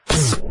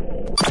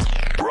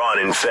Ron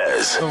and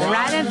Fez. The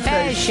Ron and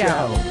Fez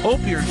Show.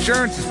 Hope your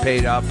insurance is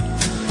paid up.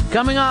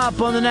 Coming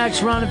up on the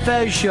next Ron and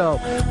Fez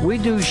Show, we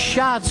do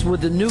shots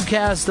with the new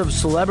cast of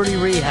Celebrity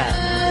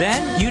Rehab.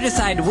 Then you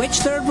decide which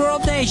third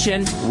world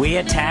nation we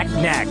attack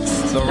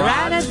next. The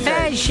Ron and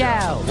Fez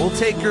Show. We'll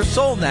take your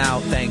soul now,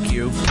 thank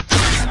you.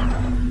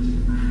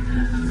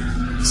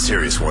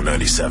 Sirius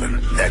 197,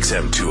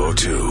 XM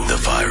 202, The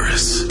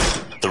Virus.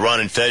 The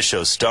Ron and Fez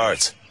Show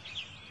starts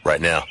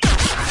right now.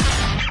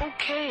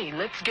 Okay,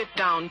 let's get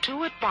down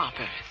to it,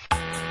 boppers.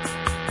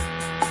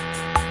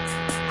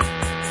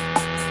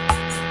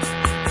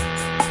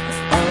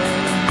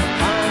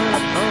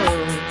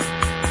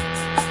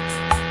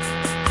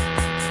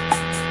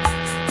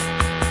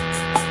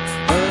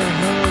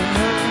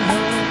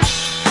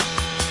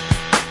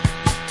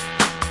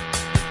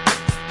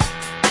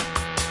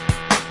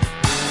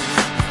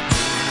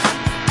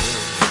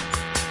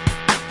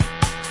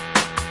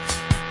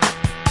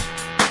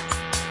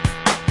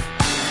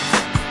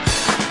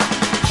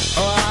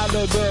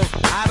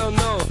 I don't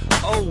know,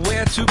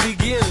 where to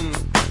begin.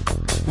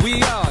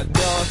 We are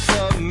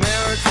North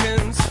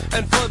Americans,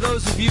 and for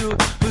those of you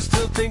who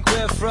still think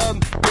we're from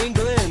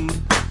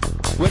England,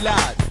 we're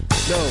not,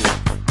 no.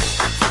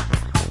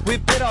 We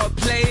bid on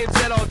planes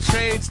and on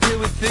trains till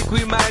we think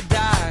we might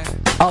die.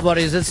 Oh,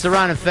 buddies, it's the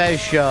Ron and Fez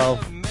Show.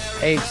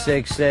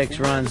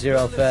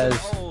 866-RON-0-FEZ.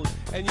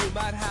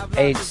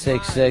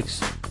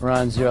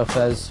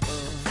 866-RON-0-FEZ.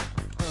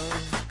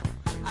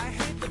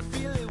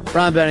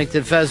 Ron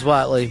Bennington, Fez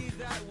Watley.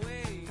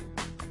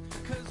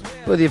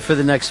 With you for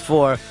the next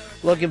 4.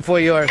 Looking for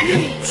your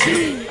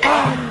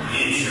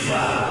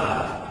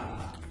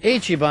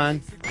Ichiban.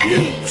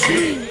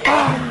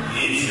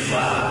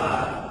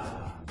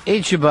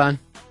 Ichiban.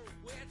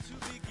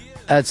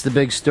 That's the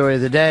big story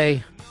of the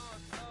day.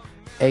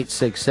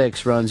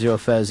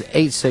 866-RON-0-FEZ.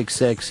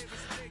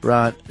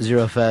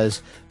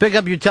 866-RON-0-FEZ. Pick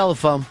up your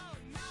telephone.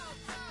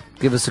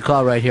 Give us a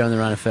call right here on the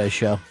Ron and Fez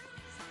Show.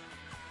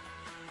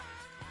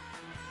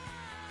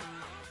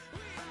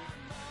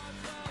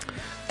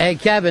 Hey,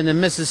 Kevin in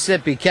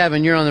Mississippi.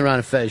 Kevin, you're on the Ron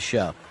and Fez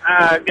Show.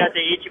 I've got the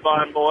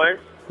Ichiban, boys.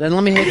 Then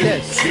let me hit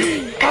this.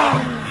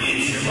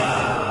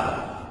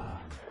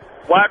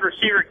 Wide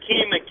receiver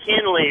Kenny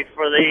McKinley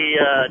for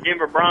the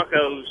Denver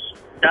Broncos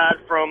died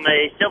from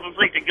a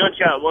self-inflicted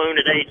gunshot wound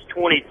at age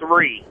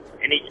 23.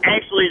 And he's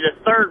actually the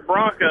third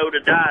Bronco to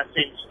die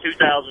since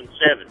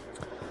 2007.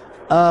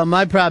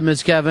 My problem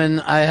is, Kevin,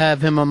 I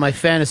have him on my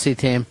fantasy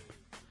team.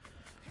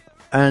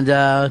 And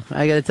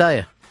I got to tell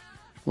you, a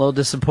little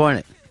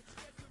disappointed.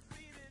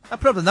 I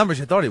put up the numbers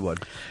you thought he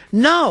would.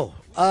 No,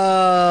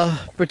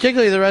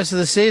 particularly the rest of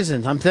the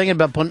season. I'm thinking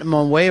about putting him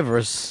on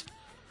waivers.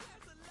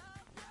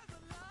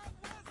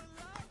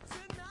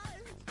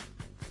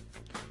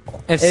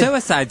 If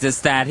suicide's a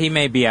stat, he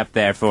may be up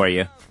there for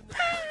you.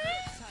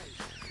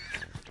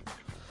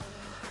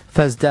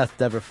 Fez death,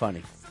 never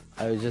funny.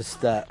 I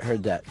just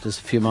heard that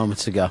just a few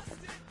moments ago.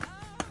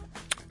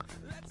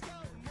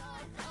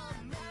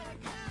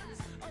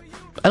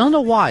 I don't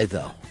know why,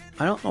 though.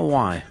 I don't know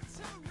why.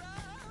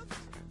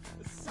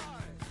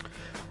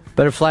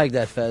 Better flag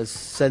that, Fez.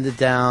 Send it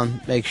down.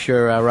 Make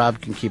sure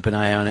Rob can keep an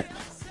eye on it.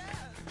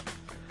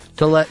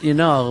 To let you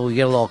know, we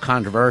get a little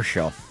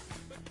controversial.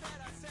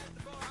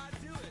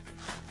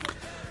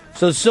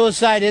 So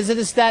suicide, is it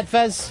a stat,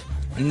 Fez?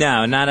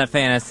 No, not a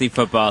fantasy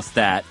football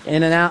stat.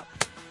 In and out.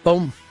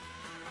 Boom.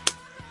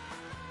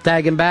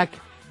 Tagging back.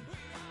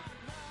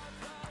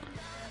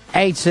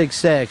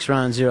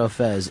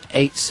 866-RON-0-FEZ.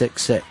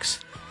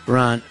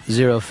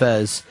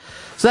 866-RON-0-FEZ.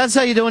 So that's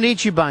how you do an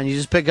Ichiban. You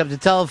just pick up the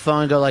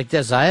telephone and go like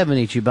this. I have an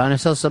Ichiban. I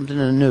saw something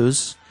in the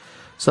news.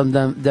 Some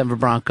Denver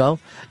Bronco.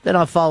 Then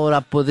I'll follow it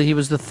up with he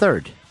was the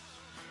third.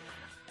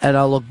 And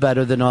I'll look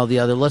better than all the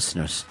other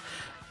listeners.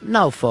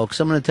 No, folks.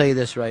 I'm going to tell you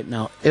this right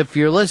now. If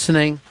you're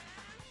listening,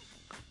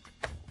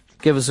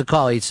 give us a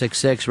call.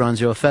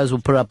 866-RON-0-FEZ. We'll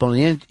put it up on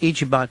the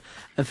Ichiban.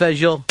 And Fez,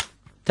 you'll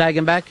tag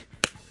him back.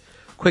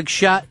 Quick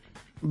shot.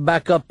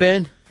 Back up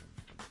in.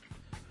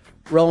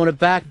 Rolling it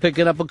back.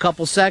 Picking up a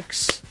couple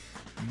secs.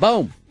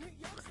 Boom.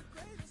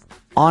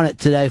 On it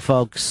today,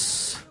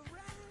 folks.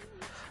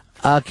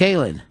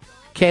 Kaylin,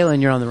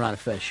 you're on the Ron and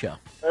Fez Show.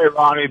 Hey,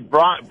 Ronnie.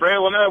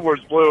 Braylon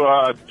Edwards blew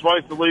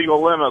twice the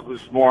legal limit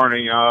this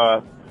morning.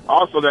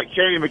 Also, that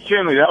Kenny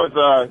McKinley, that was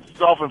a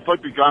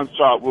self-inflicted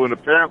gunshot wound.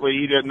 Apparently,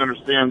 he didn't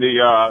understand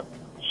the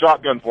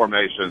shotgun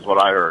formation, is what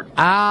I heard.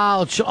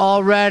 Ouch,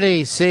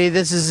 already. See,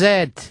 this is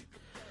it.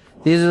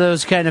 These are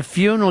those kind of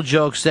funeral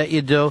jokes that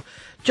you do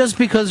just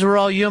because we're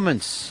all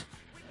humans.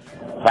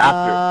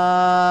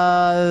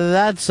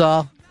 That's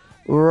all.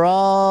 We're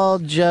all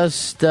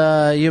just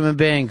human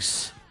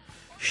beings.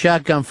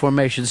 Shotgun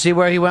formation. See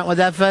where he went with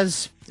that,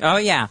 Fez? Oh,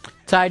 yeah.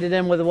 Tied it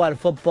in with what? A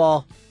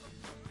football?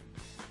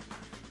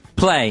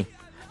 Play.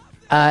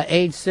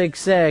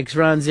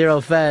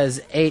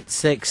 866-RON-0-FEZ.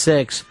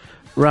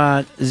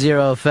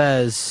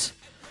 866-RON-0-FEZ.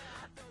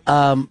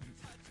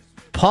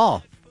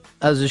 Paul.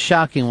 That was a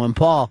shocking one.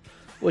 Paul,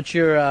 what's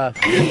your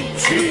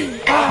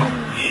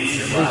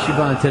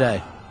Ichiban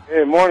today?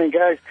 Good morning,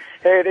 guys.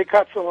 Hey, they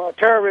caught some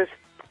terrorists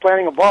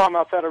planning a bomb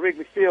outside of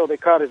Wrigley Field. They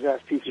caught his ass,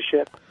 piece of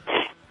shit.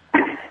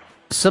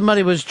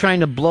 Somebody was trying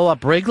to blow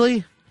up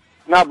Wrigley?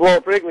 Not blow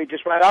up Wrigley,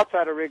 just right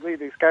outside of Wrigley.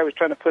 This guy was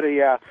trying to put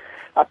a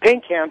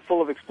paint can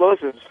full of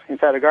explosives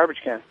inside a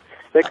garbage can.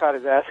 They caught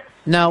his ass.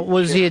 Now,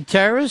 was he a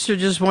terrorist or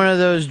just one of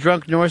those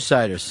drunk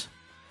Northsiders?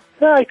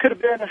 No, he could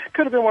have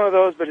been one of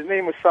those, but his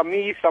name was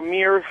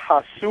Samir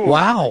Hassoun.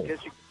 Wow. I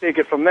guess you can take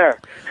it from there.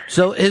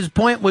 So his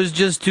point was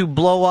just to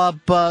blow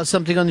up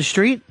something on the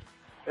street?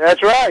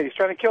 That's right. He's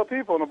trying to kill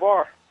people in a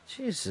bar.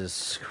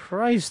 Jesus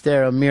Christ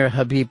there, Amir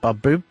Habib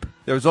Aboop.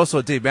 There was also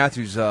a Dave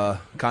Matthews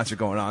concert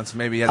going on, so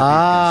maybe he had to be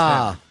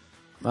against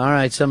him. All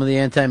right, some of the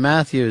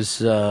anti-Matthews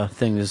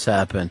thing has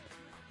happened.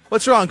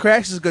 What's wrong,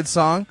 Crash? Is a good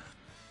song.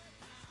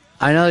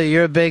 I know that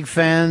you're a big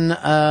fan.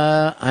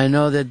 I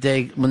know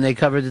that when they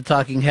covered the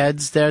Talking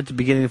Heads there at the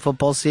beginning of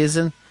football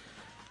season,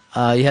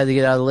 you had to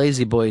get out of the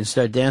Lazy Boy and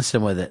start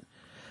dancing with it.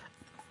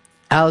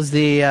 How's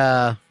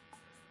the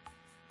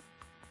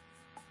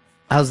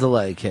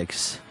leg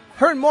kicks?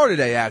 Hurting more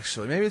today,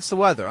 actually. Maybe it's the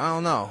weather. I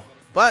don't know.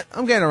 But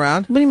I'm getting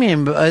around. What do you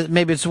mean?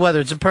 Maybe it's the weather.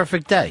 It's a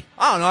perfect day.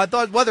 I don't know. I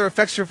thought weather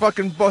affects your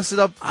fucking busted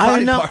up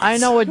body parts. I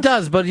know it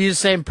does, but you're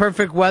saying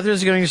perfect weather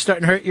is going to start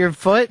and hurt your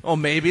foot? Oh,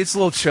 maybe it's a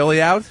little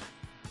chilly out.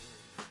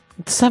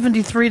 It's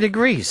 73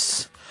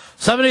 degrees.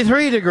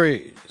 73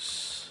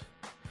 degrees.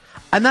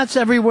 And that's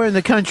everywhere in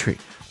the country.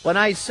 When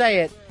I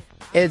say it,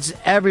 it's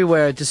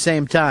everywhere at the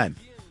same time.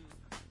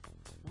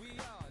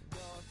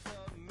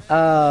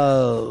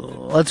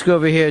 Let's go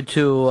over here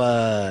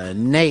to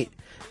Nate.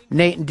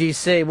 Nate in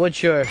D.C.,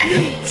 what's your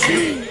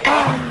Ichiban?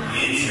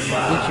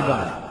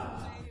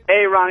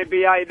 Hey, Ronnie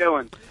B., how you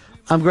doing?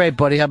 I'm great,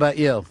 buddy. How about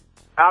you?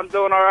 I'm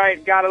doing all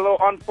right. Got a little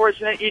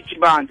unfortunate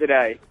Ichiban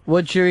today.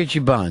 What's your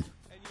Ichiban?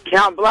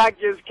 Count Black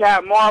gives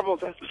Cat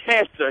Marbles has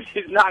cancer.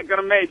 He's not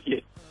going to make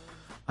it.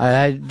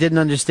 I didn't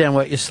understand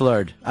what you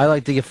slurred. I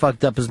like to get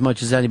fucked up as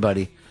much as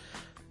anybody.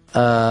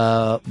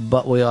 But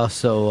we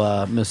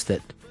also missed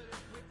it.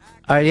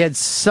 All right, he had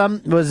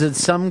was it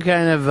some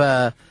kind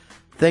of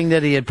thing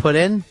that he had put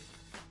in?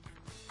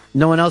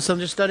 No one else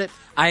understood it?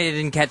 I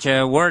didn't catch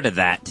a word of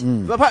that.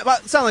 But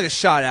it sounded like a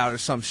shot out or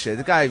some shit.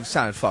 The guy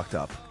sounded fucked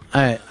up.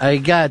 All right, I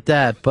got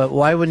that, but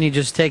why wouldn't he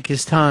just take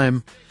his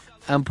time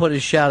and put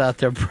his shout out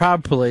there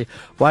properly?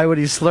 Why would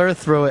he slur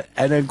through it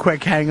and then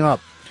quick hang up?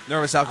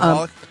 Nervous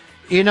alcoholic?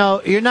 You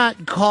know, you're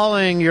not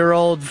calling your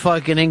old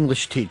fucking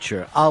English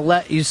teacher. I'll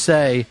let you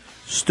say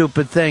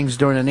stupid things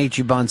during an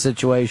Ichiban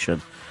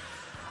situation.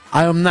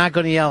 I am not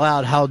going to yell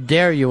out, how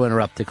dare you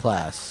interrupt the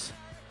class.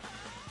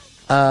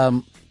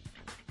 All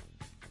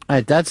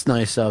right, that's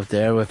nice out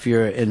there. If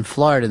you're in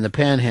Florida, in the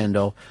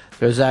Panhandle,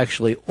 there's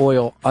actually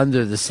oil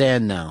under the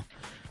sand now.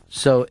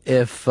 So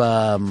if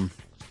you're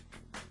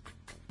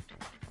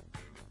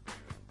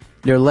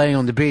laying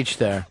on the beach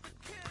there,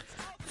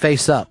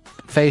 face up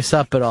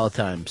at all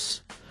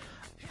times.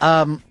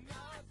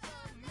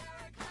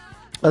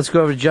 Let's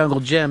go over to Jungle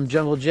Jim.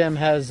 Jungle Jim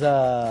has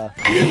Ichiban.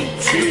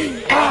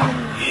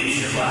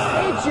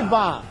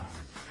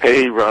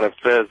 Hey, Ron and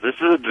Fez. This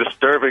is a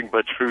disturbing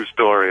but true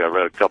story I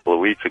read a couple of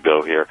weeks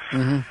ago here.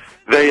 Mm-hmm.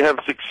 They have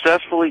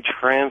successfully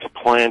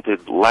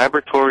transplanted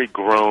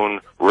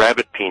laboratory-grown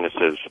rabbit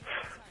penises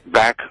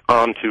back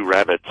onto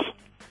rabbits,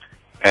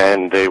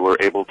 and they were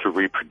able to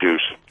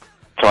reproduce.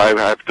 So I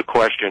have to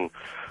question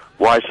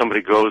why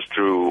somebody goes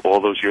through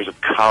all those years of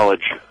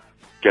college,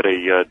 get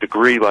a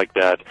degree like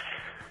that,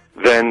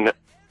 then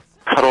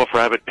cut off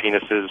rabbit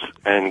penises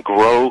and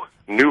grow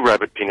new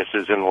rabbit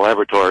penises in the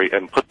laboratory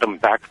and put them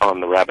back on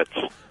the rabbits.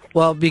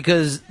 Well,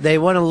 because they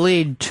want to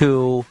lead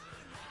to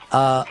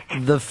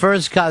the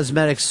first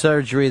cosmetic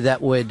surgery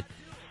that would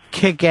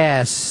kick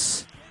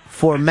ass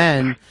for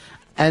men,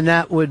 and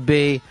that would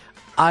be,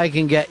 I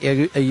can get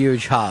you a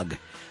huge hog.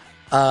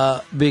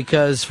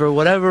 Because for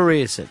whatever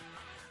reason,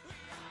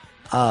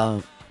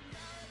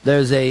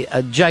 there's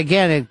a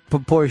gigantic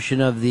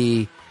proportion of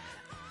the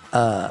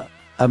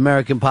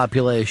American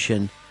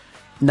population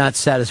not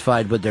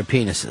satisfied with their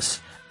penises.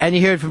 And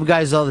you hear it from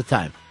guys all the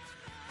time.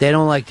 They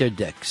don't like their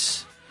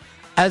dicks.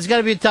 And it's got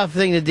to be a tough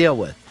thing to deal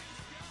with.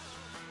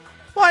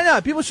 Why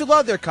not? People should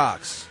love their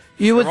cocks.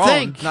 You would Their own,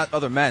 think. not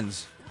other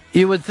men's.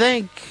 You would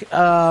think,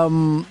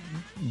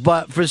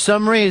 but for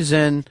some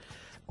reason,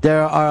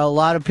 there are a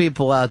lot of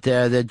people out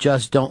there that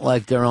just don't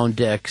like their own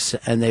dicks,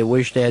 and they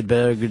wish they had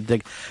better good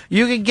dick.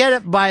 You can get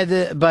it by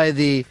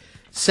the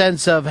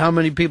sense of how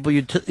many people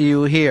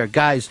you hear,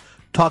 guys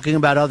talking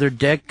about other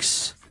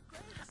dicks.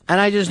 And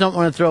I just don't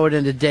want to throw it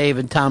into Dave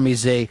and Tommy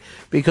Z,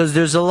 because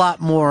there's a lot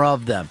more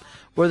of them,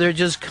 where they're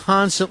just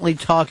constantly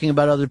talking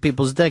about other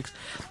people's dicks.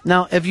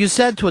 Now, if you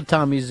said to a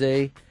Tommy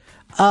Z,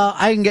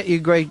 I can get you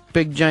a great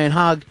big giant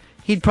hog,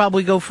 he'd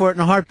probably go for it in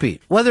a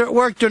heartbeat, whether it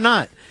worked or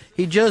not.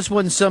 He just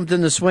wants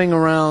something to swing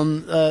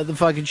around the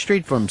fucking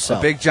street for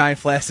himself. A big giant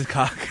flaccid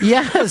cock.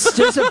 Yes,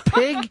 just a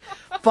big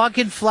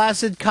fucking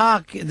flaccid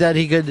cock that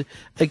he could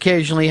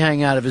occasionally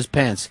hang out of his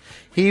pants.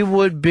 He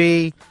would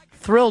be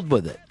thrilled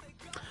with it.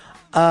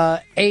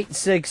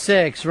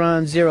 866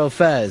 Ron Zero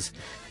Fez.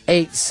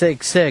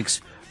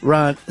 866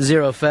 Ron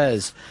Zero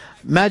Fez.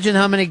 Imagine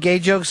how many gay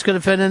jokes could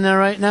have fit in there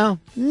right now.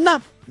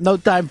 No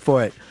time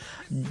for it.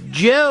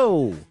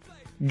 Joe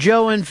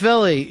in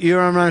Philly,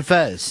 you're on Ron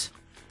Fez.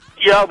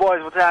 Yo,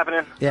 boys, what's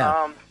happening?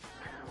 Yeah.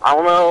 I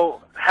don't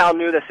know how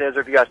new this is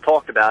or if you guys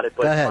talked about it,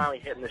 but it's finally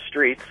hitting the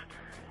streets.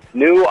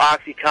 New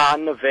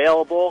OxyContin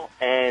available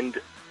and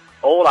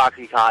old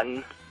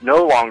OxyContin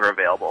no longer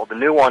available. The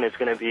new one is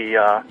going to be,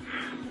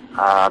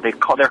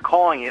 they're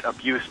calling it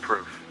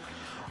abuse-proof.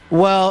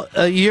 Well,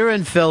 you're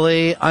in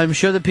Philly. I'm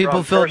sure the people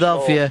of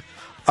Philadelphia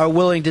are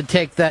willing to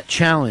take that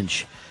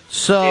challenge.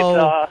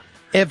 So,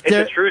 it's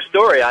a true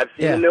story. I've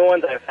seen the new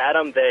ones. I've had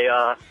them. They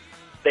are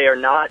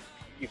not.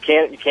 You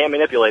can't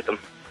manipulate them.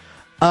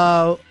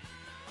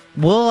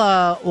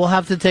 We'll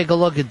have to take a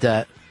look at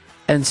that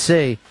and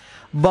see.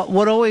 But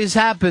what always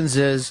happens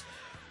is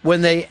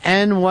when they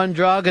end one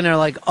drug and they're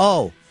like,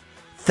 "Oh,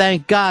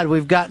 thank God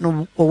we've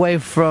gotten away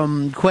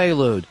from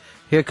Quaalude.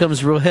 Here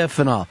comes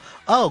Rohypnol.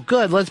 Oh,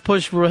 good. Let's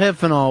push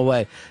Rohypnol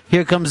away.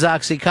 Here comes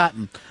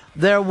OxyContin."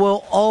 There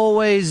will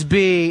always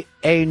be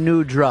a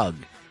new drug.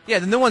 Yeah,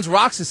 the new one's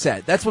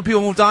Roxicet. That's what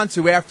people moved on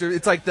to after.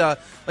 It's like the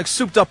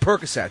souped up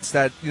Percocets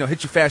that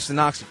hit you faster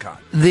than OxyContin.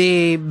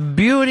 The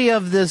beauty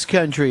of this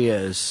country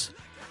is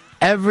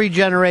every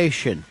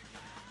generation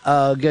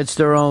gets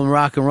their own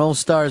rock and roll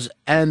stars,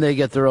 and they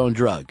get their own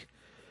drug.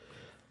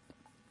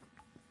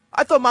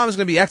 I thought mine was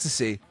going to be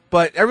ecstasy,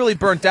 but it really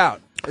burnt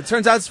out. It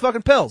turns out it's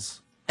fucking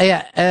pills.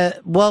 Yeah,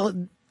 well,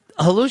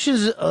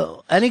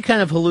 any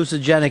kind of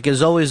hallucinogenic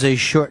is always a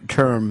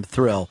short-term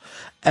thrill,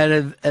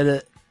 and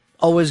it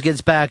always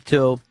gets back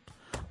to,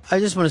 I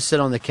just want to sit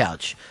on the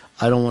couch.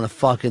 I don't want to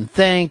fucking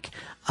think.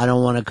 I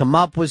don't want to come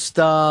up with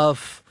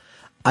stuff.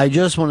 I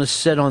just want to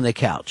sit on the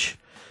couch.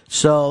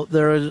 So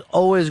there is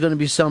always going to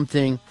be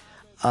something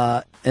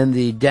in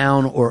the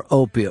down or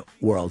opiate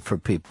world for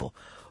people.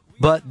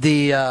 But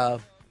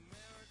the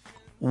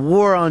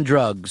war on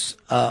drugs,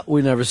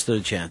 we never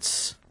stood a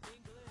chance.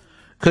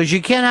 Because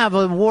you can't have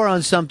a war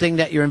on something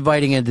that you're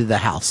inviting into the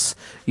house.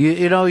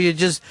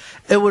 It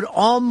would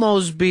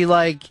almost be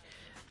like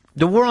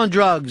the war on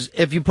drugs.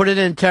 If you put it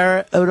in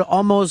terror, it would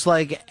almost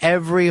like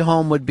every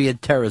home would be a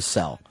terror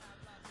cell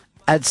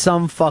at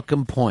some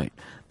fucking point.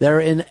 They're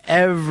in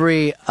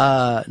every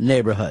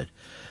neighborhood.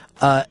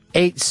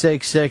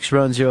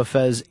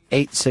 866-RUN-0-FEZ,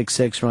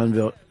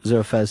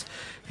 866-RUN-0-FEZ.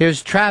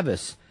 Here's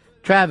Travis.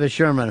 Travis,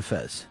 you're on Ron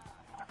Fez.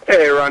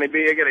 Hey, Ronnie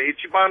B, I got an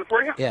Ichiban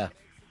for you. Yeah.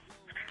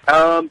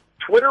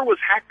 Twitter was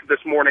hacked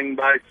this morning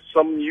by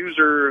some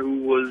user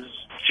who was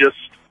just,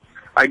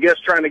 I guess,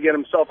 trying to get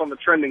himself on the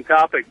trending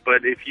topic.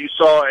 But if you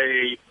saw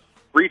a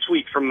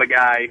retweet from the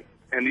guy,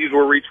 and these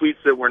were retweets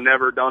that were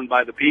never done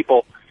by the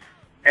people,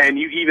 and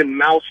you even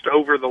moused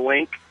over the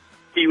link,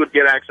 he would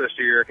get access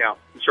to your account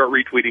and start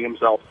retweeting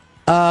himself.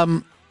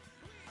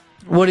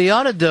 What he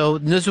ought to do,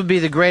 and this would be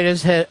the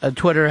greatest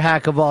Twitter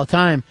hack of all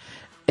time,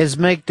 is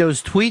make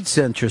those tweets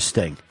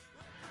interesting.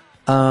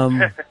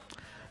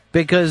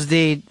 Because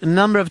the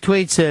number of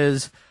tweets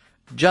is,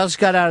 just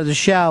got out of the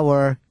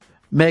shower,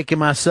 making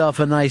myself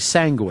a nice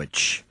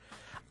sandwich.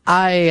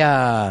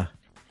 I'm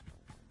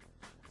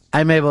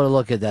able to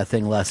look at that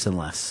thing less and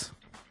less.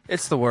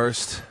 It's the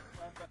worst.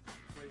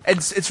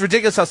 It's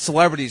ridiculous how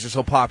celebrities are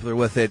so popular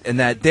with it,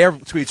 and that their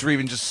tweets are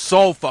even just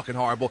so fucking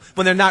horrible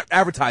when they're not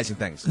advertising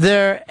things.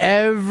 They're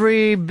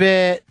every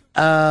bit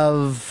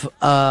of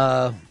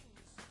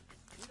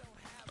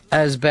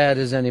as bad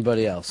as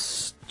anybody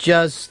else.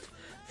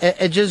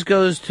 It just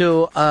goes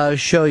to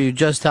show you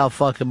just how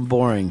fucking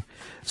boring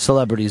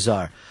celebrities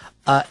are.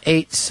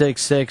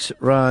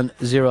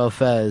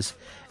 866-RUN-0-FEZ.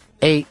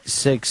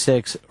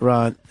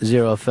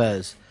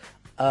 866-RUN-0-FEZ.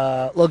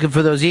 Looking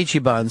for those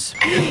Ichibans.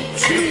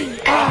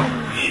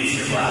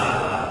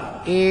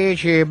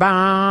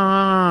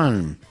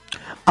 Ichiban.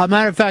 A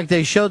matter of fact,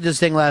 they showed this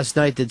thing last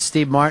night that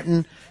Steve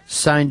Martin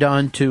signed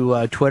on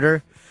to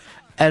Twitter.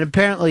 And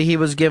apparently he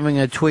was giving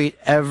a tweet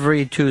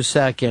every 2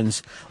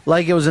 seconds,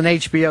 like it was an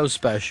HBO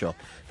special.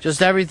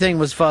 Just everything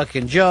was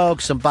fucking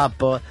jokes and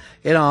papa.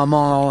 I'm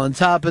all on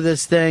top of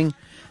this thing.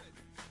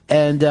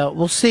 And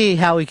we'll see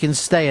how he can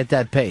stay at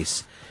that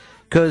pace.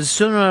 Because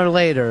sooner or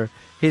later,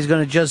 he's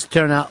going to just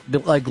turn out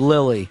like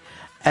Lily.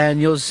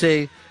 And you'll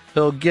see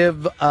he'll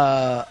give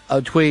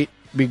a tweet,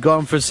 be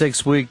gone for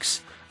 6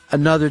 weeks,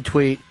 another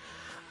tweet.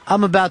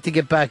 I'm about to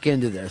get back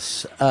into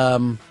this.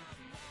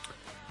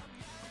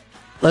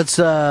 Let's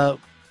head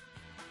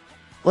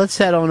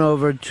on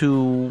over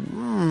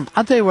to,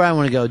 I'll tell you where I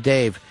want to go,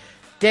 Dave.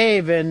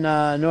 Dave in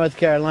North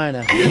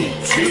Carolina.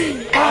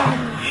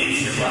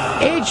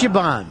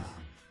 Ichiban.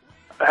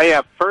 Hey,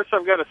 first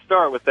I've got to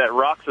start with that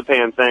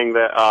Roxapan thing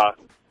that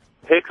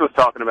Hicks was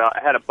talking about. I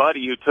had a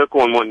buddy who took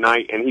one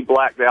night, and he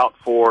blacked out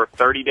for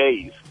 30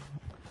 days.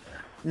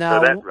 Now,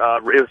 so that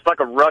it was like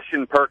a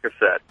Russian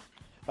Percocet.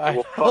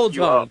 Hold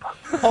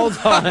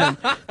on.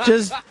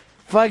 Just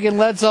fucking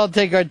let's all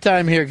take our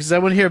time here, because I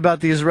want to hear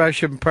about these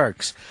Russian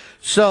perks.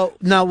 So,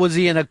 now, was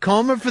he in a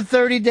coma for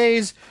 30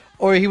 days,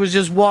 or he was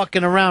just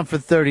walking around for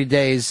 30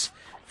 days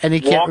And he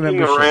can't walking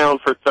remember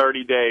around for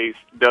 30 days,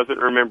 doesn't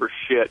remember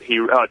shit. He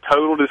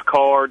totaled his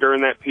car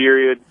during that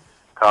period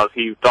because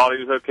he thought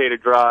he was okay to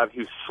drive.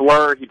 He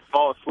slurred. He'd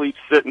fall asleep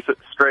sitting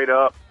straight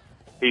up.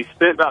 He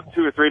spent about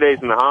 2 or 3 days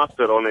in the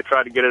hospital, and they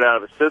tried to get it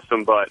out of his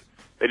system, but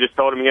they just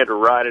told him he had to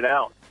ride it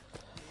out.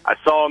 I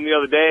saw him the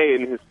other day,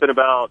 and it's been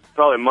about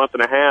probably a month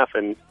and a half,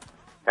 and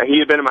he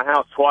had been in my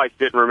house twice,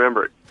 didn't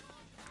remember it.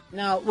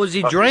 Now, was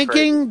he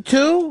drinking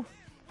too?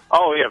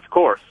 Oh, yeah, of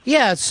course.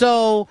 Yeah,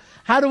 so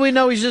how do we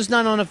know he's just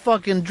not on a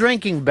fucking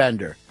drinking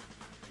bender?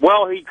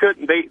 Well, he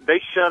couldn't.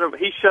 They shut him.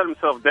 He shut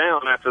himself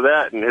down after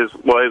that, and his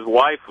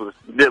wife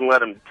didn't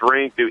let him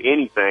drink, do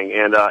anything,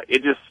 and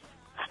it just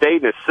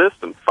stayed in his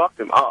system, fucked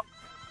him up.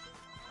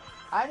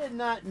 I did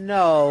not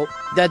know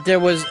that there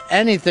was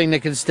anything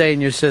that could stay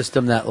in your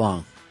system that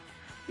long.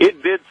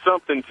 It did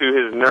something to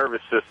his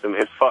nervous system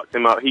and fucked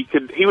him up. He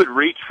would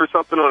reach for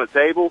something on a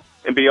table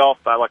and be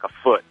off by like a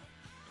foot.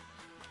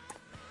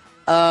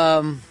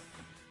 Now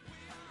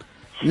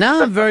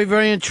I'm very,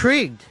 very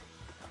intrigued.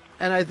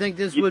 And I think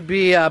this would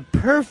be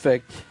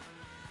perfect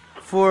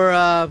for,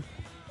 I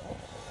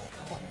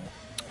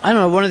don't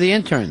know, one of the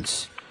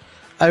interns.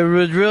 I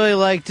would really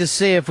like to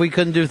see if we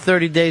couldn't do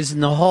 30 days in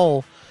the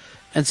hole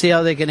and see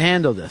how they can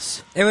handle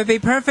this. It would be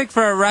perfect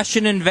for a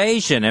Russian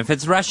invasion. If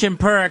it's Russian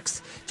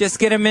perks, just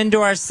get them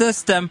into our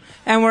system,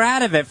 and we're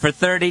out of it for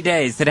 30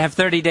 days. They'd have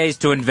 30 days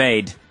to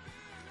invade.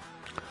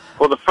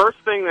 Well, the first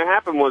thing that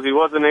happened was he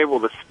wasn't able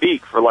to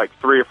speak for like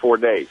 3 or 4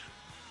 days.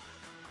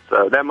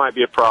 So that might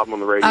be a problem on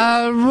the radio.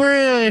 I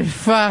really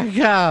fucked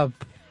up.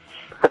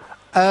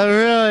 I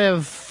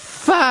really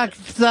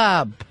fucked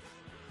up.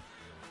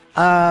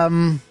 I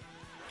am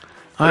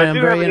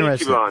very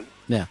interested. Ichiban.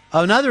 Yeah.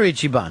 Oh, another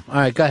Ichiban. All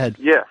right, go ahead.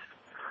 Yes.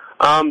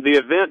 The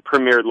event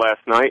premiered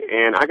last night,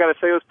 and I got to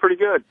say it was pretty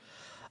good.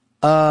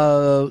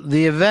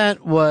 The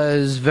event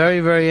was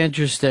very, very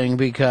interesting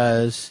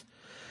because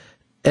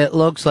it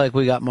looks like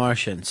we got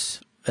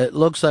Martians. It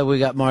looks like we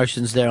got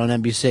Martians there on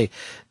NBC.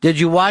 Did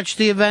you watch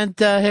the event,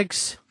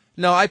 Hicks?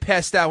 No, I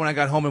passed out when I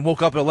got home and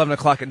woke up at 11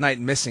 o'clock at night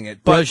missing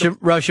it. But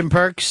Russian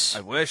perks?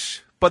 I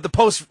wish. But the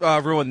Post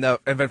ruined the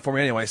event for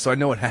me anyway, so I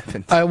know what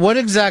happened. All right, what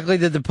exactly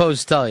did the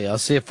Post tell you? I'll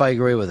see if I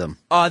agree with him.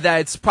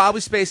 That it's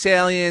probably space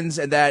aliens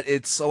and that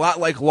it's a lot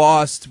like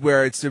Lost,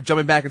 where they're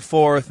jumping back and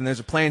forth and there's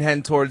a plane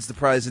heading towards the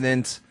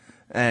president.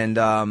 And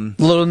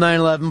little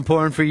 9/11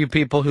 porn for you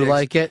people who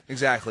like it.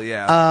 Exactly,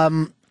 yeah.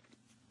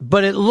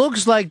 But it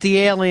looks like the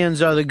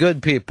aliens are the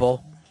good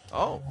people.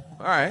 Oh,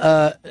 all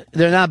right.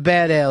 They're not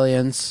bad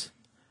aliens.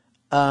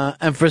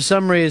 And for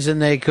some reason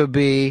they could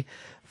be,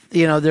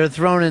 they're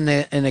thrown in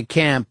a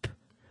camp,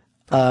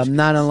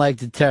 not unlike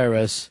the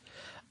terrorists.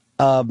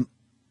 And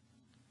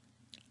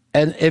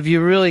if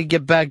you really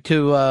get back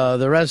to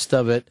the rest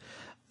of it,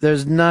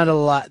 there's not a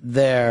lot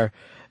there.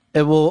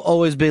 It will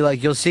always be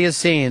like you'll see a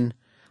scene,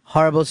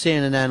 horrible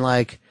scene, and then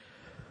like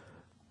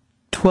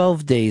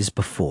 12 days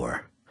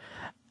before.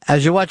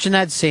 As you're watching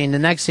that scene, the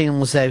next scene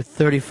will say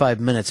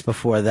 35 minutes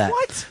before that.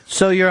 What?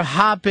 So you're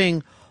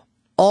hopping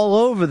all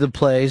over the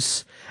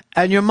place,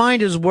 and your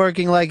mind is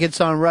working like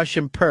it's on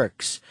Russian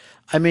perks.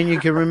 I mean, you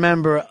can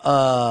remember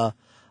a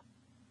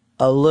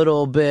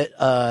little bit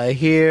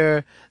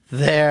here,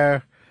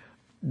 there,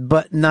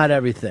 but not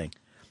everything.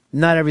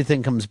 Not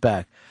everything comes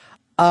back.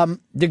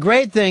 The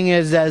great thing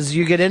is, as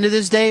you get into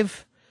this,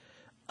 Dave,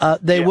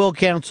 they will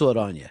cancel it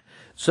on you.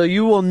 So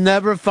you will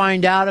never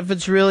find out if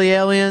it's really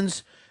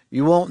aliens.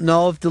 You won't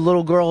know if the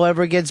little girl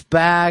ever gets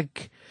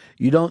back.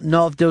 You don't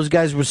know if those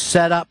guys were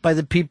set up by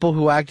the people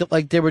who acted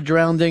like they were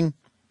drowning.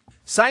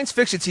 Science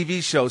fiction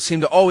TV shows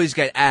seem to always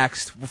get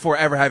axed before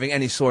ever having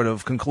any sort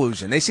of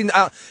conclusion. They seem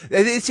to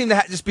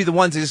just be the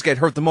ones that just get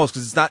hurt the most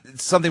because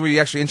it's something where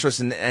you're actually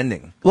interested in the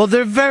ending. Well,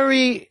 they're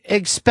very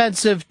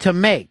expensive to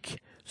make.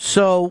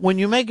 So when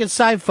you make a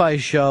sci-fi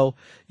show,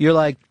 you're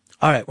like,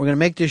 all right, we're going to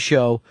make this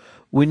show.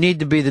 We need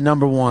to be the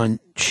 #1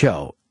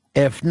 show.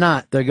 If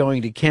not, they're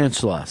going to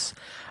cancel us.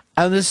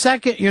 And the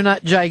second you're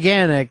not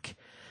gigantic,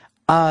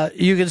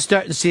 you can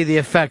start to see the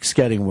effects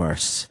getting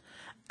worse.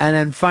 And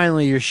then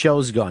finally your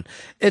show's gone.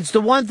 It's the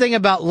one thing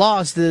about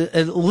Lost that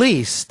at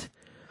least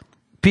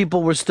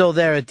people were still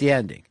there at the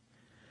ending.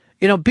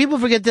 People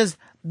forget this.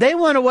 They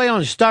went away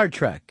on Star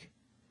Trek.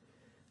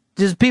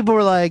 Just people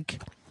were like,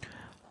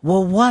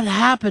 well, what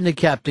happened to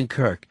Captain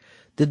Kirk?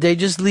 Did they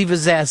just leave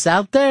his ass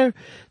out there?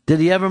 Did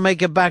he ever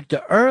make it back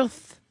to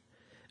Earth?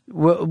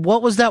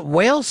 What was that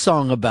whale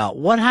song about?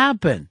 What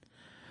happened?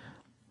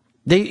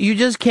 You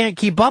just can't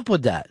keep up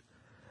with that.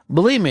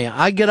 Believe me,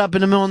 I get up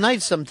in the middle of the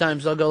night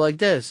sometimes. I'll go like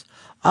this.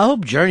 I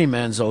hope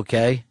Journeyman's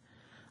okay.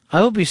 I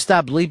hope he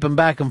stopped leaping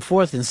back and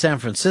forth in San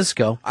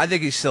Francisco. I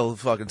think he's still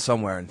fucking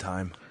somewhere in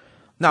time.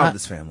 Not with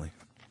his family.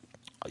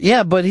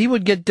 Yeah, but he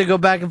would get to go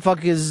back and fuck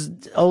his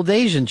old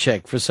Asian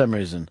chick for some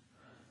reason.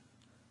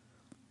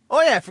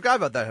 Oh, yeah, I forgot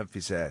about that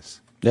piece of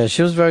ass. Yeah,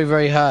 she was very,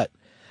 very hot.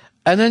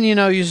 And then,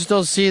 you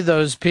still see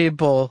those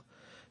people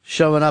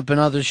showing up in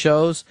other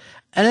shows,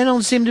 and they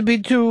don't seem to be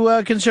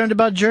too concerned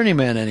about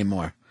Journeyman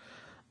anymore.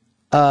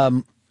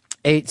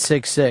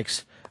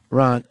 866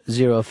 Ron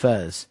Zero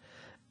Fez.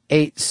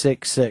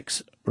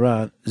 866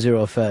 Ron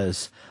Zero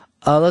Fez.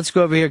 Let's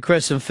go over here,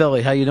 Chris in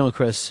Philly. How you doing,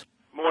 Chris?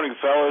 Morning,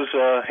 fellas.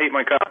 Hate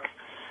my cock.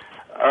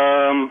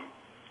 I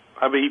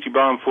have a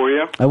Ichiban for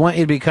you. I want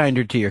you to be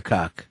kinder to your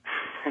cock.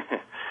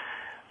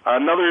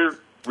 Another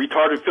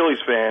retarded Phillies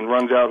fan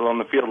runs out on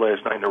the field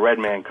last night in a red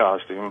man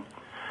costume.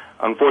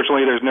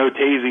 Unfortunately, there's no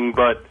tasing,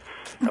 but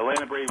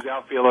Atlanta Braves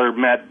outfielder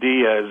Matt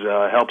Diaz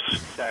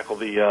helps tackle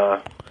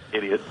the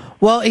idiot.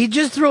 Well, he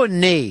just threw a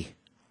knee.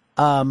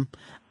 And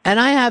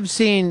I have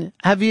seen,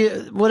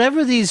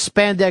 whatever these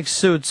spandex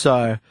suits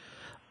are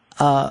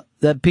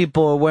that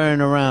people are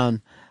wearing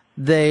around,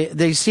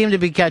 they seem to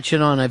be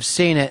catching on. I've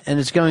seen it, and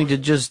it's going to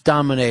just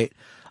dominate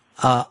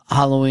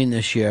Halloween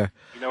this year.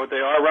 You know what they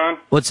are, Ron?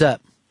 What's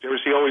that? Did you ever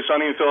see Always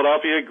Sunny in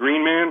Philadelphia?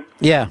 Green Man?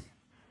 Yeah.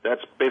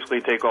 That's basically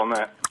a take on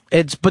that.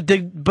 But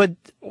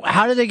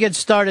how did they get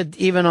started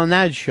even on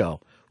that show?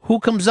 Who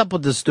comes up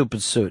with this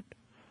stupid suit?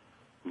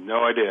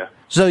 No idea.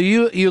 So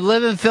you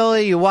live in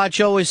Philly, you watch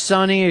Always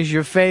Sunny as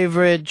your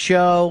favorite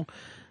show,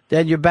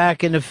 then you're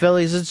back in the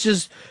Phillies. It's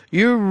just,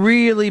 you're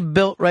really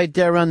built right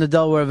there around the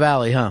Delaware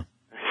Valley, huh?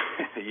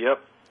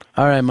 Yep.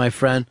 All right, my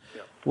friend.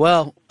 Yep.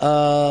 Well,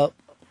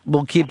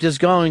 we'll keep this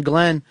going.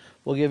 Glenn,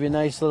 we'll give you a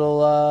nice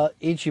little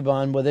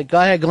Ichiban with it. Go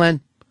ahead,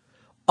 Glenn.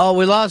 Oh,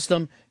 we lost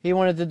him. He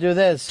wanted to do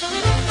this.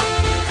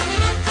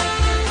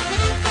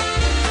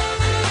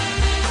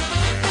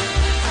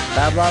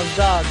 Pavlov's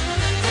dog.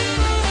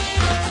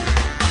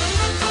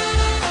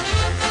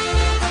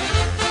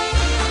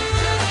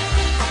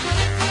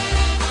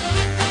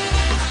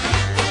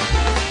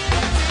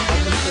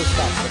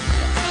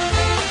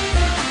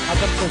 How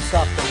come so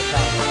soft on the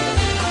counter?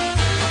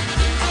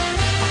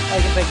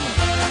 Like a big one.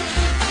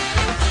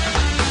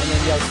 And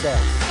then yell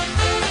says.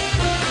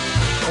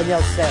 And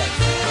yell says.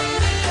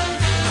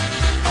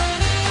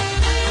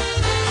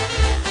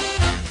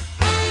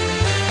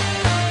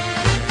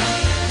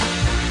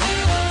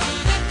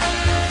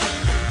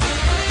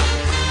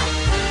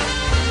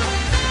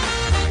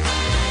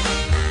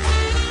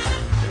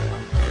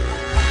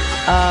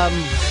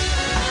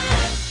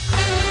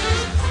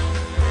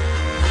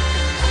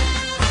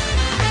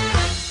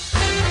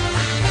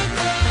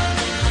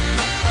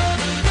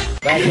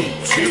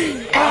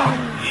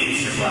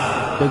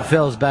 Big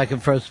Phil's back in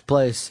first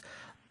place.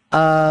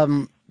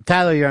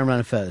 Tyler, you're on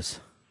Ron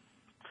Fez.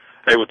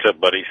 Hey, what's up,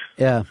 buddies?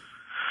 Yeah.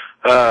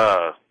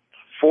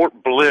 Fort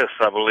Bliss,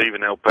 I believe,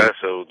 in El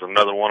Paso, is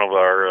another one of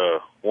our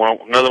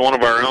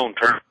own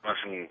turned us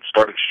and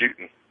started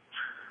shooting.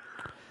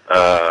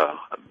 I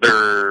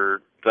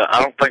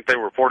don't think they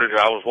reported it.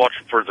 I was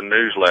watching for the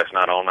news last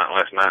night,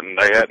 and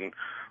they hadn't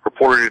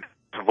reported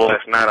it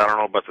last night. I don't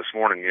know about this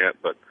morning yet,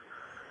 but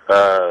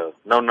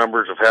no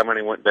numbers of how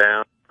many went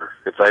down, or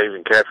if they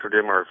even captured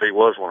him, or if he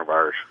was one of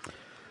ours.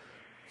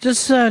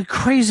 Just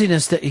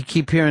craziness that you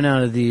keep hearing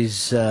out of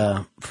these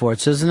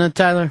forts, isn't it,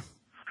 Tyler?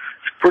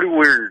 It's pretty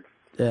weird.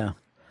 Yeah.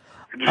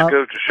 It just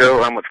goes to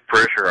show how much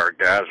pressure our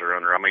guys are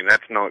under. I mean,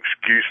 that's no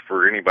excuse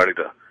for anybody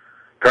to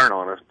turn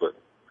on us, but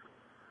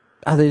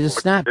they just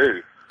snap.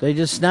 They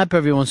just snap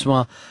every once in a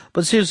while.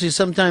 But seriously,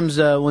 sometimes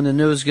when the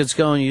news gets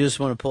going, you just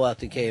want to pull out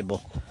the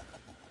cable.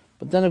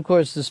 But then, of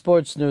course, the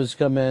sports news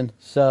come in,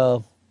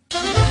 so...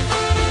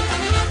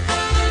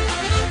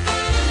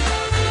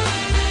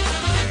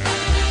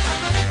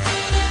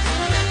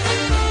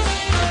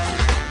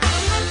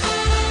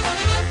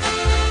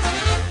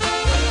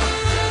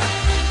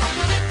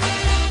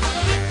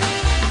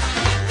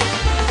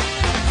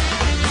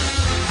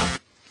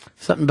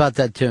 Something about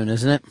that tune,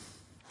 isn't it?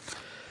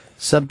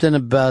 Something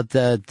about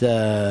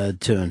that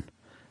tune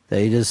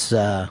that you just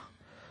have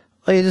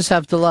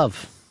to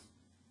love.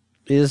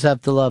 You just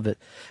have to love it.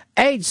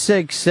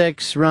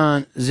 866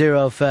 Ron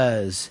Zero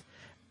Fez.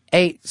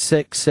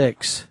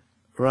 866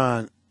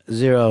 Ron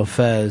Zero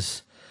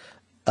Fez.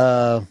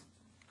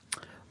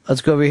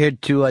 Let's go over here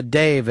to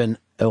Dave in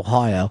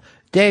Ohio.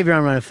 Dave, you're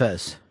on Ron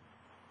Fez.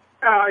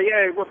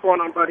 Yeah, what's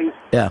going on, buddy?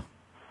 Yeah.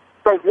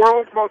 The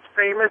world's most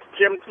famous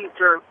gym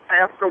teacher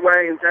passed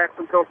away in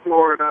Jacksonville,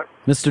 Florida.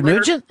 Mr.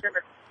 Nugent?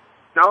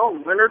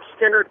 No, Leonard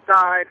Skinner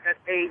died at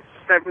age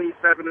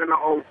 77 in an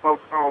old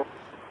folks' home.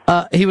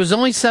 He was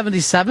only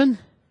 77?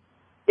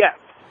 Yes.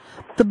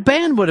 The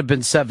band would have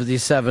been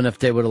 77 if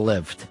they would have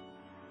lived.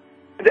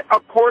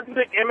 According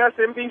to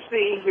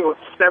MSNBC, he was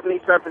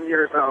 77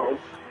 years old.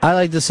 I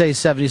like to say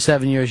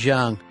 77 years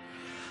young.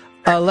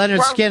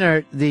 Leonard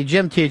Skinner, the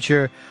gym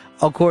teacher,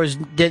 of course,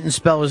 didn't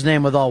spell his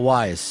name with all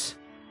Y's.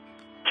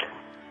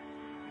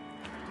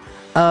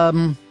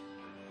 And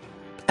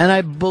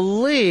I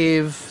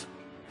believe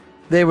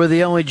they were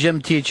the only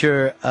gym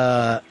teacher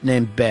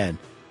named Ben.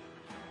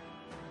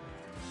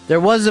 There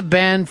was a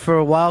band for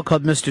a while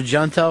called Mr.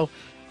 Junto.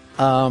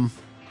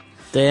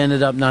 They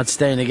ended up not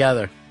staying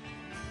together.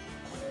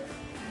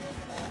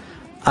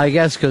 I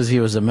guess because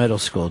he was a middle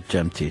school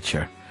gym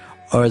teacher.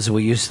 Or as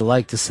we used to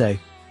like to say,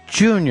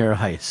 junior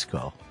high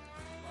school.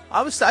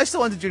 I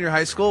still went to junior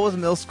high school. It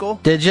wasn't middle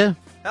school. Did you?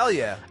 Hell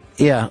yeah.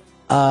 Yeah.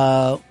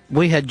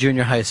 We had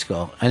junior high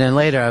school. And then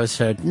later I was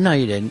said, no,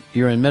 you didn't.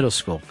 You're in middle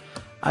school.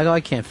 I go,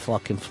 I can't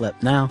fucking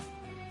flip now.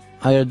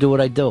 I got to do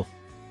what I do.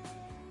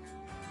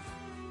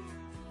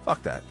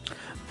 Fuck that.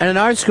 And in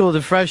our school,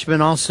 the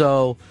freshmen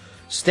also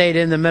stayed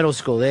in the middle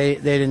school. They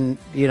didn't,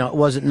 it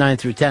wasn't 9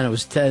 through 10. It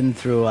was 10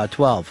 through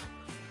 12.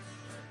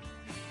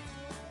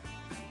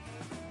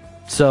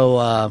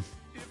 So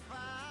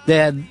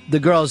the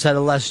girls had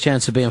a less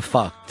chance of being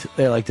fucked.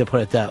 They like to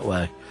put it that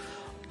way.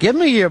 Give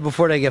them a year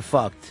before they get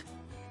fucked.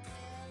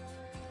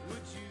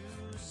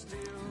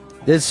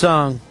 This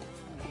song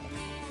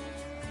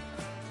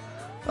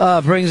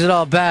brings it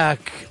all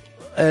back.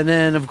 And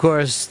then, of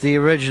course, the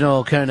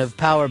original kind of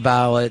power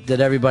ballad that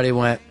everybody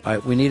went, all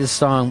right, we need a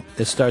song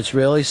that starts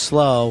really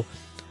slow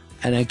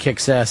and then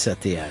kicks ass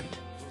at the end.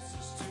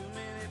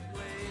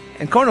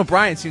 And Conan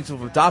O'Brien seems to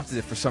have adopted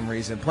it for some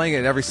reason, playing it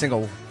at every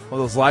single one of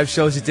those live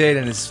shows he did,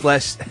 and his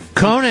flesh.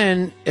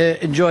 Conan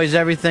enjoys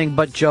everything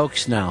but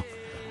jokes now.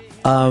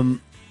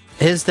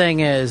 His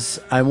thing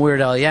is, I'm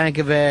Weird Al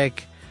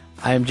Yankovic.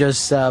 I'm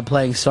just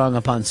playing song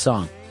upon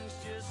song.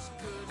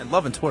 And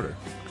loving Twitter.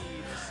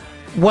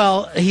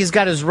 Well, he's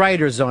got his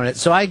writers on it,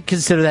 so I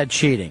consider that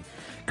cheating.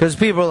 Because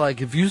people are like,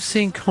 have you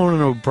seen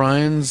Conan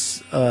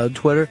O'Brien's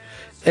Twitter?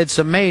 It's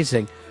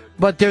amazing.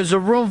 But there's a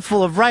room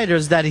full of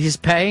writers that he's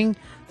paying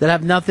that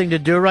have nothing to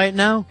do right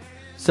now,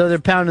 so they're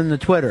pounding the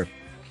Twitter.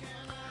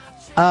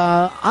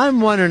 I'm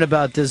wondering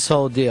about this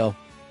whole deal,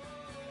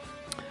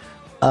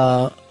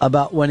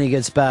 about when he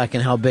gets back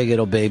and how big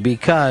it'll be,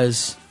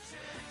 because,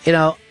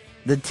 the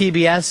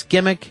TBS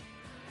gimmick,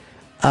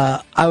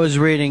 I was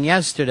reading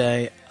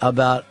yesterday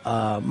about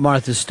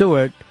Martha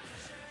Stewart,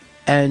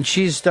 and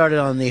she started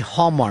on the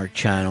Hallmark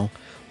Channel,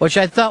 which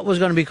I thought was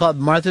going to be called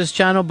Martha's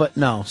Channel, but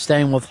no,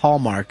 staying with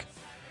Hallmark.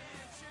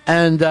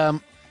 And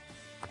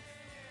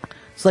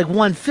it's like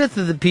 1/5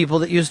 of the people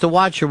that used to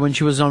watch her when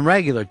she was on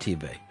regular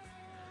TV.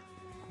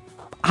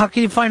 How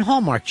can you find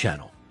Hallmark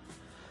Channel?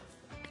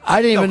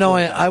 I didn't even know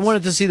I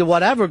wanted to see the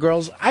Whatever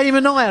Girls. I didn't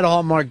even know I had a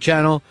Hallmark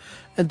Channel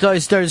until I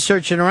started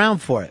searching around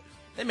for it.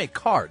 They make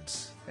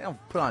cards. They don't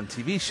put on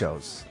TV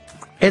shows.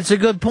 It's a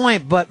good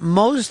point, but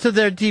most of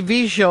their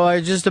TV show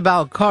are just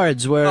about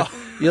cards where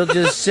you'll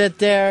just sit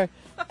there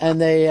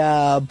and they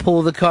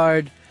pull the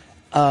card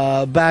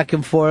back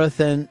and forth,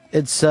 and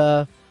it's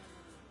I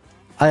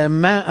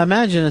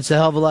imagine it's a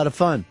hell of a lot of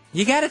fun.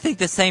 You got to think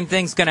the same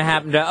thing's going to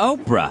happen to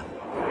Oprah,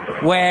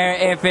 where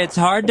if it's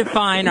hard to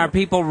find, are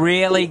people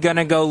really going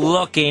to go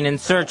looking and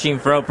searching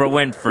for Oprah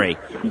Winfrey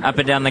up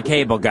and down the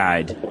cable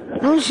guide?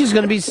 Well, she's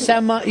going to be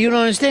you don't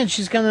understand,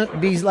 she's going to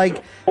be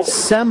like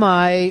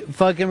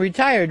semi-fucking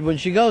retired when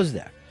she goes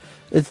there.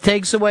 It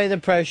takes away the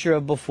pressure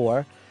of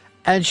before,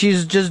 and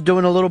she's just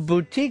doing a little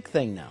boutique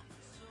thing now.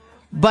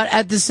 But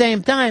at the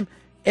same time,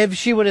 if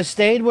she would have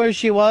stayed where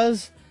she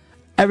was,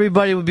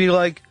 everybody would be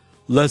like,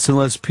 less and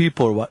less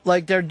people or what?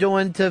 Like they're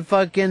doing to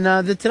fucking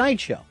The Tonight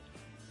Show.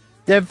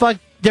 They're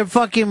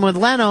fucking with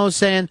Leno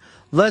saying,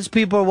 less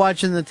people are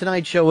watching The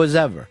Tonight Show as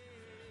ever.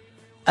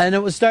 And it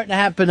was starting to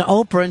happen to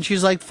Oprah, and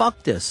she's like,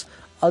 fuck this.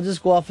 I'll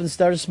just go off and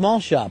start a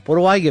small shop. What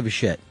do I give a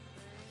shit?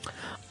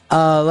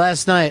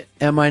 Last night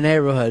in my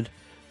neighborhood,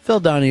 Phil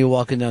Donahue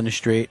walking down the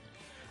street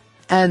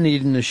and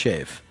needing a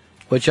shave,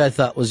 which I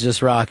thought was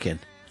just rocking.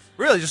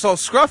 Really? Just all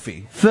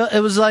scruffy?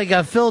 It was like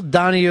a Phil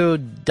Donahue,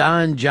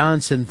 Don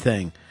Johnson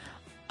thing.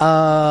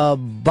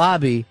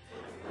 Bobby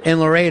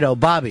in Laredo.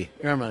 Bobby,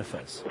 you're on my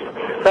face.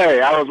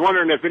 Hey, I was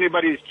wondering if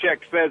anybody's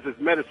checked Fez's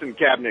medicine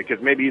cabinet,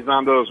 because maybe he's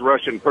on those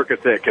Russian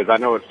Percocet, because I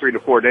know it's 3 to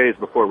 4 days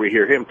before we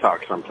hear him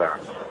talk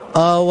sometimes.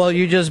 Oh, well,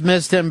 you just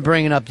missed him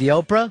bringing up the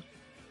Oprah.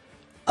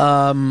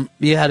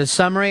 You had a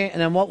summary, and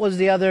then what was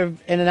the other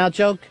in-and-out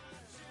joke?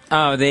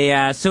 Oh,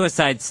 the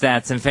suicide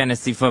stats in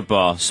fantasy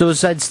football.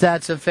 Suicide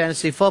stats in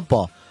fantasy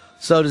football.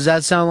 So does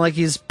that sound like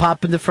he's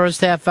popping the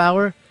first half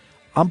hour?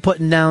 I'm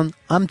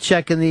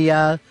checking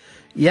the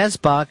yes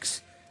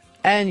box.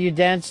 And you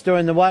danced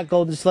during the what?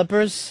 Golden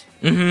Slippers?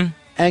 Mm-hmm.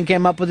 And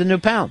came up with a new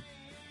pound.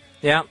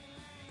 Yeah.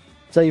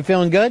 So you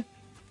feeling good?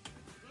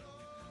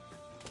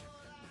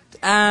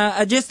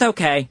 Just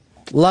okay.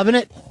 Loving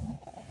it?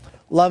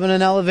 Loving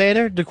an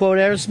elevator, to quote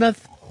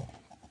Aerosmith?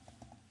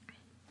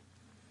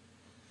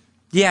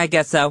 Yeah, I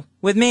guess so.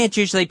 With me, it's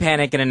usually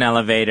Panic in an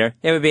Elevator.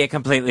 It would be a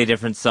completely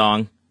different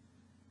song.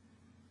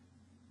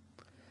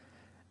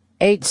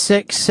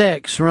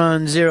 866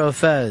 Ron Zero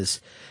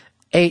Fez.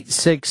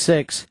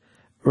 866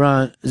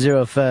 Ron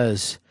Zero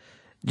Fez.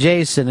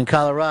 Jason in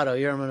Colorado,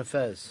 you're on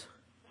Fez.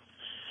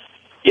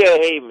 Yeah,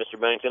 hey, Mr.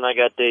 Bennington, I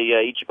got the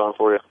Ichiban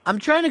for you. I'm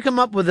trying to come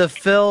up with a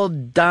Phil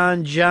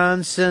Don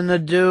Johnson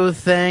ado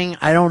thing.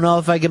 I don't know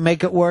if I can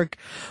make it work,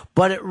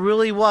 but it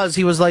really was.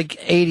 He was like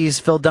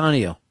 80s Phil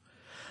Donahue.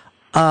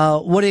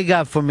 What do you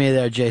got for me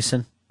there,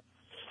 Jason?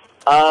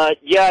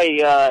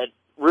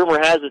 Rumor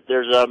has it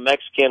there's a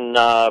Mexican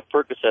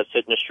Percocet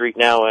sitting in the street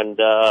now, and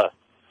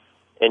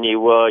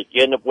you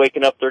end up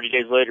waking up 30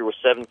 days later with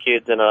 7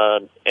 kids and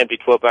an empty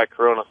 12-pack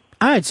Corona.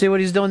 All right, see what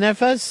he's doing there,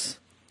 Fez?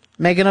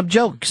 Making up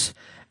jokes.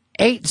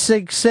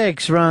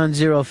 866 Ron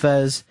Zero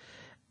Fez.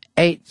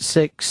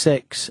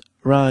 866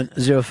 Ron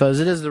Zero Fez.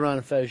 It is the Ron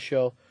and Fez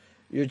show.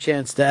 Your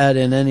chance to add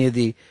in any of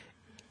the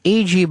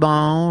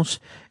Ichibans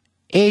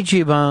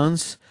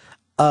Ichiban's.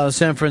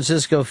 San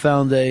Francisco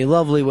found a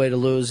lovely way to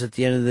lose at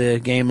the end of the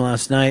game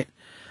last night,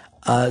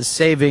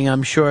 saving,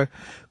 I'm sure,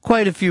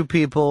 quite a few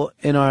people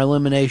in our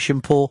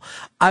elimination pool.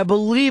 I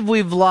believe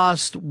we've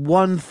lost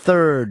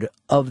 1/3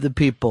 of the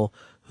people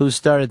who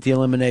started the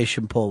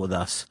elimination pool with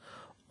us.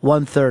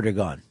 1/3 are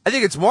gone. I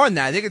think it's more than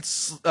that. I think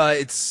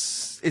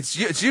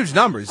it's huge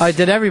numbers. All right,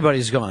 then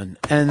everybody's gone.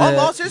 And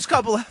Almost. There's a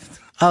couple left.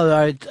 Oh, all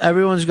right,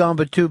 everyone's gone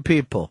but 2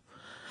 people.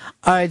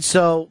 All right,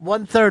 so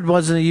 1/3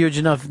 wasn't a huge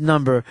enough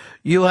number.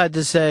 You had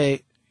to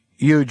say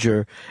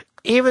huger,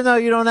 even though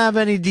you don't have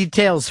any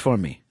details for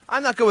me.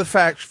 I'm not good with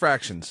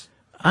fractions.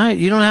 All right,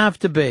 you don't have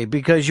to be,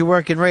 because you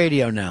work in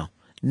radio now.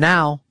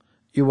 Now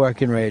you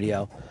work in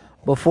radio.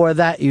 Before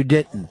that, you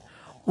didn't.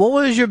 What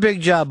was your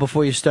big job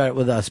before you started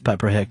with us,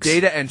 Pepper Hicks?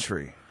 Data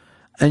entry.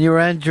 And you were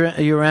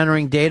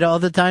entering data all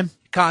the time?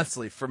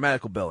 Constantly, for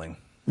medical billing.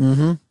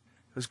 Mm-hmm.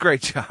 It was a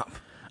great job.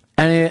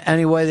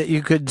 Any way that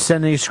you could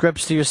send any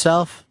scripts to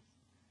yourself?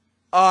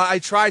 I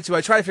tried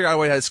to figure out a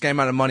way to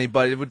scam out of money,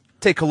 but it would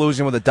take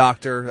collusion with a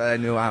doctor. I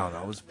don't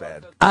know, it was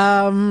bad.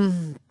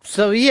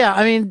 So yeah,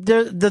 I mean,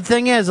 the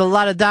thing is, a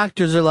lot of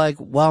doctors are like,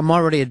 well, I'm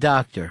already a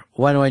doctor.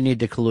 Why do I need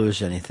to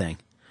collude anything?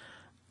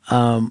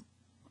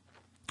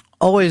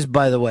 Always,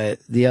 by the way,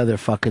 the other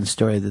fucking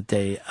story that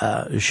they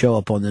show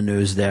up on the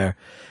news there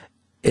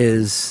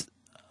is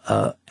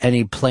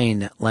any plane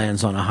that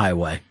lands on a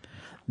highway.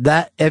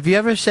 That, if you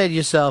ever say to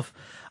yourself,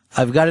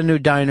 I've got a new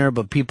diner,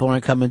 but people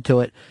aren't coming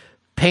to it,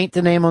 paint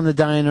the name on the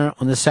diner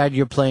on the side of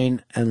your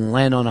plane and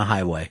land on a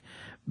highway,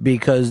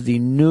 because the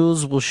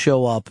news will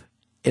show up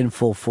in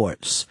full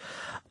force.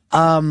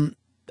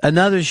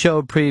 Another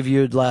show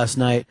previewed last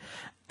night,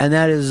 and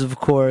that is, of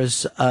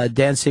course,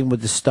 Dancing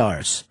with the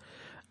Stars.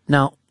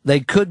 Now,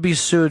 they could be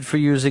sued for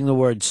using the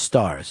word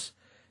stars,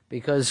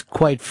 because,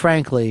 quite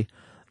frankly,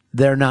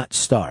 they're not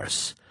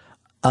stars.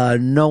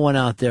 No one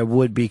out there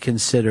would be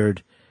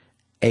considered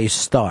a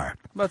star.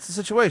 What's the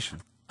situation?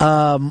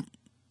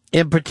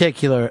 In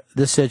particular,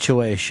 the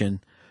situation,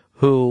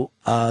 who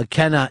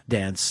cannot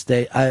dance.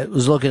 I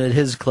was looking at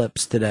his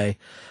clips today.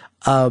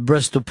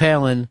 Bristol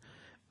Palin,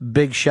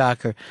 big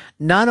shocker.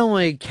 Not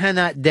only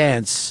cannot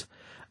dance,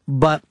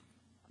 but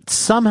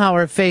somehow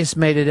her face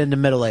made it into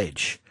middle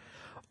age,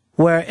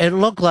 where it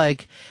looked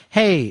like,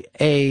 hey,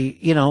 a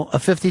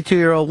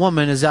 52-year-old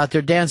woman is out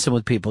there dancing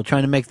with people,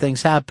 trying to make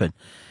things happen.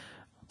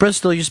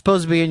 Bristol, you're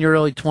supposed to be in your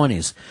early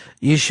 20s.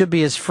 You should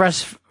be as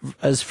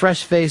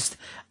fresh-faced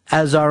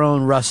as our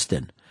own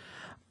Rustin.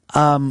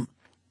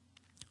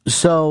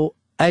 So,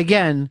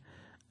 again,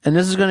 and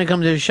this is going to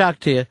come to a shock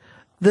to you,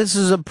 this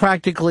is a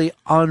practically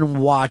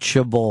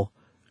unwatchable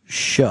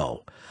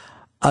show.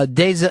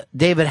 David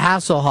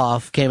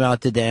Hasselhoff came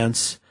out to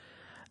dance,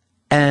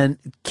 and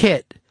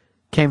Kit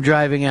came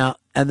driving out,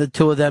 and the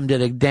two of them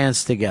did a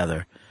dance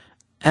together.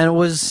 And it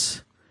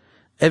was,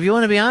 if you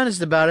want to be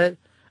honest about it,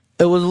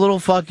 it was a little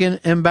fucking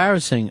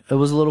embarrassing. It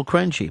was a little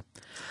cringy.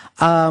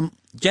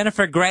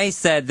 Jennifer Grey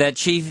said that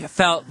she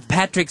felt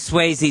Patrick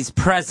Swayze's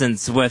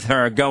presence with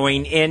her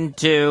going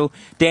into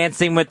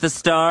Dancing with the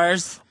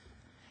Stars.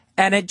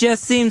 And it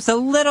just seems a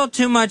little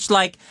too much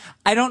like,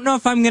 I don't know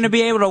if I'm going to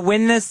be able to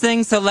win this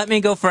thing, so let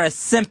me go for a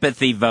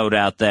sympathy vote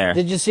out there.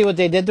 Did you see what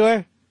they did to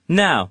her?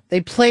 No.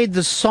 They played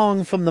the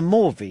song from the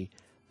movie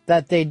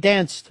that they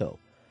danced to.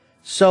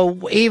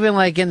 So even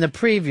like in the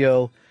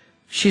preview,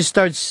 she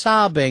starts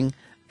sobbing.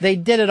 They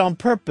did it on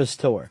purpose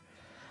to her.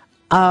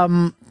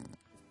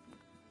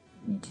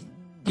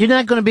 You're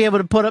not going to be able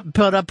to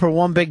put up her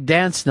one big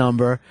dance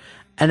number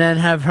and then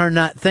have her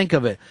not think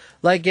of it.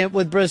 Like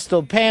with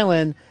Bristol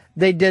Palin,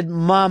 they did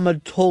Mama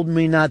Told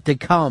Me Not to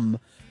Come.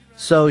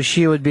 So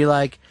she would be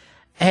like,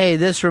 hey,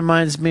 this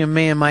reminds me of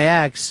me and my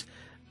ex.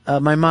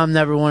 My mom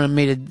never wanted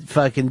me to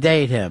fucking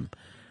date him.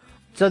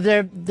 So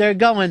they're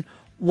going,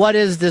 what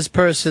is this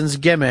person's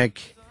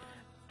gimmick?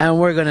 And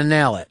we're going to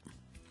nail it.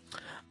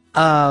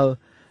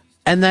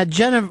 And that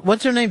Jennifer,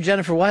 what's her name?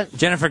 Jennifer what?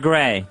 Jennifer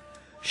Grey.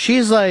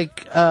 She's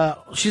like,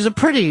 she's a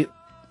pretty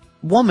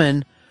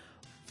woman,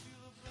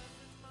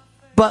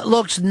 but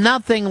looks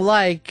nothing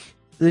like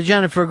the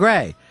Jennifer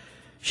Grey.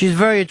 She's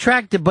very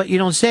attractive, but you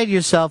don't say to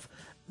yourself,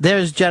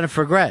 there's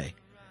Jennifer Grey,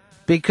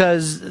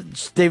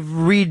 because they've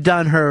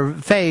redone her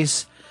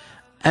face,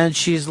 and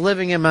she's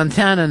living in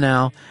Montana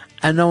now,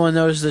 and no one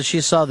knows that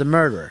she saw the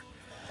murderer.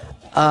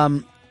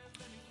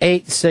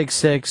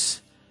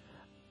 866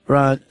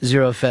 Ron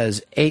Zero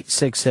Fez.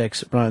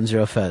 866 Ron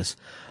Zero Fez.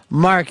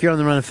 Mark, you're on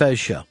the Ron and Fez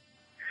show.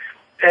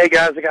 Hey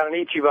guys, I got an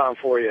Ichiban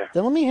for you.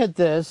 Then let me hit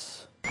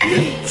this.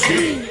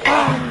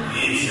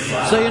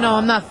 So you know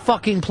I'm not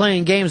fucking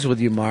playing games with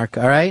you, Mark,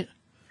 all right?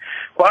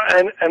 Well,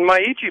 and my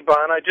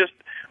Ichiban,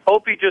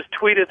 Opie just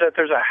tweeted that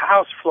there's a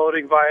house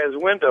floating by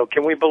his window.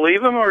 Can we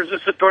believe him, or is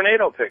this a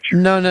tornado picture?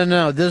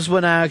 No. This is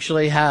what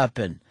actually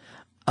happened.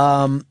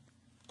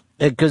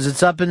 Because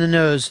it's up in the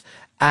news,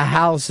 a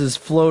house is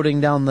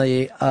floating down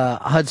the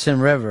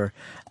Hudson River.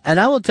 And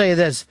I will tell you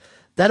this,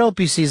 that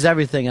Opie sees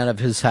everything out of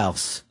his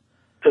house.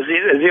 Does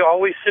he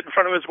always sit in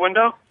front of his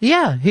window?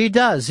 Yeah, he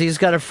does. He's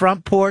got a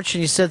front porch,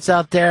 and he sits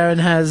out there and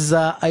has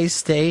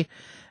iced tea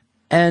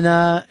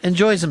and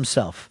enjoys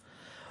himself.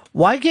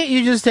 Why can't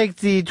you just take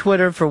the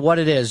Twitter for what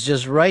it is,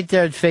 just right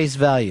there at face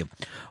value?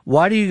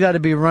 Why do you got to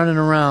be running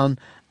around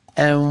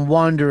and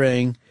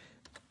wondering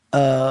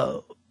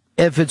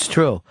if it's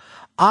true?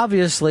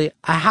 Obviously,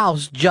 a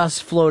house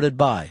just floated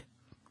by.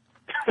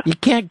 You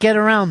can't get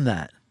around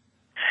that.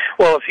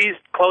 Well, if he's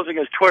closing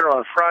his Twitter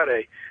on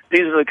Friday,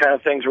 these are the kind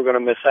of things we're going to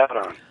miss out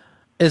on.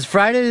 Is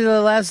Friday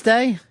the last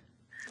day?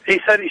 He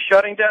said he's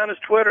shutting down his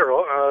Twitter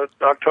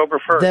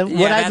October 1st.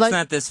 That's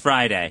not this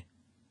Friday.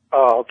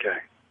 Oh, okay.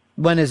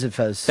 When is it,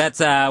 Fez?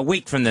 That's a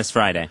week from this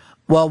Friday.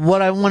 Well,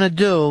 what I want to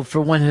do for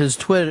when his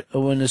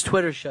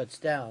Twitter shuts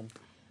down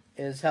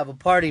is have a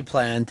party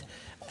planned,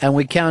 and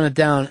we count it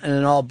down, and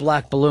then all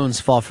black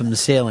balloons fall from the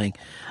ceiling,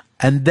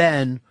 and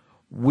then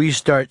we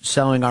start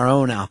selling our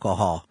own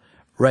alcohol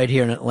right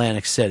here in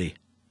Atlantic City.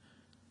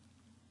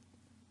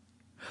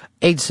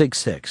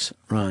 866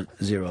 Ron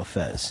Zero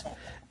Fez.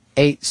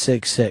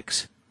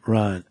 866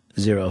 Ron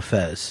Zero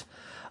Fez.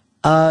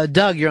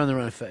 Doug, you're on the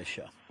Ron and Fez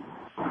show.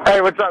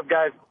 Hey, what's up,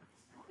 guys?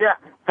 Yeah,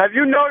 have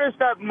you noticed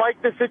that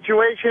Mike the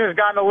Situation has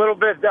gotten a little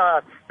bit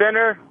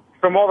thinner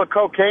from all the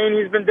cocaine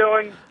he's been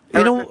doing?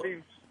 You know,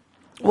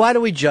 why do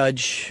we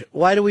judge?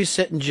 Why do we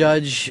sit and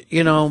judge?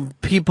 You know,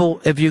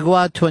 people, if you go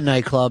out to a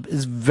nightclub,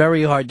 it's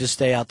very hard to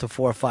stay out till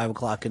 4 or 5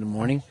 o'clock in the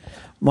morning.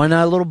 Why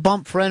not a little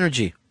bump for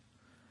energy?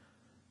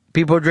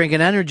 People are drinking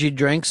energy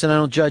drinks, and I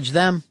don't judge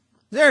them.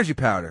 It's energy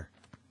powder.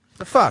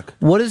 The fuck?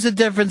 What is the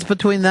difference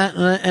between that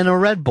and a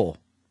Red Bull?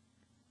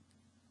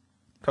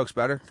 Coke's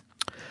better.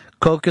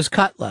 Coke is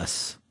cut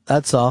less.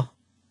 That's all.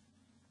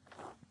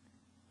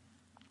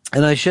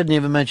 And I shouldn't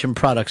even mention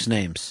products'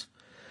 names,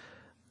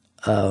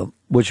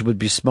 which would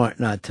be smart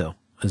not to,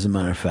 as a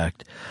matter of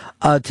fact.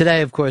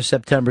 Today, of course,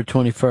 September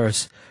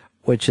 21st,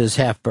 which is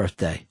half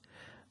birthday.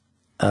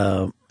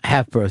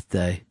 Half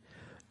birthday.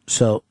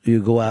 So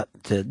you go out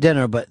to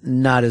dinner, but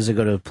not as a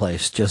good a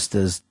place, just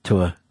as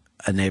to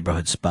a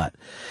neighborhood spot.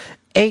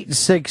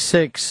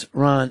 866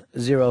 Ron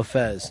Zero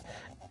Fez.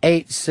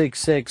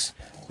 866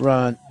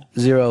 Ron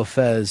Zero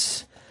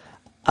Fez.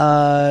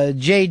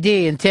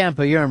 JD in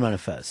Tampa, you're on Ron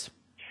Fez.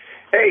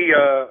 Hey,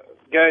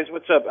 guys,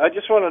 what's up? I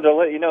just wanted to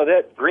let you know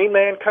that Green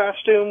Man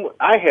costume,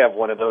 I have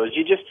one of those.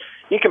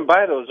 You can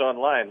buy those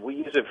online. We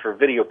use it for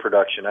video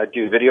production. I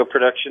do video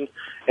production.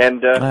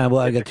 And well,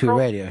 I got 2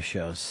 radio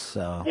shows,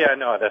 so. Yeah,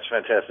 no, that's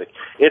fantastic.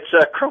 It's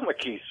a chroma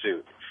key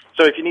suit.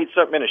 So if you need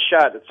something in a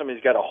shot that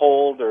somebody's got to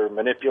hold or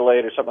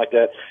manipulate or something like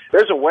that,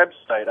 there's a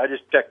website. I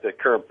just checked the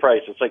current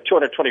price. It's like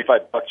 $225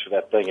 for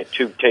that thing at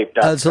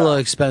TubeTape.com. That's a little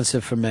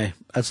expensive for me.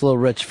 That's a little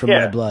rich for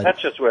my blood.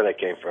 That's just where that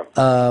came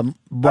from.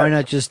 Why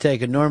not just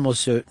take a normal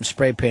suit and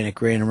spray paint it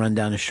green and run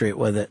down the street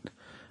with it?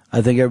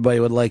 I think everybody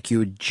would like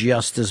you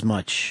just as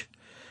much.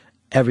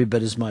 Every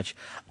bit as much.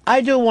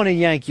 I do want to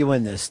yank you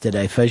in this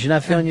today, Fez. You're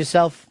not feeling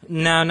yourself?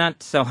 No,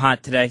 not so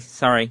hot today.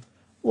 Sorry.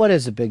 What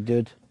is it, big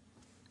dude?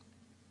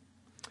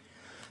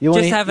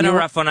 Just having a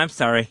rough one. I'm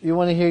sorry. You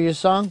want to hear your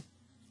song?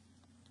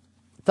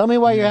 Tell me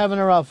why you're having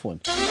a rough one.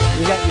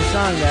 You got your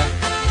song there.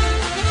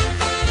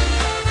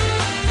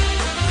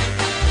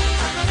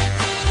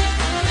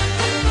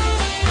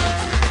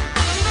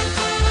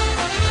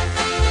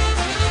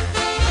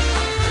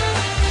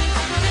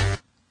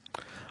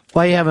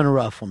 Why are you having a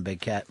rough one, Big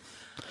Cat?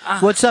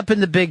 What's up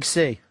in the Big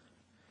C?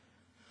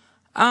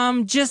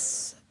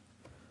 Just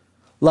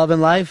loving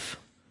life,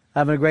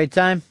 having a great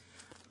time,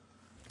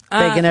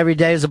 taking every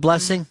day as a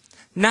blessing.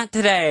 Not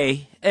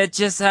today. It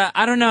just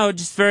I don't know,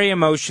 just very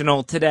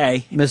emotional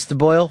today. Mr.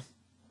 Boyle?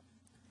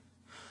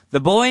 The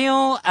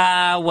boil,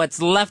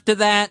 what's left of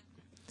that.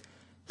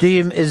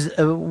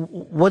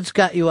 What's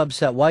got you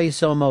upset? Why are you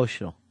so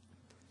emotional?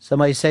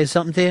 Somebody say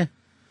something to you?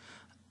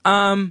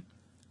 No,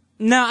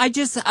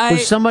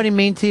 Was somebody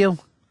mean to you?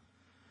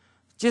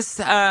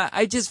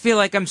 I just feel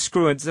like I'm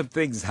screwing some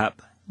things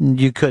up.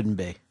 You couldn't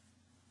be.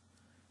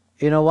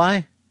 You know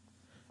why?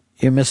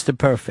 You're Mr.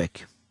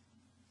 Perfect.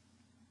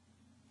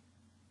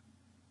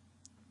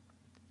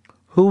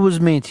 Who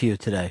was mean to you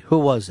today? Who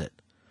was it?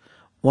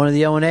 One of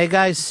the O&A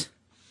guys?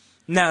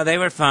 No, they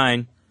were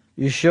fine.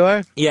 You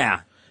sure?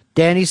 Yeah.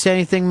 Danny say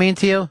anything mean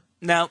to you?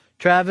 No.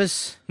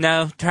 Travis?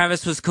 No,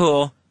 Travis was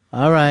cool.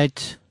 All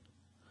right.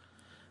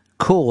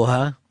 Cool,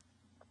 huh?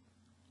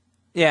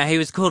 Yeah, he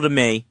was cool to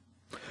me.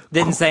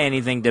 Didn't say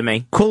anything to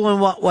me. Cool in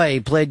what way? He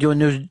played you a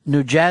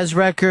new jazz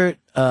record?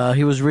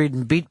 He was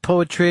reading beat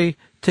poetry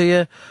to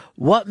you?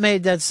 What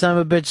made that son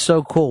of a bitch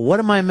so cool? What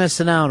am I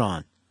missing out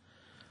on?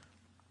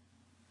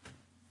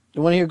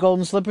 You want to hear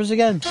Golden Slippers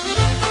again?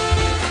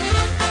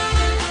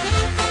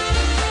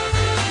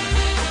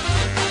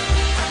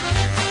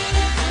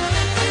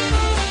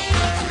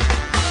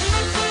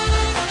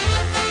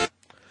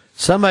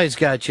 Somebody's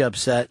got you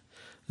upset.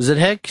 Is it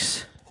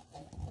Hicks?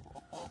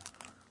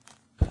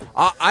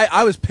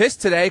 I was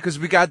pissed today because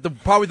we got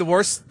probably the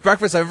worst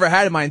breakfast I've ever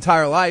had in my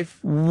entire life.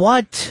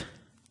 What?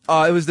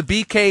 It was the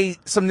BK,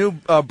 some new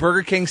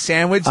Burger King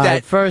sandwich All that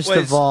right, first was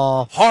of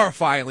all,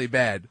 horrifyingly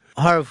bad.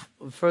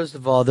 First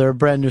of all, they're a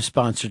brand new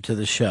sponsor to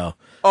the show.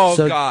 Oh,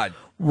 So, God.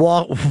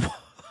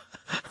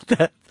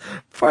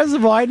 First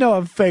of all, I know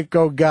I'm fake.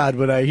 Oh God,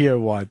 when I hear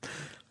one,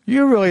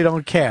 you really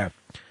don't care.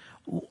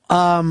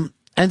 And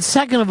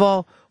second of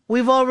all,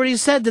 we've already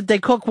said that they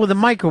cook with a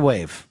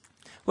microwave.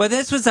 Well,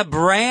 this was a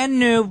brand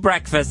new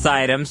breakfast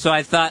item, so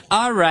I thought,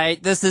 all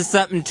right, this is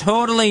something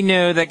totally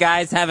new that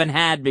guys haven't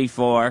had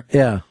before.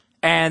 Yeah.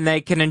 And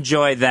they can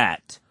enjoy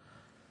that.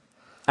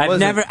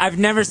 I've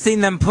never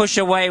seen them push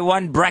away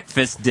one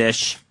breakfast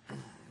dish.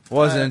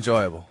 Wasn't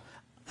enjoyable.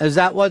 Is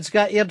that what's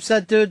got you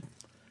upset, dude?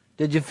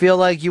 Did you feel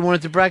like you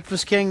weren't the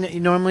breakfast king that you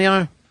normally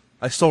are?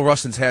 I stole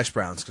Rustin's hash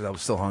browns because I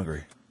was still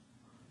hungry.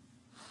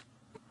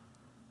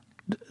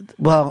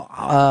 Well,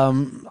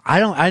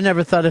 I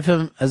never thought of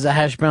him as a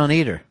hash brown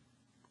eater.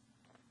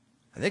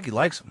 I think he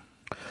likes them.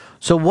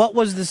 So what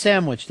was the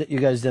sandwich that you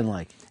guys didn't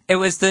like? It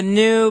was the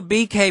new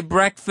BK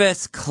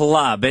Breakfast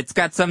Club. It's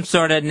got some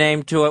sort of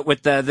name to it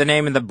with the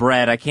name of the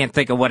bread. I can't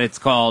think of what it's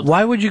called.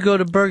 Why would you go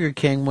to Burger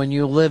King when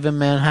you live in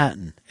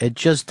Manhattan? It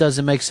just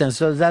doesn't make sense.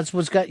 So that's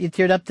what's got you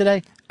teared up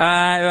today?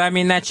 I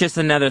mean, that's just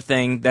another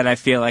thing that I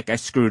feel like I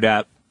screwed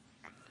up.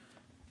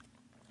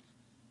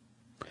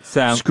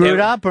 So Screwed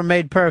up or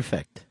made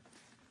perfect?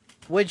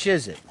 Which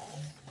is it?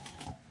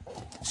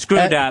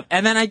 Screwed up.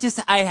 And then I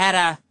had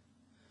a...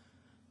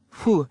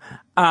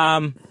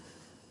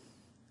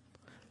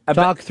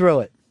 Talk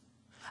through it.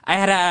 I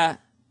had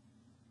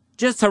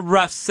just a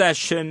rough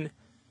session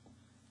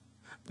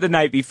the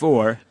night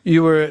before.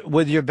 You were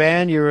with your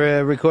band? You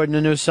were recording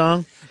a new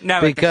song?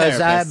 No, with the because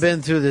therapist. I've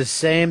been through the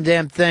same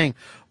damn thing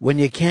when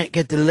you can't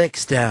get the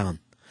licks down.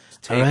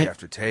 Take all right?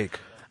 after take.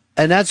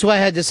 And that's why I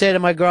had to say to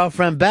my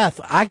girlfriend Beth,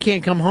 I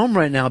can't come home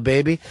right now,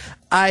 baby.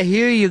 I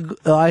hear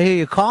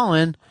you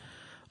calling,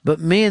 but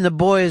me and the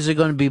boys are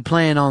going to be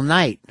playing all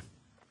night.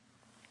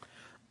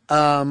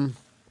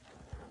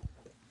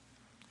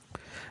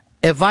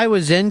 If I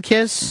was in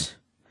KISS,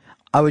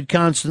 I would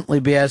constantly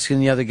be asking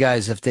the other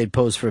guys if they'd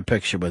pose for a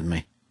picture with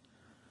me.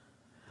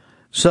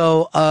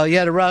 So, you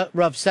had a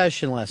rough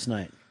session last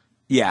night.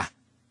 Yeah.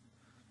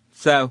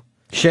 So.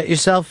 Shit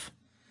yourself?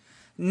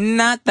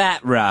 Not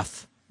that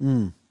rough.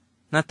 Mm.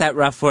 Not that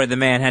rough where the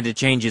man had to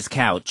change his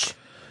couch.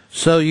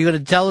 So you going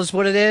to tell us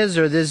what it is,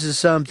 or this is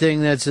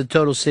something that's a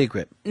total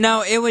secret?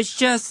 No, it was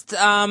just,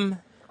 it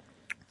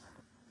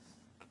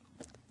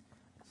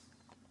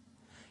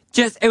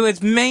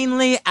was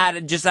mainly out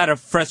of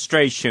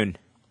frustration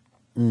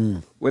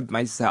with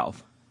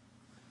myself.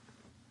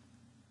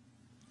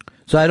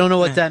 So I don't know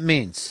what that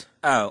means.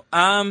 Oh,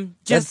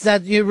 just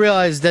that you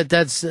realize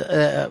that's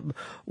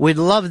we'd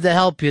love to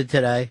help you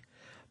today,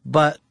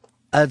 but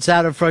it's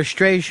out of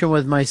frustration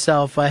with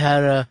myself. I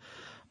had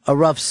a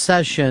rough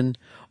session.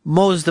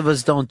 Most of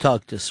us don't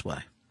talk this way.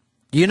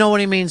 Do you know what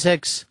he means,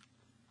 Hicks?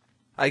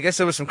 I guess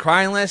there was some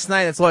crying last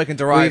night. That's all I can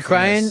derive Were you from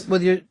crying this.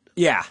 with your...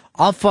 Yeah.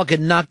 I'll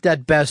fucking knock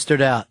that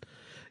bastard out.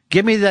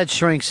 Give me that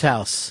shrink's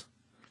house.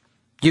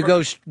 Do you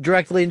go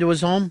directly into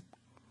his home?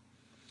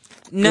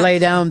 No. Lay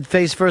down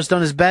face first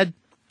on his bed?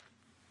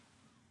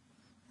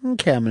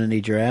 Okay, I'm going to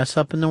need your ass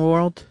up in the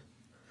world.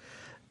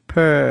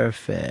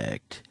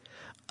 Perfect.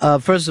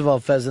 First of all,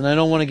 Pheasant, I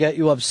don't want to get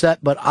you upset,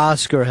 but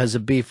Oscar has a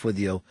beef with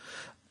you.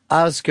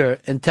 Oscar,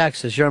 in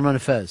Texas, you're on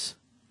Fez.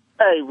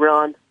 Hey,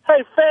 Ron.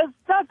 Hey, Fez,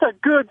 that's a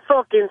good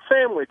fucking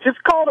sandwich. It's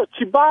called a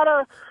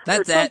ciabatta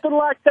or something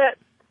like that.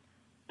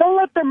 Don't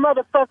let them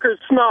motherfuckers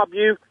snob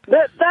you.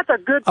 That's a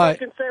good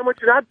fucking sandwich,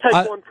 and I'd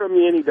take one from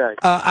you any day.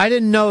 I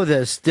didn't know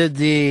this.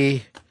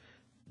 Did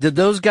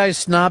those guys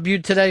snob you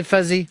today,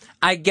 Fezzy?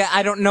 I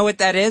don't know what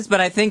that is,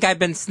 but I think I've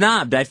been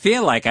snobbed. I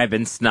feel like I've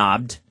been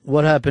snobbed.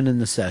 What happened in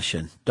the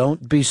session?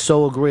 Don't be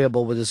so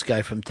agreeable with this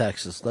guy from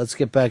Texas. Let's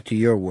get back to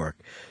your work.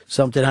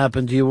 Something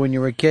happened to you when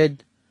you were a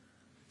kid?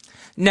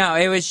 No,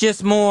 it was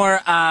just more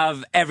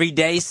of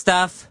everyday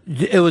stuff.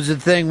 It was a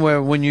thing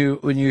where when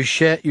you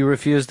shit, you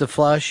refuse to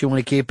flush, you want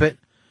to keep it,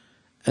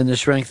 and the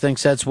shrink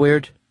thinks that's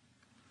weird?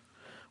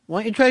 Why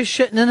don't you try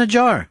shitting in a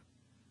jar?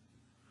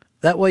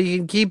 That way you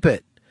can keep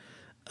it.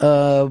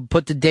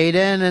 Put the date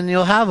in and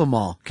you'll have them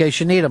all, in case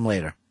you need them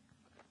later.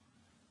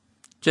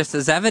 Just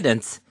as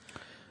evidence.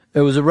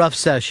 It was a rough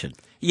session.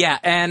 Yeah,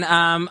 and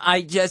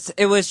I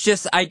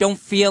don't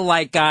feel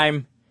like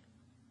I'm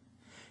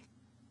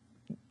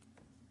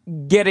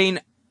getting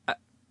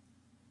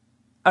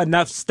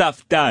enough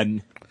stuff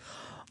done.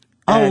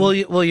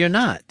 Oh, well, you're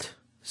not.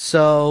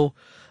 So,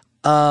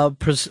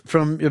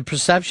 from your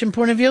perception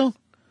point of view,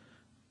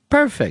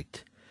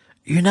 perfect.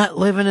 You're not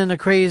living in a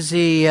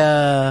crazy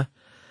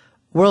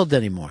world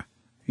anymore.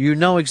 You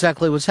know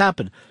exactly what's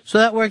happened. So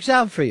that works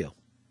out for you.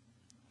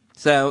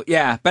 So,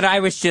 yeah, but I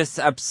was just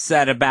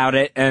upset about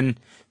it and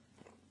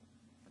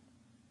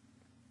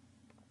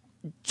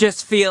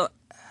just feeling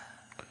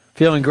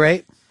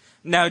great?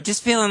 No,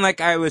 just feeling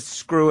like I was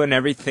screwing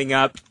everything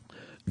up.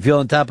 Feel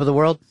on top of the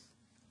world?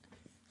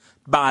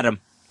 Bottom.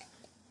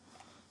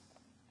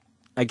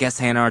 I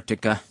guess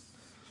Antarctica.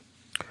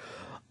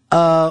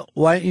 Why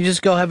don't you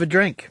just go have a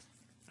drink?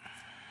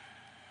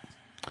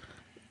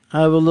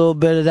 Have a little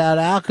bit of that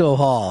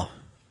alcohol.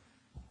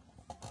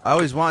 I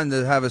always wanted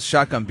to have a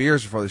shotgun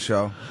beers before the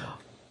show.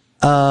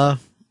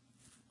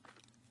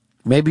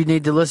 Maybe you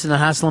need to listen to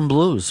Haslam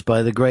Blues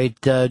by the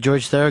great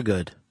George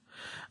Thorogood.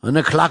 And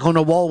the clock on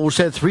the wall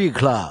said 3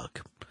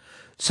 o'clock.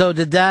 So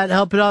did that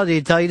help at all? Did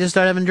he tell you to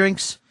start having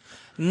drinks?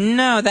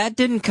 No, that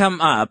didn't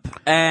come up.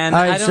 And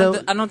All right,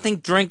 I don't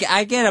think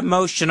I get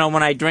emotional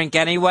when I drink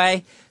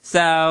anyway.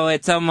 So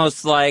it's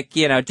almost like,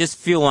 just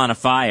fuel on a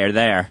fire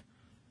there.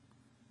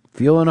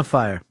 Fuel on a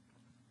fire.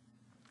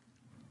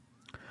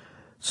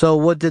 So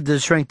what did the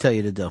shrink tell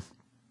you to do?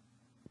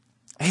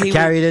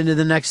 Carry it into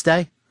the next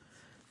day?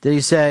 Did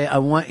he say, I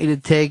want you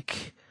to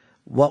take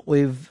what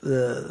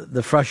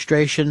the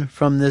frustration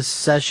from this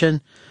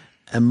session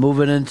and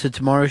move it into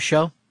tomorrow's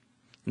show?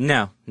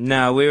 No.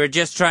 We were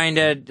just trying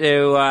to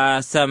do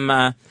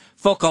some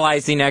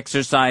vocalizing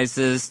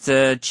exercises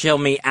to chill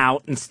me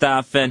out and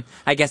stuff, and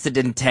I guess it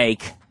didn't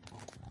take.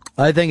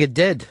 I think it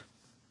did.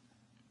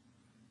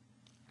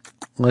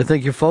 I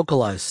think you're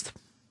focalized.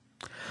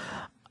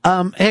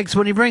 Hicks,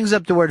 when he brings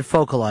up the word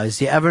focalized,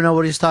 do you ever know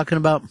what he's talking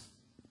about?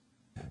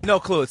 No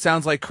clue. It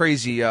sounds like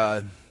crazy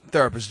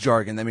therapist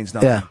jargon. That means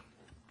nothing. Yeah.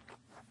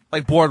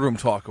 Like boardroom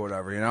talk or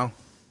whatever,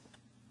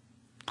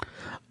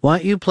 Why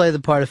don't you play the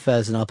part of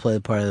Fez and I'll play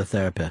the part of the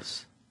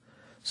therapist?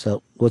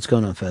 So, what's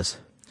going on, Fez?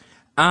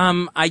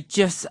 I'm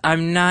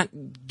not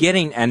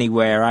getting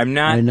anywhere. I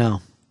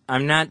know.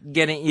 I'm not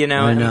getting,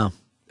 I know.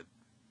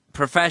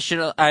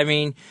 Professional.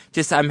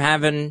 I'm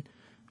having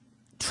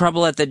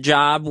trouble at the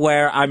job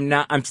where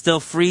I'm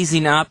still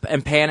freezing up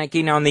and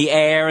panicking on the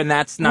air, and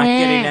that's not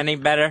getting any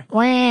better.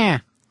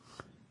 Where?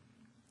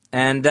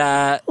 And,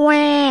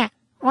 Where?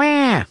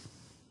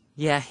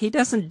 Yeah, he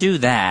doesn't do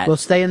that. Well,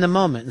 stay in the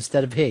moment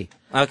instead of he.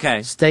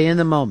 Okay. Stay in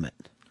the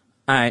moment.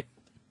 All right.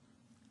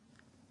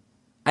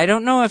 I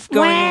don't know if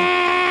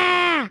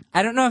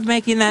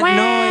making that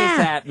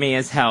noise at me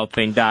is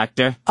helping,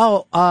 Doctor.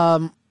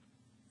 Oh,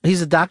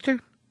 he's a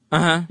doctor?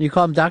 Uh-huh. You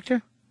call him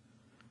doctor?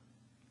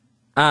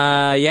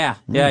 Yeah,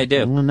 I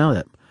do. I don't know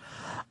that.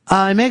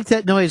 I make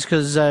that noise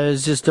because I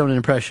was just doing an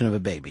impression of a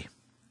baby.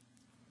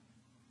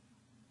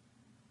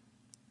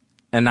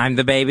 And I'm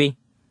the baby?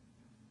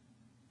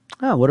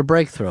 Oh, what a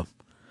breakthrough.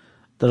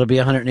 That'll be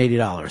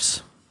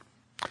 $180.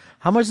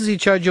 How much does he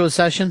charge you a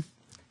session?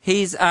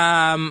 He's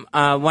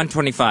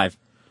 $125.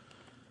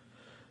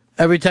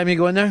 Every time you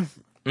go in there?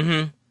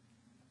 Mm-hmm.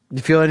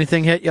 You feel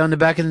anything hit you on the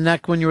back of the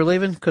neck when you were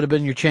leaving? Could have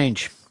been your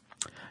change.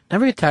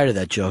 Never get tired of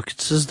that joke.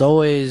 It's just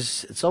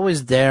always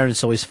there and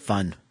it's always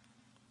fun.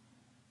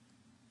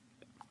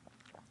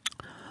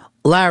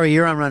 Larry,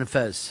 you're on Run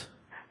Fez.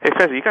 Hey,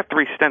 Fez, you got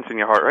 3 stents in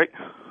your heart, right?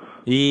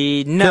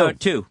 No,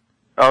 2.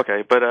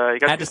 Okay, but you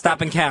got. I had to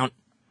stop and count.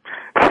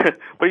 What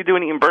are you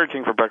doing eating Burger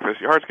King for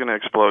breakfast? Your heart's going to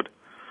explode.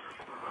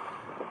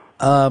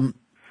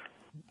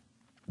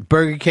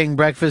 Burger King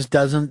breakfast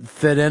doesn't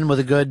fit in with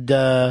a good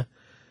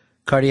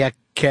cardiac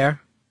care.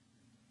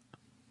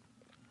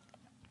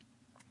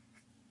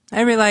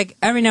 Every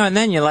now and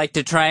then you like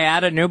to try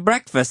out a new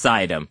breakfast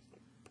item.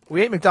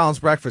 We ate McDonald's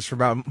breakfast for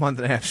about a month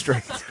and a half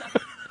straight.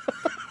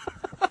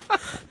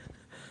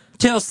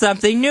 Till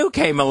something new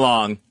came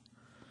along.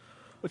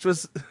 Which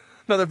was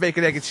another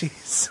bacon, egg, and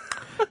cheese.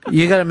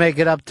 You got to make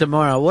it up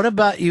tomorrow. What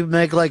about you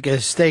make like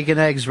a steak and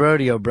eggs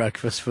rodeo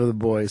breakfast for the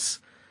boys?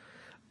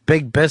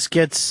 Big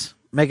biscuits,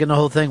 making the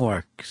whole thing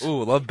work.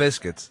 Ooh, love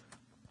biscuits.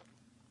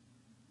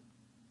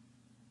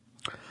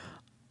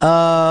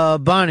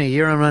 Bonnie,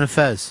 you're on Run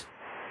Fez.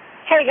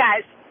 Hey,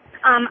 guys.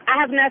 I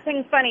have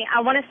nothing funny.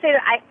 I want to say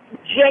that I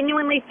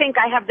genuinely think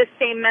I have the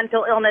same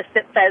mental illness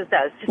that Fez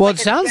does. Just Well, like it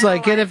sounds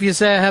like it if you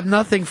say I have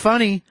nothing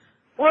funny.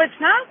 Well,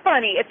 it's not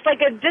funny. It's like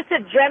just a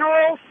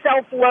general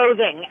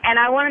self-loathing, and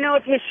I want to know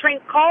if his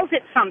shrink calls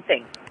it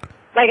something,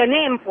 like a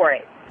name for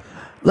it.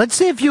 Let's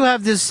see if you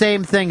have the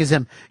same thing as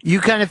him.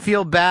 You kind of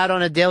feel bad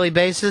on a daily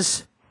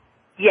basis?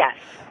 Yes,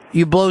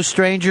 You blow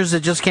strangers that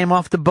just came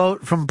off the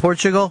boat from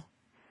Portugal?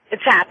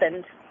 it's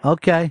happened.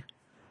 Okay.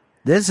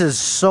 This is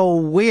so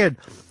weird.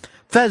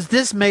 Fez,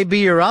 this may be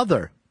your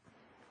other.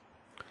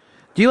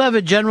 Do you have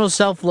a general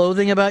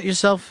self-loathing about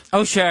yourself?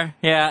 Oh, sure.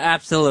 Yeah,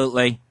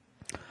 absolutely.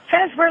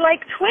 Fez, we're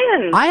like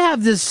twins. I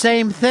have the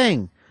same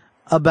thing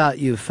about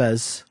you,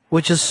 Fez,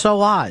 which is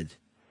so odd.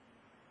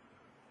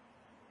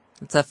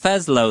 It's a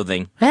Fez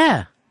loathing.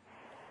 Yeah.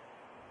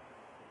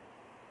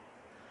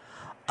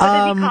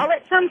 Does he call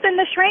it something,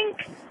 the shrink?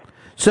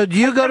 So do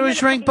you go to a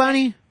shrink,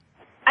 Bunny?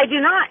 I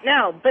do not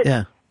know, but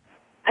Yeah.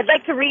 I'd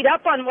like to read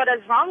up on what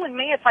is wrong with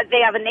me if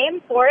they have a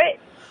name for it.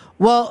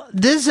 Well,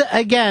 this,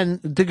 again,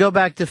 to go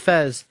back to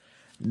Fez,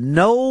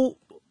 no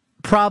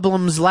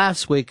problems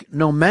last week,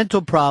 no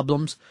mental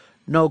problems,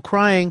 no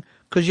crying,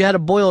 because you had a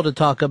boil to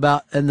talk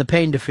about and the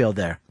pain to feel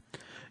there.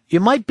 You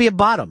might be a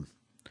bottom.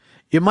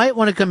 You might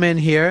want to come in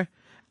here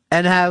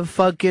and have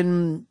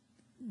fucking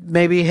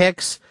maybe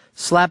Hicks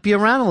slap you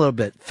around a little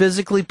bit,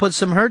 physically put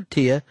some hurt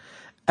to you,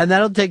 and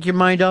that'll take your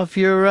mind off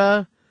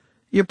your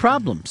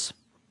problems.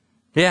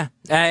 Yeah,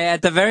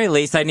 at the very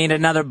least, I need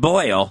another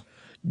boil.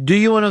 Do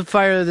you want to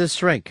fire this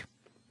shrink?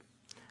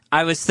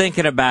 I was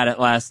thinking about it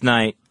last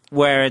night,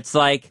 where it's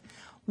like,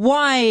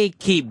 why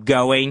keep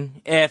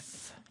going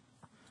if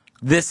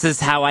this is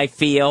how I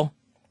feel?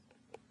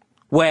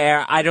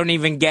 Where I don't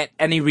even get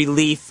any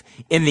relief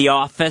in the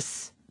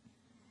office?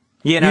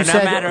 You know, no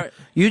matter...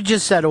 You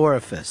just said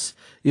orifice.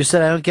 You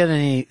said I don't get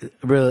any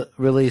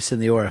release in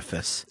the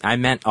orifice. I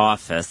meant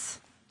office.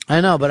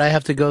 I know, but I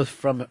have to go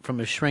from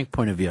a shrink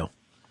point of view.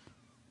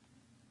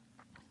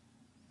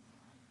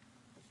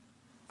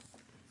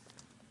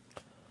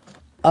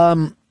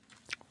 My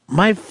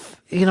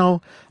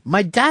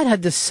dad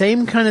had the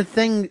same kind of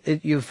thing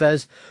at you,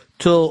 Fez,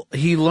 till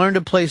he learned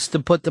a place to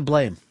put the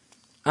blame.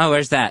 Oh,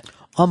 where's that?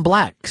 On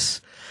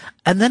blacks.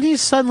 And then he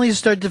suddenly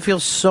started to feel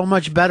so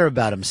much better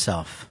about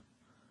himself.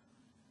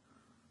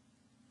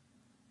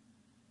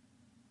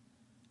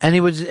 And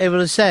he was able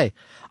to say,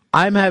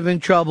 I'm having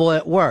trouble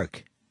at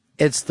work.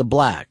 It's the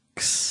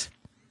blacks.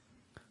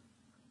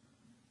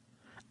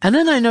 And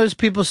then I noticed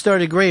people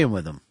started agreeing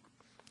with him.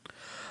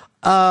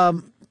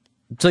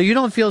 So you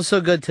don't feel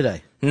so good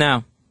today?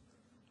 No.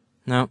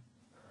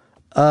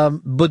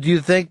 But do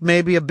you think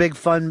maybe a big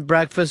fun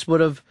breakfast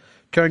would have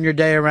turned your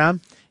day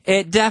around?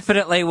 It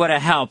definitely would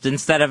have helped.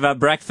 Instead of a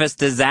breakfast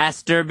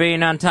disaster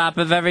being on top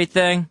of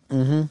everything,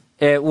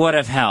 it would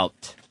have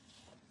helped.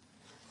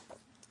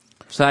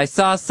 So I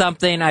saw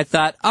something, I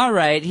thought, all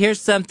right,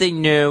 here's something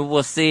new.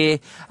 We'll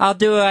see. I'll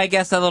do, I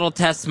guess, a little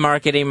test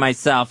marketing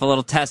myself, a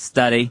little test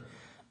study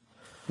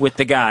with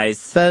the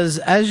guys. Fez,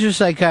 as your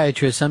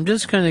psychiatrist, I'm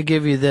just going to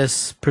give you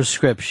this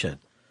prescription.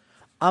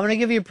 I'm going to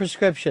give you a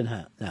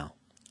prescription now.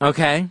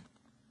 Okay.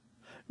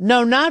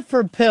 No, not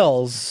for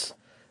pills.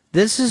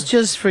 This is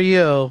just for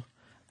you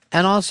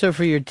and also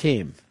for your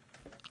team.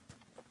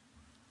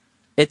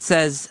 It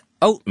says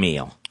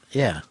oatmeal.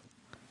 Yeah.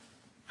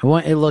 I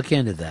want you to look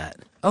into that.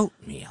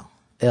 Oatmeal.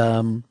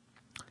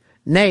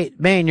 Nate,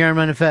 Maine, you're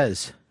on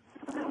Fez.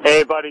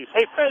 Hey, buddies.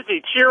 Hey,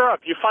 Fezzy, cheer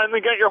up. You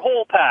finally got your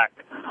whole pack.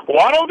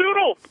 Waddle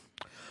doodle.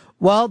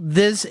 Well,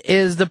 this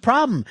is the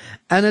problem.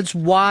 And it's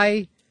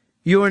why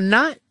you are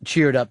not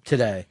cheered up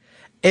today.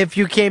 If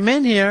you came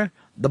in here,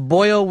 the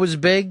boil was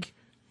big,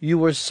 you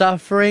were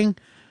suffering,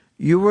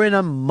 you were in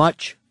a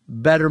much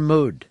better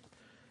mood.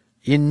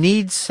 You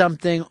need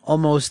something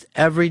almost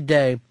every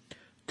day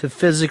to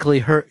physically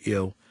hurt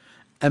you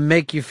and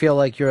make you feel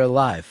like you're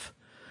alive.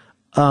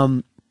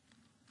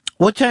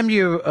 What time do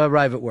you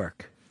arrive at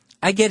work?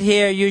 I get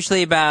here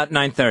usually about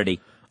 9:30.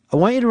 I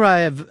want you to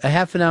arrive a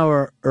half an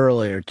hour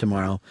earlier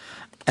tomorrow,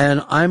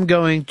 and I'm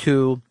going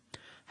to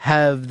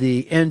have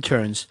the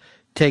interns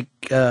take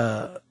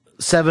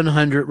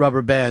 700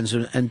 rubber bands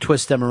and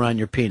twist them around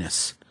your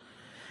penis.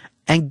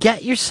 And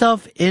get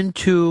yourself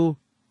into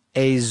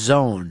a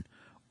zone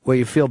where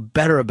you feel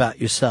better about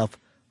yourself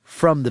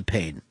from the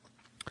pain.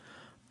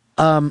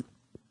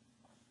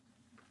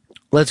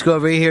 Let's go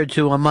over here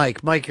to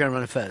Mike. Mike, you're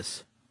on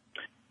Fez.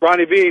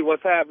 Ronnie B,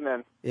 what's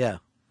happening? Yeah.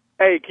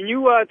 Hey, can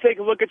you take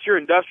a look at your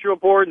industrial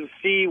board and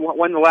see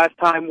when the last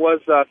time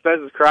was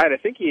Fez has cried? I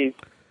think he's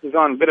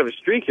on a bit of a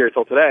streak here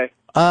till today.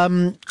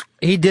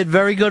 He did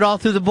very good all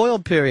through the boil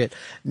period.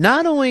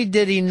 Not only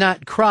did he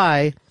not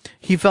cry,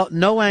 he felt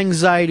no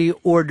anxiety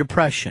or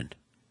depression.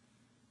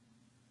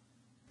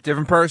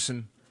 Different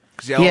person.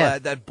 Because Yeah.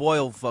 that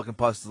boil fucking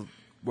pus to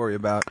worry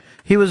about.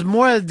 He was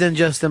more than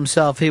just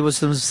himself. He was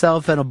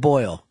himself and a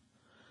boil.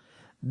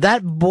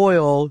 That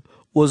boil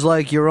was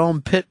like your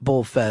own pit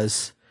bull,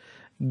 Fez,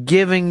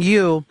 giving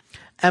you,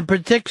 and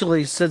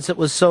particularly since it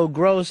was so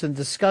gross and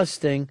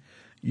disgusting,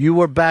 you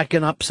were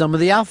backing up some of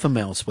the alpha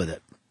males with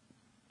it.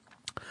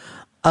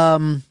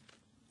 Paul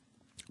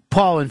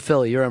in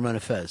Philly, you're on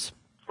Fez.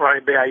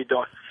 Ronnie B, how you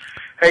doing?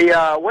 Hey,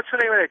 what's the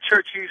name of that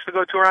church you used to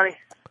go to, Ronnie?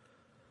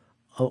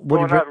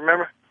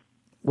 Remember?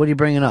 What are you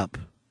bringing up?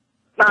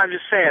 No, I'm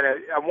just saying.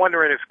 I'm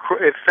wondering if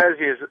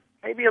Fezzy is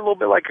maybe a little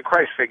bit like a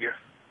Christ figure.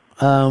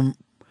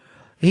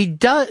 He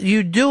does.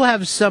 You do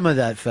have some of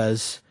that,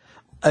 Fez,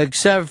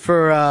 except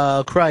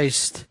for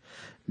Christ,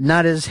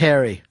 not as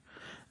hairy,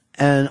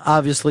 and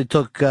obviously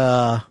took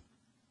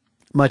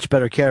much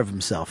better care of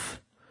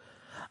himself.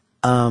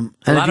 And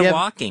a lot of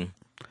walking.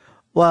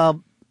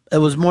 Well, it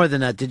was more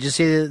than that. Did you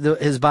see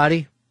his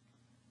body?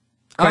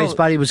 Christ's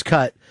body was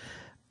cut,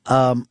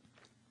 and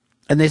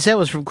they said it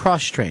was from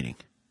cross training.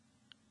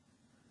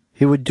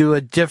 He would do a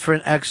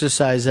different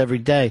exercise every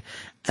day,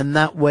 and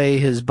that way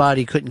his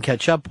body couldn't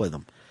catch up with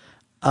him.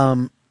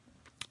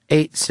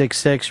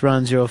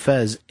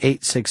 866-RON-0-FEZ.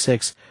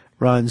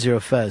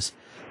 866-RON-0-FEZ.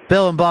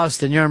 Bill in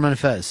Boston, you're on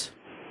Fez.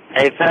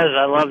 Hey, Fez,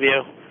 I love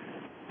you.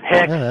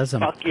 Heck,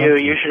 fuck you.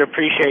 You should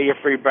appreciate your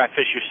free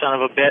breakfast, you son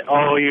of a bitch.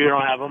 Oh, you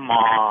don't have a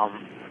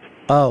mom.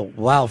 Oh,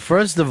 wow.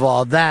 First of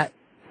all, that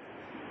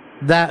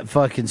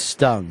fucking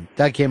stung.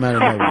 That came out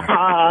of nowhere.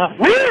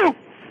 Woo!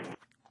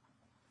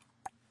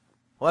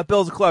 Well, that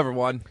Bill's a clever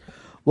one.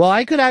 Well,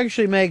 I could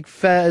actually make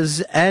Fez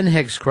and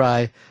Hicks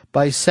cry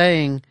by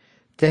saying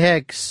to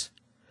Hicks,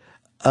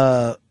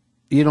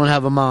 you don't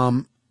have a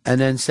mom, and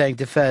then saying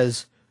to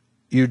Fez,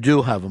 you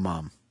do have a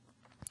mom.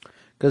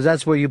 Because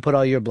that's where you put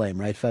all your blame,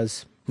 right,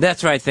 Fez?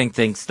 That's where I think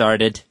things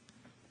started.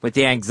 With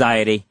the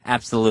anxiety.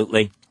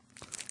 Absolutely.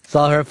 It's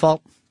all her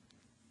fault?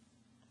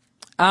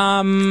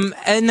 In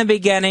the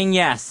beginning,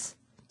 yes.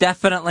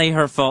 Definitely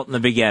her fault in the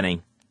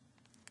beginning.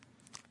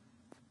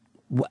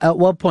 At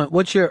what point?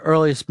 What's your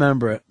earliest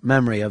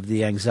memory of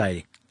the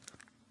anxiety?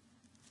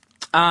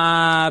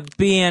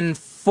 Being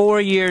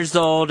 4 years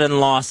old and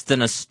lost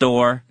in a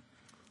store.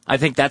 I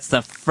think that's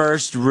the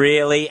first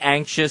really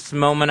anxious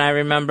moment I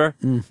remember.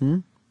 Mm-hmm.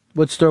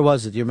 What store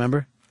was it? Do you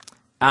remember?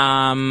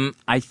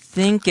 I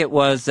think it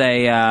was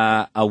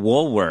a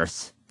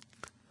Woolworths.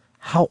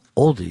 How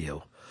old are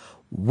you?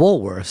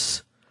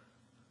 Woolworths?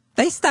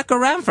 They stuck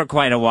around for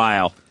quite a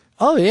while.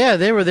 Oh, yeah,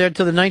 they were there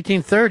till the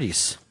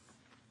 1930s.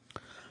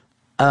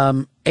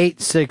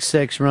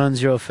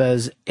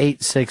 866-RUN-0-FEZ,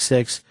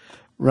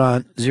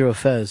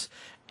 866-RUN-0-FEZ.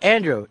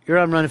 Andrew, you're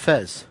on Run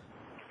Fez.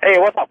 Hey,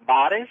 what's up,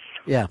 bodies?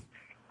 Yeah.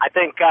 I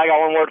think I got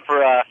one word for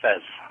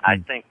Fez. I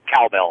think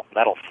cowbell.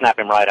 That'll snap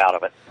him right out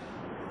of it.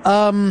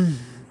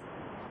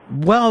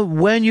 Well,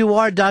 when you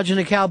are dodging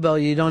a cowbell,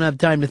 you don't have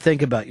time to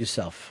think about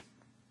yourself.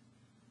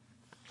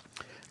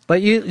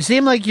 But you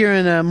seem like you're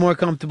in a more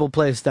comfortable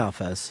place now,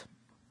 Fez.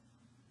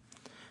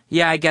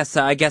 Yeah, I guess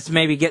so. I guess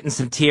maybe getting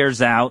some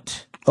tears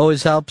out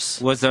always helps.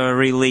 Was a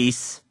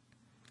release.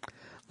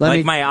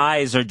 My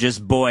eyes are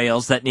just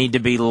boils that need to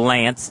be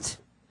lanced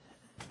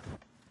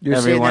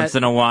every once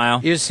in a while.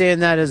 You're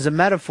saying that as a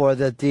metaphor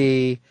that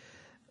the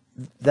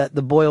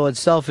boil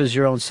itself is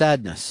your own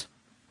sadness.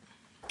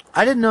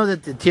 I didn't know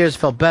that the tears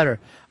felt better.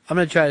 I'm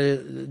going to try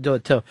to do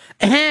it too.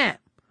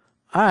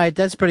 All right,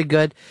 that's pretty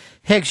good.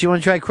 Hicks, you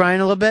want to try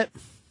crying a little bit?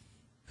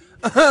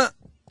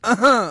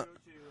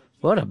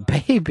 What a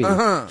baby.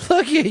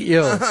 Look at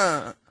you.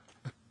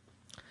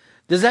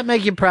 Does that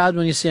make you proud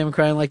when you see him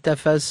crying like that,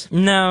 Fez?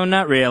 No,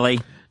 not really.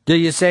 Do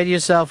you say to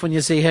yourself when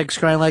you see Hicks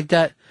crying like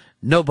that,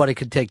 nobody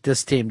could take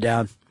this team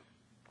down?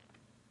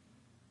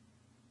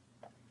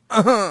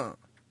 I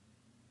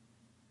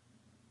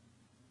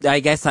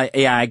guess I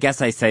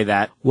say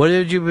that. What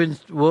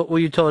were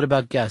you told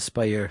about guess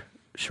by your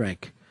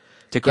shrink?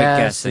 To quit Guess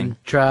guessing.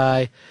 And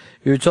try.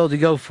 You were told to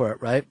go for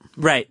it, right?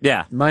 Right,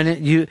 yeah.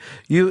 You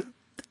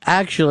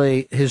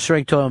actually, his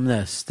shrink told him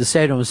this, to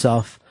say to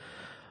himself,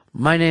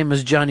 my name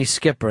is Johnny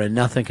Skipper and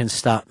nothing can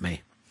stop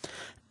me.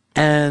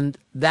 And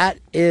that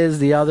is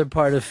the other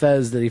part of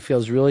Fez that he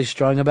feels really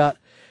strong about.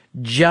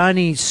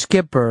 Johnny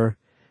Skipper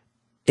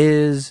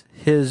is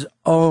his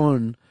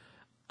own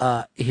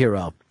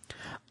hero.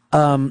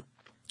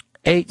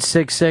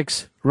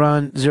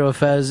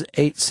 866-RUN-0-FEZ,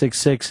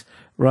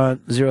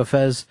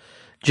 866-RUN-0-FEZ.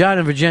 John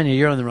in Virginia,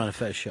 you're on the Run of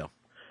Fez show.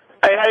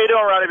 Hey, how you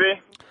doing, Ronnie B?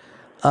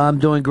 I'm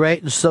doing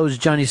great, and so is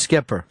Johnny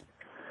Skipper.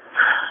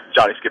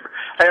 Johnny Skipper.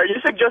 Hey, are you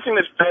suggesting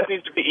that Fez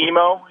needs to be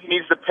emo? He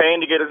needs the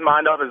pain to get his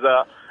mind off his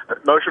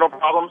emotional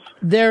problems?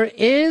 There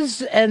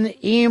is an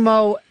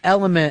emo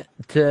element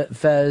to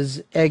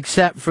Fez,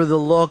 except for the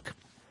look,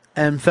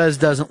 and Fez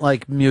doesn't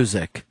like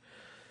music.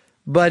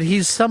 But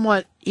he's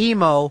somewhat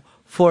emo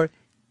for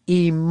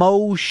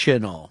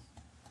emotional.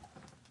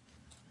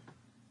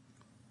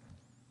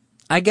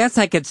 I guess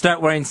I could start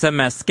wearing some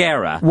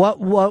mascara. What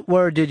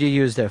word did you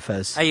use there,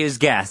 Fez? I use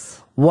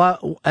guess.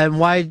 And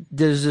why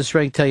does this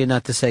ring tell you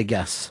not to say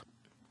guess?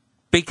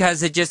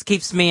 Because it just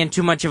keeps me in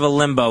too much of a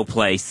limbo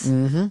place.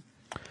 Mm-hmm.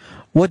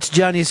 What's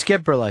Johnny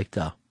Skipper like,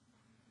 though?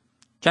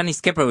 Johnny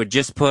Skipper would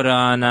just put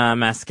on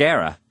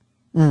mascara.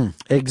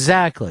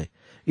 Exactly.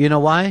 You know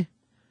why?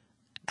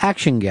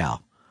 Action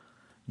gal.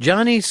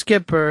 Johnny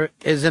Skipper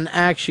is an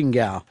action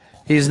gal.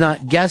 He's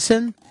not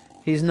guessing.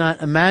 He's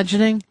not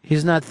imagining.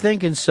 He's not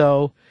thinking,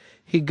 so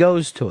he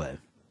goes to it.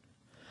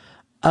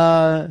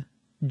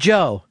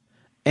 Joe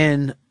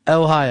in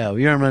Ohio.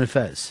 You're on Run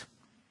Fez.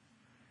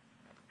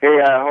 Hey,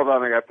 hold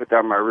on. I got to put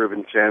down my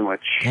Reuben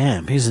sandwich.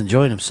 Damn, he's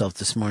enjoying himself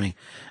this morning.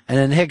 And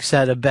then Hicks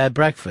had a bad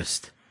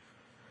breakfast.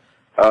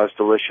 Oh, it's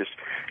delicious.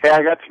 Hey,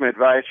 I got some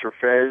advice for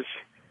Fez.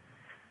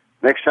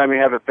 Next time you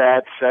have a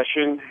bad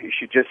session, you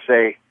should just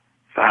say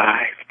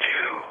 5-2.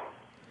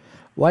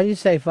 Why do you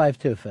say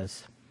 5-2,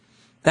 Fez?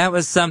 That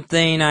was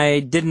something I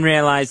didn't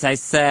realize I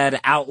said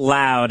out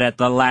loud at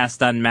the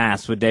last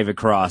Unmasked with David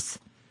Cross.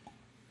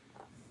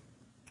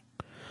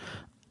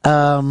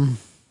 5-2,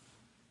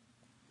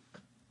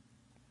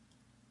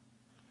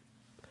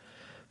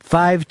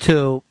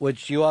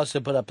 which you also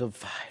put up to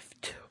 5-2.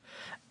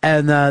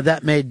 And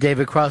that made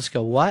David Cross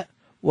go, what?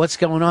 What's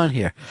going on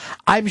here?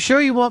 I'm sure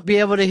you won't be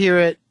able to hear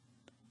it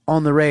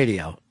on the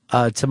radio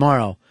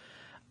tomorrow,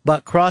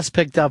 but Cross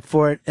picked up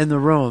for it in the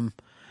room.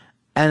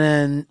 And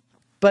then,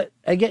 but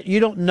again, you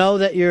don't know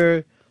that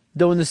you're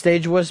doing the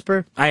stage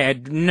whisper? I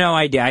had no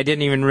idea. I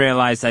didn't even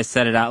realize I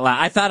said it out loud.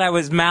 I thought I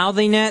was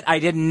mouthing it. I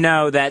didn't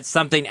know that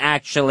something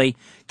actually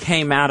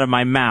came out of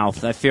my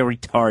mouth. I feel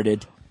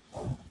retarded.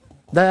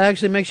 That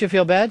actually makes you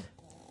feel bad?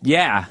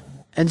 Yeah.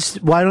 And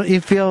why don't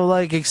you feel,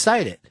 like,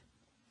 excited?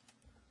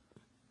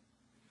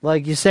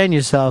 Like you're saying to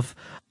yourself,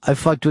 I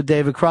fucked with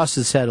David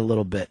Cross's head a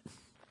little bit.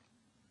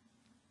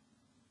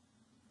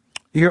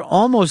 You're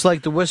almost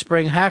like the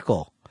whispering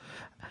hackle.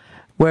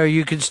 where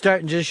you can start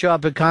and just show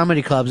up at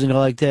comedy clubs and go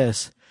like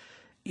this.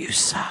 You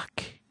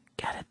suck.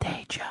 Get a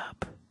day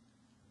job.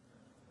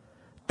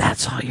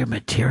 That's all your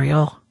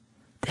material?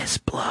 This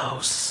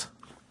blows.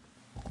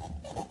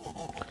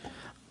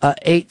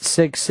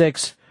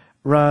 866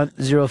 Ron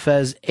Zero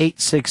Fez.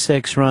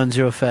 866 Ron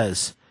Zero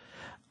Fez.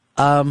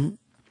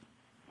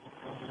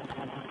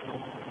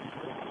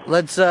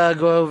 Let's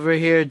go over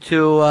here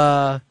to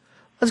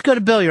let's go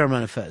to Bill. You're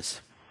on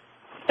Fez.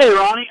 Hey,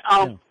 Ronnie.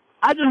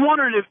 I just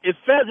wondered if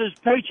Fez's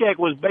paycheck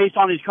was based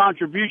on his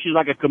contributions,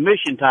 like a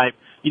commission type.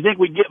 You think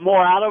we'd get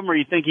more out of him, or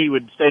you think he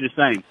would stay the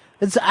same?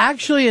 It's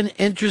actually an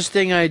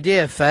interesting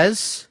idea,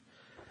 Fez.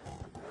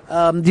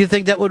 Do you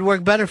think that would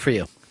work better for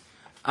you?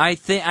 I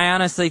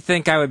honestly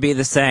think I would be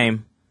the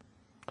same.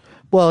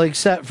 Well,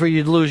 except for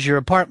you'd lose your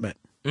apartment.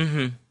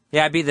 Mm-hmm.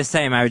 Yeah, I'd be the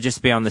same. I would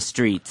just be on the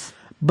streets.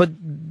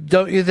 But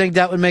don't you think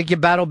that would make you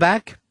battle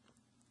back?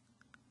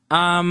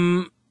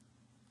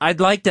 I'd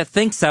like to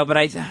think so,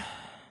 but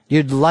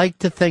You'd like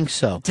to think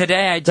so.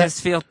 Today, I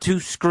just feel too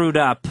screwed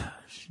up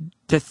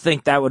to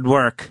think that would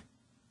work.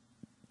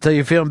 So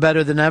you're feeling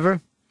better than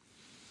ever?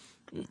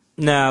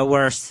 No,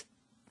 worse.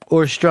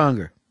 Or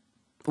stronger?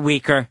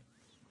 Weaker.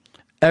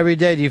 Every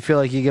day do you feel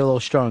like you get a little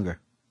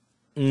stronger?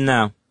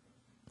 No.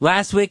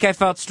 Last week I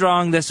felt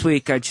strong. This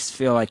week I just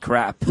feel like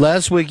crap.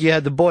 Last week you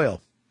had the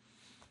boil.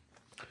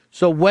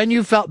 So when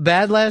you felt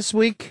bad last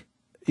week,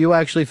 you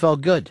actually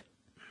felt good.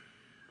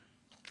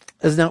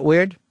 Isn't that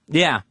weird?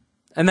 Yeah.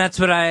 And that's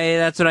what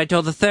I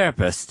told the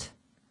therapist.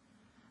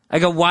 I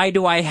go, why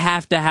do I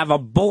have to have a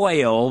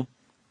boil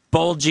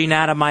bulging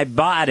out of my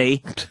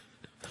body?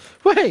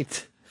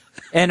 Wait.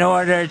 In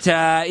order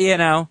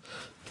to,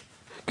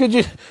 Could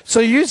you?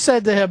 So you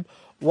said to him,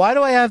 why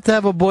do I have to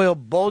have a boil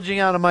bulging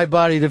out of my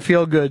body to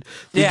feel good?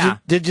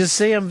 Did you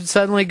see him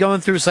suddenly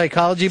going through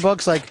psychology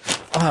books like,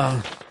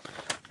 oh,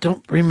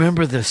 don't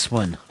remember this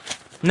one?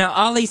 No,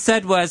 all he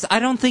said was, I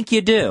don't think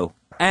you do.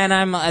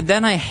 And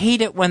then I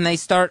hate it when they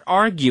start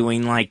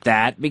arguing like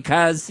that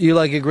because... You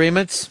like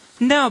agreements?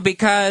 No,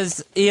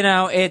 because,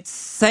 it's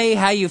say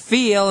how you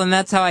feel and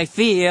that's how I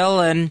feel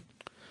and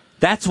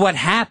that's what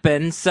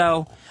happened.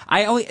 So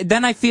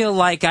then I feel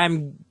like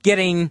I'm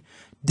getting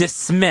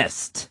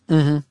dismissed.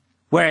 Mm-hmm.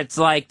 Where it's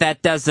like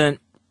that doesn't...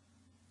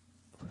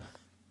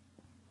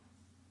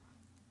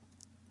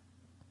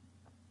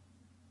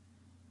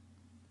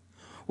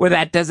 Where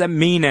that doesn't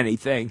mean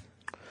anything.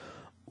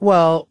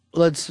 Well,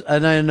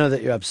 and I know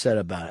that you're upset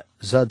about it,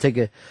 so I'll take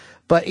it.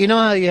 But you know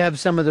how you have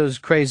some of those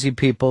crazy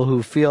people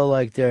who feel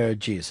like they're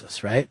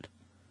Jesus, right?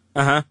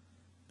 Uh-huh.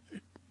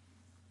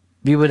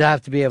 You would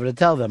have to be able to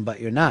tell them, but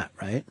you're not,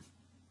 right?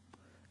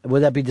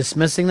 Would that be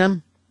dismissing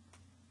them?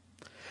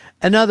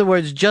 In other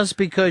words, just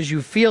because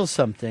you feel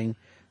something,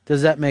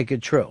 does that make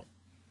it true?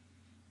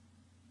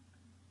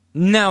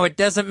 No, it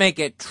doesn't make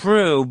it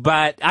true,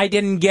 but I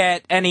didn't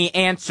get any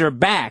answer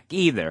back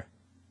either.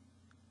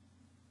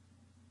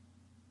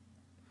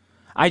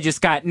 I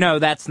just got, no,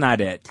 that's not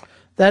it.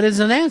 That is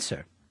an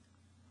answer.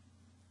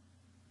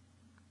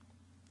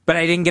 But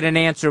I didn't get an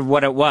answer of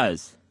what it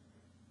was.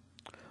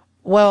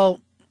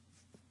 Well,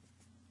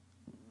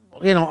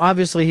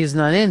 obviously he's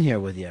not in here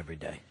with you every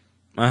day.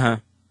 Uh-huh.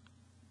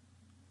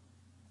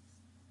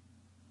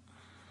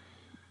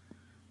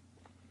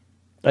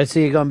 I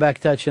see you going back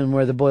touching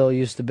where the boil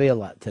used to be a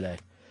lot today.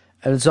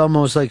 And it's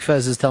almost like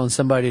Fez is telling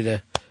somebody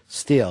to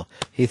steal.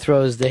 He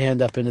throws the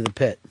hand up into the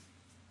pit.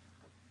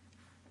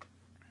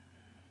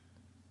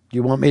 Do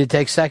you want me to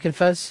take second,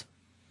 Fez?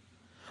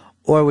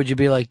 Or would you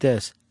be like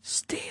this?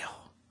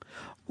 Steal.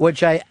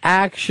 Which I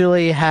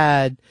actually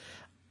had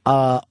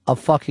a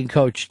fucking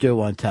coach do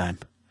one time.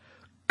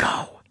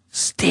 Go.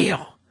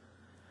 Steal.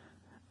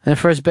 And the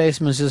first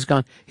baseman's just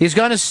gone, he's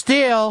going to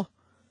steal.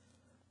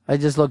 I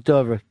just looked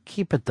over.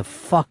 Keep it the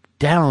fuck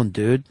down,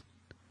 dude.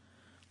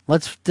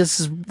 This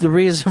is the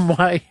reason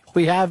why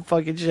we have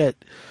fucking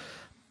shit.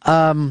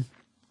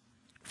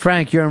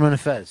 Frank, you're on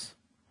Fez.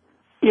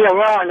 Yeah,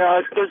 Ron,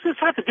 does this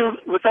have to do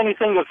with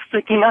anything with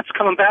Sticky Nuts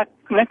coming back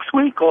next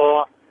week,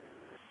 or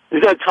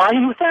is that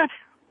tying with that?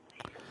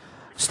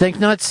 Stink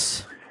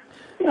Nuts?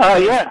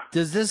 Yeah.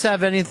 Does this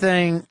have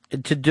anything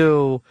to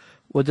do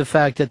with the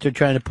fact that they're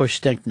trying to push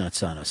Stink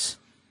Nuts on us?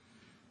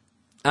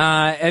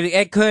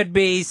 It could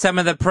be some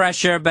of the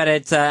pressure, but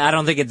it's I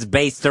don't think it's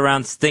based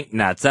around Stink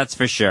Nuts, that's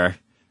for sure.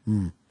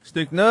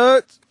 Stink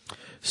Nuts!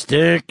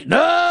 Stink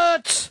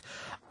Nuts!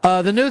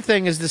 The new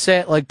thing is to say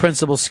it like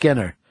Principal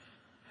Skinner.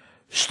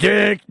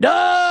 Stink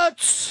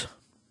Nuts!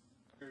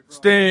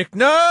 Stink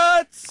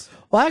Nuts!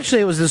 Well,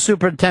 actually, it was the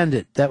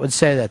superintendent that would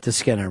say that to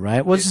Skinner,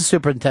 right? What's the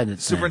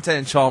superintendent's name?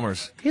 Superintendent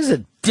Chalmers. He's a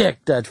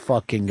dick, that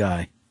fucking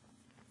guy.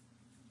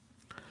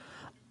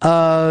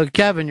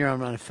 Kevin, you're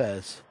on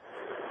Fez.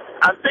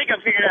 I think I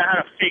figured out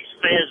how to fix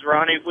Fez,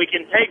 Ronnie. If we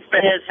can take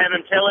Fez, have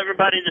him tell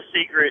everybody the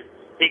secret,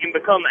 he can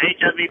become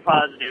HIV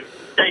positive,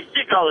 stay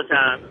sick all the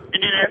time,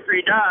 and then after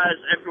he dies,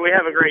 after we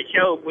have a great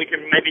show, we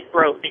can maybe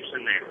throw Hicks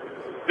in there.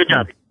 Good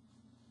job.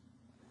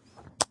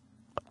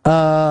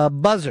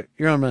 Buzzard,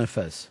 you're on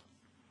Fez.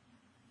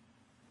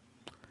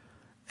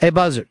 Hey,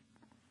 Buzzard.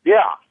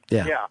 Yeah.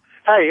 Yeah. Yeah.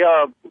 Hey,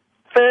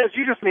 Fez,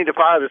 you just need to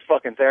fire this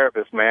fucking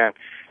therapist, man.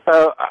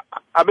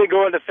 I've been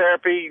going to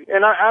therapy,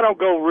 and I don't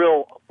go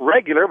real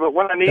regular, but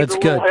when I need That's a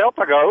little good. help,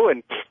 I go,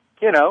 and,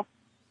 you know,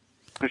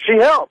 she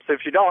helps. If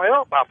she don't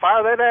help, I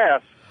fire that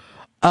ass.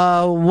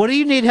 What do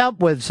you need help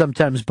with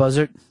sometimes,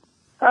 Buzzard?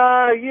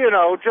 You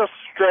know, just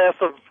stress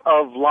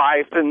of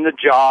life and the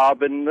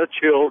job and the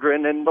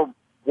children and the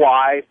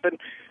wife and,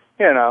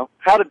 you know,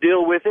 how to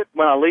deal with it.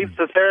 When I leave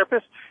the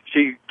therapist,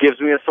 she gives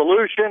me a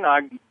solution.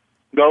 I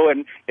go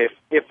and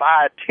if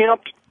I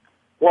attempt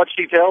what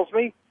she tells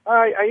me,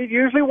 it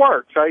usually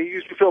works. I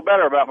usually feel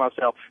better about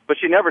myself. But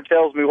she never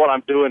tells me what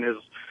I'm doing is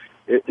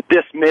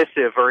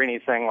dismissive or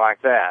anything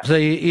like that. So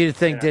you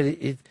think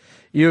that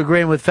you're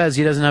agreeing with Fez?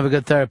 He doesn't have a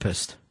good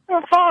therapist.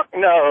 Oh, fuck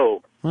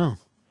no. Well,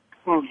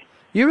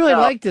 you really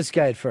liked this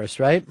guy at first,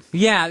 right?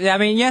 Yeah, I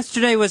mean,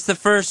 yesterday was the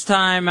first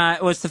time,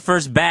 was the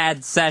first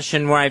bad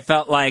session where I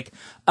felt like,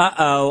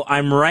 uh-oh,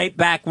 I'm right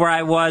back where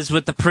I was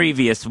with the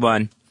previous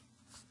one.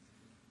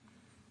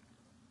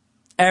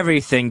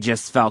 Everything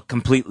just felt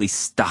completely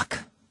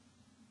stuck.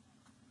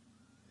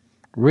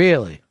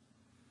 Really?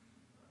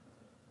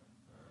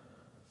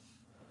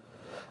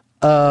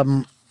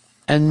 And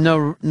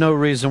no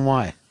reason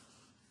why.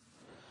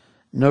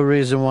 No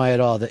reason why at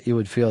all that you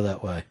would feel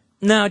that way.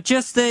 No,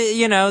 just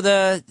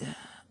another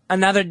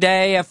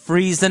day of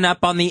freezing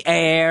up on the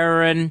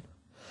air and...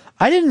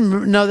 I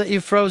didn't know that you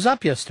froze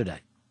up yesterday.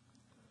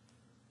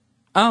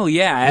 Oh,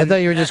 yeah. I thought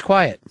you were just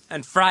quiet.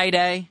 And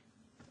Friday.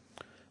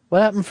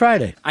 What happened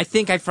Friday? I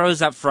think I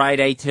froze up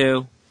Friday,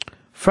 too.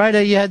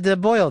 Friday you had the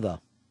boil, though.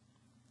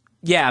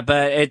 Yeah,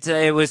 but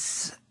it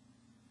was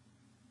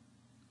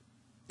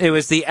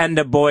the end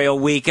of boil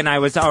week, and I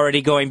was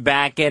already going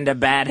back into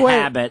bad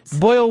habits.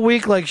 Boil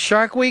week like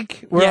Shark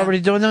Week? We're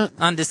already doing that?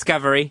 On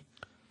Discovery.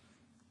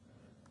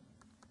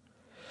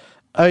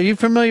 Are you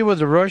familiar with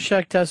the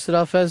Rorschach test at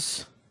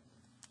Alfez?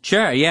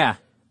 Sure, yeah.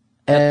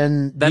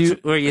 And that's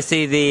where you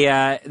see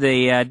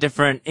the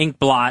different ink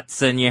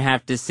blots, and you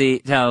have to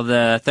tell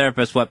the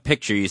therapist what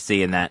picture you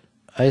see in that.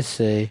 I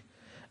see.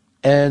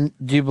 And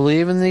do you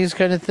believe in these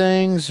kind of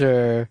things,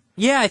 or?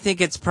 Yeah, I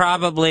think it's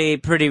probably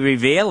pretty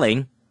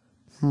revealing.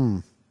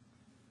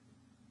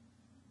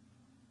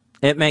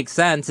 It makes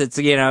sense. It's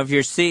if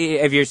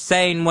you're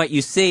saying what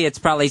you see, it's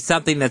probably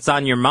something that's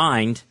on your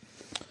mind.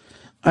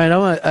 I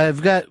know.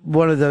 I've got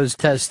one of those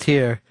tests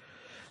here,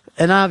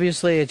 and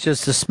obviously it's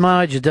just a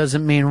smudge. It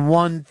doesn't mean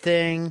one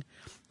thing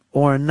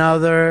or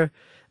another.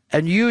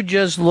 And you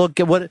just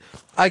look at what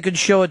I could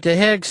show it to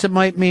Hicks. It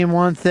might mean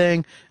one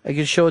thing. I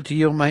could show it to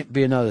you. It might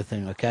be another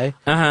thing. Okay.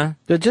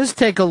 So just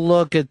take a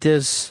look at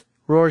this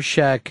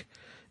Rorschach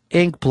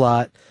ink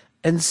blot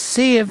and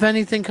see if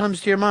anything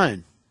comes to your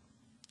mind.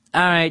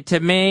 All right.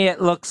 To me,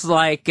 it looks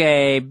like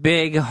a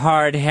big,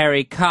 hard,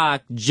 hairy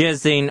cock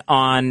jizzing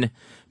on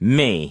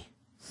me.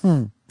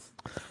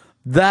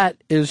 That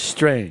is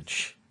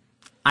strange.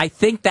 I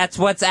think that's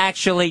what's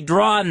actually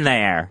drawn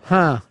there.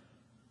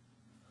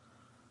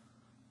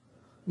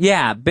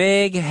 Yeah,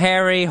 big,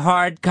 hairy,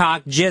 hard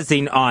cock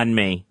jizzing on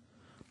me.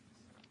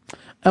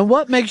 And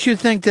what makes you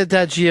think that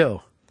that's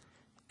you?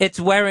 It's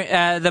wearing.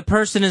 The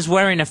person is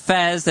wearing a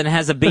fez and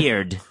has a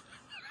beard.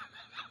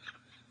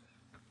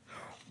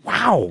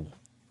 Wow.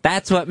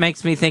 That's what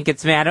makes me think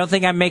it's me. I don't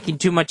think I'm making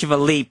too much of a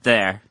leap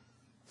there.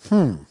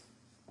 All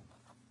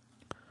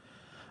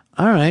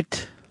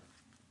right.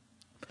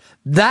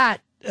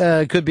 That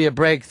could be a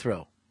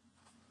breakthrough.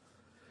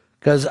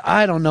 Because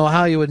I don't know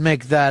how you would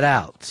make that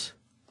out.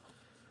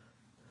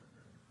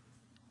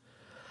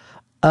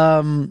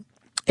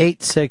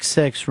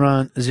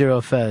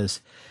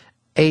 866-RUN-0-FEZ.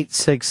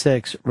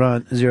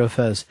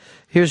 866-RUN-0-FEZ.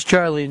 Here's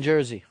Charlie in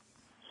Jersey.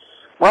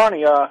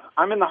 Ronnie,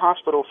 I'm in the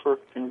hospital for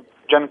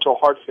congenital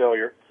heart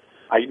failure.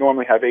 I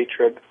normally have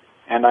AFib,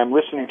 and I'm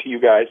listening to you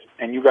guys,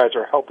 and you guys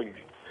are helping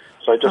me.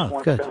 So I just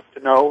want Fez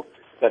to know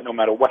that no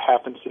matter what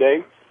happens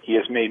today, he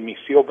has made me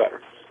feel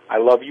better. I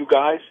love you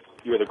guys.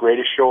 You're the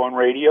greatest show on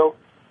radio,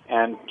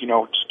 and,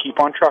 just keep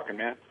on trucking,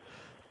 man.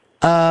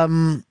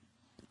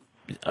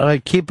 All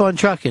right, keep on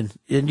trucking.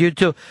 And you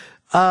too.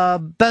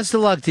 Best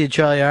of luck to you,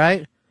 Charlie, all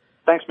right?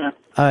 Thanks, man.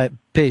 All right,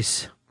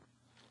 peace.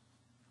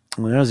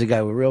 Well, there's a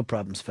guy with real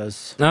problems,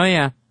 Fez. Oh,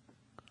 yeah.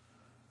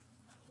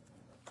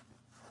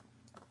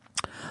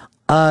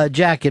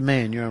 Jack in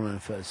Maine, you're on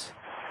Fez.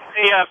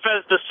 Hey,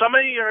 Fez, does some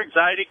of your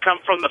anxiety come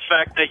from the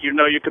fact that you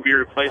could be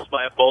replaced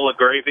by a bowl of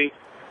gravy?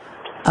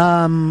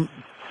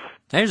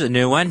 There's a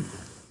new one.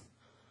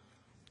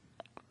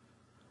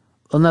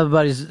 Well,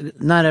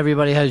 not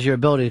everybody has your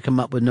ability to come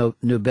up with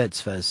new bits,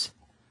 Fez.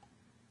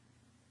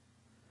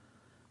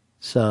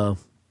 So,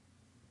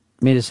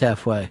 meet us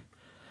halfway.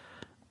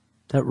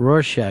 That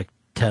Rorschach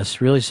test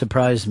really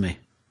surprised me.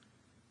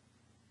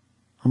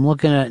 I'm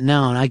looking at it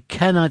now, and I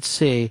cannot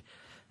see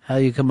how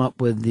you come up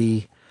with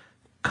the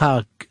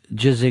cock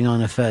jizzing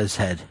on a Fez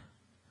head.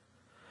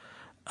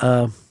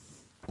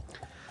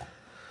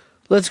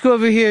 Let's go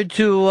over here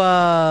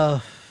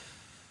to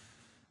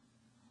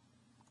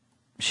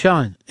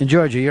Sean in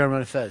Georgia. You're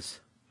on Fez.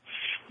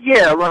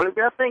 Yeah, Ronnie,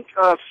 I think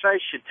Fez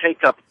should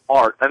take up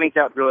art. I think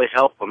that would really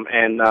help him.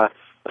 And the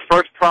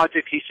first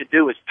project he should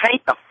do is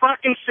paint the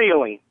fucking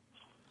ceiling.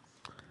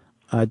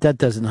 That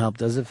doesn't help,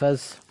 does it,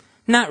 Fez?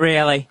 Not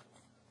really.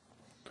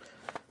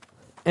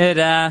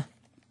 No,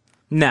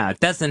 it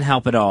doesn't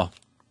help at all.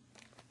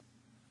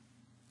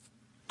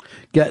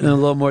 Getting a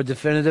little more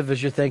definitive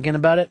as you're thinking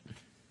about it?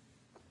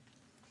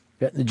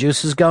 Getting the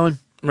juices going?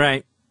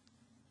 Right.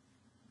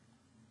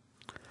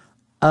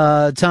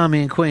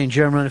 Tommy and Queens,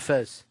 you're running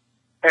Fez.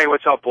 Hey,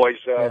 what's up, boys?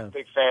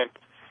 Big fan.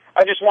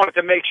 I just wanted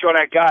to make sure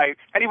that guy,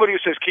 anybody who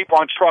says keep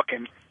on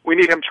trucking, we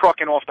need him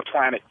trucking off the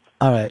planet.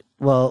 All right.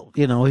 Well,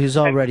 he's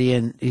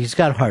already he's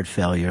got heart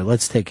failure.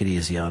 Let's take it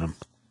easy on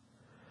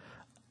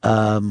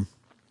him.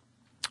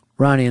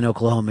 Ronnie in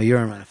Oklahoma, you're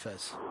on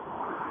Fez.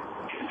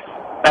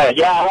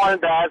 Yeah, I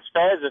wanted to ask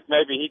Fez if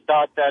maybe he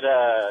thought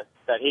that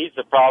he's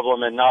the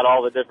problem and not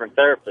all the different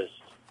therapists.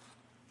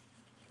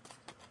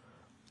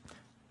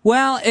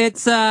 Well,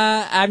 it's,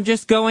 I'm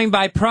just going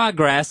by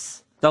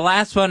progress. The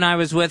last one I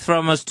was with for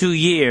almost 2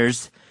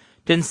 years.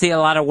 Didn't see a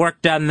lot of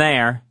work done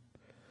there.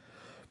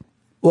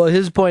 Well,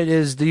 his point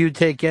is, do you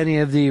take any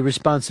of the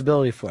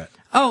responsibility for it?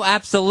 Oh,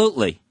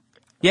 absolutely.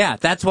 Yeah,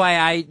 that's why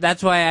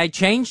I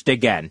changed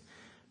again.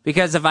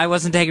 Because if I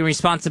wasn't taking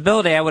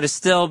responsibility, I would have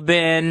still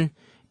been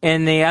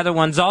in the other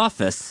one's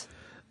office.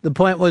 The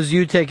point was,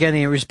 you take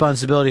any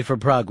responsibility for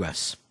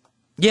progress.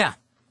 Yeah.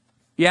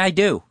 Yeah, I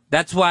do.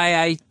 That's why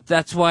I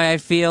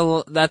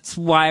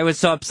was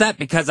so upset,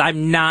 because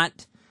I'm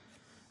not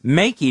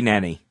making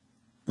any.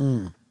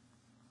 If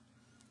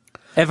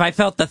I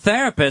felt the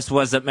therapist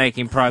wasn't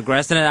making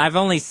progress, and I've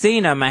only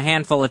seen him a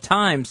handful of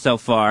times so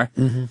far,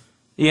 I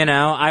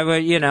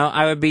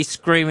would be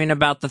screaming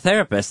about the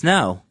therapist.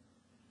 No.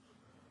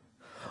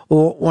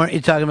 Well, weren't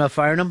you talking about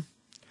firing him?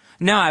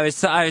 No, I was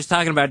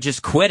talking about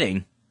just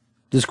quitting.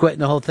 Just quitting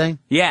the whole thing?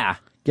 Yeah.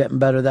 Getting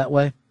better that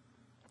way?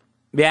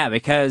 Yeah,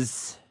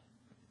 because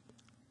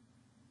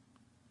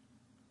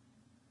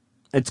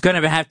it's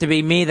going to have to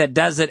be me that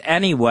does it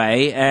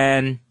anyway,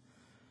 and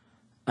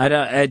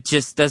it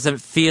just doesn't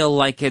feel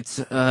like it's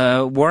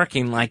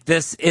working. Like,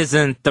 this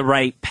isn't the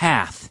right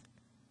path.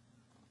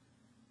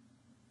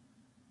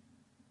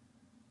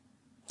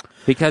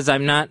 Because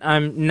I'm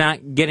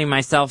not getting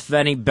myself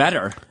any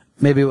better.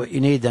 Maybe what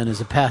you need then is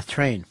a path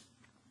train.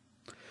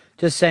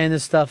 Just saying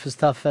this stuff is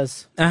tough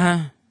as.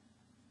 Yeah.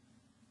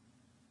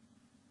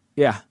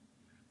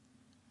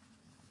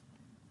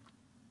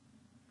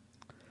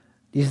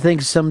 Do you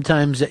think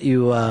sometimes that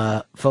you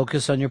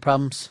focus on your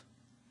problems?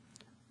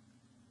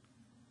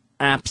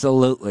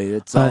 Absolutely.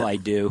 That's all I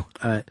do.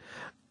 All right.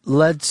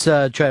 Let's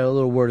try a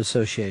little word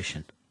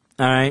association.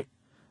 All right.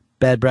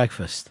 Bad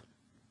breakfast.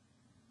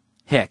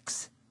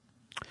 Hicks.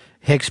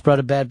 Hicks brought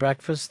a bad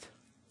breakfast?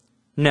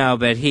 No,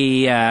 but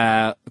he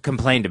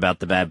complained about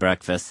the bad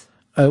breakfast.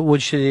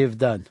 What should he have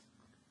done?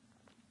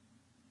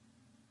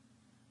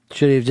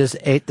 Should he have just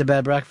ate the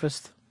bad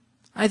breakfast?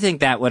 I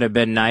think that would have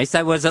been nice.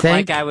 I wasn't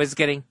like I was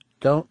getting...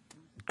 Don't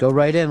go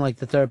right in like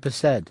the therapist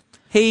said.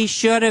 He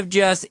should have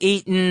just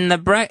eaten the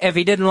breakfast. If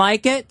he didn't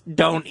like it,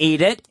 don't eat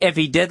it. If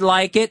he did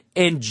like it,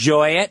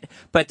 enjoy it.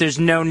 But there's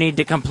no need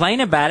to complain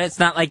about it. It's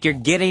not like you're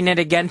getting it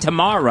again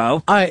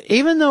tomorrow. All right,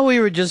 even though we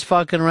were just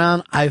fucking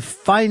around, I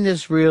find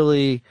this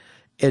really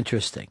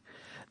interesting.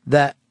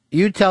 That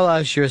you tell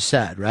us you're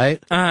sad,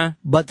 right? Uh-huh.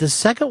 But the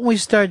second we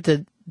start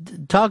to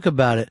talk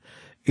about it,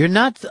 you're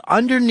not,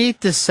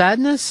 underneath the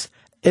sadness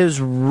is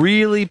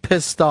really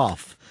pissed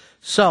off.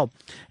 So,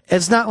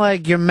 it's not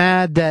like you're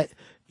mad that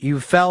you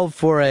fell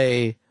for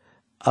a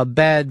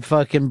bad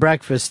fucking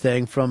breakfast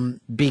thing from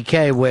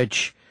BK,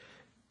 which,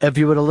 if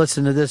you would have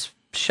listened to this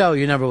show,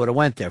 you never would have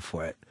went there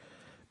for it. I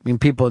mean,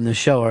 people in the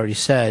show already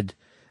said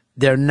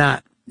they're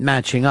not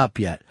matching up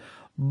yet.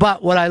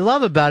 But what I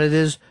love about it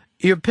is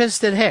you're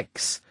pissed at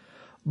Hicks.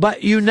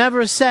 But you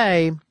never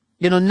say,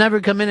 never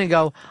come in and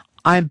go,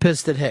 I'm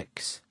pissed at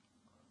Hicks.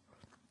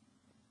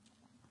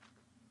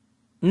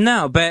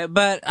 No,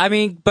 but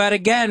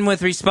again,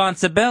 with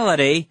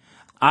responsibility,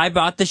 I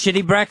bought the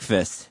shitty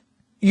breakfast.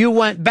 You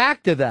went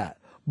back to that.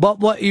 But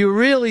what you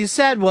really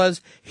said was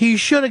he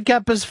should have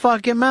kept his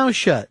fucking mouth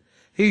shut.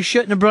 He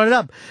shouldn't have brought it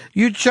up.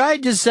 You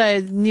tried to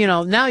say,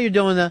 now you're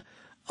doing the,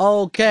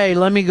 okay,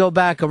 let me go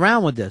back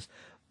around with this.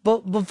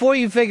 But before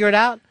you figure it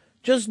out,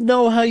 just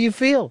know how you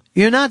feel.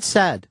 You're not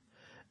sad.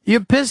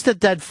 You're pissed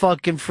at that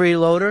fucking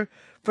freeloader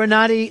for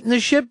not eating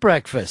the shit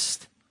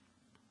breakfast.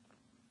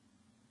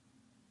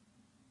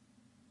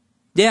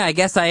 Yeah, I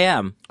guess I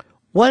am.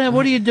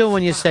 What do you do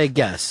when you say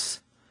guess?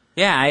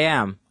 Yeah, I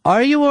am.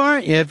 Are you or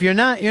aren't you? If you're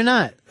not, you're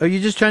not. Or you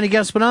just trying to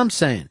guess what I'm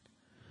saying?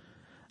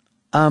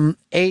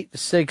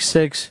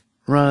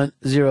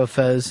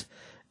 866-RUN-0-FEZ.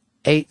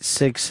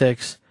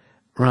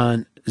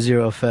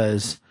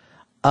 866-RUN-0-FEZ.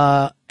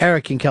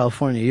 Eric in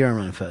California, you're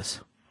on Fez.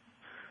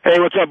 Hey,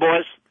 what's up,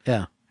 boys?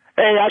 Yeah.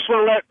 Hey, I just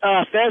want to let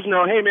Fez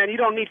know, hey, man, you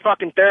don't need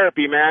fucking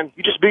therapy, man.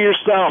 You just be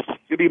yourself.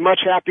 You'll be much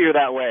happier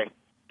that way.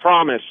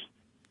 Promise.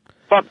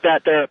 Fuck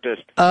that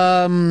therapist.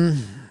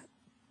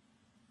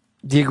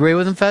 Do you agree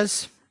with him,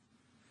 Fez?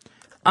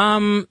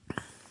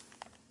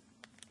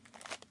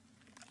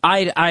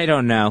 I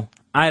don't know.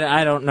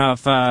 I don't know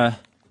if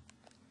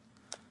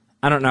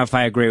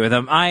I agree with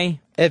him.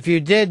 If you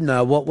did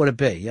know, what would it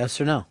be? Yes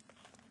or no?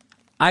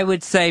 I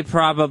would say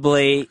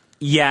probably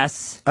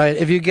yes. All right,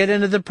 if you get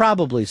into the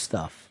probably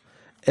stuff,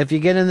 if you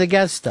get into the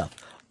guess stuff,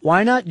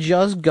 why not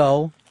just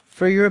go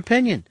for your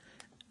opinion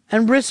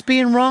and risk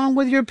being wrong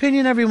with your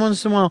opinion every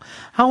once in a while?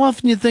 How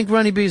often do you think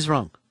Ronnie B's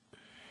wrong?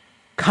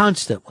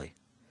 Constantly.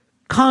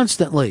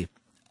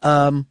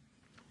 When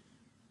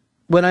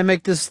I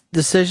make this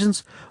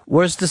decisions,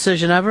 worst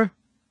decision ever?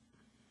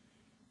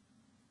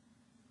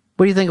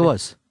 What do you think it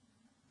was?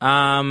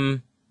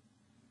 I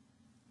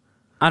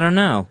don't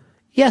know.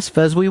 Yes,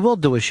 Fez, we will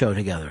do a show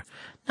together.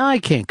 Now, I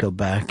can't go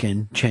back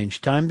and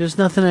change time. There's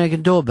nothing I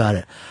can do about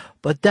it.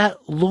 But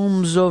that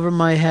looms over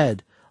my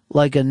head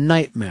like a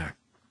nightmare.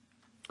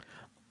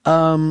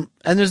 And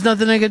there's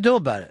nothing I can do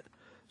about it.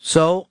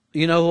 So,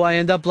 you know who I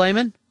end up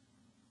blaming?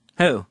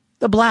 Who?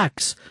 The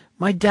blacks.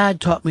 My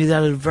dad taught me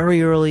that at a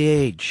very early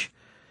age.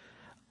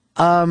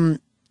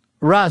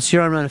 Ross,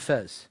 you're on Ron and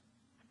Fez.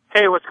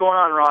 Hey, what's going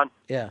on, Ron?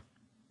 Yeah.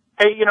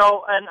 Hey,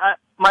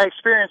 my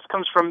experience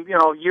comes from,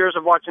 years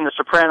of watching The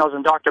Sopranos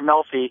and Dr.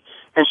 Melfi,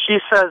 and she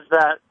says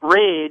that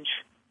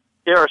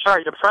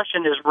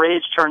depression is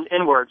rage turned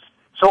inwards.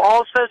 So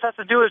all Fez has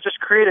to do is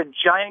just create a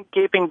giant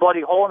gaping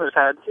bloody hole in his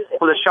head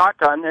with a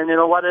shotgun, and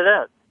it'll let it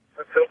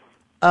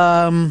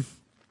in.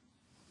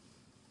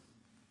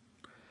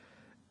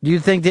 Do you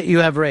think that you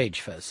have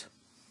rage, Fez?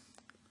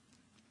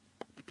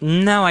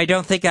 No, I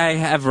don't think I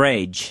have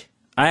rage.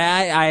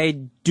 I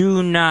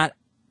do not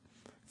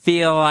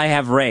feel I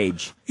have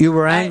rage. You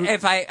were angry?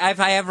 If I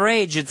have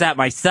rage, it's at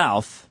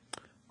myself.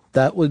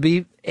 That would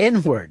be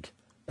inward.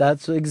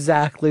 That's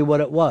exactly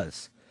what it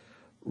was.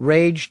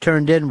 Rage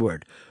turned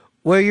inward.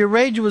 Where your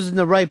rage was in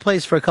the right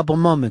place for a couple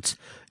moments,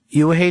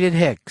 you hated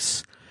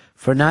Hicks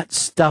for not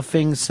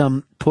stuffing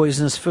some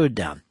poisonous food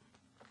down.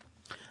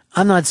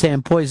 I'm not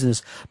saying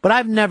poisonous, but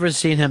I've never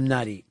seen him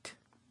not eat.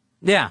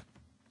 Yeah.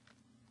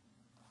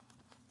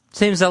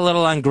 Seems a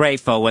little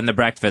ungrateful when the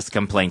breakfast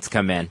complaints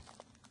come in.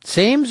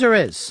 Seems or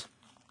is?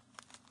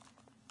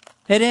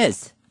 It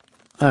is.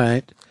 All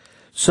right.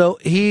 So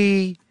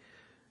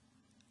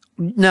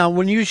now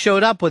when you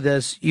showed up with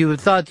this, you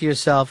thought to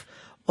yourself,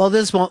 well,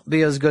 this won't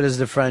be as good as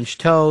the French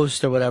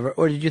toast or whatever,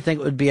 or did you think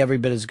it would be every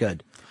bit as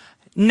good?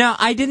 No,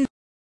 I didn't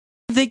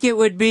think it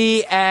would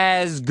be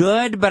as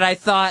good, but I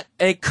thought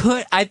it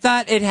could. I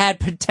thought it had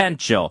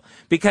potential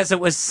because it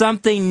was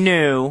something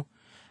new.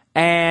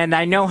 And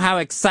I know how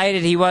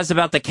excited he was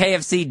about the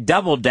KFC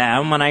Double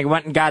Down when I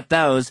went and got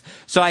those.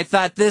 So I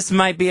thought this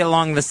might be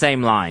along the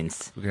same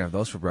lines. We can have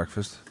those for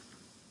breakfast.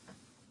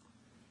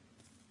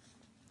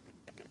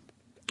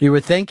 You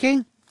were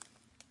thinking?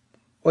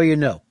 Or you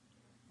know?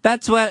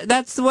 That's what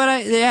was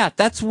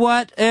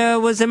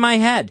in my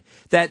head.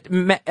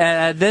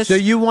 This. So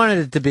you wanted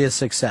it to be a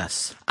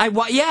success.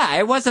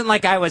 It wasn't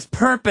like I was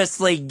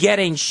purposely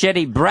getting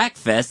shitty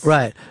breakfast.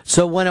 Right.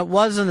 So when it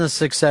wasn't a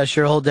success,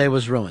 your whole day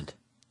was ruined.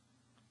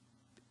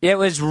 It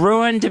was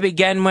ruined to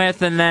begin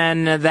with, and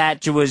then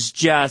that was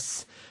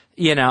just,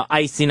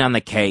 icing on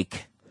the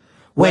cake.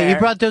 Wait, you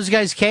brought those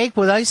guys cake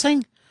with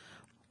icing?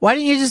 Why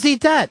didn't you just eat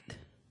that?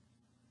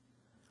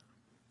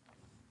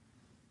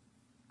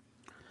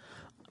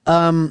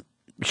 Sean,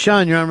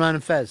 you're on Ron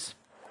and Fez.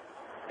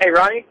 Hey,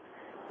 Ronnie.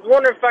 I was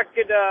wondering if I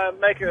could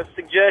make a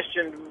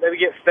suggestion, maybe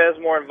get Fez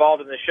more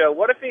involved in the show.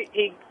 What if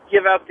he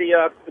give out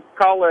the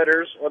call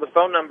letters or the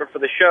phone number for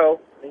the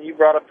show, and you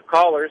brought up the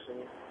callers, and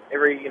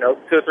every 2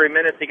 or 3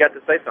 minutes he got to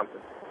say something?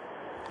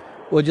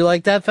 Would you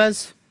like that,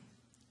 Fez?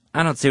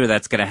 I don't see where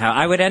that's going to happen.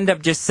 I would end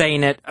up just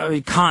saying it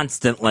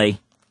constantly.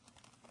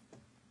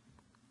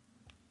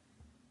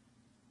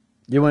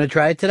 You want to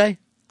try it today?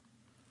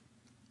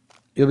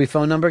 You'll be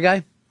phone number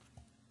guy?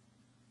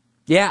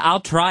 Yeah, I'll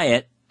try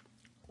it.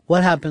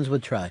 What happens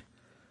with try?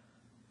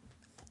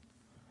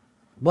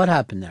 What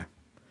happened there?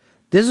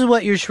 This is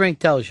what your shrink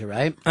tells you,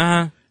 right?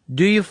 Uh-huh.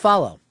 Do you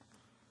follow?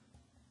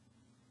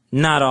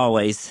 Not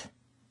always.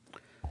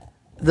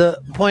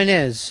 The point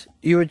is,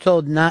 you were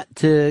told not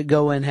to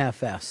go in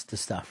half-assed to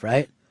stuff,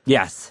 right?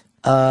 Yes.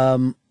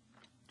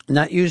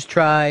 Not use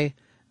try,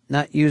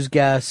 not use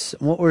guess.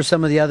 What were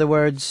some of the other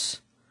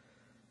words?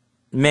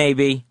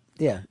 Maybe.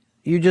 Yeah.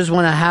 You just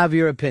want to have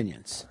your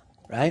opinions,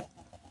 right?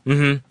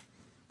 Mm-hmm.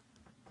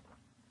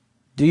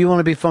 Do you want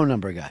to be phone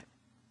number guy?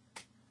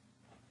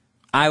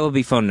 I will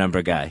be phone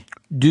number guy.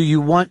 Do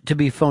you want to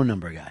be phone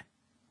number guy?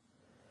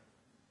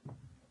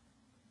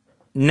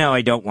 No,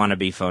 I don't want to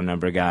be phone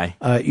number guy.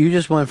 You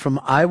just went from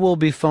I will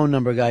be phone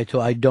number guy to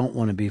I don't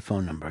want to be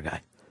phone number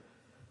guy.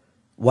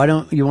 Why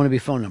don't you want to be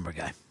phone number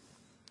guy?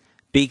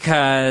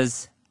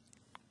 Because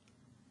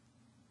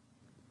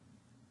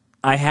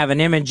I have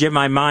an image in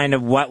my mind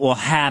of what will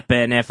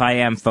happen if I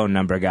am phone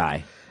number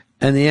guy.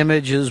 And the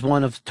image is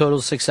one of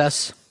total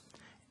success?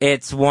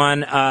 It's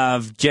one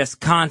of just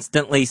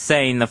constantly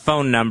saying the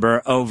phone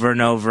number over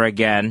and over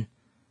again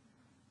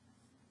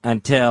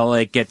until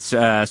it gets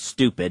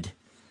stupid.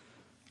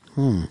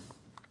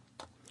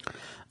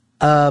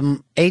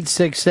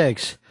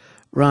 866.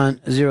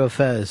 Ron Zero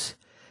Fez.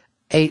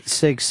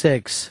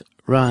 866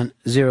 Ron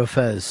Zero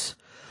Fez.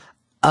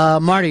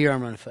 Marty, you're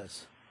on Ron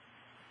Fez.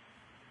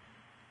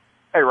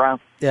 Hey, Ron.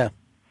 Yeah.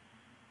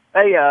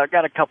 Hey, I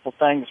got a couple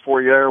things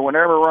for you there.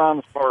 Whenever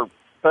Ron or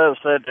Fez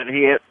said that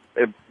he had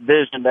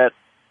envisioned that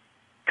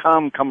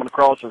cum coming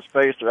across his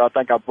face, I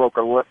think I broke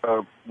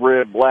a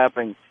rib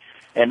laughing.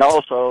 And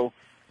also,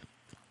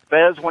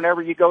 Fez,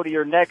 whenever you go to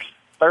your next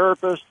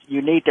therapist,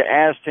 you need to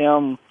ask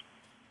him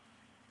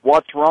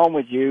what's wrong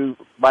with you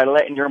by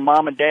letting your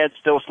mom and dad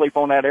still sleep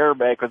on that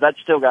airbag, because that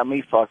still got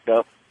me fucked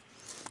up.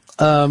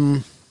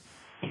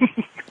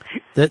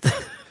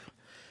 That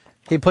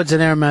he puts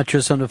an air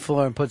mattress on the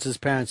floor and puts his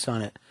parents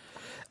on it.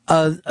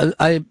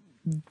 I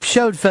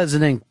showed Fez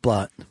an ink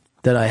blot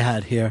that I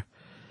had here.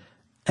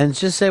 And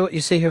just say what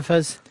you see here,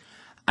 Fez.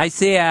 I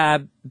see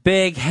a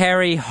big,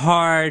 hairy,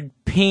 hard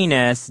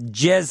penis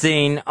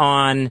jizzing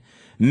on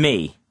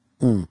me.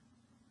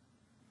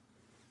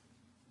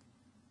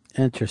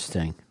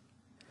 Interesting.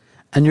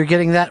 And you're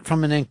getting that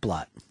from an ink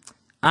blot?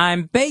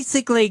 I'm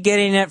basically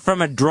getting it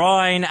from a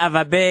drawing of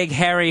a big,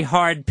 hairy,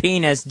 hard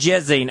penis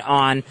jizzing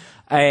on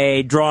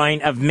a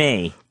drawing of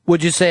me.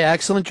 Would you say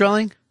excellent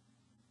drawing?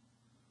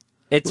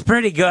 It's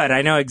pretty good.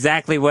 I know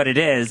exactly what it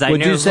is.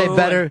 Would you say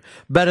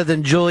better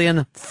than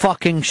Julian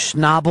fucking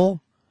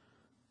Schnabel,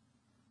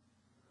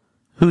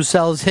 who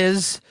sells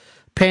his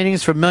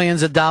paintings for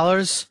millions of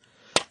dollars,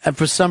 and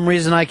for some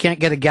reason I can't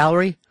get a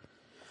gallery?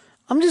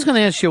 I'm just going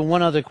to ask you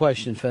one other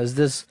question, Fez.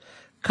 This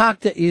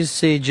cock that you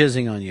see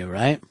jizzing on you,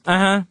 right?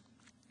 Uh-huh.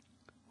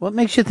 What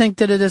makes you think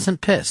that it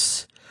isn't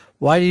piss?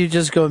 Why do you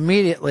just go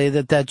immediately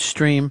that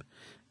stream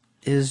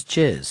is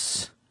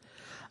jizz?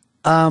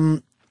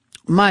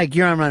 Mike,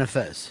 you're on Run of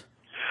Fez.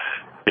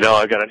 You know,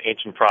 I got an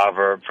ancient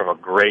proverb from a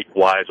great,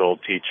 wise old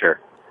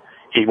teacher.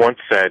 He once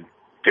said,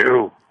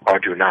 do or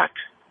do not.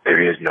 There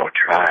is no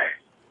try.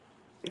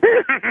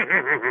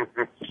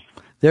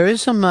 There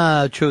is some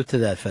truth to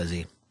that,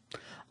 Fezzy.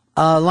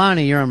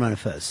 Lonnie, you're on Run of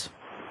Fez.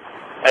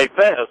 Hey,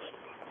 Fez.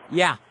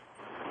 Yeah.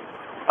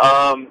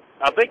 I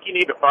think you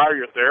need to fire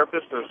your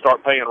therapist and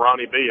start paying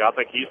Ronnie B. I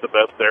think he's the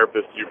best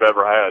therapist you've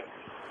ever had.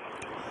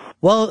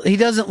 Well, he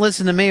doesn't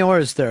listen to me or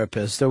his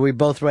therapist. Are we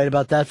both right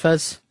about that,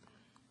 Fez?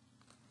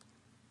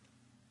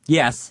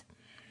 Yes.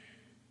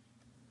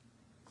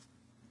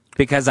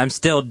 Because I'm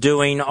still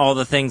doing all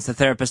the things the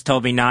therapist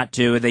told me not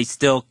to. They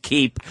still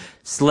keep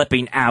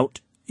slipping out.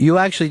 You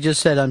actually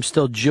just said I'm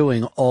still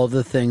doing all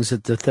the things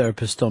that the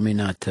therapist told me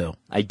not to.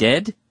 I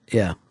did?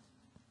 Yeah.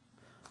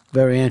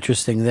 Very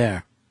interesting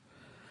there.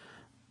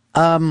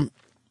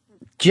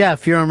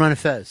 Jeff, you're on Run of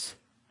Fez.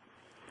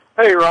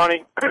 Hey,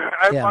 Ronnie.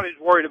 Everybody's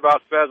worried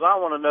about Fez. I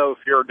want to know if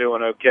you're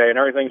doing okay and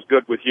everything's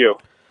good with you.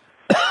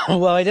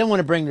 Well, I didn't want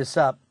to bring this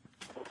up,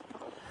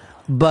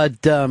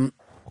 but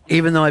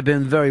even though I've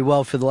been very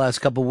well for the last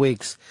couple of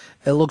weeks,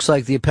 it looks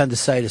like the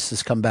appendicitis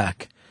has come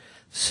back.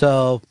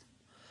 So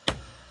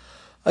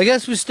I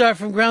guess we start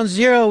from ground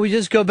zero. We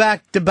just go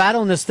back to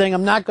battling this thing.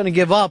 I'm not going to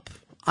give up.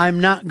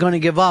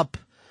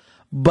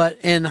 But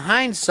in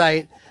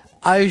hindsight,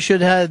 I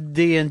should have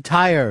the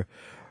entire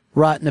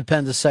rotten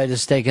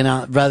appendicitis taken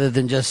out rather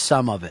than just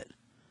some of it.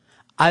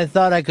 I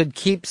thought I could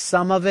keep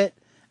some of it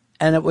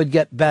and it would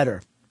get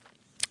better.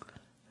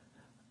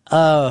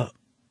 But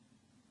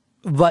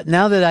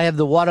now that I have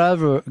the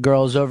Whatever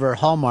Girls over at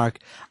Hallmark,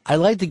 I'd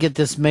like to get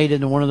this made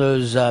into one of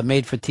those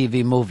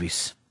made-for-TV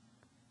movies.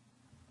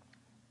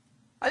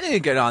 I think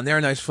it'd get on there.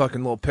 A nice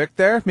fucking little pick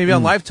there. Maybe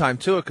on Lifetime,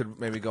 too, it could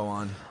maybe go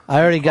on.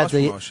 I already got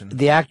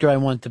the actor I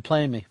want to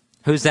play me.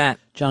 Who's that?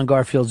 John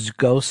Garfield's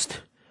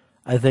Ghost,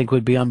 I think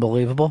would be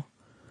unbelievable.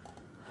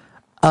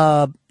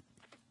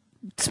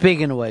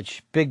 Speaking of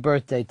which, big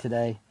birthday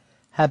today.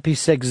 Happy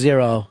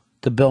 6-0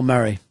 to Bill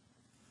Murray.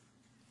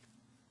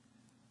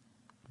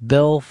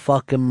 Bill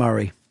fucking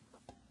Murray.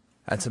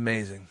 That's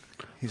amazing.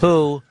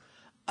 Who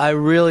I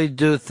really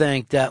do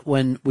think that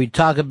when we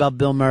talk about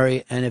Bill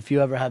Murray, and if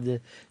you ever have the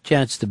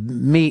chance to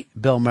meet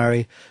Bill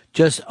Murray,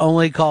 just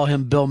only call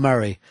him Bill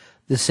Murray,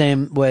 the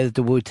same way that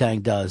the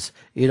Wu-Tang does.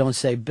 You don't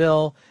say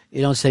Bill,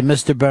 you don't say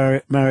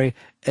Mr. Murray,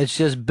 it's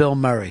just Bill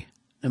Murray,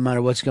 no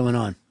matter what's going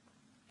on.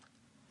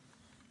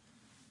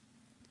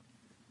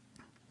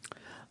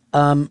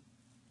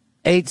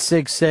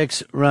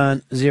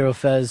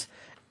 866-RUN-0-FEZ,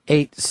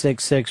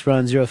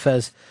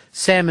 866-RUN-0-FEZ.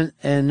 Sam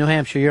in New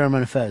Hampshire, you're on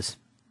Run of Fez.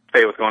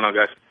 Hey, what's going on,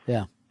 guys?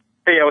 Yeah.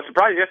 Hey, I was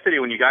surprised yesterday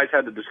when you guys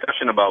had the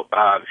discussion about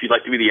if you'd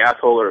like to be the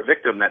asshole or a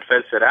victim, that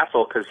Fez said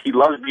asshole because he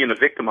loves being a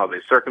victim of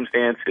his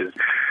circumstance, his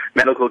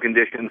medical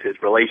conditions,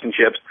 his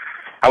relationships.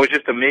 I was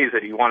just amazed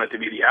that he wanted to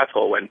be the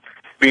asshole when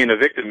being a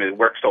victim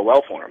works so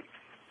well for him.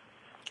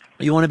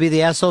 You want to be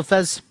the asshole,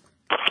 Fez?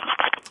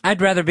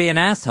 I'd rather be an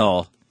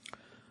asshole.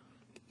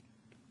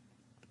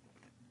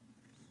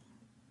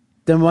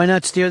 Then why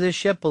not steer this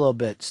ship a little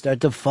bit?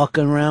 Start to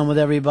fucking around with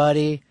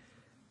everybody,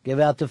 give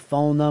out the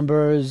phone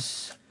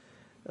numbers,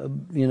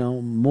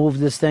 move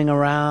this thing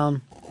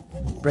around,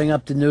 bring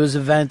up the news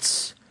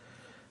events.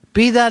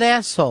 Be that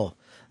asshole,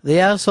 the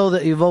asshole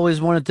that you've always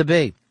wanted to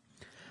be.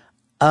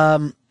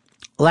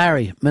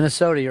 Larry,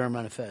 Minnesota, you're on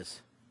Run of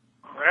Fez.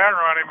 Yeah,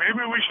 Ronnie,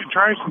 maybe we should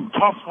try some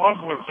tough love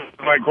with it,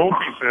 like Opie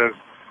says.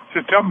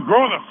 Just tell him,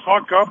 grow the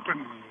fuck up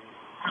and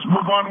just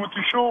move on with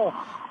the show.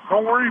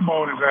 Don't worry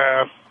about his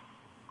ass.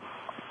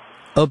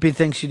 Opie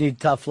thinks you need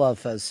tough love,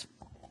 Fez.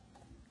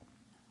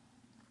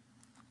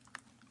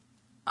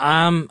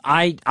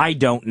 I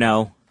don't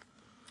know.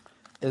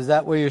 Is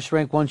that where your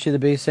shrink wants you to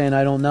be, saying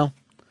I don't know?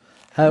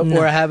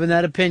 Or having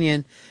that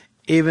opinion,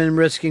 even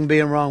risking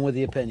being wrong with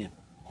the opinion?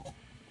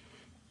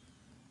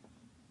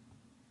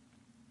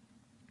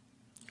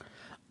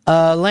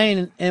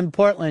 Lane in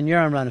Portland, you're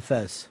on Run of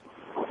Fez.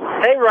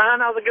 Hey, Ron,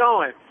 how's it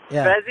going?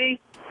 Yeah. Fezzy?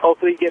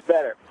 Hopefully you get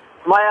better.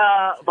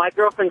 My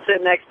girlfriend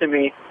sitting next to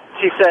me,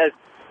 she says,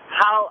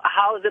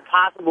 how is it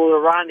possible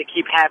for Ron to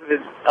keep half of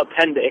his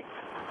appendix?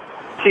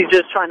 She's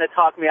just trying to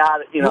talk me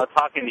out of,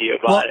 talking to you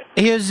about it.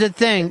 Here's the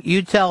thing.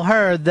 You tell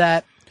her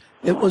that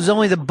it was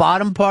only the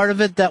bottom part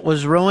of it that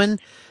was ruined.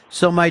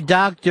 So my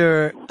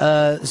doctor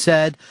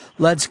said,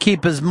 let's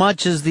keep as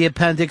much as the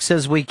appendix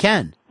as we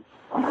can.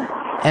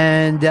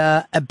 And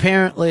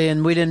apparently,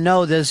 and we didn't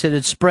know this, it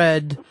had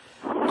spread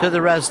to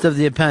the rest of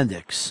the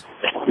appendix.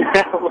 She's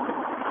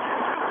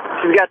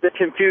got the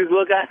confused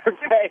look on her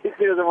face.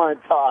 She doesn't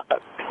want to talk. All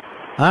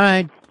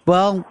right.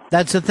 Well,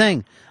 that's the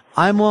thing.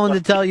 I'm willing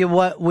to tell you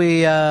what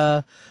we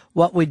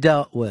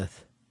dealt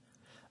with.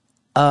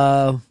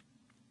 Lord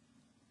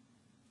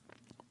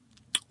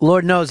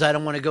knows I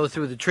don't want to go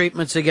through the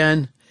treatments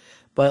again,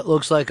 but it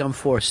looks like I'm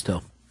forced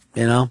to.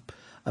 You know?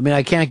 I mean,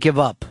 I can't give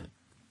up.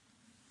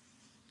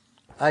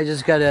 I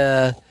just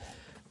gotta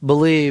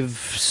believe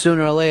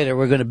sooner or later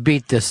we're gonna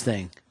beat this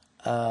thing.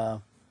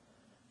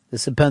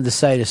 This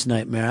appendicitis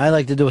nightmare. I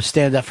like to do a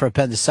stand-up for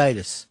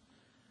appendicitis.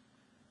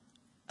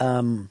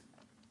 Brad,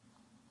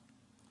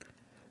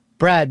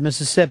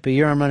 Mississippi,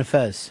 you're on Run of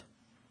Fez.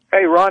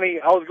 Hey, Ronnie,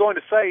 I was going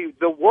to say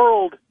the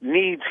world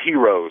needs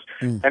heroes.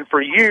 And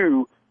for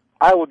you,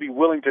 I would be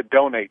willing to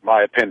donate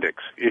my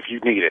appendix if you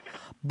need it.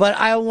 But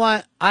I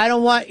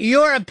don't want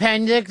your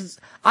appendix.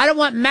 I don't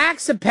want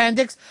Mac's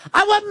appendix.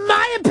 I want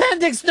my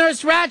appendix,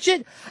 Nurse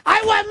Ratched.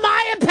 I want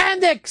my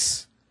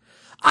appendix.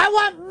 I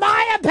want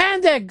my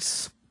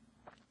appendix.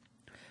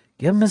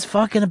 Give him his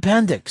fucking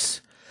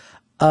appendix.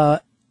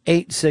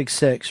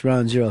 866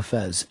 Ron Zero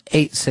Fez.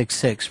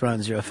 866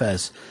 Ron Zero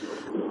Fez.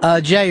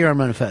 Jay, you're on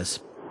Run of Fez.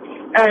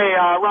 Hey,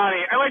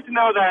 Ronnie, I'd like to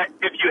know that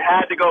if you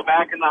had to go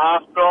back in the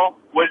hospital,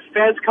 would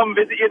Fez come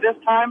visit you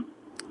this time?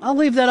 I'll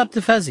leave that up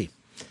to Fezzy.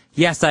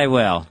 Yes, I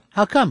will.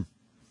 How come?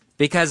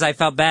 Because I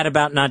felt bad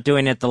about not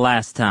doing it the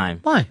last time.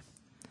 Why?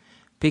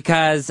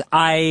 Because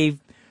I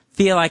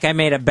feel like I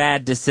made a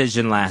bad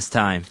decision last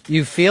time.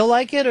 You feel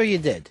like it or you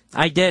did?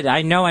 I did.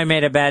 I know I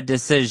made a bad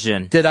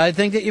decision. Did I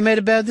think that you made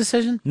a bad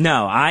decision?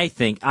 No, I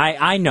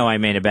know I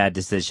made a bad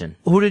decision.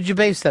 Who did you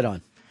base that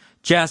on?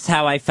 Just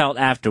how I felt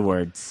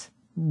afterwards.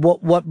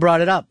 What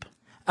brought it up?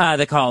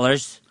 The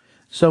callers.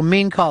 So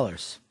mean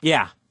callers.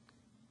 Yeah.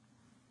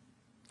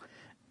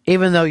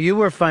 Even though you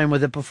were fine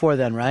with it before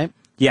then, right?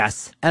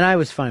 Yes. And I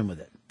was fine with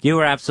it. You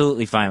were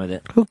absolutely fine with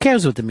it. Who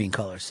cares what the mean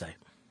callers say?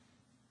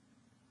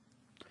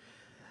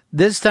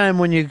 This time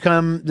when you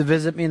come to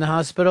visit me in the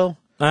hospital,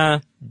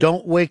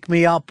 don't wake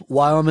me up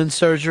while I'm in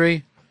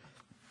surgery.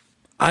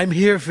 I'm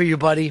here for you,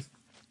 buddy.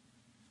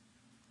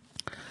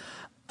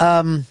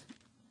 Let's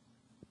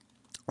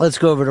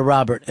go over to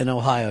Robert in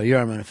Ohio. You're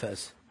on Run of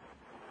Fez.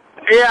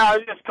 Yeah, I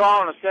was just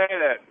calling to say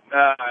that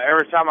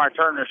every time I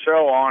turn the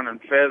show on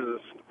and Fez is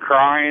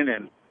crying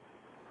and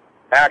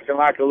acting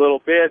like a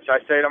little bitch, I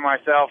say to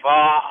myself,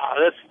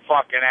 this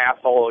fucking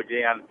asshole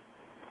again.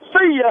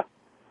 See ya!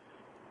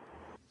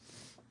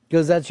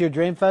 Because that's your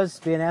dream,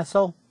 Fez? Be an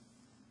asshole?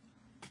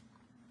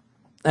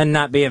 And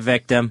not be a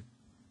victim.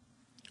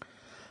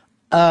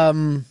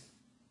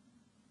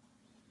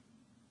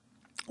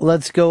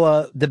 Let's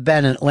go to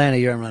Ben in Atlanta.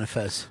 You're on Run of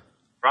Fez.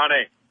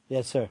 Ronnie.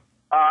 Yes, sir.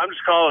 I'm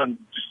just calling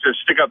just to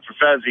stick up for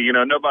Fezzy. You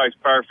know, nobody's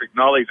perfect, and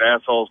all these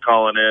assholes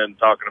calling in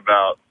talking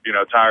about,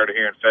 tired of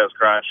hearing Fez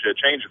cry and shit.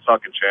 Change the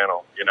fucking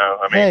channel,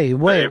 I mean. Hey,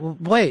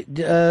 wait.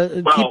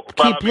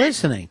 Keep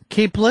listening.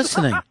 Keep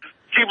listening.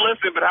 Keep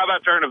listening, but how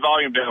about turning the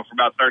volume down for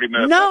about 30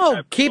 minutes?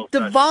 No, keep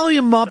the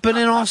volume up and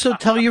then also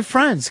tell your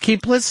friends.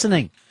 Keep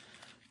listening.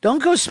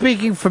 Don't go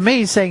speaking for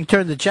me saying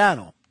turn the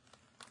channel.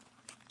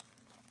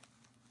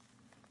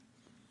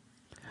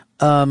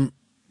 I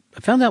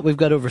found out we've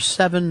got over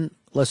 7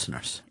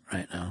 listeners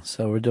right now,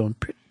 so we're doing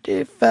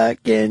pretty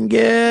fucking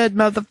good,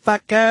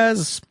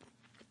 motherfuckers.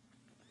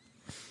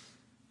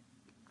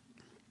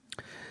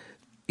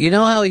 You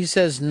know how he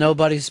says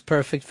nobody's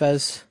perfect,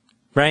 Fez?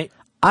 Right.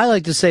 I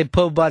like to say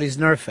pobody's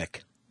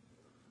nerfic.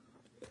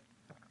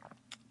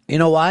 You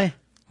know why?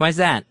 Why's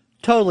that?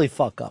 Totally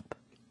fuck up.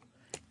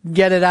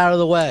 Get it out of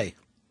the way.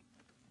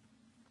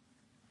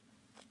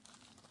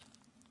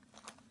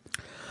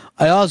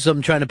 I also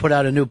am trying to put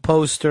out a new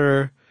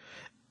poster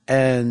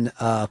and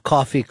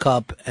coffee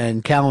cup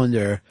and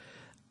calendar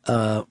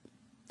that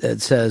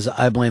says,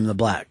 I blame the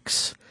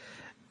blacks.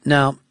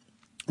 Now,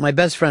 my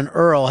best friend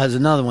Earl has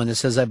another one that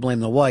says, I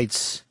blame the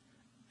whites.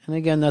 And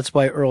again, that's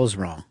why Earl's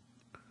wrong.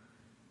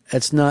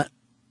 It's not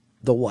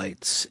the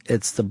whites.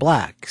 It's the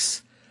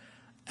blacks.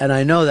 And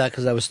I know that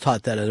because I was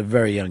taught that at a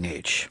very young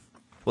age.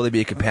 Will they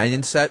be a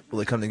companion set? Will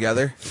they come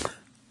together?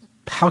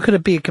 How could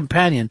it be a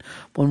companion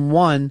when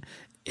one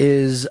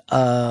is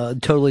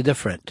totally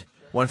different?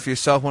 One for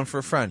yourself, one for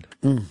a friend.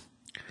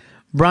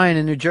 Brian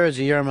in New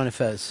Jersey, you're on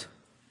Fez.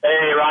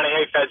 Hey, Ronnie.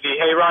 Hey, Fezzy.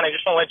 Hey, Ronnie, I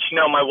just want to let you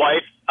know my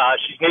wife,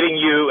 she's knitting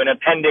you an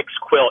appendix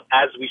quilt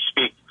as we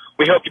speak.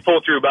 We hope you pull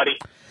through, buddy.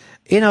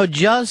 You know,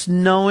 just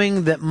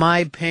knowing that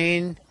my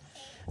pain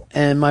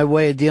and my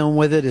way of dealing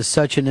with it is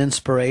such an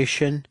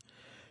inspiration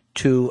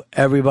to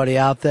everybody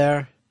out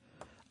there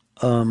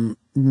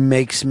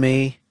makes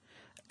me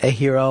a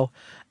hero.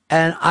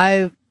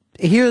 And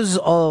here's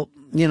all,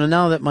 you know,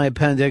 now that my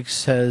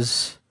appendix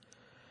has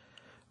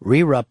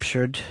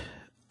re-ruptured,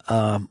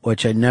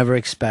 which I never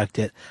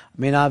expected.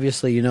 I mean,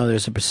 obviously, you know,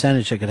 there's a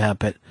percentage that could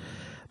happen.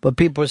 But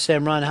people are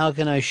saying, Ron, how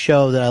can I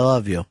show that I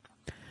love you?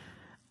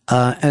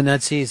 And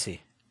that's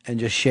easy. And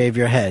just shave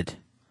your head.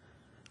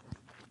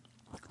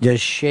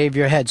 Just shave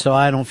your head so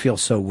I don't feel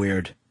so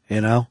weird,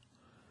 you know?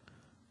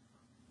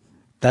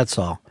 That's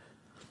all.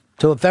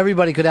 So if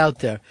everybody could out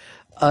there,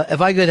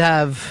 if I could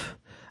have,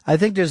 I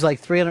think there's like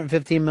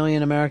 315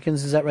 million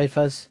Americans. Is that right,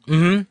 Fuzz?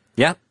 Mm-hmm.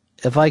 Yep.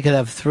 If I could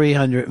have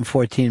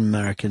 314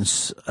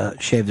 Americans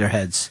shave their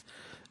heads,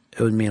 it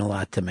would mean a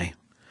lot to me.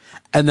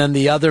 And then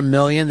the other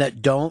million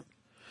that don't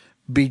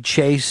be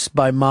chased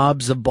by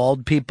mobs of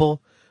bald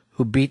people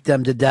who beat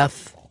them to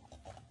death.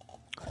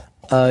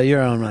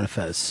 You're on Ron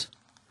Fez.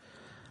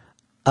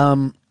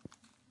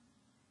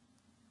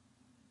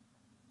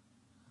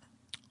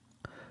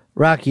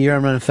 Rocky, you're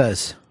on Ron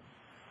Fez.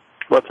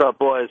 What's up,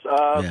 boys?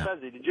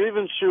 Fezzy, did you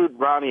even shoot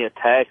Ronnie a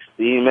text,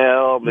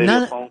 email, maybe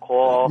a phone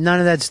call? None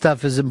of that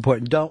stuff is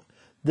important.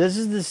 This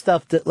is the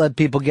stuff that let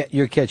people get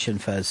your kitchen,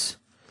 Fez.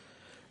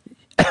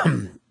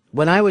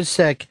 When I was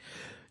sick,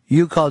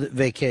 you called it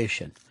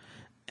vacation.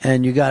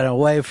 And you got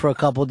away for a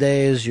couple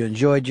days. You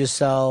enjoyed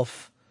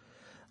yourself.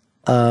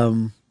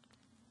 Where'd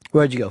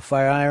you go?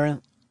 Fire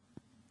Island?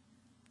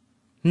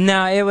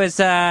 No, it was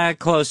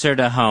closer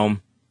to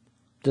home.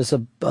 Just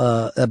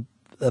a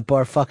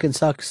bar fucking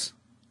sucks?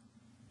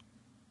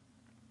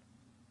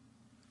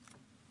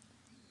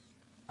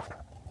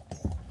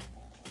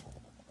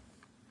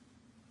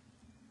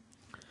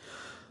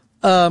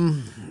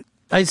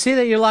 I see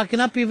that you're locking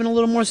up even a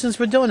little more since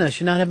we're doing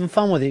this. You're not having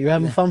fun with it. You're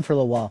having fun for a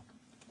little while.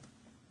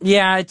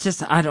 Yeah, it's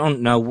just, I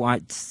don't know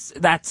what.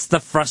 That's the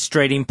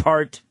frustrating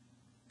part.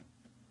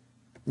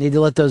 Need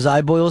to let those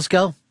eye boils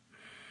go?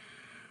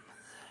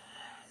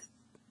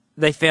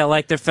 They feel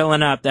like they're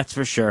filling up, that's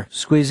for sure.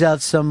 Squeeze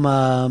out some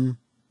eye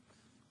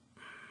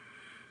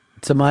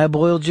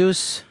boil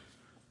juice.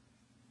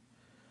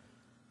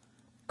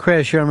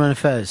 Chris, you're on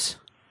Fez.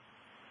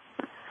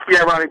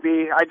 Yeah, Ronnie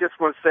B., I just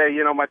want to say,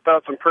 you know, my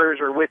thoughts and prayers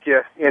are with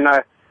you, and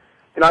I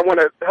want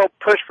to help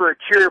push for a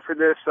cure for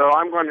this, so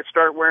I'm going to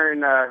start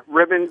wearing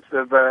ribbons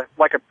of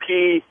like a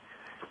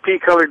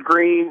pea-colored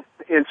green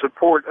in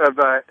support of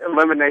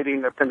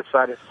eliminating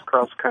appendicitis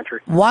across the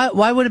country.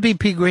 Why would it be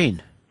pea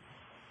green?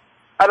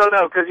 I don't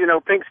know, because, you know,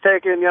 pink's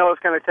taken, yellow's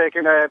kind of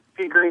taken,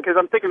 pea green, because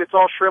I'm thinking it's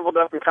all shriveled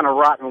up and kind of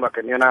rotten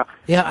looking, you know?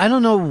 Yeah, I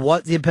don't know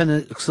what the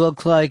appendix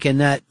looks like, and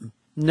that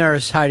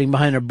nurse hiding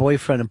behind her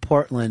boyfriend in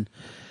Portland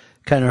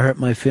kind of hurt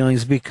my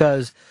feelings,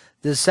 because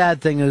the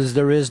sad thing is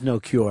there is no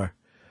cure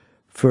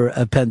for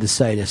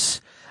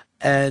appendicitis.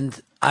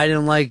 And I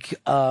didn't like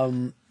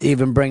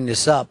even bring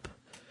this up,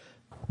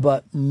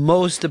 but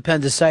most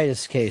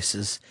appendicitis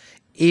cases,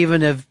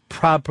 even if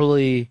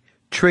properly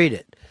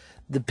treated,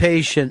 the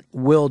patient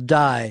will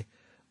die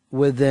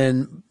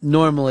within,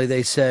 normally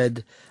they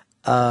said,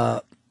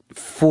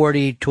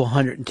 40 to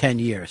 110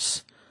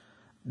 years.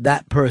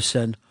 That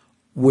person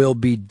will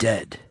be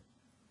dead.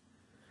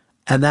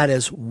 And that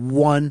is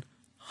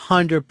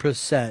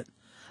 100%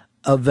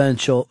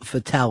 eventual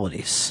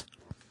fatalities.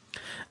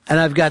 And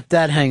I've got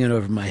that hanging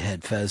over my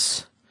head,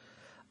 Fez.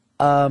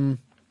 Got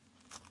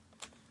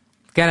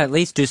to at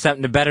least do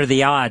something to better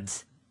the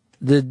odds.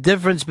 The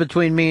difference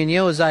between me and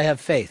you is I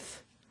have faith.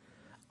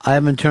 I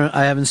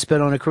haven't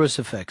spit on a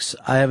crucifix.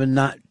 I have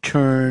not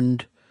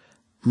turned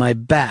my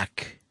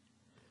back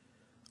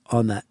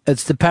on that.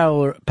 It's the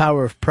power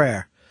of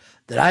prayer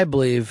that I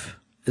believe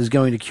is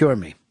going to cure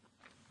me.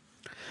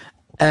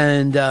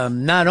 And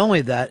not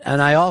only that,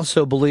 and I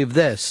also believe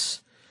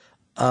this,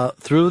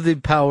 through the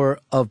power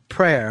of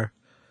prayer,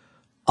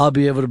 I'll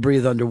be able to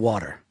breathe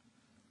underwater.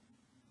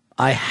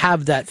 I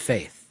have that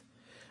faith.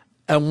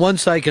 And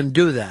once I can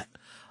do that,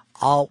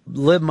 I'll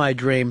live my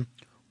dream,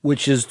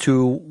 which is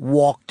to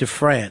walk to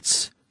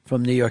France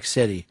from New York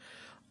City,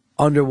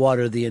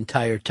 underwater the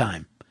entire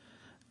time.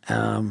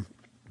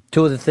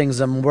 Two of the things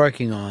I'm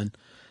working on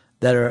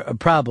that are a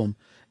problem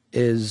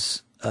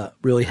is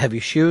really heavy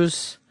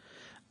shoes,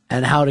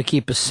 and how to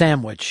keep a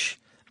sandwich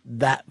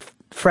that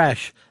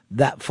fresh,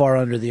 that far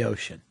under the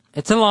ocean.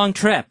 It's a long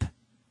trip.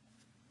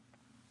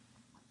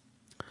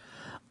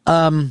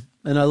 And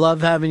I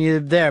love having you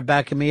there,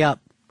 backing me up.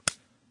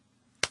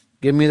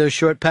 Give me those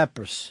short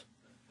peppers.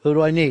 Who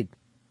do I need?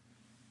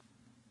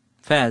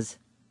 Fez.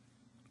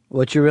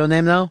 What's your real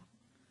name, though?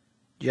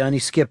 Johnny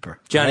Skipper.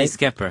 Johnny right?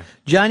 Skipper.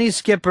 Johnny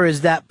Skipper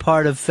is that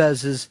part of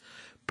Fez's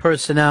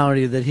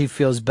personality that he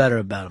feels better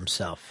about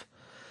himself.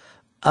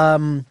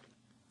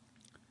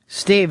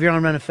 Steve, you're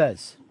on Run of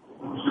Fez.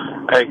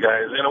 Hey,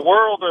 guys. In a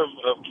world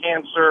of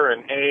cancer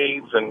and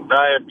AIDS and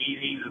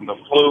diabetes and the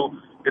flu,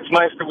 it's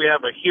nice that we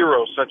have a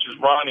hero such as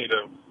Ronnie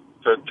to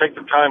take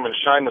the time and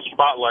shine the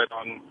spotlight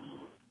on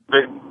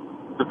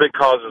the big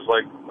causes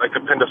like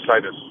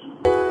appendicitis.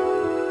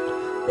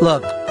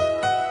 Look,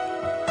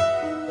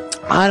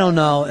 I don't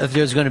know if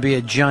there's going to be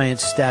a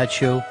giant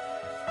statue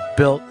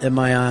built in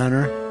my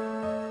honor.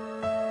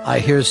 I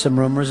hear some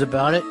rumors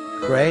about it.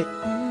 Great.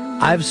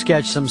 I've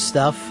sketched some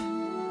stuff.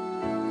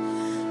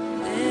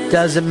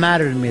 Doesn't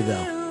matter to me,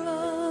 though.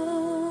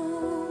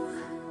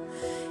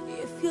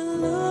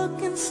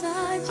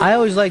 I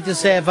always like to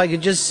say if I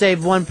could just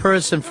save one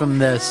person from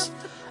this,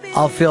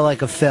 I'll feel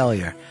like a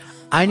failure.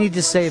 I need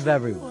to save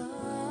everyone.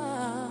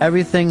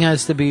 Everything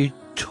has to be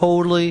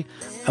totally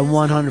and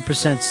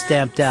 100%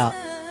 stamped out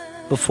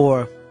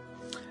before.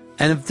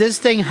 And if this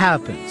thing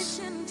happens,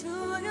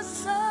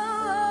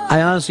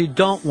 I honestly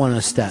don't want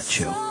a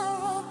statue.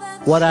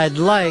 What I'd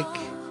like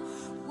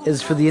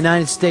is for the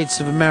United States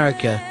of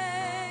America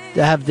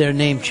to have their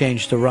name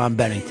changed to Ron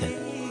Bennington.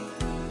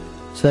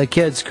 So that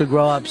kids could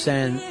grow up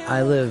saying,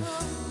 I live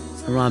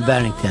in Ron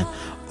Bennington.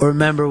 Or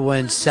remember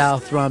when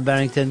South Ron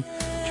Bennington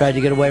tried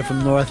to get away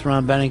from North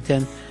Ron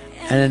Bennington,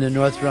 and then the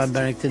North Ron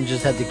Bennington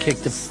just had to kick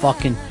the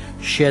fucking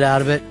shit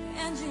out of it?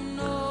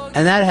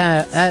 And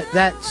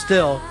that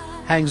still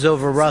hangs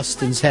over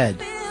Rustin's head,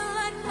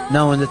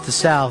 knowing that the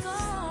South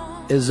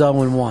is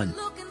 0-1.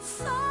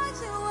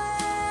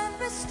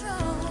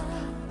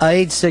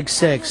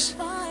 866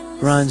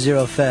 Ron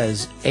Zero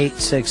Fez.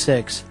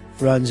 866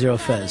 Ron Zero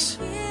Fez.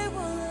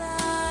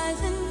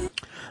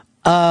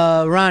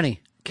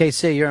 Ronnie,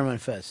 KC, you're on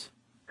Fez.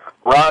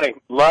 Ronnie,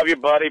 love you,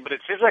 buddy, but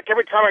it seems like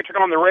every time I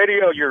turn on the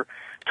radio, you're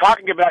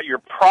talking about your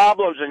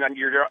problems and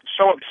you're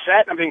so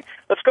upset. I mean,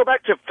 let's go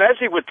back to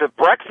Fezzy with the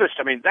breakfast.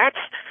 I mean,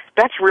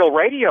 that's real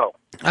radio. All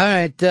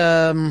right,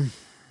 go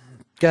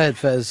ahead,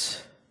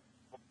 Fez.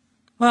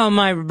 Well,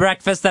 my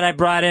breakfast that I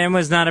brought in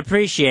was not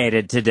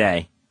appreciated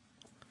today.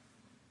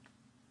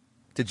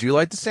 Did you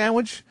like the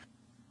sandwich?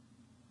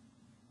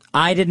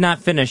 I did not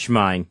finish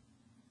mine.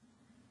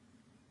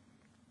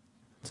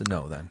 It's a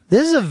no, then.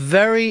 This is a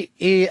very...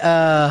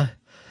 you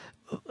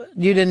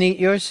didn't eat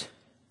yours?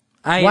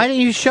 Why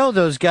didn't you show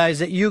those guys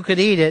that you could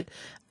eat it,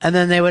 and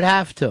then they would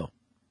have to?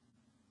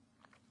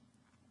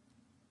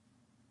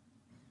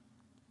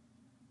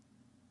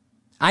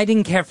 I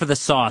didn't care for the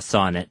sauce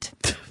on it.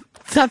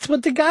 That's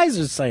what the guys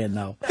are saying,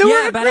 though.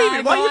 Yeah, but I What are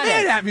you bought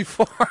mad it. at me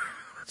for?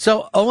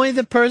 So only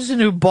the person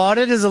who bought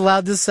it is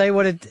allowed to say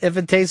if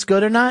it tastes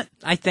good or not?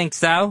 I think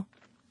so.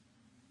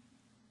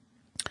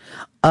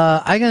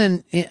 I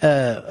got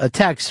a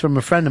text from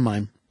a friend of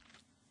mine.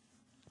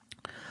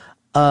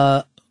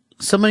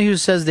 Somebody who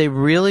says they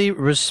really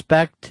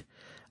respect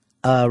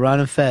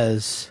Ron and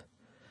Fez.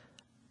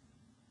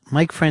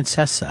 Mike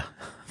Francesa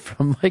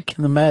from Mike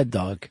and the Mad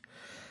Dog.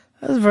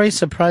 That was very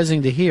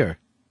surprising to hear.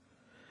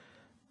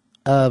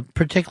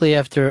 Particularly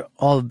after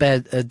all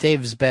the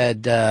Dave's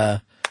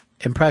bad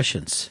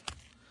impressions.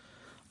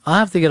 I'll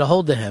have to get a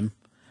hold of him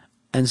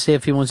and see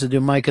if he wants to do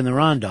Mike and the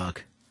Ron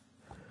Dog,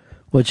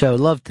 which I would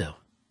love to.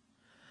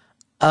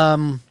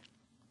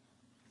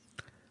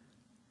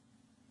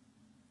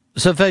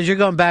 So, Fez, you're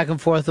going back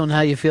and forth on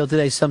how you feel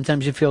today.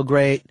 Sometimes you feel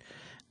great,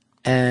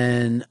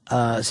 and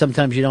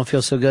sometimes you don't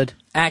feel so good.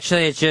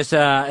 Actually, it's just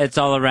it's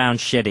all around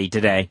shitty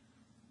today.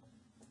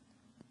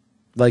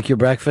 Like your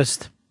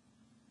breakfast?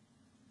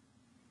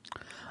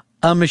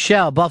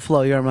 Michelle,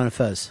 Buffalo, you're on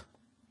Fez.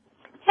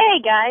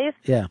 Hey, guys.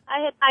 Yeah.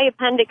 I had my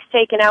appendix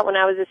taken out when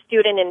I was a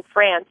student in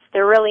France.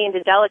 They're really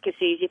into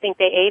delicacies. You think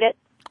they ate it?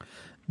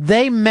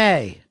 They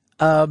may,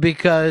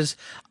 because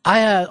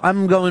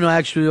I'm going to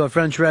actually a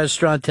French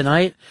restaurant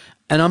tonight,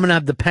 and I'm going to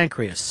have the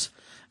pancreas.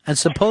 And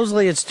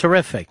supposedly it's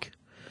terrific.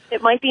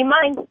 It might be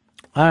mine. All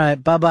right,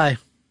 bye-bye.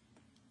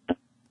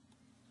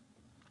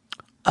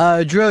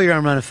 Drew, you're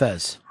on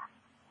Fez.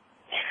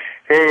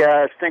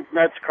 Hey, Stink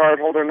Nuts card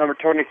holder number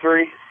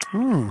 23.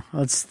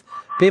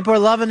 People are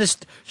loving the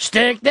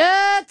Stink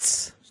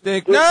Nuts!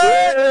 Stink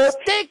Nuts!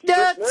 Stink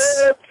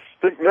Nuts!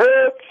 Stink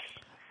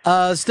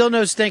Nuts! Still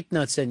no Stink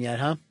Nuts in yet,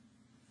 huh?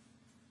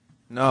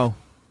 No.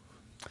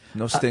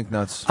 No stink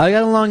nuts. I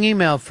got a long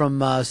email from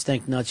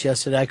Stink Nuts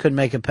yesterday. I couldn't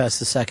make it past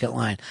the second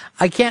line.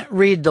 I can't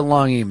read the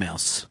long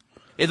emails.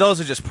 Yeah, those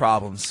are just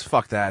problems.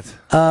 Fuck that.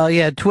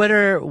 Yeah,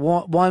 Twitter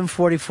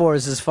 144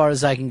 is as far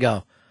as I can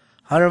go.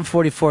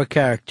 144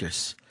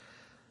 characters.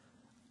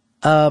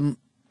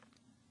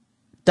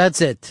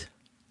 That's it.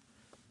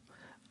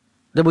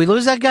 Did we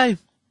lose that guy?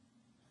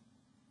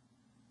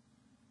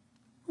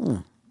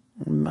 I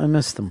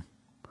missed him.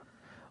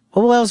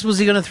 Well, what else was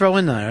he going to throw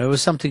in there? It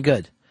was something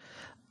good.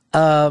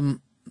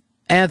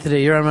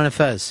 Anthony, you're on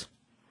Fez.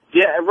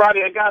 Yeah,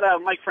 Roddy, I got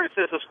Mike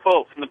Francesa's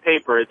quote from the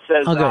paper. It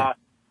says, Okay.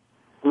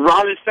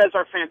 Ron and Fez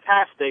are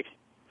fantastic.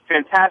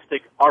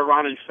 Fantastic are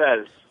Ron and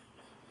Fez.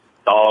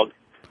 dog.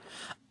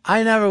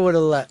 I never would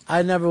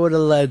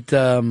have let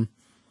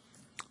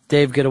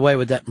Dave get away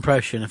with that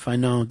impression if I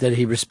know that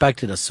he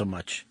respected us so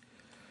much.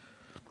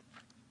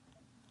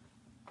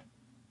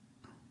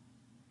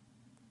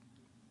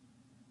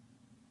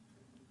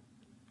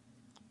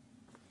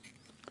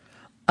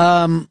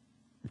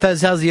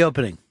 Fez, how's the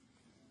opening?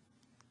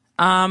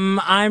 I'm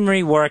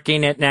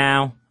reworking it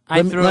now.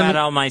 I threw out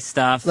all my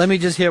stuff. Let me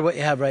just hear what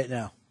you have right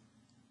now.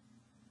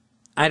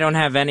 I don't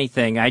have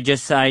anything. I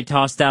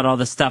tossed out all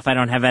the stuff. I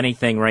don't have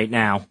anything right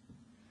now.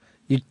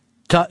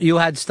 You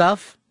had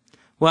stuff?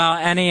 Well,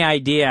 any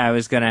idea I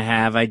was going to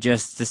have, I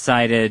just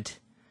decided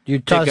you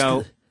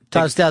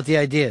tossed out the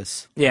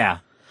ideas. Yeah.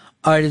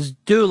 All right, it's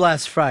due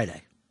last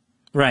Friday.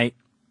 Right.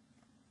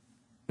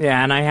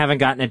 Yeah, and I haven't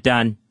gotten it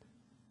done.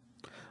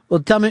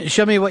 Well,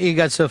 show me what you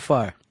got so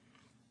far.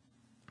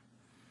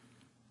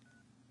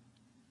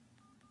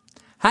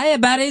 Hiya,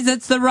 buddies.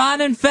 It's the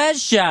Ron and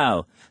Fez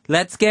show.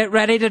 Let's get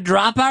ready to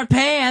drop our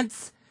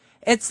pants.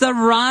 It's the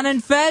Ron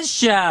and Fez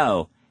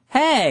show.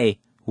 Hey,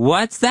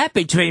 what's that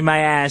between my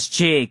ass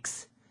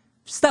cheeks?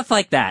 Stuff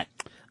like that.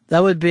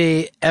 That would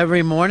be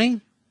every morning?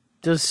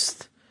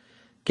 Just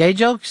gay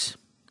jokes?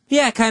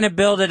 Yeah, kind of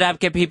build it up,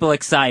 get people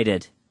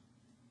excited.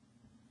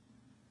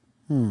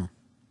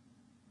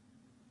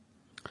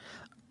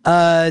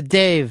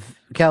 Dave,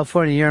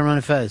 California, you're on Ron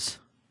and Fez.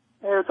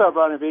 Hey, what's up,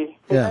 Ronnie B?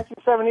 In Yeah.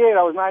 1978,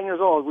 I was 9 years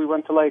old. We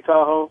went to Lake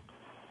Tahoe.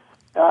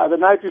 The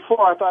night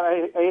before, I thought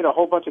I ate a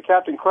whole bunch of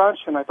Captain Crunch,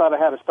 and I thought I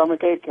had a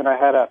stomach ache, and I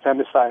had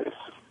appendicitis.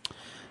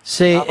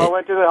 See, I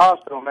went to the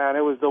hospital, man.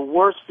 It was the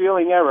worst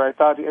feeling ever. I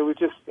thought it was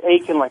just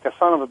aching like a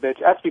son of a bitch.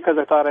 That's because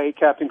I thought I ate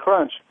Captain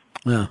Crunch.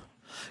 Yeah.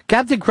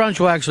 Captain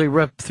Crunch will actually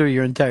rip through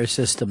your entire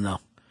system, though.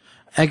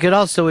 And could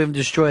also even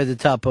destroy the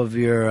top of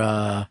your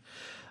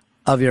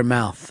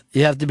mouth.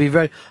 You have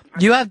to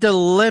you have to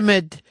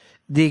limit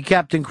the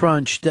Captain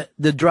Crunch,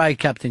 the dry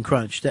Captain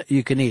Crunch that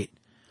you can eat.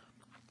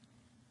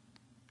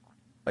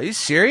 Are you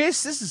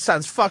serious? This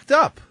sounds fucked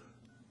up.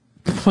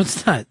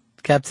 What's that?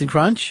 Captain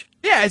Crunch?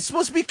 Yeah, it's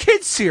supposed to be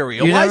kid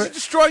cereal. Why is it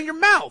destroying your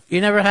mouth?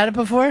 You never had it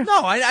before?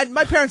 No,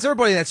 my parents never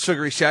bought any of that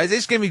sugary shit. They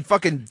just gave me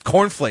fucking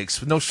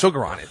cornflakes with no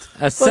sugar on it.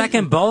 A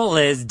second bowl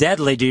is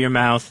deadly to your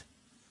mouth.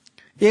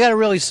 You got to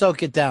really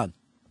soak it down.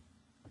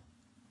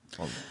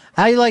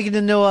 How you liking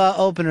the new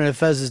opener that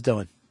Fez is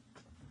doing?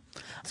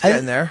 It's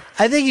getting there.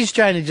 I think he's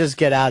trying to just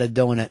get out of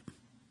doing it.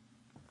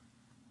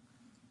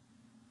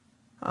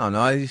 I don't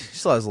know. He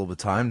still has a little bit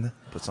of time to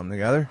put something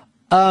together.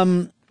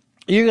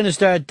 You're going to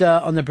start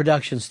on the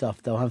production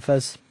stuff, though, huh,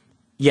 Fez?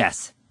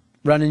 Yes.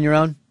 Running your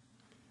own?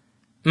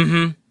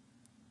 Mm-hmm.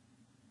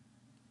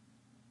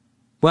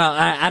 Well,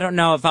 I don't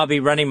know if I'll be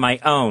running my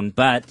own,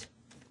 but...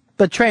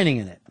 But training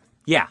in it?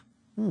 Yeah.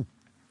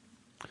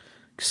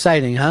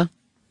 Exciting, huh?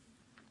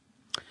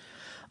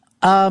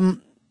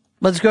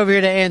 Let's go over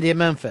here to Andy in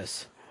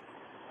Memphis.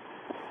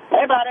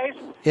 Hey,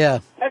 buddies. Yeah.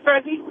 Hey,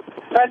 Fezzy.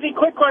 Fezzy,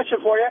 quick question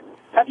for you.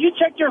 Have you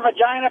checked your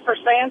vagina for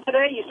sand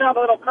today? You sound a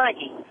little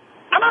cranky.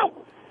 I'm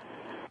out.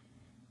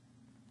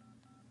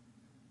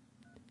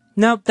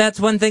 Nope, that's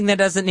one thing that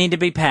doesn't need to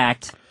be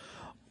packed.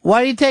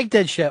 Why do you take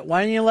that shit?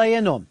 Why don't you lay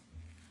into him?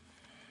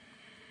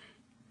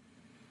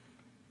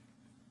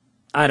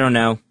 I don't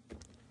know.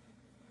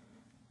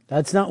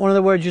 That's not one of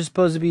the words you're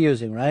supposed to be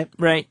using, right?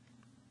 Right.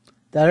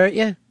 That hurt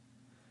you?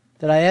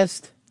 That I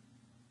asked?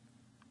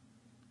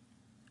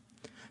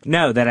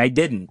 No, that I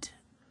didn't.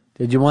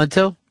 Did you want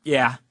to?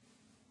 Yeah.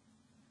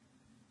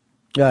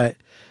 All right.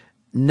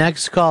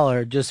 Next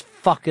caller, just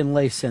fucking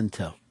lace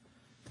into.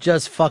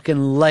 Just fucking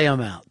lay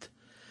him out.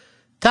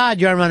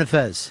 Todd, you're on Ron and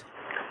Fez.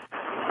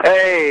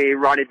 Hey,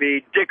 Ronnie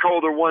B. Dick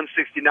Holder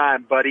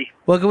 169, buddy.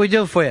 What can we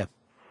do for you?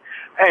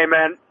 Hey,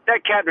 man,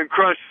 that Captain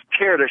Crunch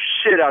scared the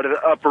shit out of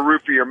the upper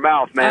roof of your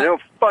mouth, man. It'll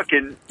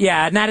fucking...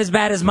 Yeah, not as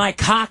bad as my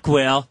cock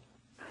will.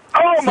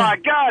 Oh, my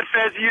God,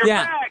 Fez, you're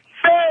back.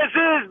 Fez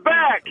is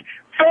back.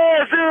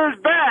 Fez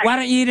is back. Why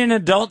don't you eat an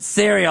adult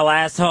cereal,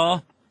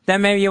 asshole?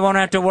 Then maybe you won't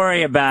have to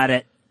worry about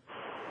it.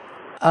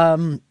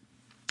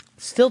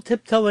 Still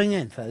tiptoeing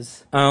in,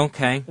 Fez.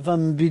 Okay. If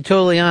I'm to be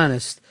totally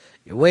honest,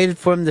 you waited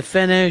for him to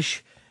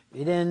finish.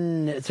 You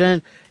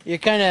didn't. You're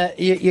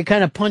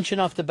kind of punching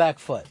off the back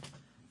foot.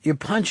 You're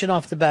punching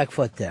off the back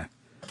foot there.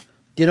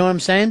 Do you know what I'm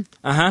saying?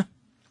 Uh-huh.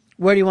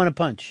 Where do you want to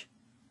punch?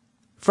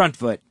 Front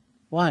foot.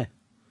 Why?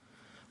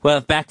 Well,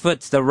 if back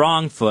foot's the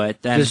wrong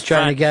foot, then Just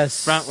trying to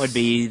guess. Front would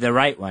be the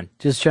right one.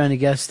 Just trying to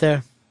guess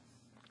there.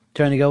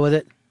 Trying to go with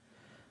it.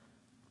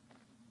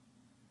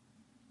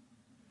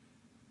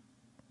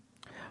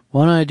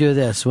 Why don't I do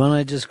this? Why don't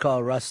I just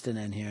call Rustin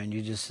in here and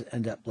you just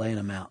end up laying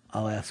him out?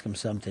 I'll ask him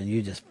something.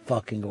 You just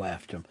fucking go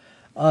after him.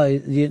 Oh,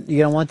 you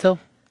don't want to?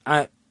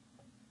 I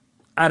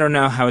don't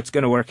know how it's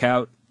going to work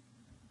out.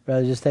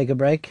 Rather just take a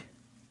break?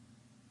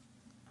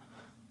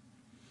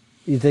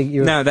 You think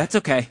you? No, that's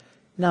okay.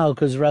 No,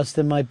 because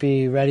Rustin might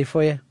be ready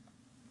for you.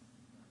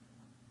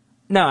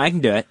 No, I can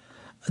do it.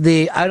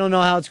 I don't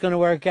know how it's going to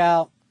work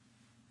out.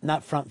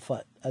 Not front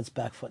foot. That's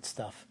back foot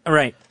stuff. All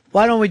right.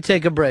 Why don't we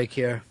take a break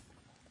here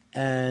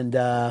and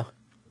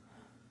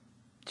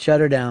shut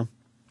her down?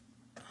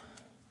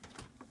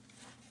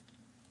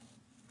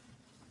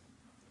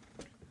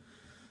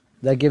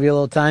 That give you a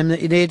little time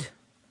that you need?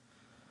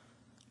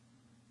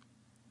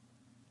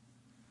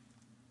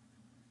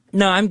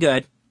 No, I'm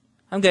good.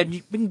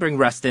 We can bring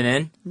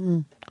Rustin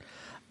in.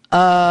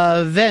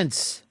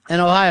 Vince in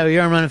Ohio,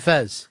 you're on Run and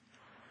Fez.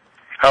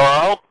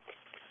 Hello?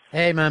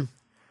 Hey, man.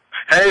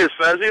 Hey, is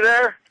Fezzy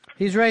there?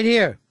 He's right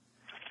here.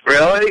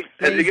 Really?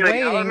 Yeah, Is he he's going to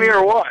yell at waiting. me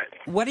or what?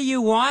 What do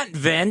you want,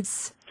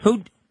 Vince?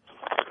 Who?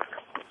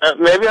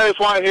 Maybe I just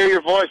want to hear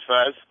your voice,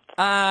 Fez.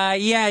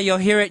 Yeah, you'll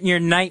hear it in your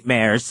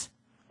nightmares.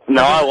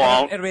 No, I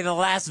won't. It'll be the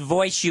last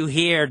voice you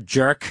hear,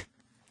 jerk.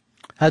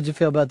 How'd you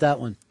feel about that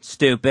one?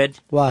 Stupid.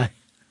 Why?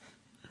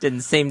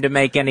 Didn't seem to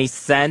make any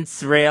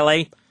sense,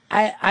 really.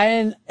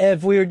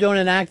 If we were doing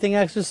an acting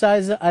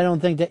exercise, I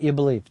don't think that you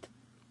believed.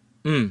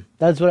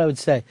 That's what I would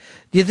say.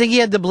 Do you think he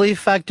had the belief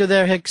factor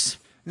there, Hicks?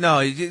 No,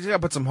 you got to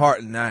put some heart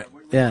in that.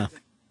 Yeah.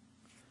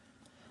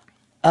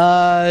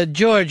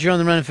 George, you're on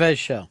the Run and Fez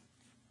show.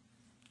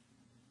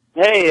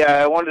 Hey,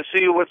 I wanted to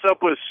see what's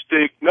up with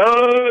Steak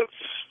Nuts.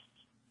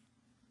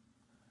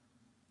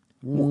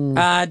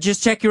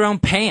 Just check your own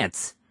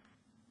pants.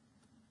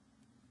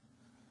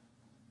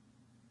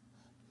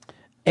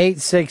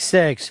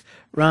 866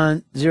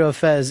 Ron Zero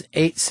Fez.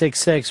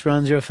 866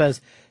 Ron Zero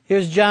Fez.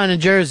 Here's John in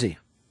Jersey.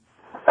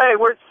 Hey,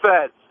 where's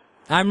Fez?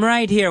 I'm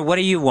right here. What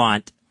do you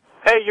want?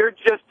 Hey, you're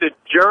just a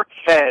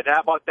jerkhead.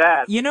 How about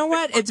that? You know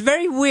what? It's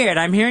very weird.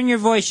 I'm hearing your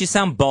voice. You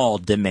sound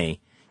bald to me.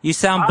 You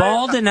sound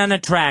bald and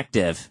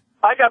unattractive.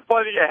 I got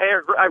plenty of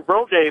hair. I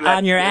rogated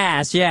On your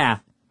ass, yeah.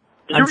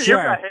 I'm You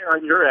sure. got hair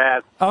on your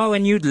ass. Oh,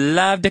 and you'd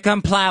love to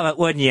come plow it,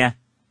 wouldn't you?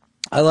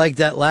 I like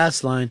that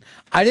last line.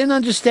 I didn't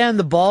understand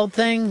the bald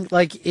thing.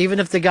 Like, even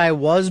if the guy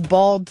was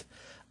bald,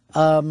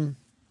 I don't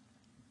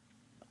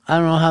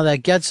know how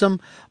that gets him,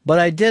 but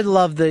I did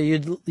love that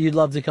you'd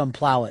love to come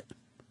plow it.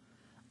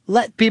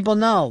 Let people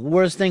know.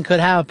 Worst thing could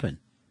happen.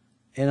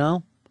 You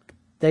know?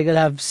 They could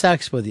have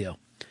sex with you.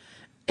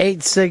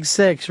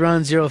 866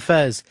 Ron Zero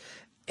Fez.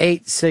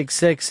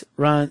 866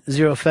 Ron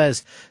Zero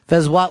Fez.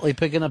 Fez Watley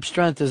picking up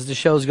strength as the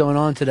show's going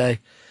on today.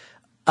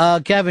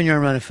 Kevin, you're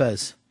on Run and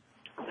Fez.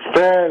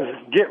 Fez,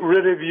 get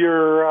rid of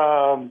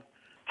your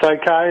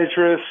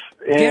psychiatrist.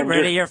 And Get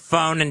rid of your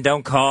phone and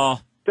don't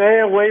call. Stay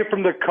away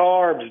from the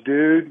carbs,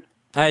 dude.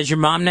 Is your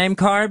mom named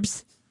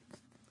Carbs?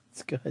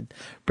 It's good.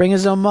 Bring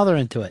his own mother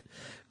into it.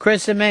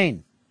 Chris in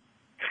Maine.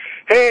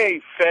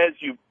 Hey, Fez,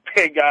 you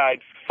pig-eyed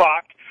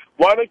fuck.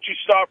 Why don't you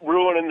stop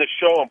ruining the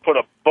show and put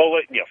a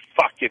bullet in your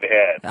fucking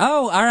head?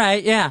 Oh, all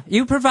right, yeah.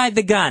 You provide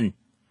the gun.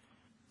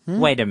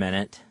 Wait a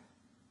minute.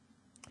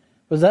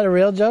 Was that a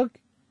real joke?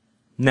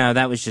 No,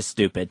 that was just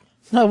stupid.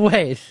 No,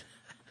 wait.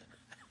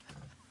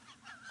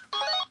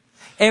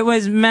 It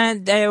was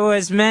meant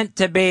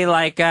to be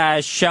like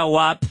show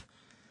up,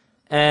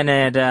 and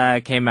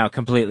it came out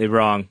completely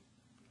wrong.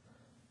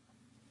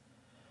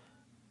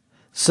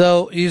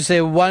 So you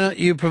say, why don't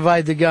you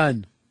provide the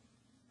gun?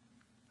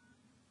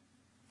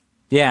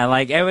 Yeah,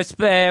 like it was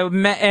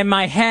in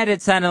my head.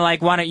 It sounded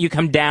like, why don't you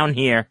come down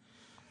here?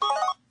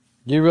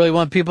 Do you really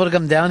want people to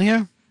come down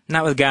here?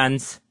 Not with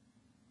guns.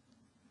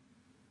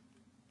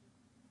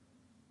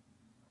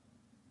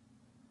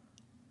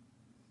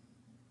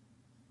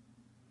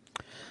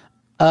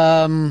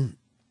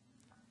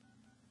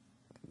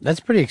 That's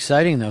pretty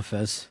exciting, though,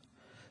 Fez.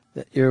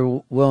 That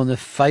you're willing to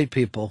fight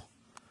people.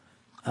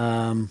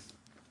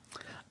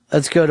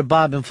 Let's go to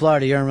Bob in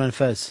Florida. You're on Run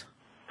Fez.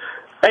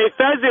 Hey,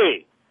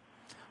 Fezzy,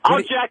 I'll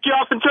jack you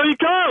off until you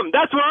come.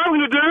 That's what I'm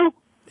going to do.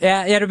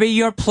 Yeah, it'll be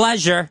your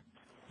pleasure.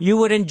 You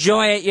would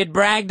enjoy it. You'd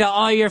brag to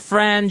all your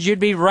friends. You'd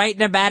be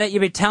writing about it.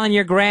 You'd be telling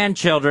your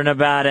grandchildren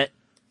about it.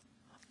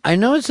 I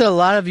noticed that a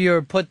lot of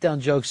your put-down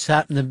jokes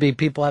happen to be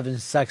people having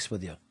sex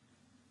with you.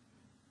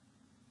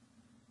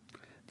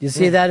 Do you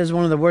see that as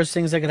one of the worst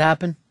things that could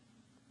happen?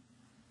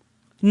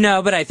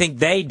 No, but I think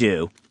they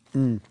do.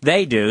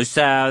 They do,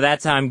 so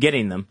that's how I'm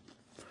getting them.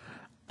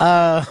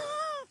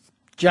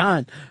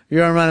 John,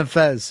 you're on Run and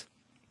Fez.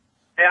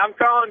 Hey, I'm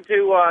calling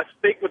to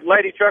speak with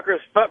Lady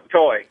Trucker's fuck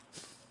toy.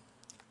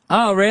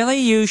 Oh, really?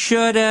 You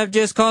should have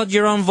just called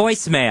your own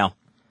voicemail.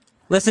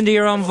 Listen to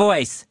your own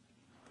voice.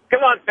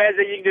 Come on,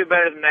 Fezzy, you can do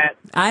better than that.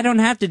 I don't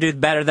have to do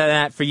better than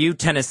that for you,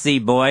 Tennessee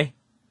boy.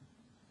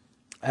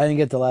 I didn't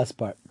get the last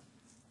part.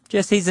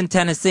 Just he's in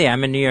Tennessee.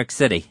 I'm in New York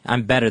City.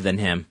 I'm better than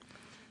him.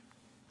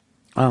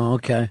 Oh,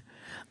 okay.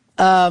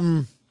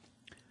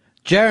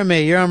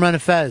 Jeremy, you're on Run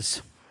and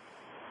Fez.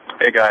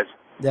 Hey, guys.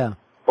 Yeah.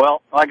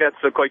 Well, I got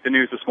quite the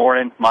news this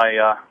morning.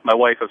 My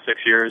wife of 6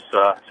 years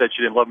said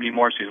she didn't love me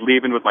anymore. She's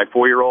leaving with my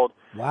 4-year-old.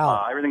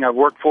 Wow. Everything I've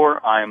worked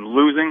for, I'm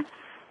losing.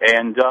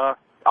 And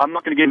I'm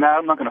not going to get mad.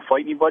 I'm not going to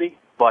fight anybody.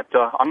 But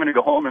I'm going to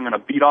go home and I'm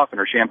going to beat off in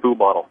her shampoo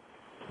bottle.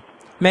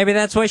 Maybe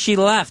that's why she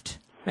left.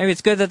 Maybe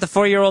it's good that the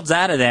 4-year-old's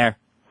out of there.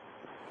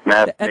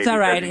 That's all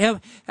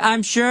right.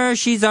 I'm sure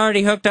she's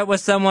already hooked up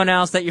with someone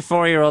else that your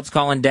 4-year-old's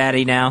calling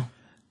daddy now.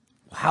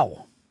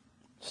 Wow.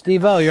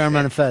 Steve-O, you're on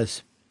Run and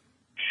Fez.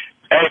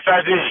 Hey,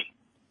 Fezzy,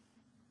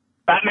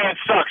 Batman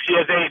sucks. He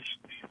has AIDS.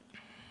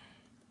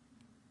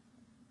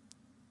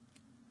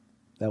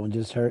 That one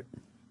just hurt.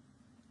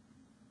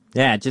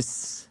 Yeah, it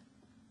just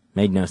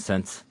made no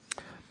sense.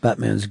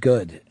 Batman's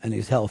good, and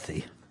he's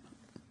healthy.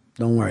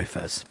 Don't worry,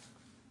 Fez.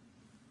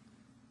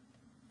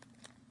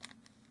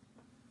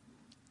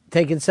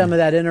 Taking some of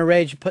that inner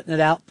rage, putting it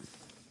out.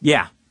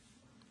 Yeah.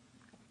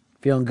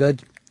 Feeling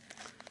good?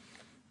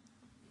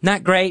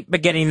 Not great,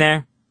 but getting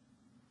there.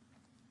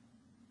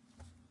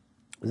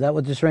 Is that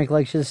what the shrink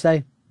likes you to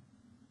say?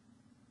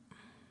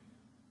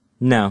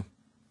 No.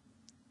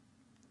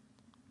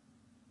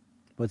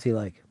 What's he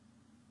like?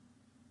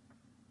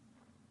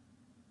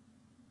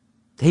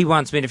 He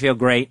wants me to feel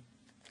great.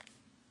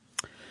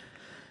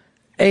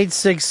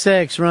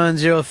 866 Ron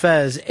Zero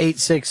Fez.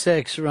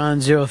 866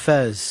 Ron Zero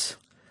Fez.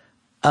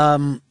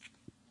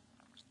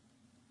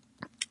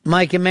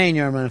 Mike in Maine,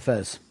 you're on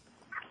Fez.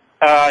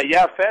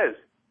 Yeah, Fez.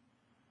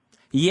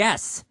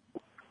 Yes.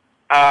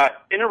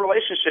 In a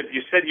relationship,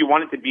 you said you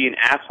wanted to be an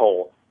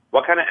asshole.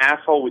 What kind of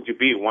asshole would you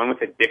be? One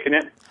with a dick in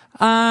it?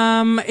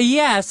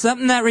 Yeah,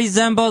 something that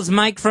resembles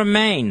Mike from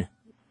Maine.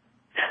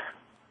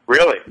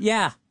 Really?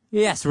 Yeah.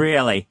 Yes,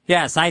 really.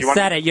 Yes, I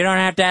said it. You don't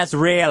have to ask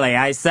really.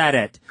 I said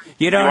it.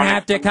 You don't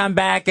have to come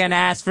back and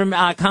ask for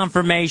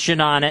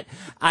confirmation on it.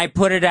 I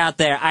put it out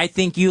there. I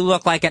think you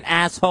look like an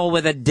asshole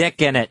with a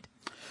dick in it.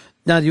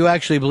 Now, do you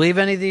actually believe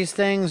any of these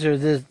things, or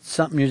is this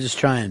something you're just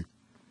trying?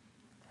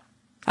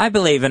 I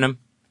believe in them.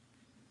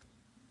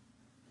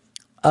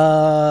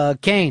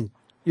 Kane,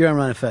 you're on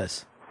Run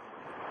Fez.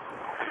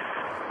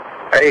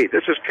 Hey,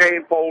 this is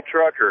Kane Pole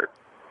Trucker.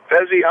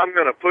 Fezzy, I'm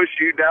going to push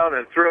you down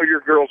and throw your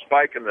girl's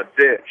bike in the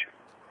ditch.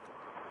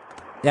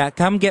 Yeah,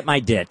 come get my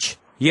ditch.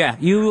 Yeah,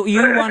 you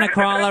want to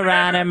crawl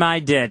around in my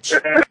ditch.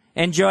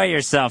 Enjoy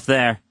yourself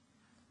there.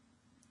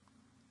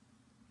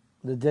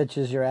 The ditch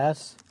is your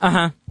ass?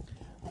 Uh-huh.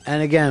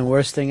 And again,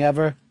 worst thing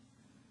ever?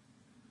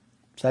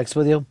 Sex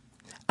with you?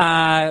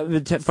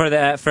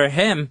 For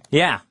him,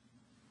 yeah.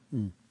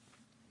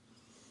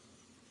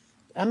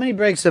 How many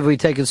breaks have we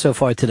taken so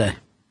far today,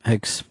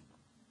 Hicks?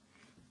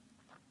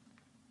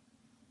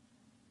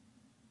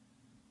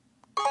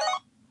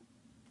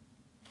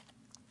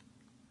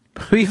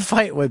 Who are you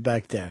fighting with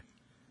back there?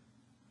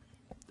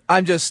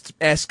 I'm just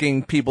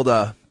asking people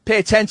to pay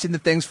attention to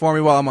things for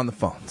me while I'm on the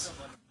phones.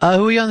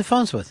 Who are you on the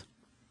phones with?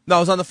 No, I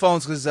was on the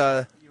phones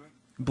because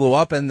blew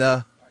up and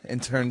the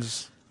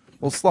interns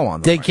will slow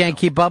on them. They can't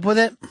keep up with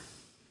it?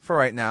 For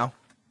right now.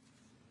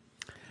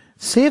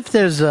 See if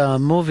there's a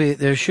movie.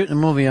 They're shooting a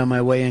movie on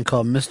my way in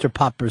called Mr.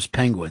 Popper's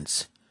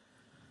Penguins.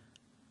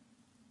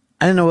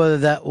 I don't know whether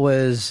that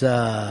was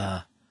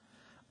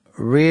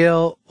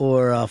real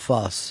or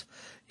false.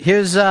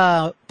 Here's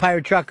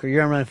Pirate Trucker.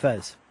 You're on Run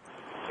Fez.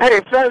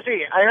 Hey,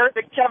 Fezzy, I heard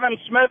that Kevin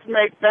Smith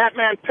made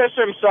Batman piss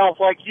himself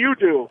like you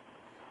do.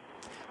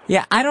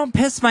 Yeah, I don't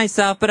piss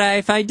myself, but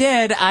if I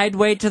did, I'd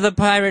wait till the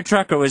pirate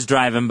trucker was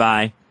driving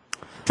by.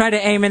 Try to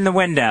aim in the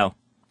window.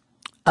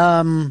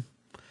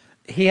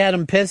 He had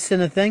him piss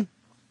in a thing?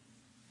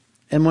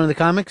 In one of the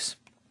comics?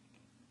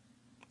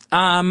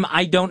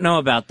 I don't know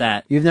about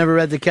that. You've never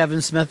read the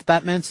Kevin Smith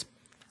Batmans?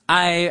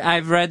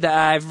 I've read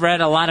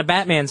a lot of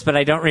Batmans, but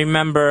I don't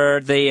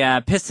remember the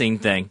pissing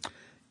thing.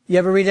 You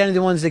ever read any of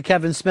the ones that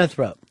Kevin Smith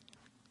wrote?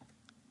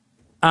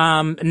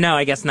 No,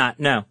 I guess not.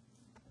 No.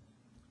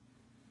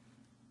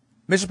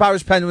 Mr.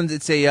 Popper's Penguins,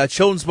 it's a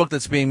children's book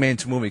that's being made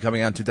into a movie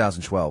coming out in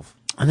 2012.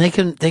 And they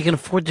can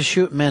afford to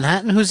shoot in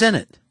Manhattan? Who's in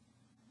it?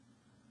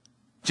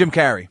 Jim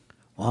Carrey.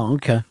 Oh,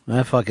 okay.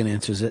 That fucking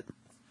answers it.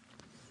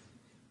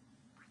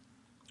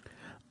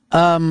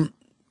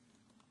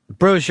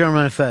 Bruce, you're on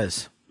Run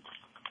Fez.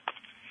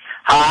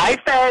 Hi,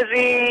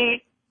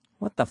 Fezzy.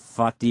 What the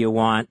fuck do you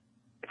want?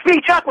 It's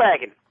me, Chuck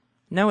Wagon.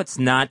 No, it's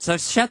not. So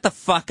shut the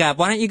fuck up.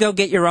 Why don't you go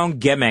get your own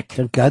gimmick?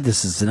 Thank God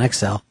this is an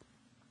XL.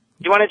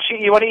 You want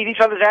to eat each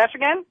other's ass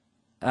again?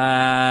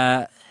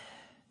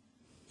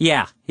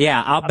 Yeah.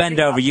 I'll bend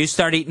over. You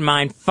start eating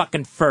mine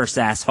fucking first,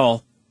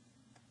 asshole.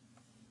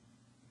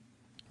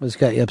 What's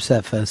got you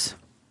upset, Fez?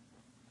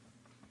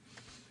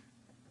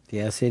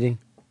 The ass eating?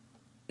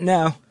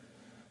 No.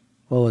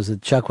 What was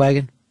it, Chuck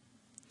Wagon?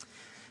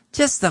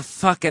 Just the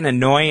fucking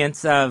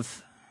annoyance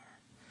of...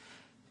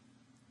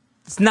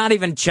 It's not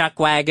even Chuck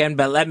Wagon,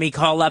 but let me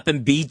call up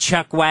and be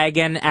Chuck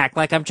Wagon, act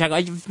like I'm Chuck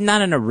Wagon.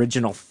 Not an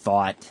original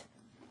thought.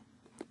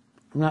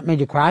 Not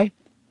made you cry?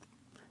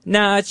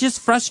 No, it's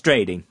just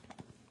frustrating.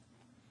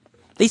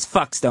 These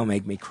fucks don't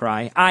make me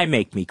cry. I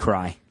make me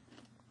cry.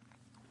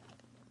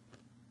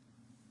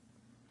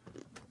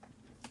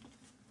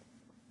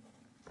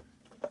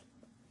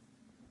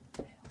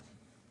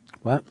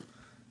 What?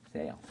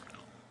 Sale.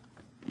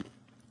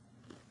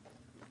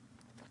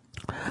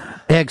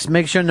 X,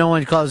 make sure no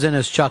one calls in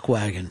as Chuck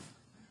Wagon.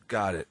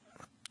 Got it.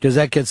 Because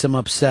that gets him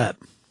upset.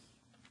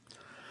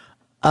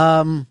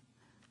 Hey,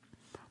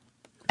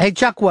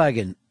 Chuck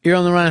Wagon, you're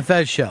on the Ron and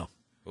Fez show.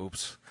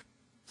 Oops.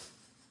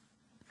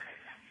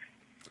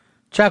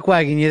 Chuck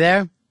Wagon, you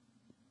there?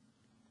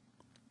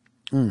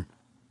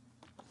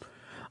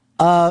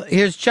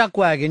 Here's Chuck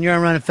Wagon, you're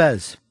on Ron and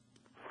Fez.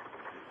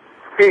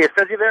 Hey, is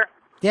Fezzy there?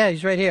 Yeah,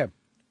 he's right here.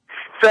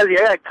 Fezzy,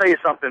 I gotta tell you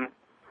something.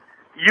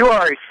 You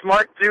are a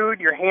smart dude,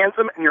 you're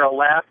handsome, and you're a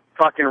laugh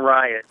fucking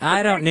riot.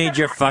 I don't need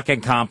your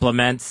fucking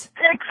compliments.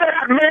 Take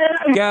that,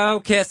 man! Go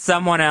kiss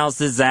someone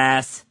else's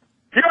ass.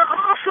 You're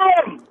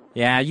awesome!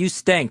 Yeah, you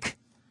stink.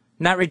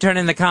 Not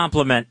returning the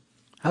compliment.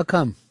 How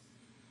come?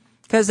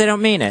 Because they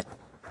don't mean it.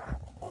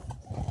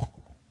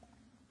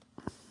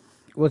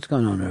 What's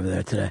going on over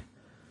there today?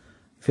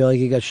 Feel like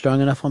you got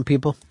strong enough on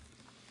people?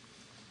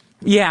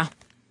 Yeah.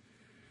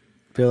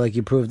 Feel like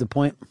you proved the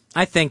point?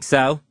 I think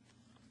so.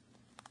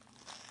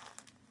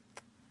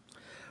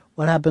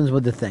 What happens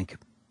with the think?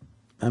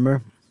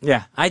 Remember?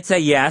 Yeah, I'd say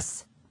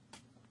yes.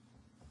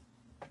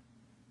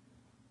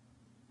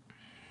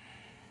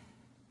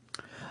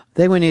 I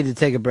think we need to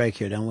take a break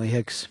here, don't we,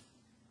 Hicks?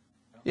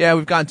 Yeah,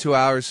 we've gone 2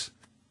 hours.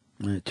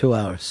 2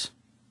 hours.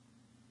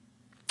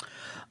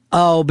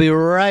 I'll be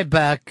right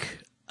back.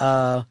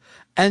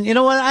 And you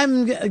know what?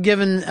 I'm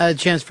giving a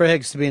chance for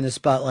Hicks to be in the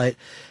spotlight.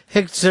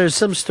 Hicks, there's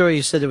some story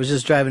you said that was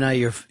just driving out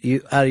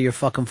of your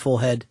fucking full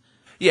head.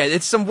 Yeah,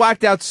 it's some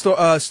whacked out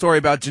story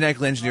about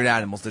genetically engineered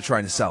animals they're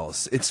trying to sell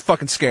us. It's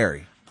fucking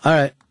scary. All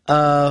right.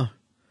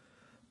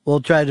 We'll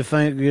try to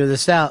figure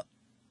this out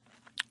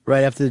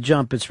right after the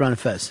jump. It's Ron and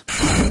Fez.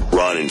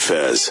 Ron and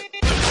Fez.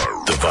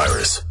 The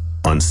Virus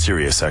on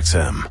Sirius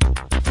XM.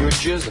 You're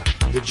Jizza,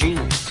 the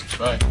genius.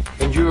 Right.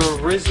 And you're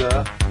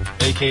RZA,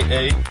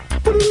 a.k.a.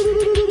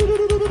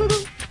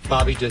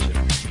 Bobby Digit.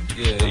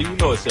 Yeah, you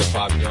know it's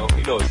hip-hop, yo.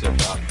 You know it's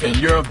hip-hop. And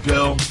you're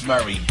Bill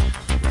Murray.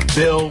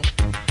 Bill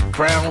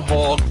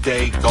Groundhog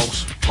Day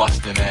Ghost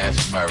Busting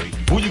Ass Murray.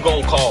 Who you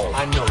gonna call?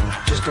 I know,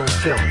 just don't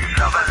film it.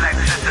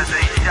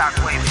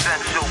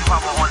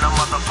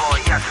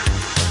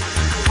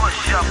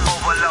 Push up,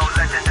 overload,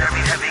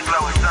 legendary, heavy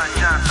glow,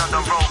 sunshine, on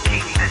the road,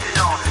 keep this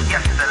on.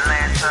 Yes, the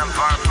lantern,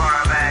 burn,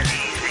 bad,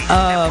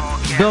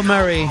 easy. Bill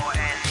Murray,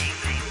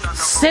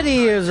 60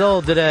 years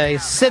old today.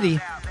 City.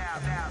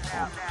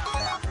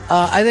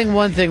 I think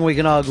one thing we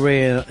can all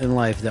agree in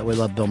life that we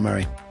love Bill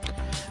Murray.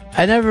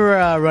 I never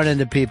run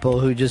into people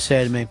who just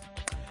say to me,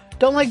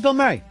 don't like Bill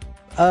Murray,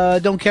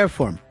 don't care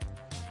for him.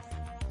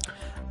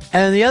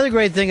 And the other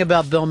great thing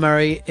about Bill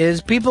Murray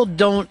is people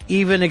don't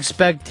even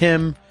expect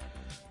him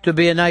to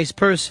be a nice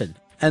person,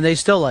 and they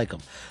still like him.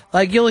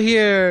 Like, you'll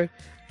hear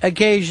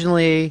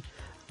occasionally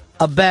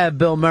a bad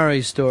Bill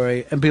Murray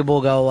story, and people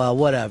will go, well,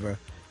 whatever.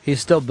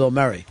 He's still Bill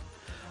Murray.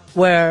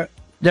 Where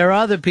there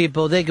are other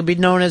people, they could be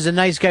known as a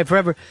nice guy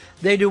forever.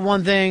 They do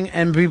one thing,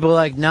 and people are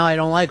like, no, I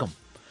don't like him.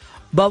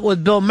 But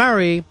with Bill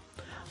Murray,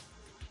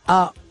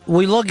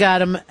 we look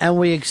at him and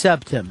we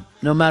accept him,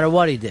 no matter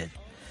what he did.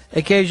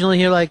 Occasionally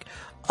you're like,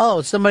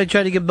 oh, somebody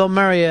tried to give Bill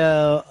Murray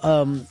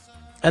an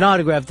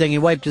autograph thing, he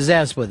wiped his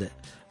ass with it.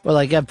 We're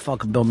like, yeah,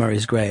 fucking Bill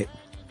Murray's great.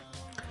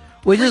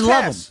 We just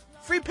love him.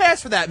 Free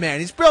pass for that man.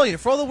 He's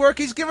brilliant. For all the work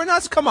he's given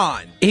us, come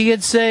on. He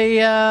gets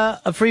a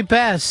free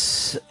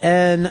pass.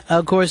 And,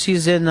 of course,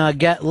 he's in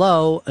Get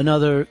Low,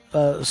 another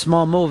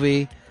small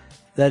movie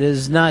that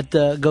is not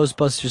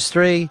Ghostbusters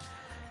 3.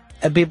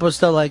 And people are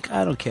still like,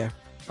 I don't care.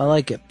 I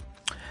like it.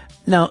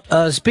 Now,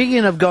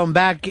 speaking of going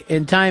back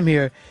in time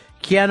here,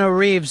 Keanu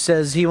Reeves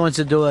says he wants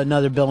to do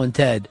another Bill and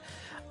Ted.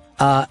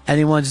 And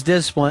he wants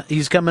this one.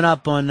 He's coming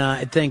up on,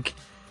 I think,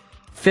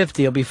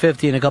 50. He'll be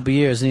 50 in a couple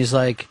years. And he's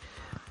like,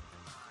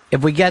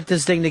 if we get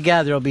this thing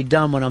together, it'll be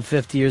done when I'm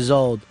 50 years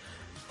old.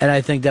 And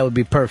I think that would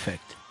be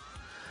perfect.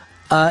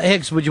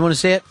 Hicks, would you want to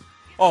see it?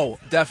 Oh,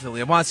 definitely.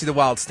 I want to see the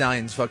Wild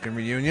Stallions fucking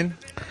reunion.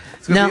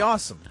 It's going to be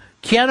awesome.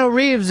 Keanu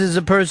Reeves is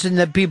a person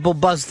that people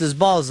bust his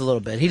balls a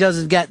little bit. He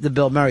doesn't get the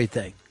Bill Murray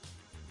thing.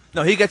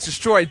 No, he gets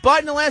destroyed. But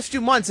in the last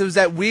few months, it was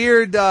that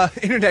weird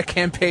internet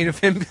campaign of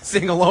him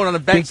sitting alone on a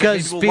bench.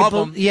 Because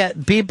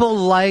people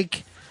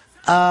like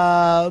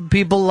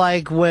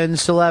when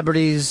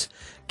celebrities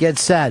get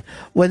sad.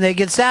 When they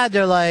get sad,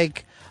 they're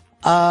like,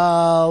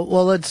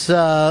 well,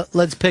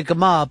 let's pick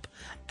them up.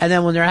 And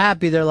then when they're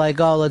happy, they're like,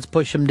 oh, let's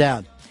push them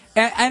down.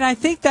 And I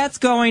think that's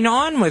going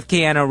on with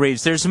Keanu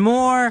Reeves. There's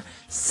more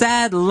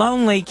sad,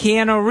 lonely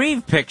Keanu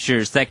Reeves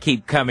pictures that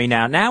keep coming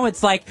out. Now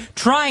it's like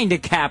trying to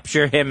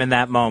capture him in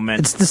that moment.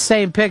 It's the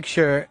same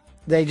picture.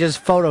 They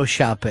just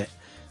Photoshop it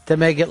to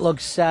make it look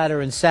sadder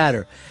and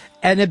sadder.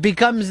 And it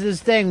becomes this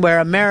thing where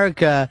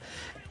America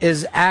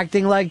is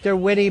acting like they're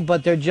witty,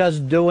 but they're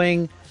just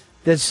doing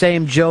the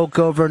same joke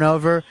over and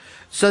over.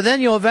 So then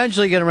you'll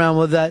eventually get around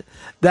with that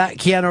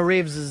Keanu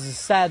Reeves is a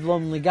sad,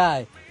 lonely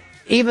guy.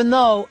 Even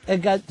though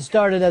it got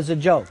started as a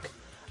joke.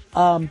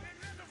 And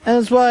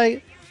that's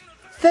why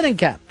Thinning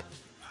Cap,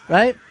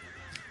 right?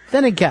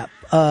 Thinning Cap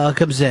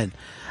comes in.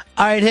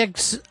 All right,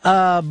 Hicks,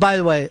 by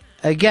the way,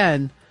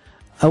 again,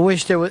 I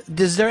wish there was...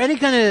 Is there any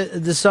kind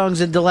of the songs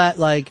in Gillette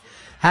like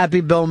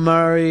Happy Bill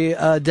Murray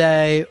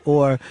Day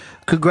or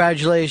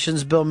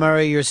Congratulations, Bill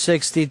Murray, you're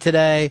 60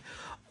 today,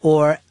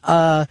 or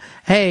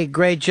hey,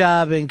 great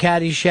job in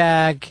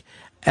Caddyshack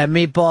and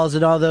Meatballs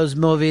and all those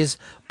movies,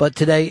 but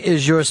today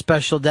is your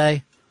special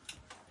day?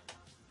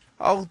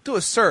 I'll do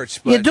a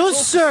search. But yeah, do a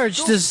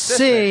search to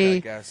see. I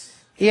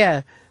guess.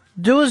 Yeah,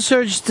 do a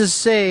search to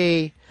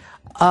see.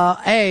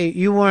 Hey,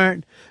 you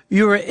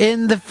were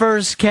in the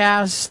first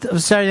cast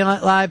of Saturday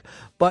Night Live,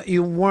 but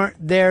you weren't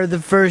there the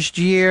first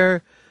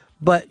year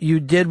but you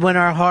did win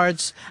our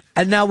hearts,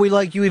 and now we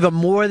like you even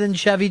more than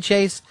Chevy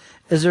Chase?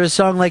 Is there a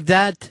song like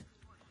that?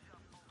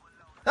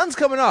 Nothing's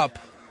coming up.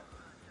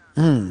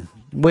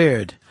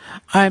 Weird.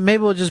 All right,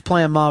 maybe we'll just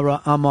play I'm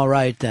All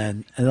Right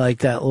then, and like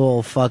that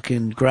little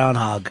fucking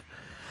groundhog.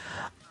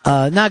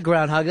 Not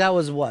groundhog, that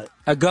was what?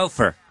 A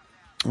gopher.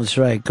 That's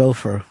right,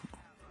 gopher.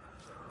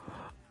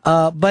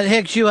 But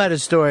Hicks, you had a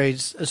story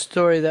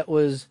that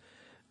was,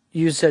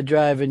 you said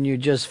driving you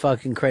just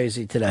fucking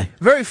crazy today.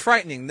 Very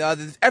frightening.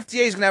 The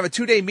FDA is going to have a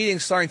 2-day meeting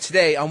starting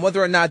today on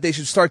whether or not they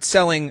should start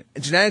selling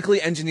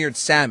genetically engineered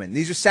salmon.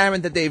 These are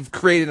salmon that they've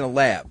created in a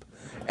lab.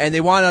 And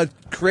they want to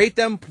create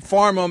them,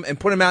 farm them, and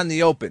put them out in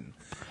the open.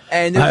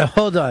 And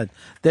hold on.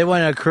 They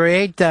want to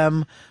create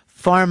them,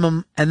 farm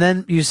them, and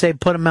then you say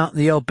put them out in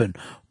the open.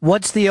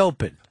 What's the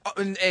open?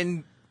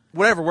 And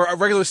whatever, where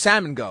regular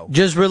salmon go.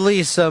 Just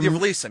release them,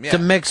 yeah. to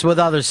mix with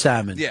other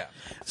salmon. Yeah.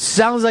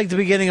 Sounds like the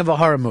beginning of a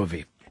horror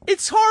movie.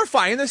 It's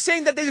horrifying. They're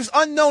saying that there's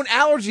unknown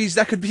allergies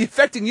that could be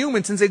affecting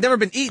humans since they've never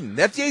been eaten.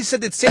 The FDA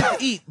said it's safe to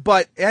eat,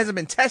 but it hasn't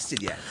been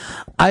tested yet.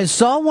 I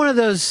saw one of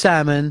those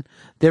salmon.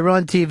 They were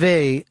on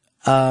TV.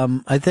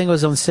 I think it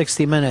was on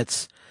 60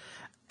 Minutes.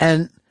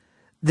 And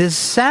this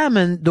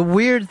salmon, the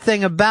weird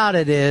thing about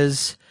it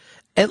is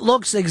it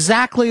looks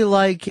exactly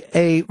like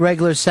a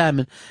regular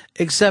salmon,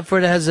 except for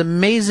it has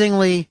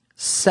amazingly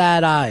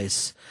sad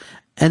eyes.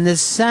 And this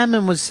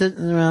salmon was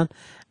sitting around,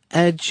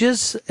 and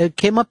it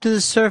came up to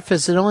the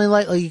surface, and only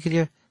like you could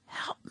hear,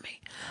 help me.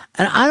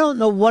 And I don't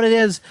know what it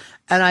is,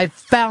 and I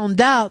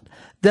found out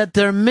that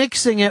they're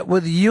mixing it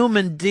with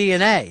human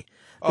DNA.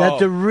 That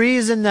the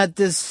reason that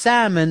this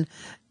salmon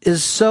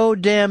is so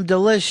damn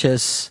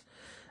delicious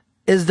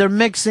is they're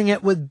mixing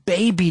it with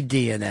baby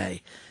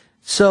DNA.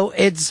 So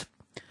it's,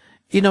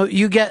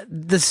 you get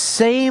the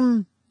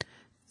same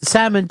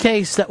salmon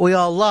taste that we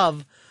all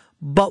love,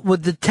 but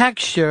with the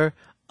texture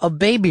of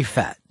baby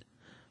fat.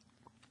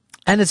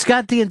 And it's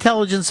got the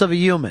intelligence of a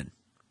human.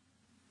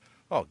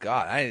 Oh,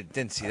 God, I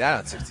didn't see that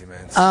on 60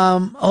 Minutes.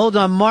 Hold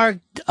on, Mark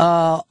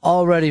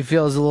already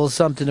feels a little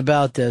something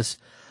about this.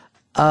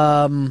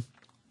 Mark,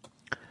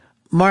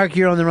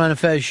 you're on the Ron and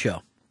Fez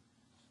show.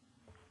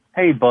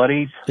 Hey,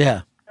 buddies.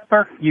 Yeah.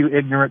 You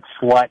ignorant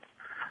slut.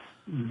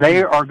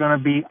 They are going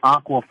to be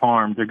aqua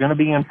farms. They're going to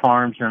be in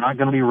farms. They're not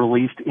going to be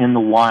released in the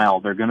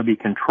wild. They're going to be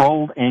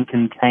controlled and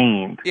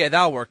contained. Yeah,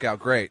 that'll work out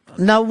great.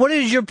 Now, what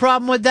is your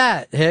problem with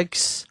that,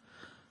 Hicks?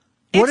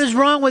 What is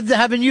wrong with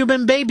having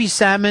human baby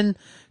salmon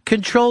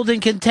controlled and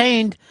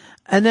contained,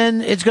 and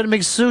then it's going to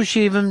make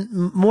sushi even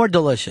more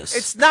delicious?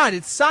 It's not.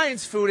 It's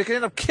science food. It can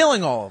end up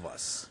killing all of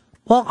us.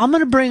 Well, I'm going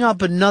to bring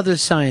up another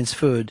science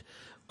food,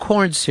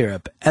 corn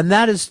syrup, and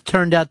that has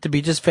turned out to be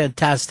just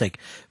fantastic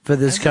for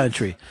this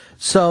country.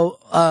 So,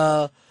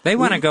 they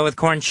want to go with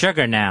corn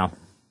sugar now.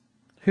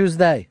 Who's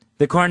they?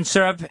 The corn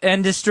syrup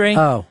industry.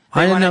 Oh,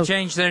 they I want didn't to know.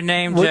 change their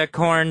name to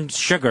corn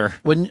sugar.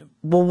 Well,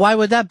 why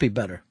would that be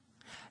better?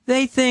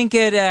 They think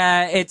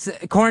it's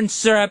corn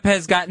syrup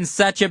has gotten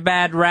such a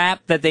bad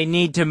rap that they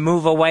need to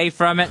move away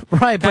from it.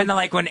 Right, kind of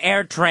like when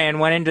AirTran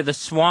went into the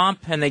swamp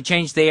and they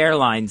changed the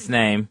airline's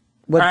name.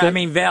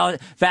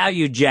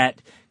 ValueJet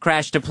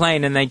crashed a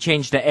plane and they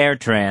changed to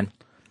AirTran.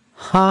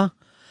 Huh?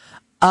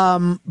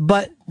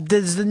 But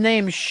does the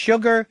name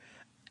sugar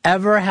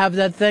ever have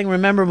that thing?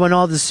 Remember when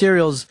all the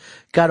cereals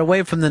got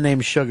away from the name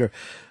sugar?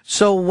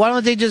 So why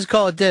don't they just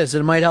call it this?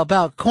 It might help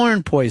out.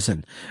 Corn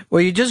poison.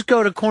 Where you just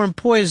go to corn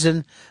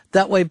poison,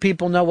 that way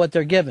people know what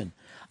they're given.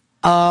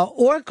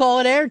 Or call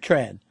it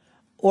AirTran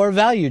or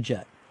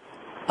ValueJet.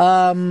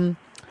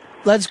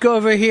 Let's go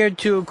over here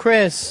to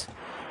Chris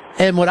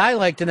and what I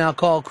like to now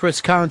call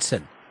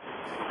Chris-Consin.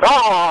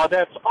 Oh,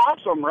 that's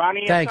awesome,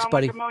 Ronnie. Thanks,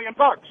 buddy. Like $1 million.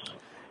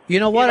 You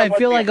know what? I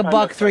feel like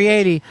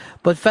 $1,380,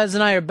 but Fez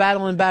and I are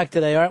battling back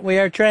today, aren't we,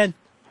 AirTran?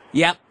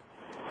 Yep.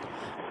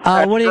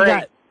 What do you great.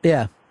 got?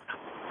 Yeah.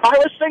 I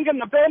was thinking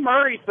the Bill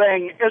Murray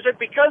thing, is it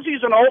because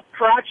he's an old,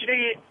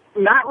 crotchety,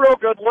 not real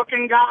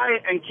good-looking guy,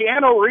 and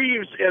Keanu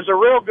Reeves is a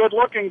real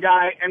good-looking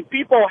guy, and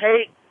people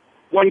hate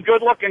when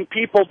good-looking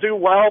people do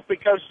well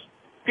because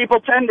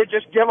people tend to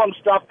just give them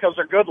stuff because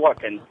they're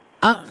good-looking.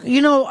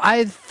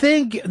 I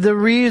think the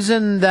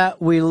reason that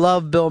we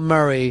love Bill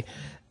Murray,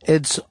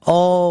 it's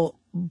all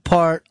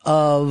part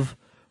of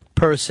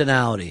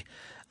personality.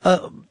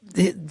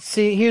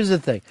 See, here's the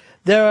thing.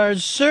 There are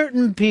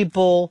certain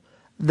people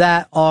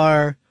that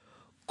are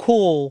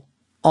cool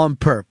on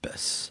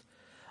purpose.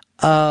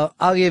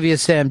 I'll give you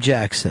Sam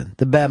Jackson,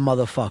 the bad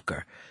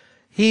motherfucker.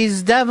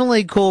 He's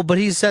definitely cool, but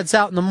he sets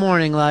out in the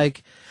morning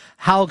like,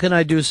 how can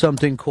I do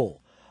something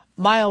cool?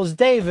 Miles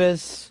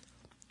Davis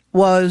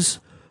was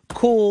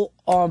cool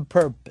on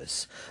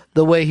purpose.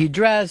 The way he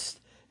dressed,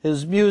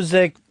 his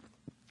music,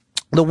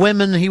 the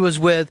women he was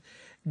with,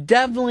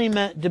 definitely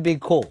meant to be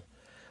cool.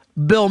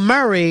 Bill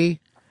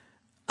Murray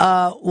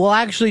will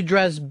actually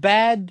dress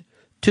bad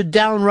to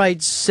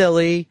downright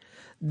silly.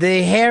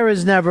 The hair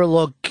is never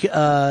looked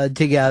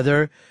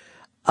together.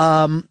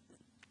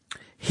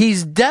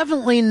 He's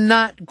definitely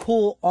not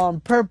cool on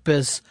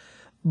purpose,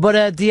 but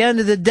at the end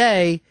of the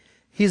day,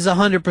 he's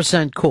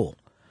 100% cool.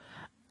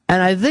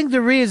 And I think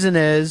the reason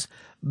is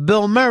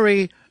Bill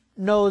Murray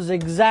knows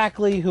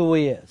exactly who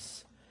he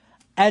is.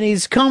 And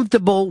he's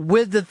comfortable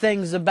with the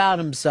things about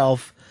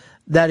himself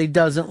that he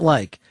doesn't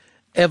like.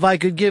 If I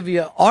could give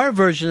you our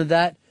version of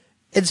that,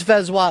 it's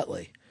Fez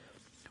Whatley.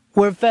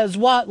 Where Fez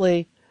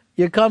Whatley,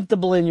 you're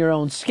comfortable in your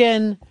own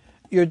skin,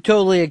 you're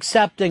totally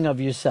accepting of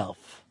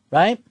yourself,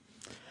 right?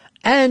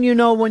 And you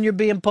know when you're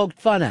being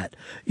poked fun at.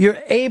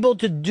 You're able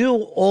to do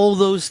all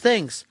those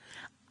things.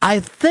 I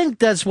think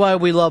that's why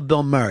we love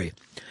Bill Murray.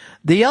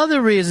 The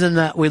other reason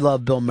that we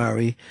love Bill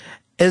Murray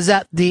is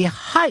at the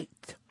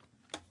height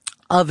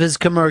of his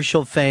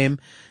commercial fame,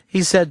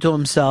 he said to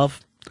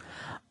himself,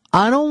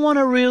 I don't want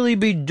to really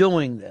be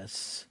doing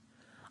this.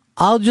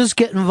 I'll just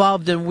get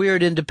involved in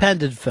weird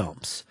independent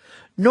films.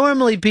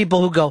 Normally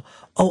people who go,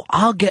 oh,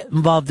 I'll get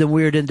involved in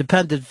weird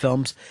independent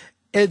films,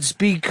 it's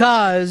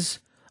because,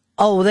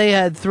 oh, they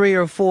had 3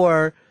 or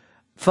 4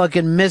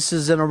 fucking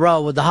misses in a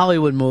row with the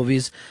Hollywood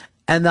movies,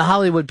 and the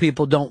Hollywood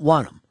people don't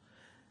want them.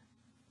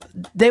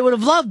 They would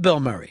have loved Bill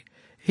Murray.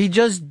 He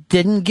just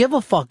didn't give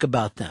a fuck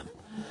about them.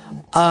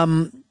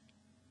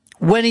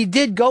 When he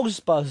did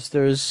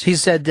Ghostbusters, he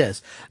said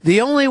this,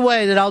 the only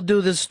way that I'll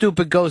do this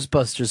stupid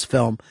Ghostbusters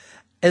film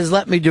is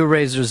let me do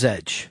Razor's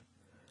Edge.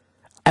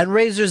 And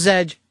Razor's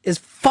Edge is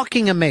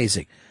fucking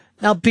amazing.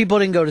 Now, people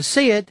didn't go to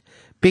see it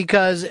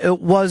because it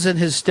wasn't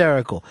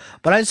hysterical.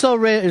 But I saw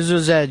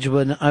Razor's Edge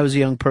when I was a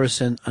young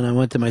person, and I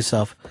went to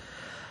myself,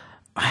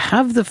 I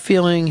have the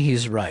feeling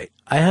he's right.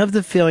 I have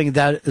the feeling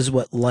that is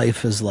what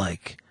life is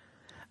like.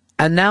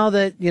 And now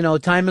that, you know,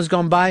 time has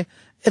gone by,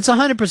 it's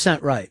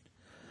 100% right.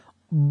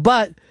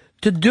 But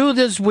to do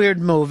this weird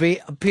movie,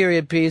 a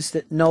period piece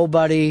that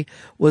nobody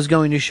was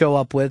going to show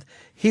up with,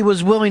 he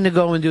was willing to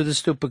go and do the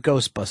stupid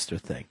Ghostbuster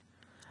thing.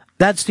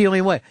 That's the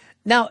only way.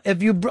 Now,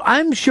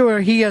 I'm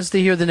sure he has to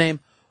hear the name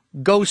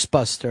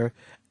Ghostbuster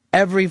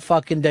every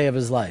fucking day of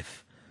his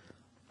life.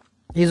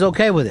 He's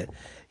okay with it.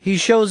 He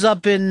shows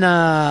up in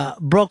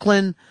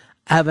Brooklyn,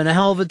 having a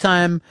hell of a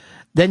time.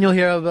 Then you'll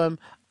hear of him,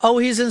 oh,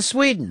 he's in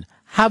Sweden,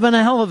 having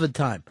a hell of a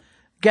time,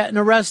 getting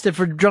arrested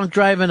for drunk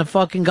driving a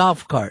fucking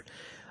golf cart.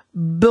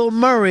 Bill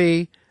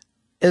Murray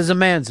is a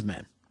man's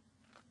man.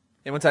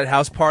 They went to that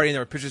house party and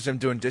there were pictures of him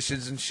doing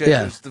dishes and shit.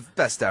 Yeah. It was the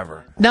best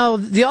ever. Now,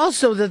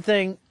 the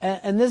thing,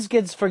 and this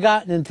gets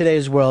forgotten in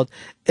today's world,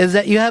 is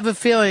that you have a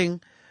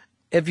feeling,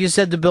 if you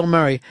said to Bill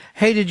Murray,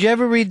 hey, did you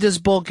ever read this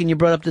book? And you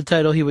brought up the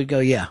title, he would go,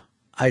 yeah,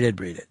 I did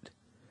read it.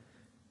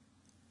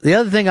 The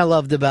other thing I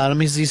loved about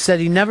him is he said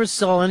he never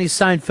saw any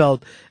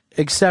Seinfeld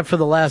except for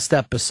the last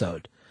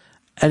episode.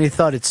 And he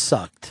thought it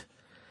sucked.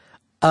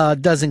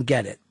 Doesn't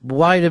get it.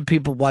 Why do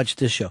people watch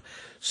this show?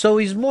 So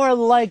he's more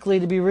likely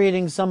to be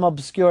reading some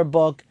obscure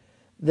book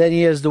than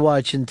he is to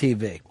watching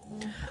TV.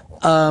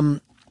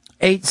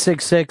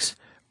 866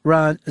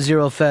 Ron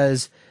Zero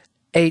Fez.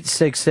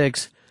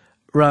 866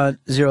 Ron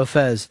Zero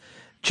Fez.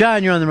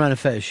 John, you're on the Ron and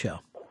Fez show.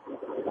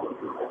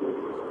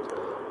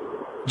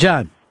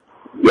 John.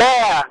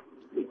 Yeah.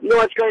 You know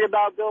what's great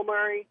about Bill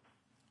Murray?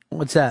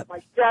 What's that?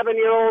 My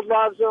 7-year-old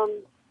loves him.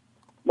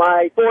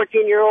 My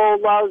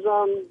 14-year-old loves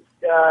him.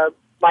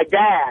 My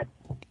dad.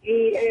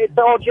 It's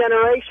all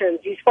generations.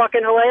 He's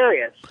fucking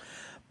hilarious.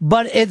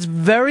 But it's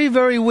very,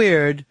 very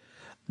weird.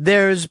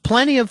 There's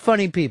plenty of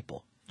funny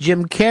people.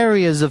 Jim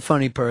Carrey is a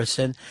funny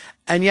person,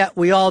 and yet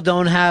we all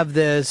don't have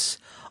this,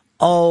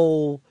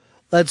 oh,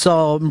 let's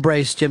all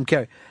embrace Jim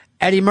Carrey.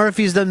 Eddie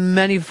Murphy's done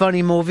many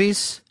funny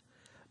movies,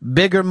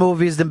 bigger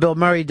movies than Bill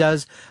Murray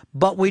does,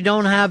 but we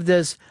don't have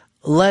this,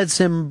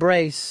 let's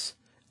embrace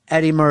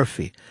Eddie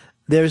Murphy.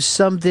 There's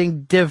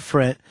something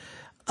different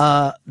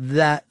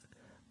that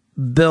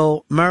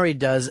Bill Murray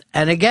does.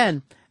 And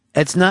again,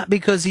 it's not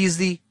because he's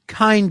the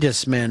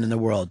kindest man in the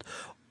world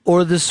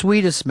or the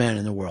sweetest man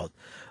in the world.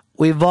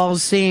 We've all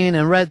seen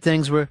and read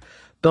things where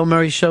Bill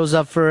Murray shows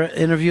up for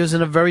interviews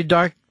in a very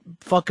dark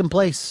fucking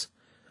place.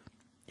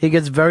 He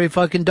gets very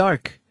fucking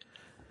dark.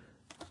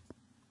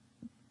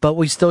 But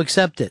we still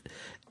accept it.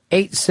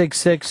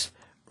 866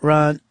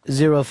 Ron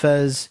Zero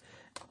Fez.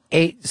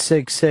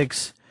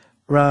 866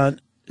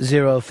 Ron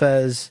Zero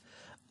Fez.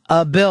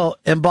 Bill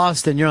in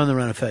Boston, you're on the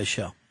Ron and Fez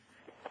show.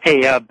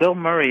 Hey, Bill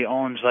Murray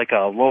owns like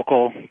a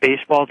local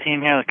baseball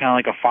team here, kind of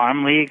like a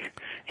farm league.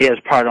 He has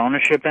part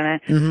ownership in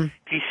it. Mm-hmm.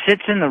 He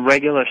sits in the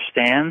regular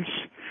stands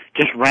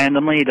just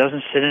randomly. He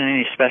doesn't sit in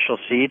any special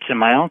seats. And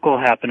my uncle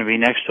happened to be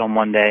next to him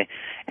one day,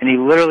 and he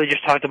literally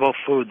just talked about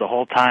food the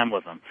whole time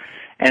with him.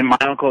 And my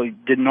uncle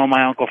didn't know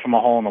my uncle from a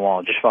hole in the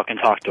wall. Just fucking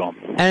talked to him.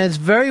 And it's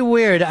very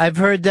weird. I've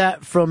heard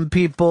that from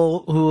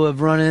people who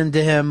have run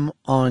into him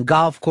on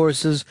golf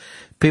courses,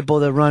 people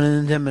that run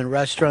into him in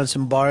restaurants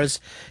and bars.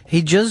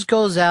 He just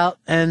goes out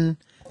and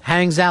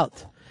hangs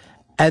out.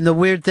 And the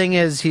weird thing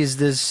is he's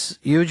this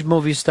huge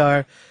movie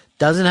star,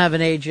 doesn't have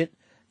an agent,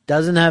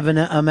 doesn't have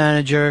a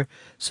manager.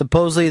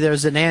 Supposedly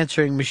there's an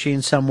answering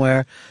machine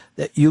somewhere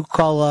that you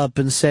call up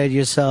and say to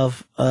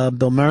yourself,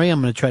 Bill Murray,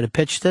 I'm going to try to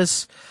pitch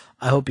this.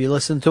 I hope you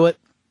listen to it.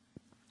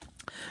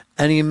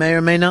 And you may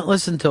or may not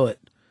listen to it.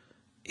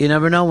 You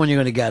never know when you're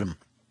going to get him.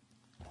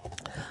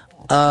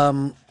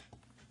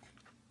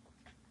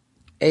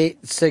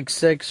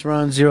 866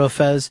 Ron Zero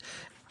Fez.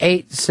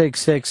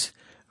 866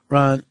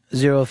 Ron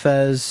Zero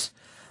Fez.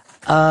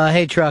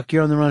 Hey, Truck,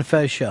 you're on the Ron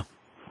Fez show.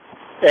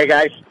 Hey,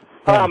 guys.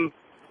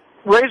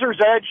 Razor's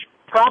Edge,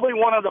 probably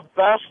one of the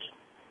best,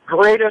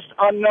 greatest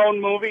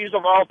unknown movies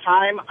of all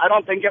time. I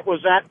don't think it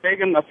was that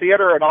big in the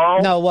theater at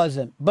all. No, it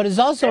wasn't. But it's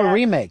also a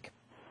remake.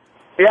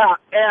 Yeah,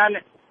 and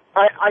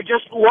I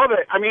just love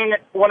it. I mean,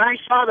 when I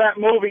saw that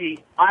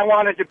movie, I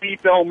wanted to be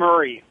Bill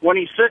Murray. When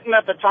he's sitting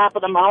at the top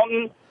of the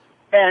mountain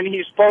and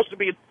he's supposed to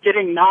be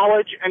getting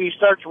knowledge and he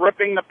starts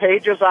ripping the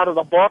pages out of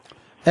the book.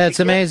 That's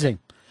amazing.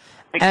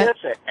 He gets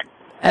it.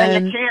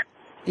 And you can't.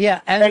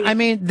 Yeah, and I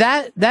mean,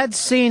 that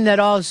scene that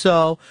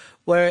also,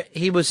 where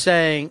he was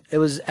saying, it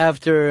was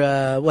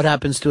after What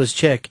Happens to His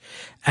Chick,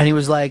 and he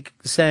was like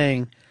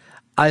saying,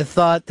 I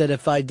thought that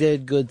if I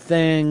did good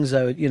things,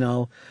 I would,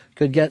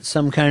 could get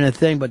some kind of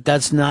thing, but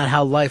that's not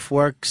how life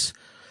works.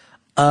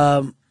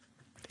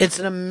 It's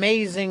an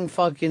amazing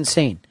fucking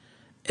scene.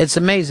 It's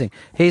amazing.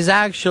 He's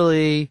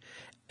actually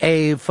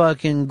a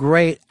fucking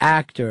great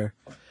actor.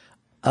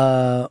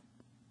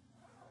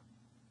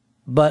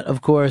 But,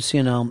 of course,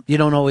 you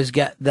don't always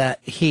get that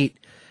heat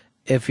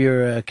if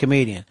you're a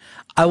comedian.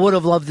 I would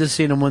have loved to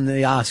see him win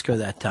the Oscar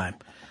that time.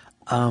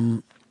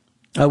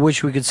 I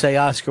wish we could say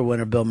Oscar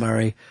winner Bill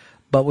Murray,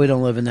 but we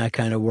don't live in that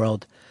kind of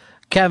world.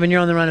 Kevin,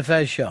 you're on the Ron and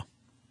Fez show.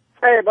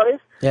 Hey, buddies.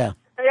 Yeah.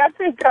 Hey, I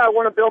think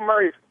one of Bill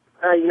Murray's,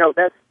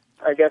 that's,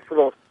 I guess,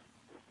 little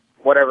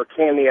whatever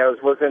cameos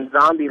was in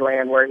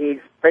Zombieland, where he's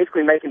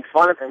basically making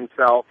fun of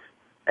himself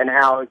and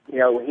how,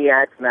 he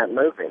acts in that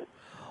movie.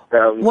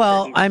 So,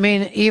 well, I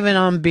mean, even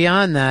on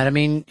beyond that, I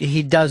mean,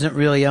 he doesn't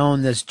really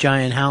own this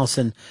giant house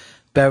in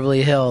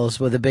Beverly Hills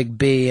with a big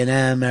B and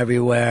M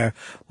everywhere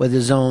with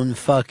his own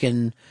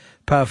fucking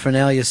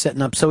paraphernalia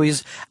sitting up. So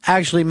he's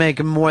actually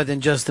making more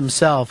than just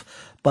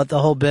himself, but the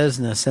whole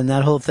business. And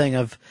that whole thing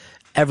of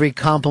every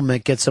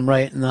compliment gets him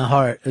right in the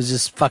heart is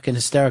just fucking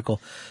hysterical.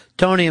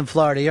 Tony in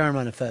Florida, you're on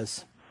Ron and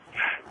Fez.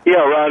 Yeah,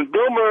 Ron,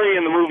 Bill Murray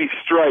in the movie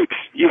Stripes,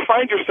 you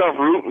find yourself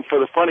rooting for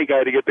the funny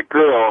guy to get the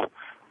girl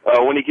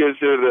when he gives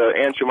her the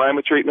Aunt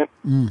Jemima treatment.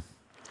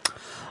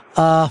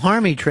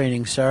 Army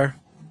training, sir.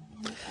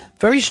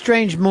 Very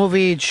strange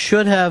movie. It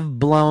should have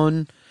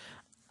blown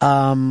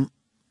the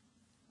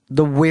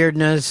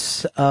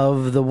weirdness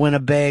of the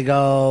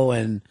Winnebago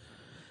and,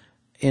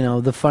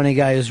 the funny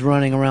guy who's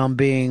running around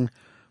being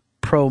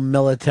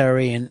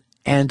pro-military and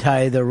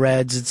anti the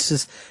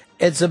Reds.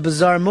 It's a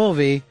bizarre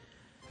movie.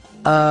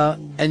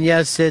 And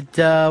yes, it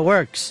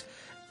works.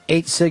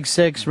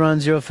 866 Ron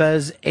Zero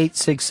Fez.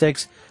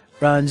 866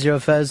 Ron Zero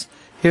Fez.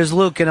 Here's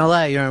Luke in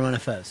LA. You're on Ron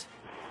Fez.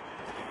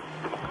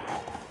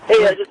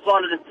 Hey, I just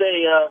wanted to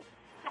say,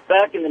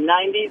 back in the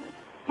 90s,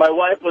 my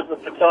wife was a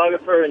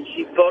photographer and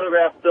she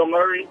photographed Bill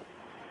Murray.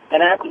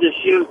 And after the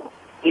shoot,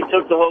 he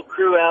took the whole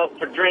crew out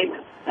for drinks,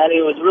 and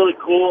he was really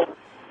cool.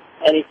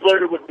 And he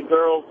flirted with the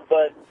girls,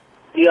 but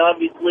he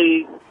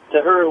obviously,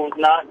 to her, was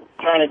not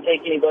trying to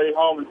take anybody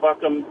home and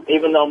fuck them,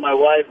 even though my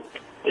wife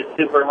is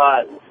super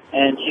hot.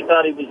 And she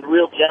thought he was a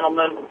real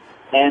gentleman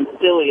and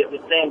silly at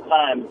the same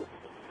time.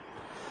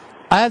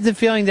 I have the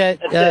feeling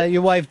that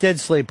your wife did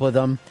sleep with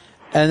him,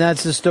 and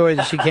that's the story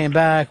that she came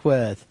back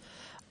with.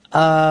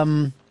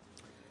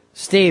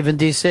 Steve in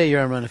D.C.,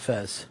 you're on Ron and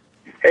Fez.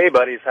 Hey,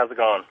 buddies. How's it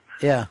going?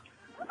 Yeah.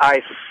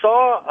 I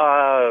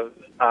saw,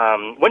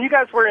 when you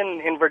guys were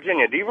in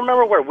Virginia, do you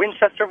remember where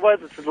Winchester was?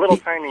 It's a little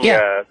tiny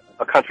a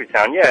country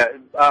town. Yeah.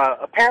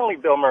 Apparently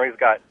Bill Murray's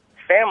got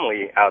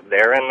family out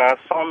there, and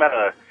saw him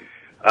at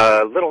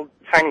a little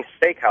tiny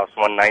steakhouse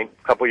one night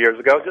a couple years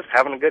ago, just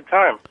having a good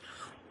time.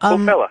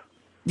 Cool fella.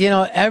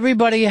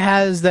 Everybody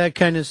has that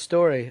kind of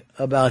story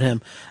about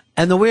him.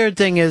 And the weird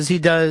thing is he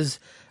does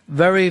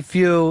very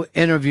few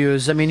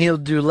interviews. I mean, he'll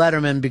do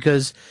Letterman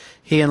because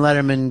he and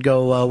Letterman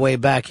go way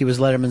back. He was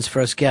Letterman's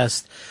first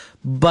guest.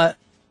 But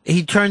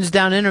he turns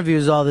down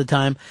interviews all the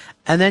time.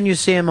 And then you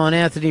see him on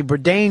Anthony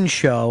Bourdain's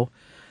show,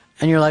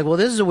 and you're like, well,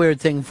 this is a weird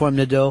thing for him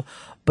to do.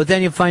 But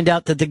then you find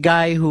out that the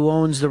guy who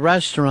owns the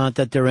restaurant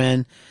that they're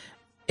in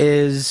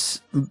is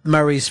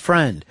Murray's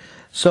friend.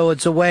 So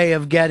it's a way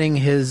of getting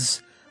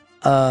his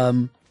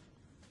friend's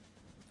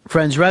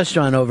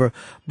restaurant over.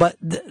 But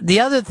the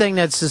other thing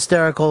that's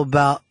hysterical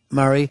about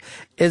Murray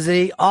is that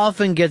he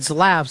often gets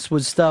laughs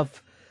with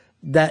stuff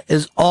that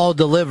is all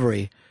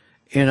delivery,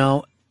 and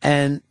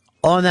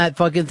on that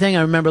fucking thing,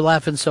 I remember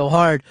laughing so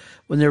hard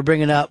when they were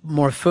bringing out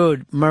more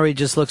food. Murray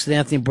just looks at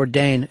Anthony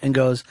Bourdain and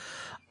goes,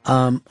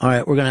 all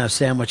right, we're going to have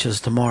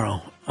sandwiches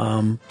tomorrow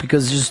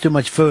because there's just too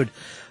much food.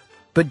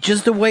 But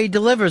just the way he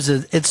delivers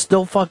it, it's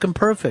still fucking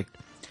perfect.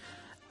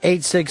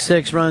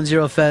 866 Ron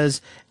Zero Fez.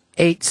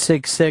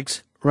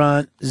 866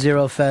 Ron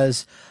Zero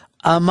Fez.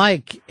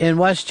 Mike in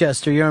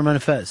Westchester, you're on Ron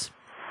Fez.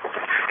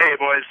 Hey,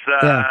 boys.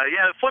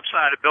 The flip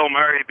side of Bill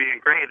Murray being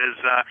great is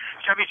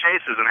Chevy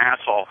Chase is an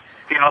asshole.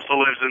 He also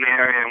lives in the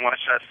area in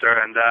Westchester,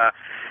 and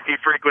he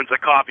frequents a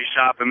coffee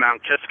shop in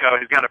Mount Kisco.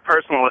 He's got a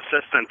personal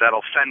assistant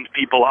that'll fend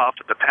people off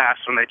at the pass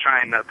when they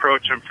try and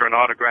approach him for an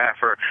autograph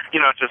or,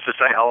 just to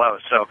say hello.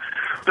 So,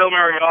 Bill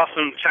Murray,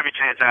 awesome. Chevy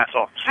Chase,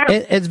 asshole.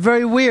 It's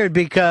very weird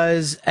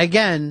because,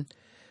 again,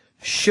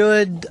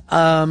 should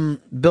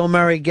Bill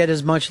Murray get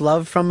as much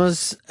love from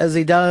us as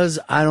he does?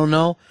 I don't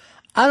know.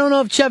 I don't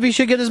know if Chevy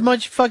should get as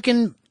much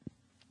fucking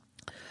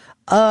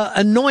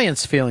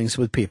annoyance feelings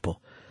with people.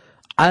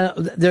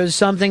 There's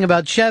something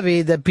about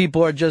Chevy that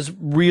people are just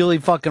really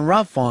fucking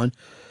rough on,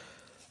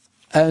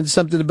 and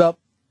something about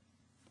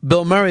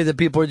Bill Murray that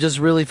people are just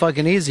really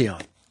fucking easy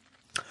on.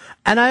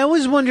 And I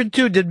always wondered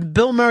too, did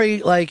Bill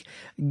Murray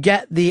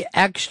get the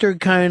extra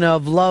kind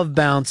of love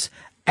bounce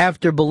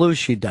after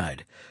Belushi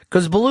died?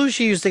 Because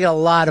Belushi used to get a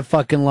lot of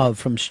fucking love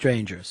from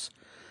strangers,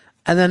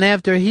 and then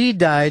after he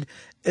died,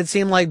 it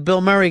seemed like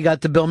Bill Murray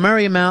got the Bill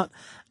Murray amount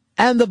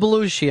and the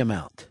Belushi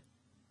amount.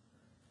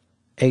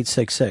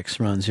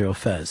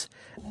 866-RON-0-FEZ.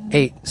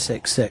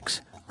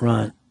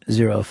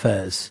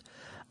 866-RON-0-FEZ.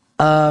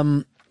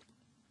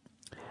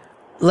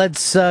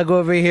 Let's go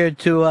over here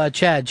to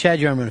Chad. Chad,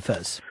 you're on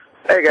Fez.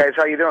 Hey, guys.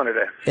 How you doing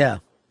today? Yeah.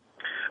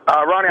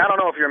 Ronnie, I don't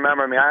know if you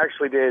remember me. I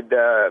actually did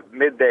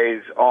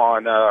middays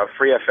on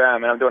Free FM,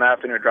 and I'm doing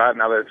afternoon drive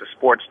now that it's a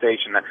sports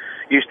station. I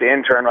used to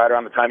intern right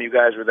around the time you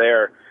guys were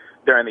there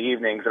during the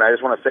evenings, and I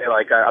just want to say,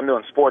 I'm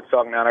doing sports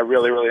talk now, and I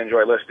really, really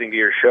enjoy listening to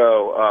your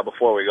show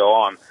before we go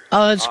on.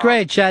 Oh, that's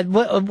great, Chad.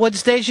 What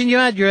station you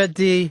at? You're at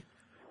the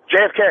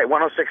JFK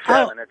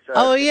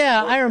 106.7.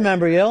 Yeah, I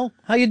remember you.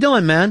 How you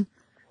doing, man?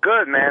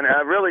 Good, man.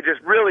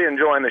 Really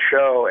enjoying the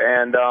show,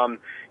 and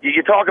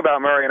you talk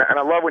about Murray, and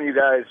I love when you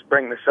guys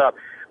bring this up.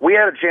 We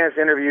had a chance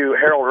to interview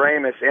Harold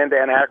Ramis and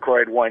Dan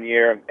Aykroyd one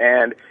year,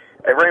 and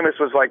Ramis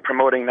was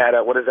promoting that,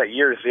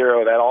 Year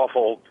Zero, that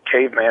awful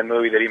caveman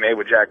movie that he made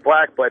with Jack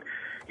Black. But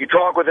you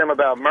talk with him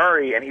about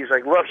Murray, and he's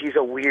like, look, he's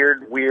a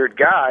weird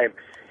guy.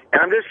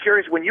 And I'm just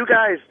curious, when you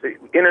guys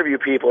interview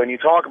people and you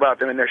talk about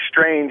them and they're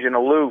strange and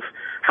aloof,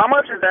 how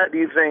much of that do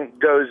you think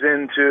goes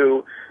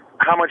into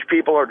how much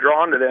people are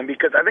drawn to them?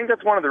 Because I think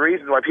that's one of the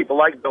reasons why people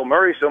like Bill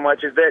Murray so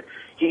much is that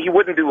he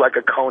wouldn't do a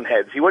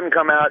Coneheads. He wouldn't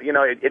come out,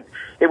 it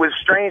was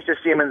strange to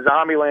see him in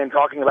Zombieland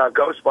talking about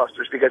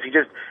Ghostbusters because he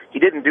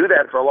didn't do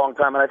that for a long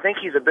time. And I think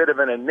he's a bit of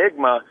an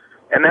enigma,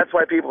 and that's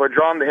why people are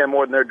drawn to him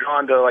more than they're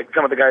drawn to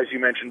some of the guys you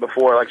mentioned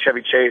before, like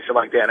Chevy Chase or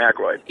like Dan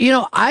Aykroyd.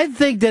 I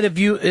think that if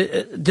you,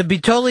 to be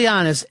totally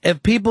honest,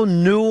 if people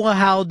knew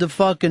how to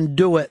fucking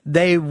do it,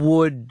 they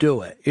would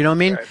do it. You know what I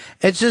mean? Right.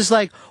 It's just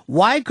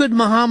why could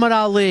Muhammad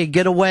Ali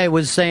get away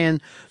with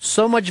saying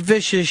so much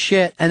vicious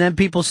shit and then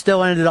people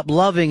still ended up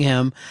loving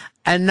him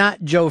and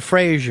not Joe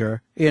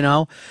Frazier,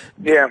 Yeah.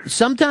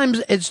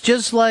 Sometimes it's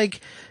just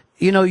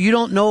you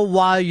don't know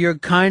why you're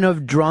kind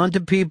of drawn to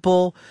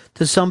people,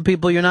 to some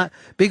people you're not.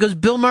 Because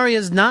Bill Murray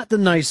is not the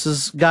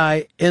nicest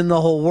guy in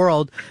the whole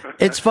world.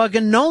 It's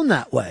fucking known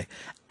that way.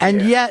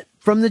 And yet,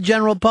 from the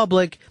general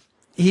public,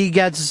 he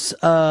gets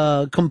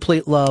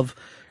complete love.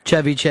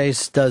 Chevy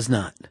Chase does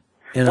not.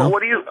 Well,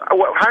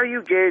 how do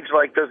you gauge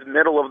those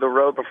middle of the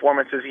road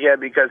performances he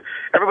had? Because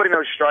everybody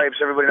knows Stripes,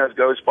 everybody knows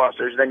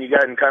Ghostbusters. Then you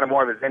got in kind of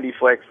more of his indie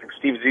flicks like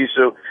Steve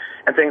Zissou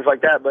and things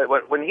like that.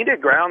 But when he did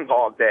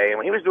Groundhog Day and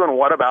when he was doing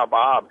What About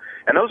Bob,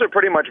 and those are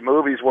pretty much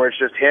movies where it's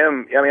just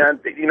him.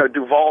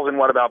 Duvall's in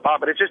What About Bob,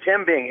 but it's just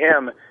him being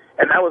him,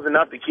 and that was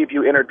enough to keep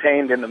you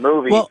entertained in the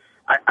movie. Well,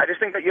 I just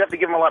think that you have to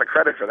give him a lot of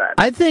credit for that.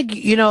 I think,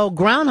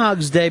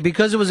 Groundhog's Day,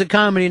 because it was a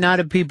comedy, a lot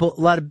of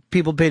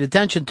people paid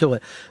attention to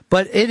it.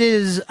 But it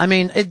is,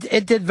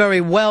 it did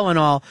very well and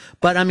all,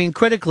 but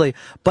critically.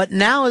 But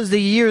now as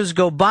the years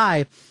go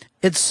by,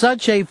 it's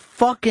such a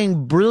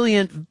fucking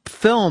brilliant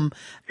film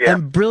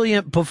and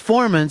brilliant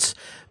performance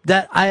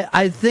that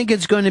I think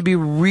it's going to be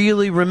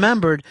really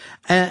remembered.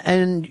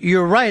 And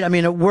you're right.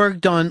 It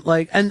worked on,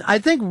 and I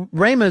think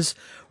Ramis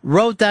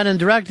wrote that and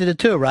directed it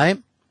too,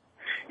 right?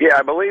 Yeah,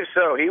 I believe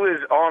so. He was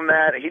on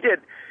that. He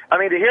did.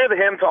 To hear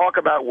him talk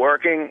about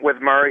working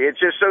with Murray, it's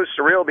just so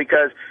surreal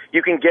because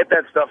you can get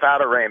that stuff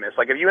out of Ramis.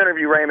 If you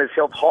interview Ramis,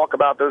 he'll talk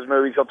about those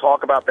movies. He'll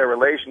talk about their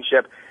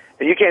relationship,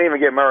 and you can't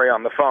even get Murray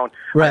on the phone.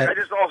 Right. I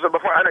just also,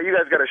 before, I know you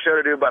guys got a show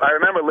to do, but I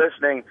remember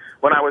listening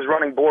when I was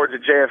running boards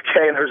at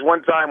JFK, and there was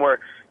one time where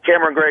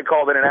Cameron Gray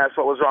called in and asked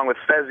what was wrong with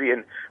Fezzi,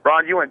 and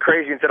Ron, you went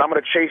crazy and said, I'm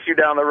going to chase you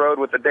down the road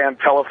with the damn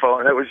telephone.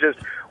 And it was just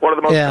one of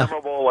the most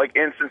memorable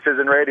instances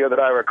in radio that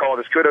I recall.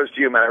 Just kudos to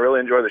you, man. I really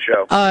enjoy the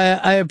show.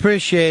 I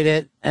appreciate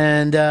it,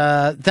 and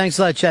thanks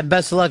a lot, Chad.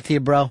 Best of luck to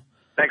you, bro.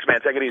 Thanks, man.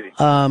 Take it easy.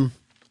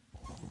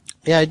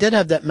 Yeah, I did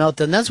have that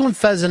meltdown. That's when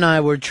Fez and I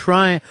were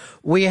trying.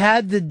 We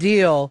had the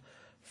deal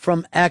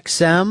from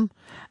XM,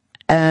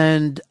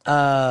 and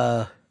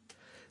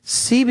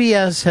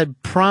CBS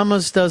had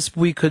promised us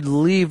we could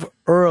leave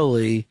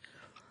early,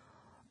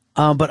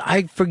 but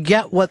I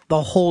forget what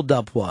the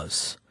holdup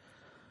was.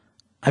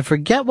 They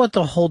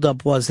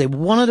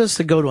wanted us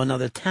to go to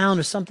another town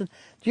or something.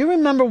 Do you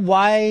remember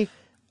why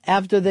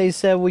after they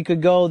said we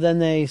could go, then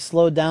they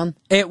slowed down?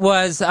 It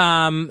was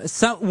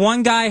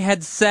one guy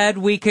had said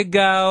we could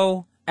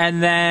go,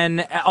 and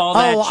then all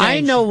that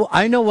changed.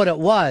 I know what it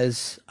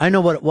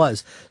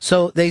was.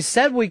 So they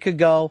said we could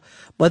go,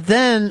 but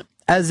then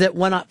as it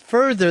went up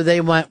further,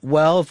 they went,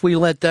 well, if we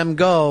let them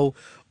go,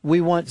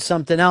 we want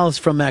something else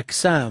from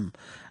XM.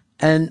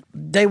 And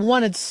they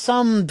wanted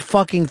some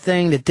fucking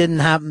thing that didn't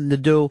happen to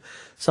do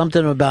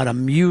something about a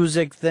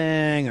music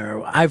thing,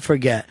 or I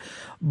forget.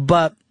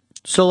 But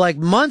so like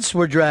months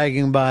were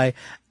dragging by,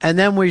 and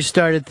then we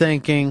started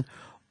thinking,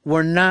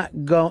 we're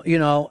not going,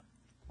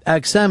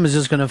 XM is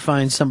just going to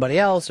find somebody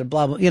else or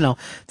blah, blah,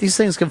 these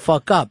things can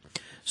fuck up.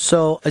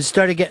 So it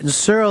started getting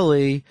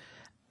surly,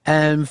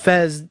 and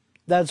Fez,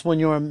 that's when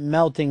your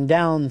melting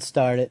down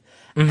started.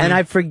 Mm-hmm. And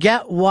I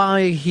forget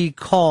why he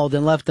called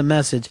and left a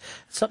message.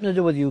 Something to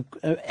do with you.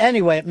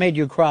 Anyway, it made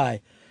you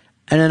cry.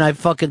 And then I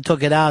fucking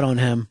took it out on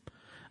him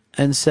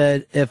and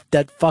said, if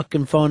that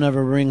fucking phone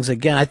ever rings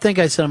again, I think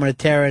I said I'm going to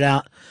tear it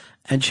out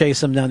and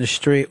chase him down the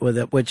street with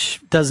it, which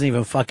doesn't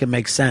even fucking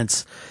make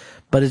sense.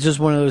 But it's just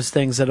one of those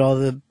things that all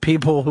the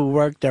people who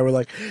worked there were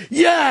like,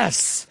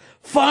 yes,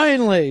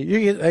 finally.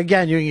 You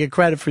can get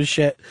credit for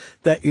shit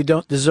that you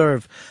don't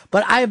deserve.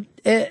 But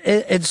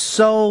it's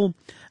so,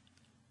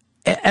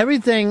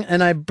 everything,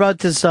 and I brought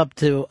this up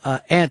to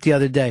Ant the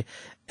other day,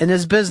 in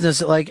this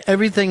business, like,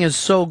 everything is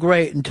so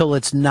great until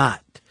it's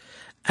not.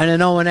 And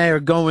then O&A are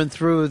going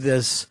through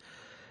this,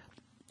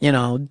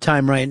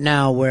 time right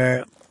now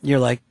where you're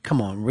like, come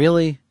on,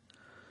 really?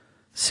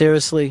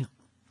 Seriously?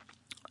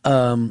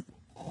 And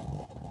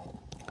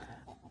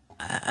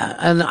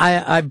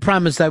I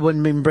promised I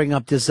wouldn't even bring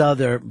up this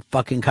other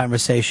fucking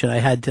conversation I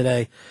had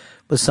today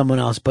with someone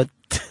else, but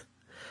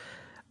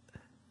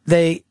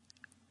it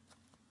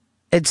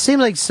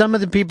seemed like some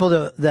of the people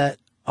that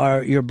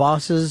are your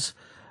bosses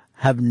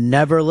have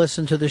never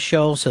listened to the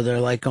show, so they're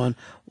like going,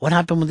 what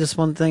happened with this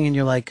one thing? And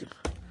you're like,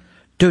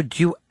 dude,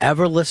 do you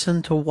ever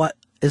listen to what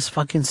is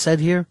fucking said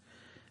here?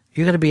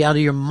 You got to be out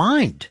of your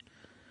mind.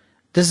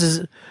 This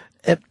is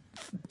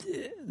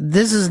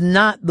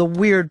not the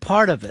weird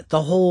part of it.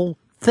 The whole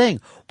thing.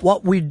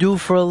 What we do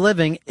for a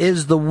living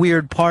is the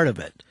weird part of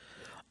it.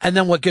 And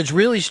then what gets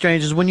really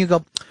strange is when you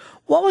go,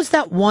 what was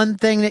that one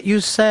thing that you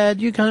said?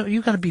 You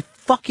gotta be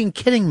fucking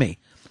kidding me.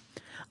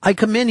 I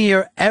come in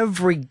here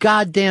every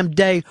goddamn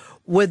day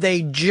with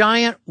a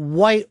giant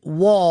white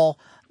wall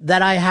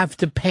that I have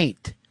to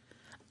paint.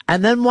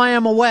 And then while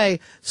I'm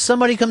away,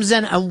 somebody comes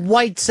in and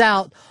whites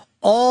out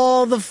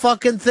all the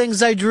fucking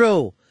things I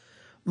drew.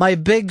 My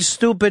big,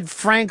 stupid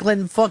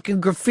Franklin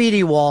fucking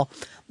graffiti wall.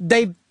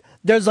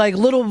 There's like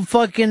little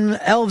fucking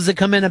elves that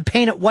come in and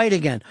paint it white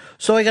again.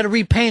 So I got to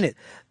repaint it.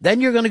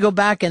 Then you're going to go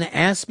back and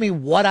ask me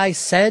what I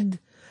said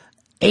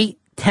 8,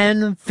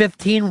 10,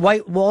 15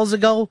 white walls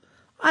ago?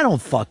 I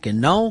don't fucking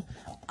know.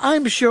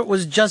 I'm sure it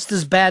was just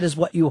as bad as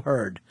what you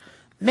heard.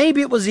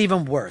 Maybe it was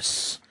even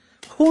worse.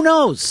 Who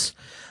knows?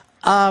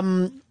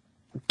 Ken,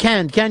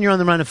 you're on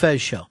the Ron and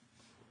Fez show.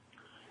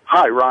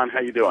 Hi, Ron.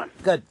 How you doing?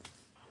 Good.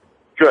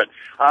 Good.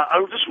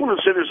 I just want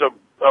to say there's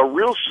a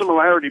real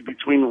similarity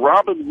between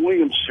Robin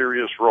Williams'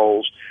 serious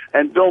roles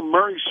and Bill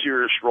Murray's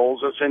serious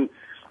roles, as in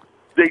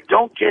they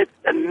don't get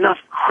enough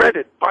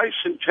credit.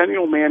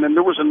 Bicentennial Man, and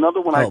there was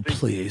another one, I think. Oh,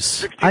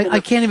 please. I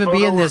can't even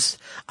be in this.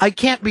 I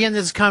can't be in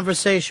this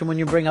conversation when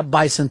you bring up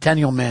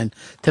Bicentennial Man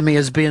to me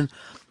as being...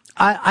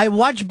 I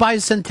watched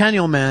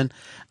Bicentennial Man,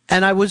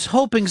 and I was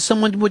hoping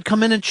someone would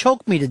come in and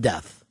choke me to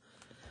death.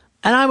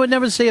 And I would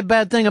never say a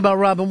bad thing about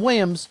Robin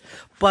Williams,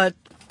 but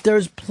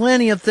there's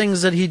plenty of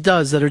things that he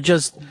does that are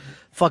just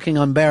fucking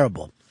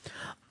unbearable.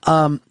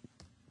 The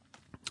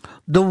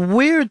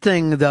weird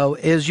thing, though,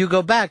 is you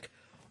go back,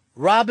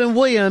 Robin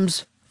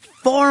Williams,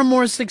 far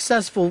more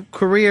successful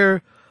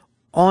career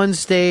on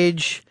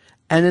stage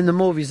and in the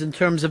movies in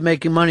terms of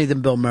making money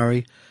than Bill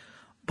Murray.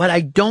 But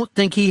I don't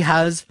think he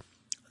has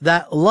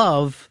that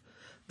love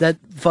that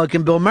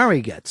fucking Bill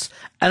Murray gets.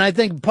 And I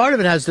think part of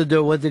it has to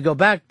do with, to go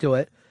back to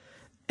it,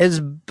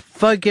 is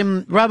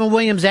fucking Robin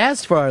Williams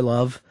asked for our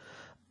love.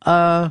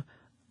 I'm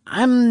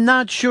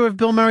not sure if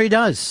Bill Murray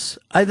does.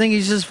 I think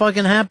he's just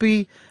fucking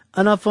happy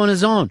enough on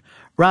his own.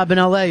 Rob in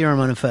L.A., you're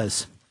on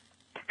Fez.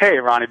 Hey,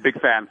 Ronnie,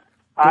 big fan.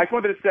 I just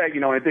wanted to say,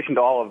 in addition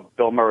to all of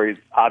Bill Murray's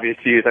obvious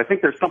views, I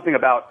think there's something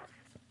about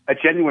a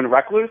genuine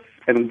recluse,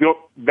 and we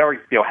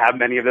don't have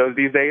many of those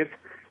these days,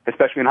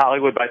 especially in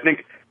Hollywood, but I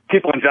think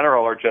people in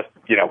general are just,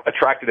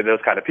 attracted to those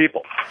kind of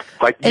people.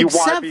 Like, you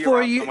want to be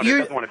around someone who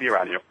doesn't want to be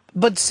around you.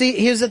 But see,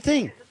 here's the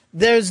thing.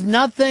 There's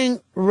nothing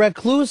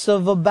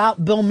reclusive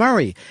about Bill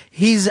Murray.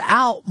 He's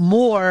out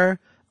more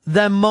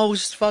than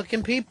most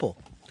fucking people.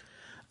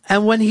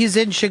 And when he's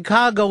in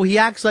Chicago, he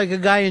acts like a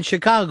guy in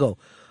Chicago.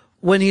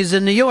 When he's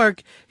in New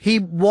York, he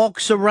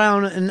walks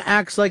around and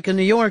acts like a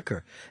New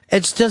Yorker.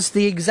 It's just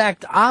the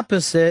exact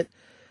opposite.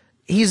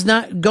 He's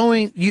not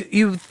going,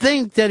 you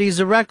think that he's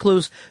a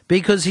recluse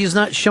because he's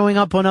not showing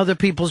up on other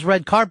people's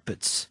red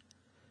carpets.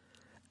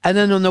 And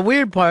then the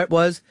weird part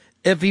was,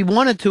 if he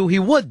wanted to, he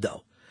would,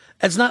 though.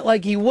 It's not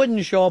like he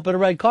wouldn't show up at a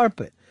red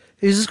carpet.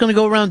 He's just going to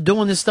go around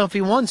doing the stuff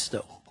he wants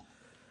to.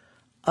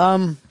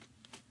 And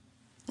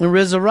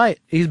Rizzo right.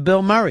 He's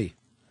Bill Murray.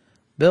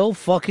 Bill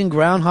fucking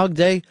Groundhog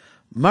Day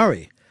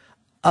Murray.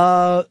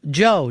 Joe,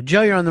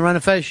 you're on the Ron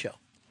and Fez show.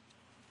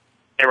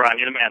 Hey, Ron,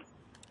 you're the man.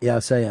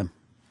 Yes, I am.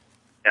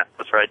 Yeah,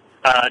 that's right.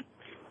 Do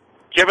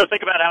you ever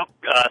think about how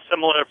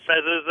similar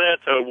Fez is there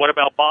to What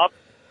About Bob?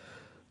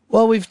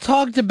 Well, we've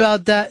talked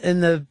about that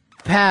in the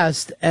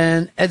past,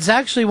 and it's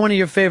actually one of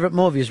your favorite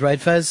movies, right,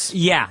 Fez?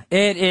 Yeah,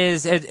 it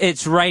is.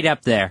 It's right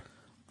up there.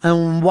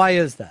 And why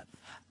is that?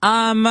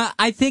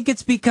 I think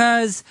it's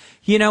because,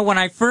 when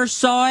I first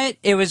saw it,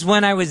 it was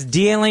when I was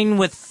dealing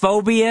with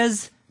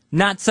phobias,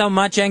 not so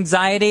much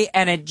anxiety,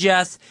 and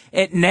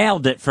it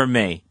nailed it for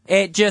me.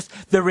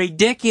 The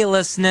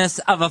ridiculousness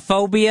of a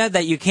phobia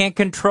that you can't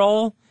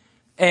control,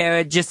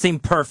 it just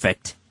seemed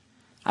perfect.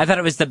 I thought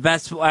it was the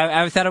best.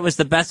 I thought it was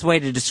the best way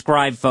to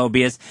describe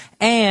phobias,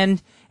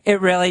 and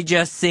it really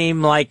just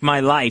seemed like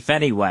my life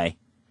anyway.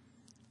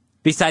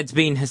 Besides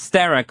being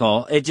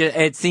hysterical,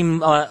 it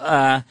seemed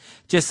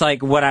just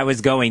like what I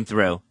was going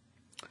through.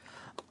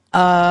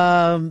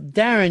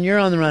 Darren, you're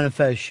on the Ron and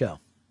Fez show.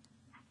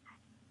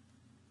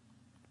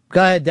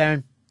 Go ahead,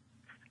 Darren.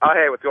 Oh,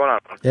 hey, what's going on?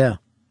 Yeah.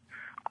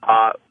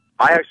 I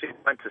actually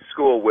went to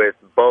school with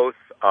both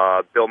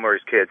Bill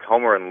Murray's kids,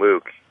 Homer and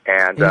Luke,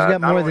 and He's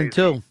got more than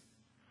two.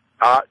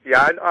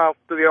 Yeah,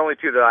 they're the only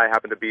two that I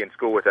happened to be in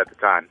school with at the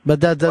time.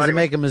 But that doesn't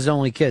make him his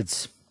only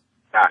kids.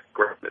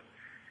 Great.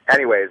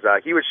 Anyways,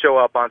 he would show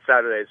up on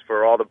Saturdays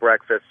for all the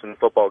breakfasts and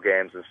football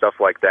games and stuff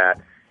like that.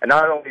 And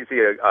not only is he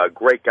a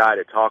great guy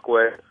to talk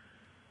with,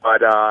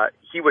 but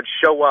he would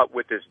show up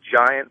with this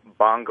giant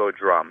bongo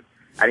drum,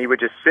 and he would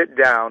just sit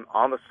down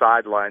on the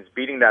sidelines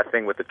beating that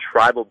thing with a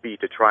tribal beat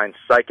to try and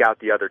psych out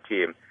the other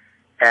team.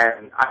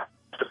 And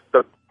just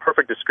the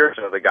perfect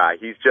description of the guy.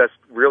 He's just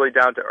really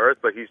down to earth,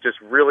 but he's just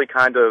really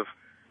kind of,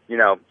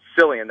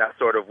 silly in that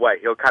sort of way.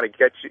 He'll kind of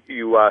get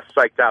you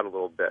psyched out a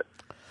little bit.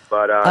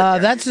 But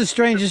that's the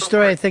strangest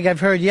story I think I've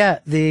heard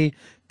yet. The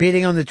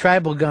beating on the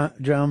tribal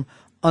drum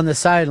on the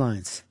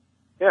sidelines.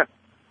 Yeah.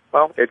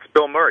 Well, it's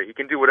Bill Murray. He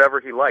can do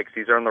whatever he likes.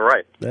 He's earned the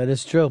right. That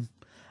is true.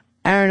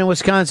 Aaron in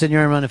Wisconsin,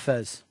 you're on Ron and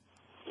Fez.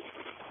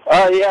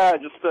 Yeah,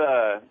 just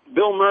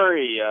Bill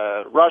Murray,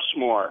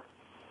 Rushmore.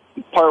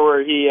 Part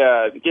where he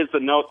gives the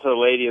note to the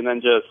lady and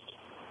then just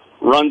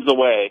runs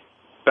away.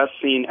 Best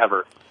scene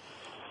ever.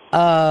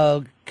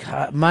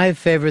 God, my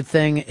favorite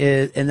thing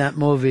in that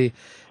movie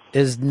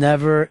is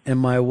never in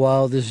my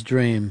wildest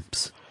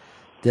dreams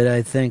did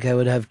I think I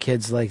would have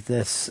kids like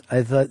this.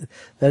 I thought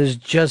that is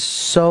just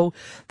so,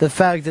 the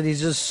fact that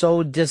he's just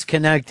so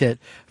disconnected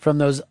from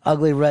those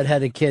ugly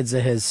redheaded kids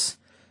of his.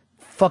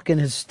 Fucking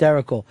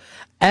hysterical.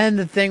 And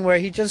the thing where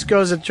he just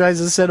goes and tries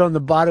to sit on the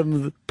bottom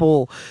of the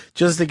pool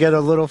just to get a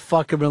little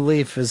fucking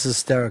relief is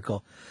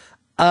hysterical.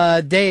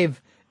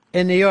 Dave,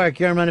 in New York,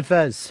 you're on Ron and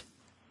Fez.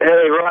 Hey,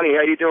 Ronnie,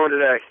 how you doing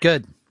today?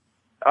 Good.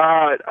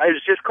 I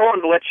was just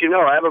calling to let you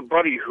know I have a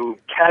buddy who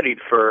caddied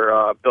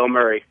for Bill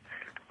Murray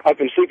up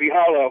in Sleepy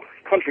Hollow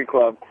Country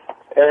Club.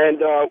 And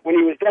when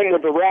he was done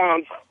with the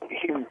rounds,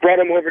 he brought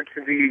him over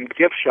to the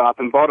gift shop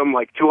and bought him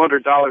like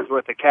 $200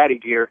 worth of caddy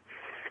gear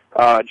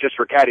just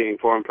for caddying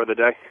for him for the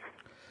day.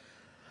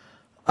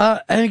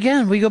 And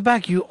again, we go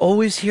back. You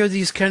always hear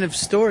these kind of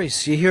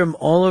stories. You hear them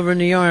all over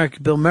New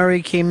York. Bill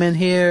Murray came in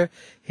here.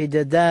 He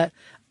did that.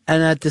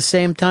 And at the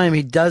same time,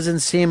 he doesn't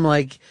seem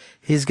like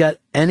he's got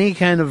any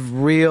kind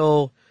of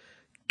real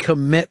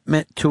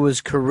commitment to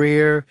his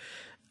career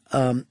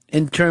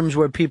in terms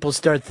where people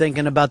start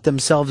thinking about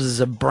themselves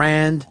as a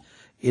brand.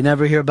 You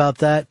never hear about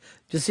that.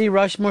 Did you see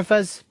Rushmore,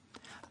 Fez?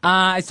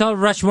 I saw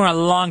Rushmore a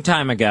long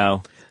time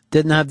ago.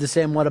 Didn't have the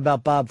same What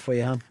About Bob for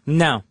you, huh?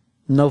 No.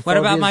 No What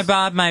About phobias? My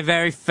Bob? My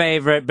very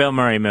favorite Bill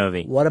Murray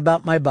movie. What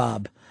About My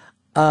Bob?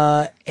 Is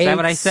that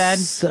what I said?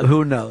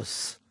 Who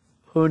knows?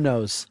 Who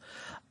knows?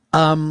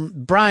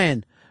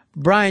 Brian,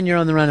 you're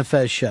on the Ron and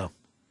Fez show.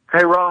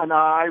 Hey, Ron,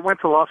 I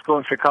went to law school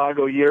in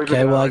Chicago years ago.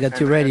 Okay, well, I got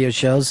two radio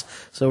shows,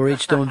 so we're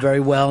each doing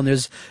very well, and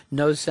there's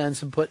no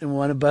sense in putting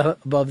one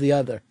above the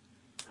other.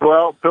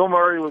 Well, Bill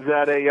Murray was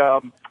at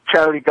a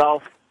charity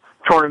golf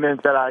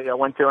tournament that I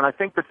went to, and I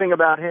think the thing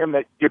about him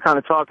that you're kind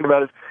of talking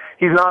about is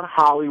he's not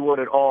Hollywood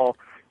at all.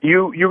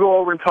 You go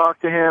over and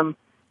talk to him,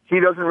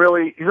 he's not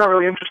really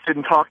interested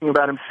in talking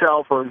about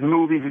himself or his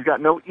movies. He's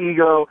got no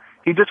ego.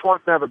 He just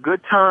wants to have a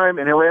good time,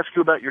 and he'll ask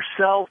you about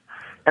yourself.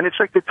 And it's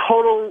like the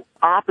total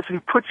opposite. He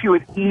puts you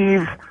at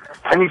ease,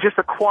 and he's just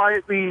a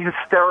quietly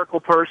hysterical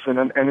person,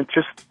 and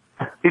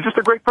he's just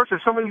a great person.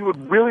 Somebody you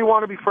would really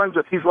want to be friends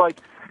with. He's like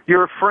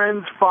your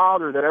friend's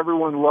father that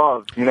everyone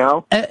loves, you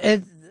know?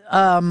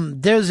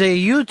 There's a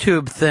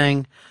YouTube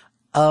thing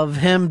of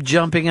him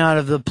jumping out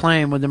of the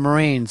plane with the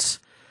Marines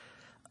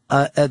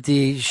at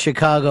the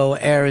Chicago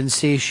Air and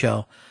Sea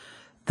Show.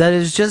 That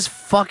is just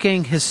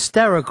fucking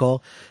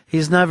hysterical.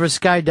 He's never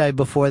skydived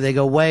before. They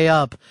go way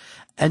up.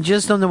 And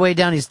just on the way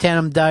down, he's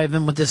tandem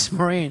diving with this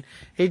Marine.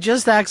 He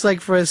just acts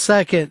like for a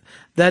second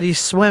that he's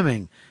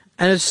swimming.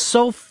 And it's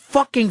so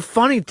fucking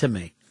funny to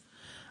me.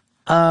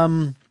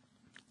 Rhino,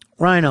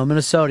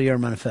 Minnesota, you're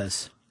on Ron and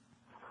Fez.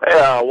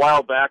 A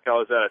while back, I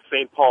was at a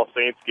St. Paul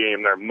Saints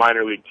game, their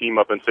minor league team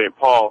up in St.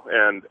 Paul,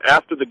 and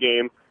after the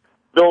game,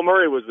 Bill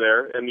Murray was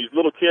there, and these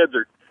little kids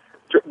are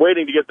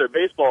waiting to get their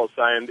baseballs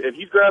signed, and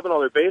he's grabbing all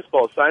their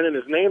baseballs, signing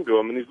his name to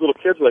them, and these little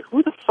kids are like,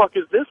 who the fuck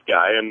is this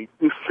guy? And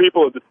the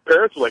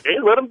parents were like,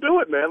 hey, let him do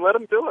it, man, let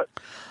him do it.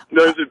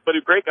 No, but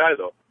he's a great guy,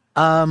 though.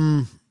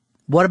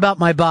 What About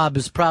My Bob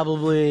is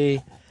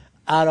probably,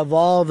 out of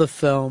all the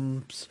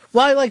films,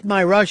 well, I like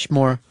my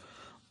Rushmore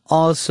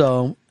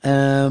also,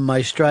 and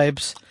my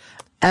Stripes,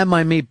 and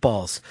my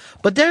Meatballs.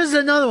 But there's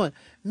another one.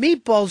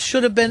 Meatballs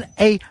should have been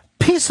a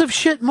piece of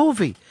shit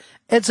movie.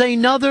 It's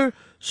another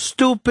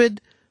stupid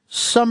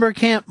summer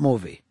camp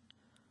movie.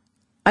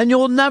 And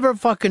you'll never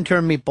fucking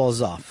turn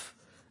Meatballs off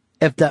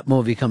if that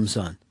movie comes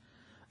on.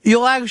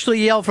 You'll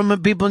actually yell from the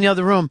people in the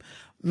other room,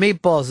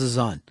 Meatballs is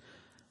on.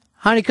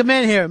 Honey, come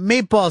in here.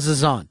 Meatballs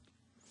is on.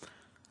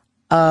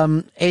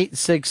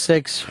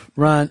 866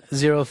 Ron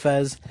Zero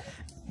Fez.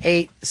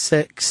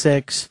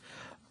 866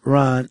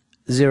 Ron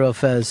Zero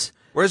Fez.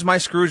 Where's my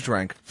Scrooge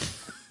drink?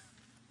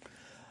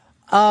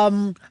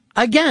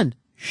 Again,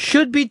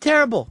 should be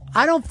terrible.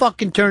 I don't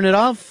fucking turn it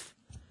off.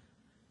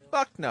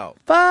 Fuck no.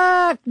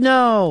 Fuck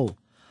no.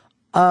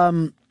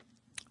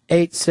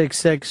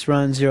 866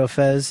 Ron Zero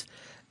Fez.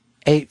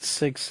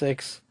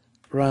 866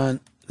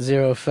 Ron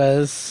Zero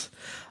Fez.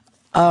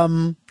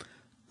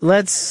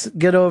 Let's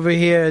get over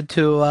here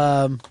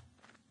to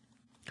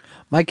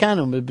my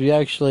canon would be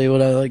actually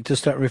what I like to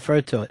start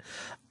referring to it.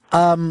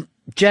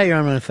 Jay, you're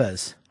on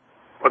Fez.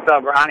 What's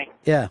up, Ronnie?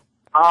 Yeah.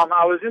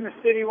 I was in the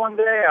city one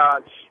day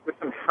with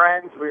some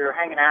friends. We were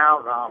hanging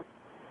out,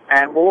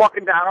 and we're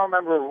walking down. I don't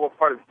remember what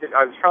part of the city.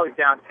 I was probably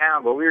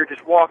downtown, but we were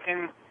just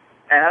walking,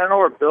 and I don't know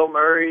where Bill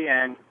Murray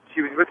and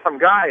she was with some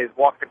guys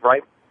walking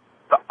right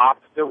the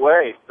opposite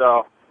way.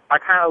 So I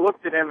kind of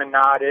looked at him and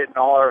nodded, and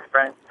all our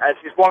friends, as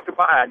he's walking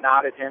by, I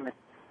nodded him, and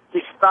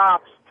he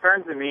stops,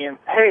 turns to me, and,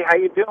 hey, how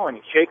you doing?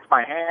 He shakes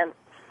my hand,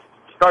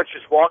 starts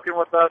just walking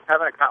with us,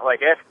 having a kind of,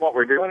 like, asking what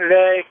we're doing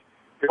today.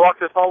 He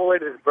walked us all the way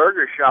to this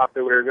burger shop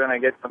that we were going to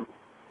get some,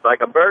 like,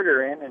 a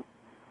burger in, and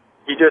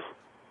he just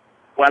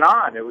went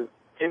on. It was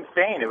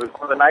insane. It was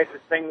one of the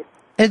nicest things.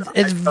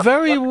 It's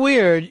very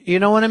weird. You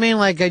know what I mean?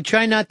 Like, I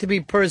try not to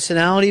be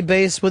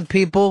personality-based with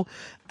people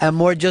and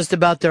more just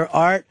about their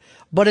art,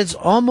 but it's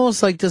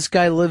almost like this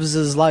guy lives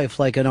his life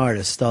like an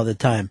artist all the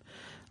time.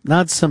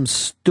 Not some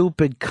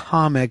stupid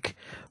comic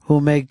who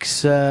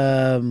makes,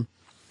 is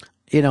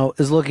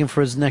looking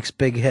for his next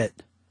big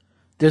hit.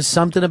 There's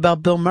something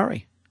about Bill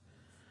Murray.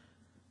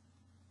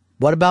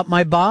 What About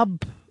My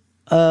Bob?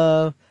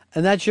 And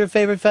that's your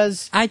favorite,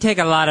 Fez? I take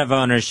a lot of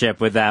ownership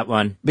with that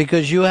one.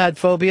 Because you had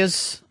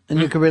phobias and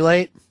you could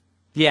relate?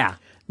 Yeah.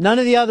 None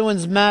of the other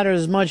ones matter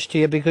as much to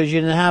you because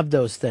you didn't have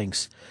those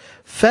things.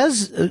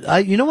 Fez,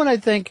 you know what I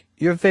think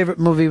your favorite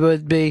movie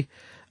would be?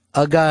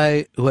 A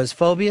guy who has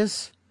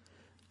phobias,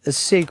 a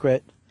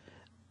secret,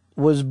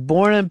 was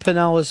born in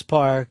Pinellas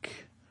Park,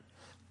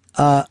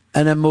 and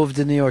then moved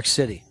to New York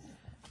City.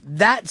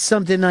 That's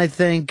something I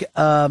think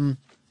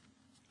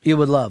you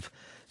would love.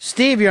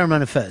 Steve, you're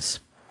on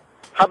Fez.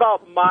 How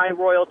about my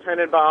Royal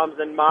Tenenbaums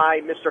and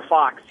my Mr.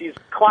 Fox? He's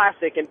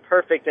classic and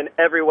perfect in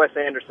every Wes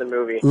Anderson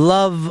movie.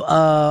 Love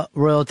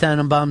Royal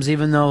Tenenbaums,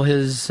 even though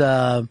his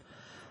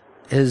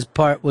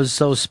part was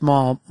so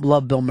small.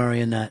 Love Bill Murray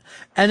in that.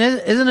 And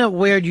isn't it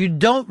weird? You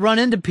don't run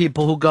into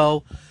people who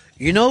go,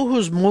 you know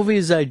whose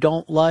movies I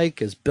don't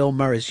like is Bill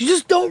Murray's. You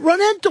just don't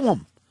run into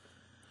them.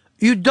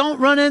 You don't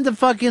run into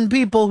fucking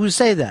people who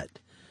say that.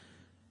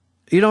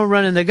 You don't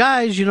run into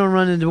guys. You don't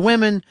run into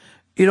women.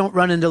 You don't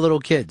run into little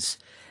kids.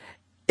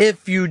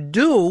 If you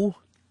do,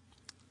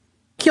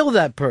 kill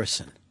that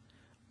person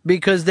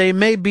because they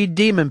may be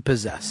demon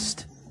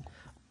possessed.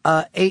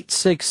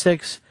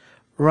 866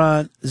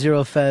 Ron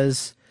Zero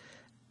Fez.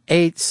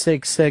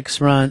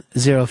 866 Ron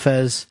Zero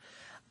Fez.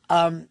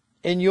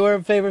 In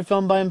your favorite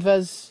film by him,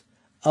 Fez?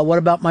 What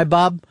About My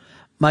Bob?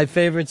 My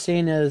favorite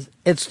scene is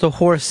it's the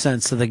horse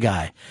sense of the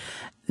guy.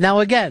 Now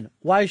again,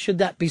 why should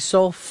that be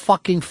so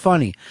fucking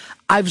funny?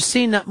 I've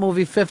seen that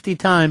movie 50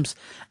 times,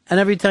 and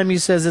every time he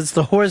says it's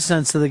the horse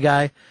sense of the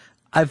guy,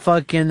 I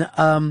fucking,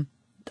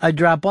 I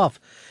drop off.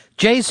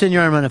 Jason,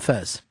 you're on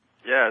Fez.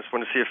 Yeah, I just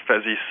want to see if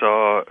Fezzy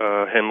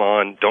saw him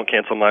on Don't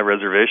Cancel My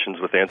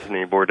Reservations with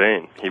Anthony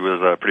Bourdain. He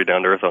was pretty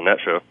down to earth on that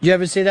show. Did you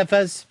ever see that,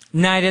 Fez?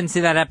 No, I didn't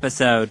see that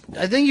episode.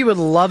 I think you would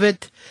love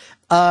it.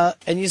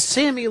 And you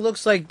see him, he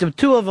looks like, the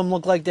two of them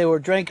look like they were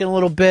drinking a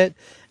little bit,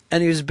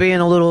 and he was being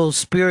a little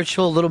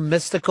spiritual, a little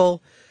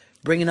mystical,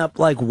 bringing up,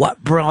 like,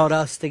 what brought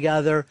us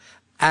together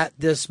at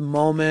this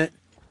moment.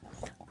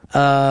 He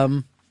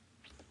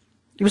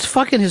was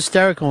fucking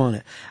hysterical on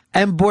it.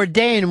 And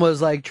Bourdain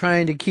was, like,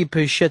 trying to keep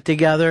his shit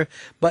together,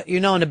 but,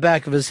 in the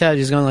back of his head,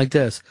 he's going like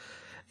this.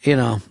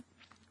 All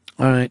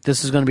right,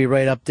 this is going to be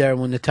right up there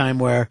when the time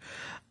where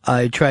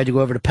I tried to go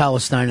over to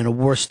Palestine and a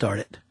war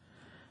started.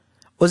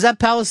 Was that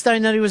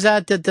Palestine that he was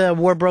at that the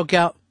war broke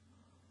out?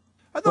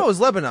 I thought it was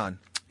Lebanon.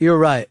 You're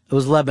right. It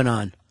was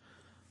Lebanon.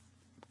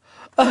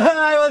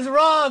 I was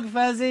wrong,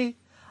 Fezzy.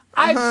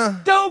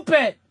 I'm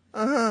stupid.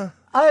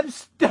 I'm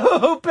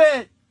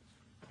stupid.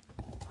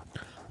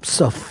 I'm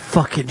so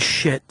fucking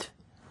shit.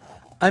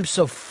 I'm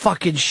so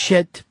fucking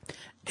shit.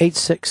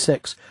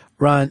 866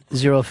 Ron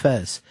Zero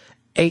Fez.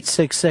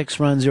 866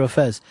 Ron Zero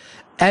Fez.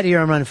 Eddie,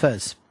 you're on Ron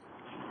Fez.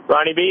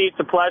 Ronnie B, it's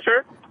a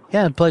pleasure.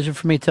 Yeah, pleasure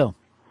for me too.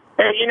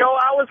 Hey, you know,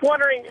 I was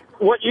wondering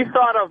what you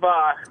thought of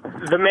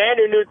The Man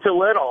Who Knew Too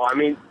Little. I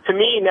mean, to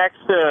me, next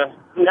to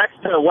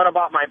What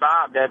About My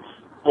Bob, that's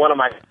one of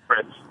my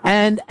favorites.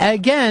 And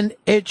again,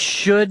 it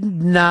should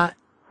not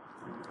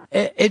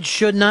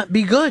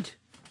be good.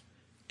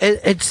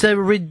 It's a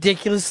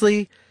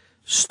ridiculously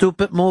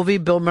stupid movie.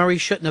 Bill Murray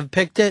shouldn't have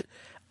picked it,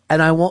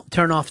 and I won't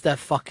turn off that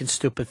fucking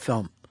stupid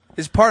film.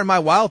 His part in My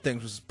Wild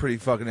Things was pretty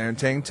fucking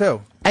entertaining,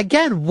 too.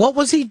 Again, what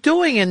was he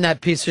doing in that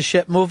piece of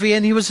shit movie?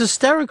 And he was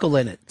hysterical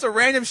in it. It's a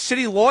random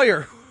shitty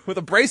lawyer with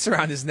a brace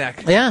around his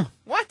neck. Yeah.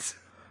 What?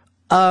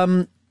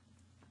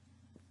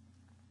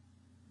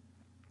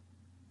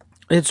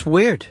 It's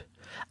weird.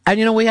 And,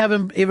 you know, we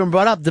haven't even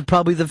brought up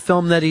probably the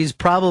film that he's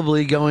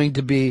probably going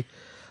to be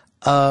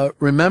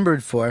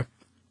remembered for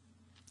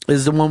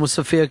is the one with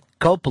Sofia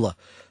Coppola.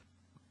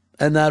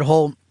 And that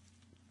whole,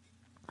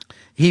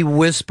 he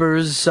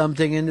whispers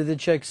something into the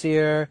chick's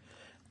ear.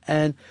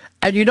 And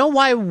you know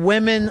why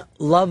women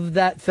love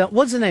that film?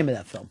 What's the name of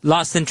that film?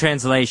 Lost in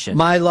Translation.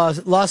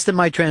 Lost in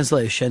My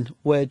Translation,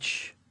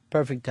 which,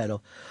 perfect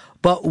title.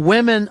 But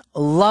women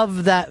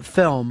love that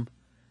film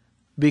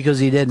because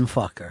he didn't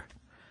fuck her.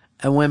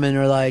 And women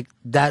are like,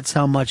 that's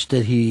how much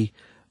that he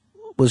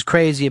was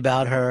crazy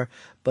about her,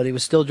 but he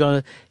was still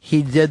drawn.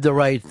 He did the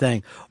right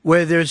thing.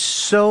 Where it's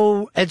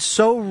so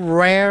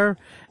rare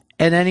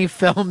in any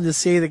film to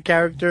see the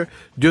character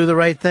do the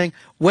right thing.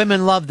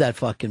 Women love that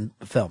fucking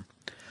film.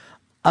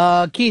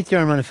 Keith,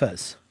 you're on Ron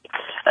Fez.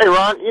 Hey,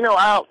 Ron, you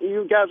know,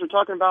 you guys are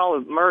talking about all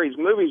of Murray's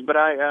movies, but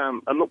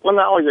one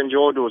I always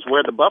enjoyed was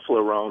Where the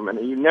Buffalo Roam, and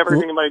you never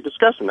heard anybody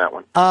discussing that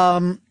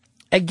one.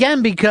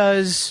 Again,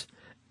 because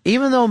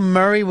even though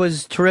Murray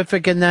was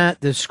terrific in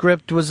that, the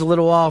script was a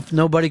little off,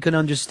 nobody could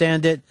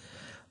understand it,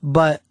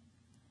 but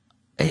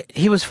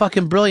he was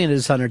fucking brilliant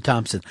as Hunter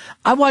Thompson.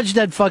 I watched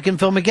that fucking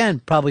film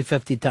again, probably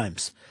 50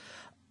 times.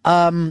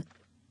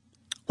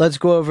 Let's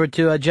go over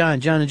to John.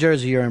 John in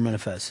Jersey, you're on Ron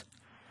Fez.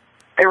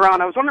 Hey,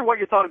 Ron, I was wondering what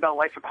you thought about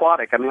Life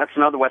Aquatic. I mean, that's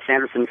another Wes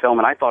Anderson film,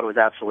 and I thought it was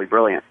absolutely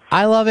brilliant.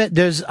 I love it.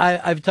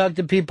 I've talked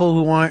to people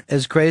who aren't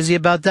as crazy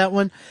about that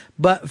one,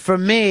 but for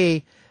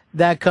me,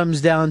 that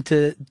comes down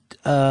to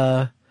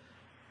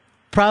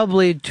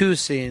probably two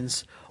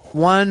scenes.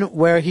 One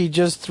where he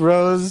just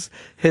throws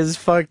his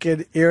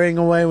fucking earring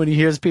away when he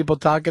hears people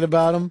talking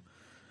about him,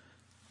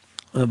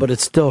 but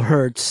it still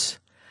hurts.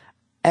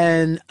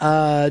 And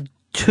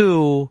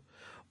two,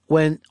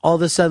 when all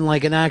of a sudden,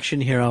 like an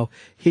action hero,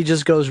 he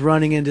just goes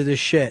running into the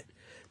shit.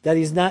 That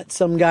he's not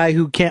some guy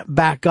who can't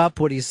back up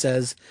what he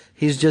says.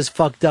 He's just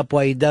fucked up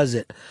while he does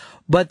it.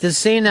 But the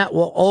scene that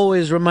will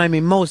always remind me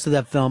most of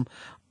that film,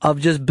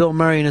 of just Bill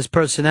Murray and his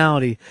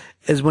personality,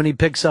 is when he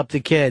picks up the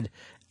kid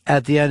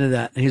at the end of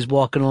that, and he's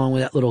walking along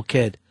with that little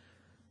kid.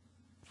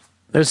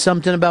 There's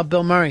something about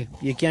Bill Murray.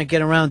 You can't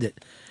get around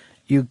it.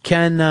 You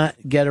cannot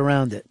get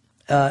around it.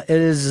 It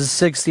is his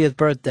 60th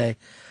birthday.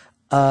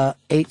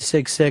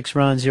 866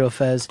 Ron Zero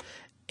Fez.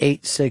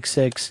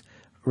 866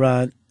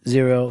 Ron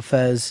Zero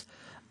Fez.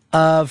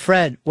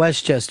 Fred,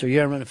 Westchester,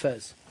 you're on Ron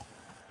Fez.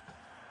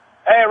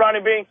 Hey, Ronnie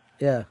B.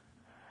 Yeah.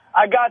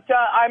 I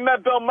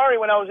met Bill Murray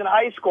when I was in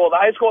high school. The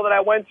high school that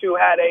I went to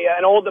had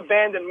an old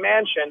abandoned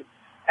mansion,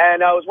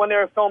 and it was when they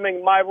were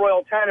filming My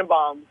Royal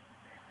Tenenbaums.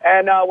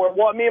 And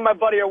me and my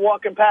buddy are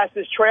walking past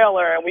this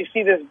trailer, and we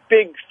see this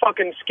big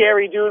fucking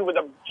scary dude with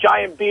a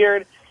giant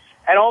beard.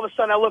 And all of a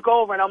sudden I look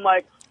over, and I'm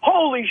like,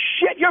 holy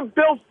shit, you're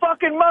Bill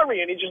fucking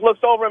Murray. And he just looks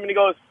over him, and he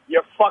goes,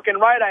 you're fucking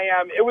right I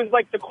am. It was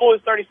like the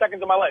coolest 30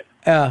 seconds of my life.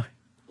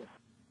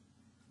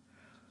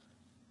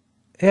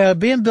 Yeah,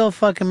 being Bill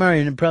fucking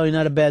Murray is probably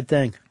not a bad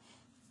thing.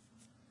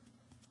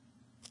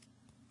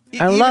 He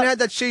even had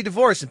that shitty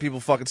divorce, and people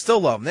fucking still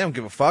love him. They don't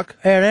give a fuck.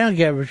 Yeah, they don't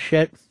give a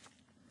shit.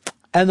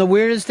 And the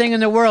weirdest thing in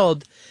the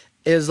world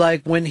is,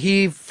 like, when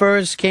he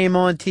first came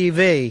on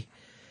TV,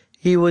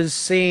 he was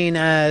seen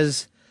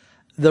as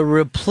the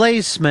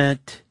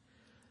replacement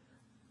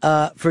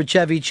for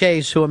Chevy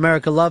Chase, who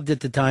America loved at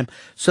the time,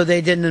 so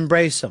they didn't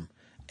embrace him.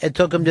 It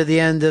took him to the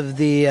end of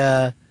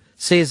the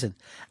season.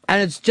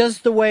 And it's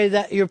just the way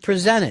that you're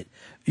presented.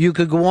 You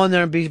could go on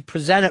there and be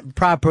presented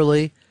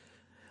properly,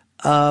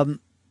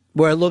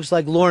 where it looks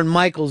like Lorne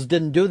Michaels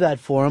didn't do that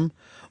for him,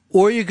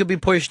 or you could be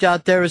pushed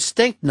out there as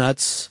stink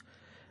nuts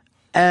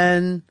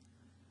and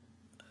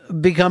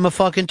become a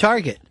fucking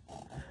target.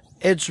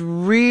 It's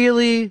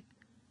really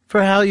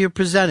for how you're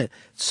presented.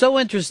 So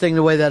interesting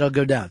the way that'll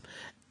go down.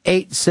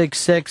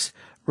 866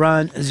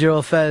 Ron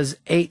Zero Fez.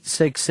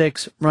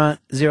 866 Ron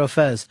Zero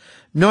Fez.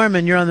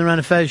 Norman, you're on the Ron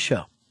and Fez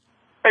show.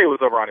 Hey,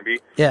 what's up, Ronnie B?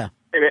 Yeah.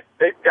 Hey, man,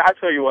 I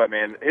tell you what,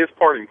 man, his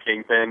part in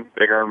Kingpin,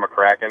 Big Earn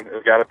McCracken,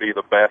 has got to be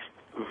the best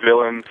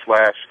villain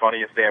 /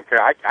 funniest damn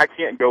character. I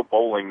can't go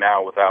bowling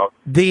now without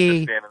the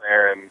just standing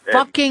there and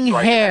fucking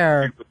like,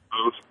 hair.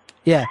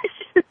 Yeah.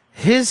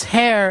 his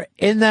hair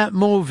in that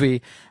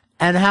movie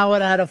and how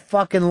it had a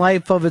fucking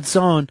life of its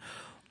own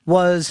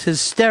was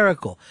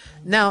hysterical.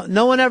 Now,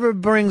 no one ever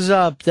brings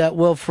up that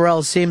Will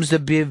Ferrell seems to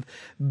be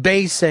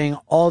basing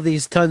all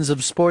these tons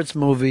of sports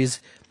movies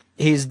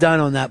he's done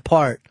on that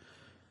part.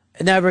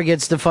 It never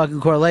gets the fucking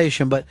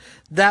correlation, but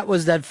that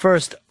was that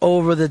first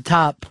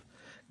over-the-top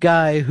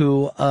guy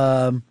who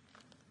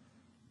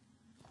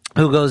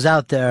goes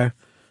out there.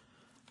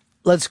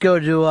 Let's go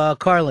to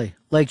Carly,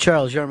 Lake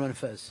Charles. You're on Run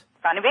Fez.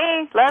 Ronnie B,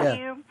 love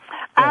you.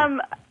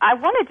 I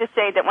wanted to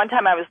say that one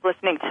time I was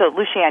listening to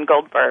Lucianne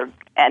Goldberg,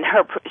 and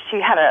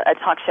she had a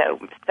talk show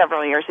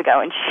several years ago,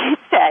 and she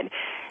said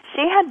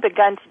she had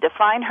begun to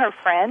define her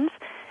friends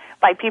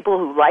by people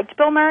who liked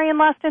Bill Murray in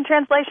Lost in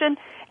Translation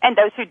and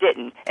those who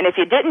didn't. And if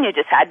you didn't, you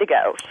just had to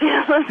go.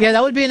 Yeah,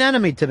 that would be an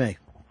enemy to me.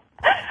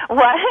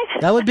 What?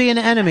 That would be an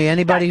enemy.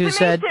 Anybody who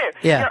said, me too.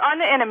 yeah. You're on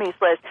the enemies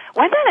list.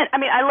 Wasn't it? I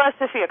mean, I love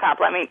Sofia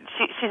Coppola. I mean,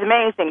 she's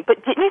amazing.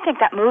 But didn't you think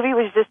that movie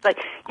was just like,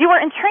 you were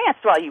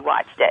entranced while you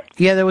watched it?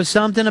 Yeah, there was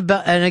something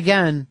about, and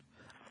again,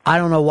 I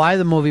don't know why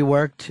the movie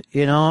worked,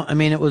 you know? I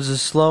mean, it was a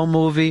slow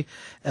movie.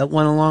 It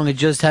went along. It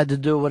just had to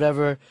do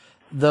whatever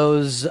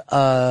those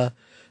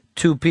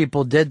two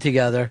people did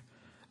together.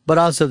 But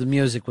also the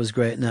music was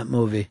great in that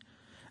movie.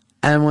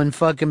 And when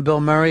fucking Bill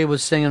Murray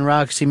was singing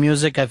Roxy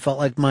Music, I felt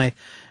like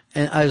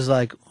and I was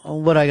like, oh,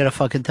 what I gotta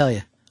fucking tell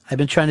you? I've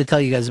been trying to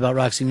tell you guys about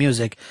Roxy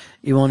Music.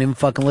 You won't even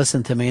fucking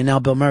listen to me, and now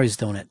Bill Murray's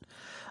doing it.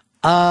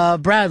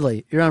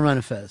 Bradley, you're on Run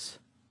and Fez.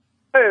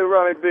 Hey,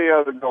 Ronnie B,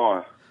 how's it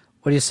going?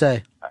 What do you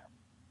say?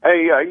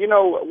 Hey,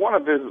 one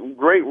of his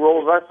great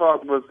roles I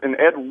thought was in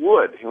Ed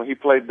Wood. When he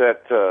played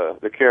that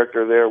the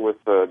character there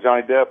with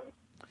Johnny Depp.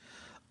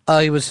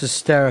 He was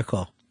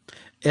hysterical.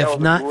 If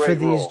not for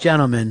these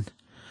gentlemen,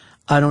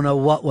 I don't know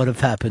what would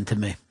have happened to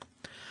me.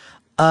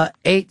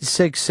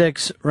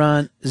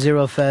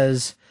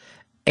 866-RUN-0-FEZ.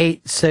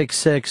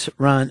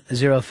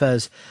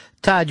 866-RUN-0-FEZ.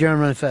 Todd, you're on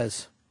Run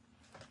Fez.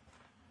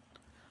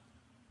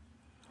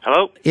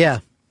 Hello? Yeah.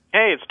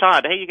 Hey, it's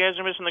Todd. Hey, you guys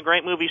are missing the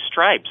great movie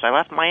Stripes. I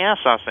laughed my ass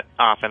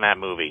off in that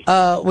movie.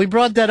 We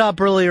brought that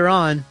up earlier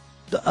on.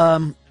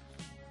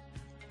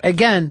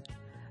 Again,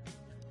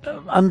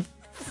 I'm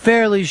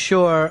fairly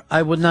sure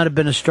I would not have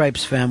been a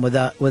Stripes fan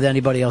with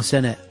anybody else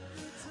in it.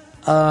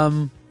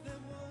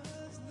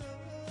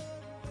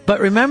 But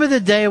remember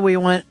the day we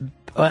went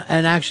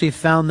and actually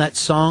found that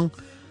song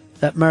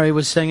that Murray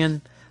was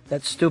singing?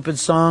 That stupid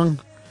song?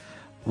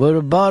 With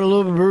a bottle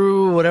of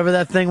brew, whatever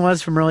that thing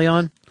was from early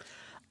on.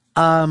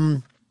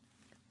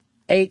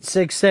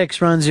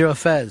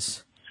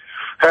 866-RUN-0-FEZ.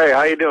 Hey,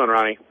 how you doing,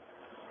 Ronnie?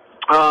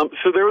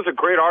 So there was a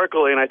great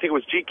article, and I think it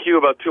was GQ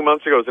about 2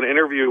 months ago. It was an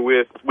interview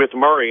with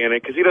Murray in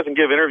it, because he doesn't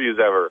give interviews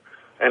ever.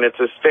 And it's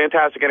this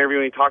fantastic interview,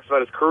 and he talks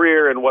about his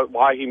career and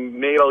why he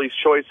made all these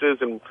choices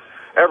and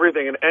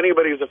everything. And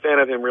anybody who's a fan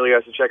of him really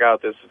has to check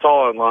out this. It's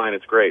all online.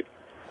 It's great.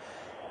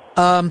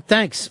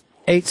 Thanks.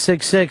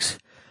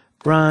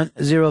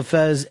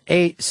 866-RUN-0-FEZ.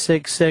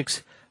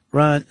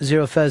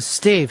 866-RUN-0-FEZ.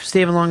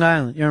 Steve in Long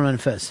Island. You're on Run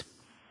Fez.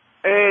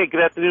 Hey,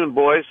 good afternoon,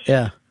 boys.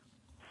 Yeah.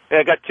 Hey,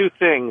 I got two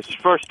things.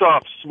 First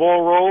off,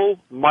 small role,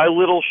 My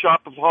Little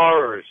Shop of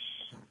Horrors.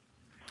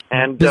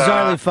 And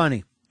bizarrely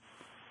funny.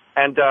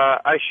 And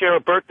I share a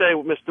birthday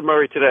with Mr.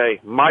 Murray today.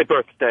 My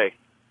birthday.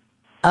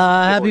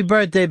 Happy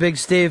birthday, Big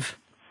Steve.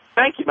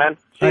 Thank you, man.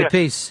 All right,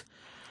 peace.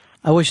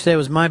 I wish today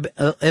was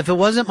if it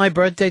wasn't my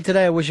birthday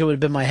today, I wish it would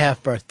have been my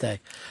half birthday.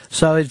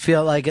 So I'd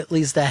feel like at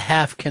least a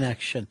half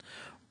connection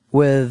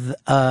with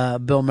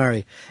Bill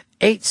Murray.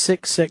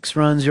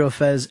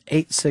 866-RUN-0-FEZ.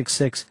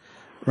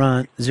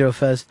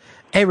 866-RUN-0-FEZ.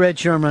 Hey,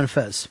 Rich, you're on Run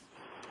Fez.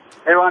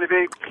 Hey, Ronnie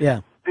B.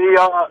 Yeah.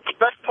 The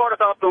best part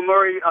about Bill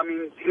Murray, I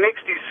mean, he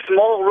makes these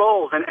small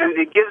roles, and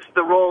it gives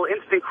the role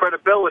instant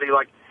credibility.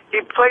 Like,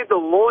 he played the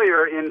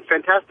lawyer in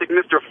Fantastic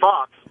Mr.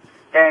 Fox,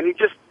 and he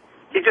just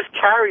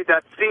carried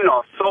that scene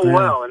off so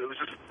well, and it was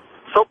just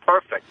so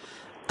perfect.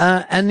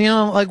 And,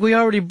 like we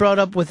already brought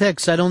up with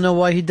Hicks, I don't know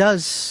why he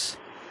does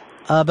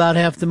about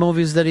half the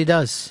movies that he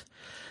does.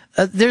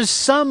 There's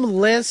some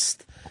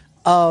list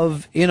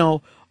of,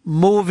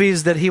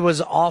 movies that he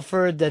was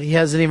offered that he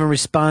hasn't even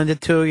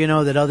responded to,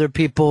 that other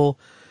people,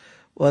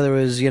 whether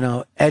it was,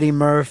 Eddie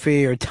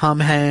Murphy or Tom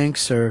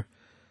Hanks or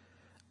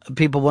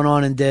people went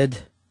on and did.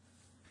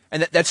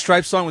 And that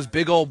Stripes song was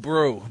Big Old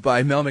Brew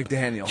by Mel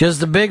McDaniel.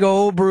 Just a big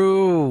old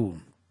brew.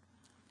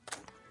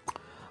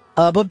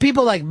 But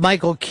people like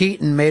Michael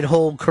Keaton made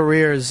whole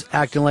careers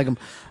acting like him.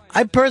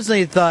 I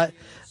personally thought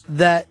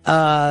that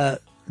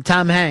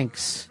Tom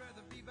Hanks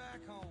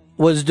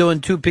was doing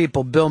two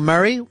people, Bill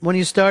Murray when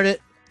he started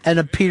and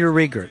a Peter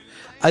Riegert.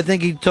 I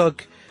think he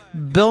took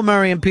Bill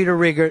Murray and Peter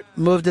Riegert,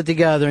 moved it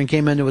together, and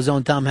came into his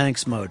own Tom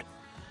Hanks mode.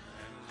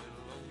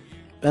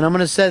 And I'm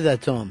going to say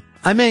that to him.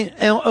 I mean,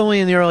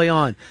 only in the early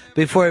on,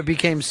 before it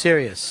became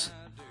serious.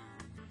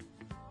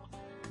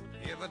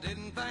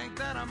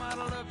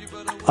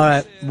 All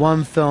right,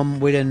 one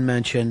film we didn't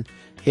mention,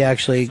 he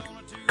actually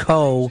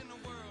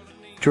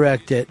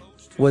co-directed,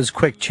 was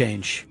Quick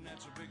Change,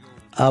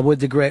 with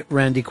the great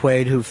Randy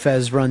Quaid, who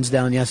Fez runs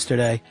down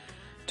yesterday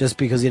just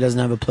because he doesn't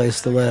have a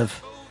place to live.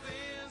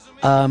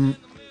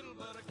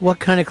 What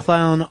kind of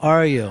clown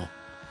are you?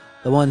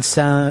 The one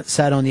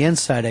sat on the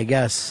inside, I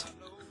guess.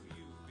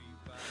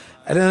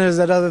 And then there's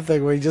that other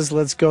thing where he just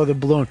lets go of the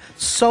balloon.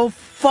 So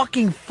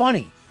fucking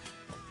funny.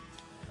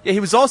 Yeah, he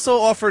was also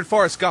offered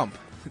Forrest Gump.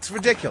 It's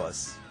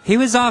ridiculous. He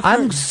was offered...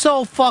 I'm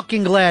so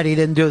fucking glad he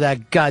didn't do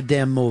that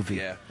goddamn movie.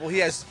 Yeah. Well, he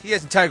has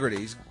integrity.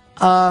 He's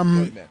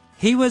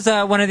He was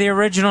one of the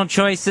original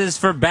choices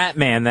for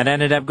Batman that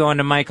ended up going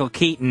to Michael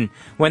Keaton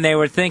when they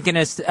were thinking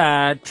of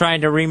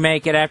trying to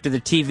remake it after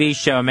the TV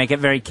show and make it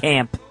very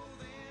camp.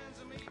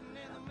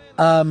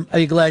 Are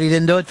you glad he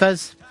didn't do it,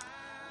 Fez?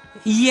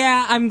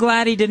 Yeah, I'm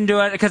glad he didn't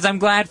do it because I'm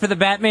glad for the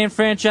Batman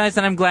franchise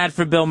and I'm glad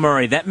for Bill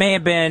Murray. That may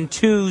have been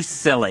too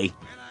silly.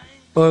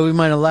 Or we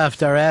might have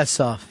laughed our ass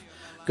off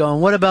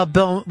going, what about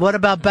Bill? What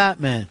about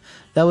Batman?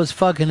 That was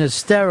fucking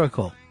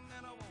hysterical.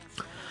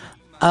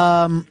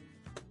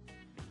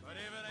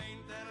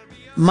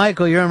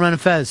 Michael, you're on Run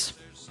and Fez.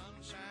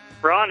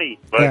 Ronnie,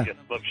 Yeah.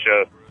 Book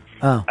Show.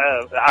 Oh.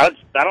 I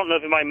don't know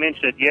if anybody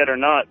mentioned it yet or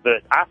not,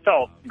 but I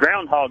thought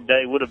Groundhog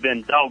Day would have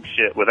been dog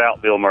shit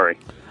without Bill Murray.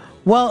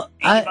 Well,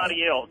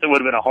 Anybody else, it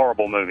would have been a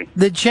horrible movie.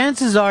 the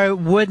chances are it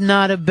would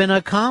not have been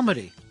a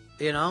comedy,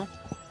 you know?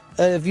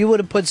 If you would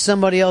have put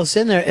somebody else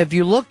in there, if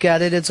you look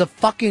at it, it's a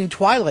fucking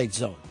Twilight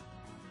Zone.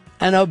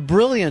 And a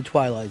brilliant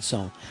Twilight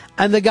Zone.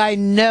 And the guy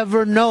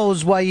never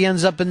knows why he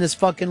ends up in this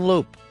fucking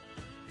loop.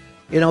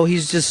 You know,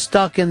 he's just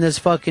stuck in this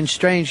fucking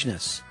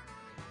strangeness.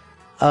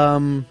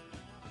 Chad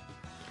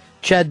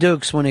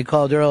Dukes, when he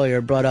called earlier,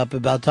 brought up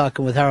about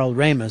talking with Harold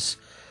Ramis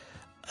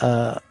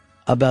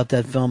about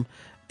that film.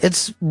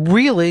 It's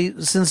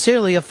really,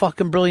 sincerely, a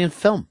fucking brilliant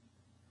film.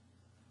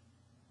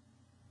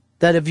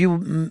 That if you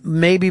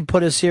maybe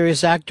put a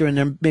serious actor in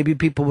there, maybe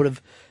people would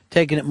have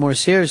taken it more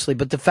seriously.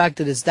 But the fact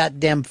that it's that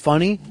damn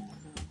funny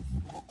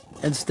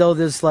and still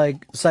this,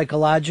 like,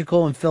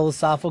 psychological and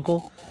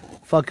philosophical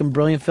fucking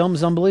brilliant film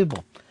is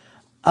unbelievable.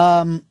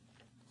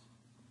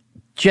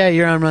 Jay,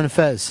 you're on Run and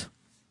Fez.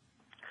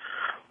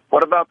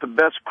 What about the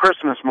best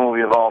Christmas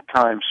movie of all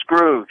time,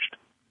 Scrooged?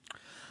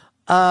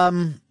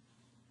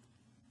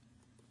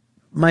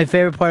 My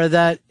favorite part of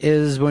that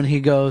is when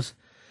he goes,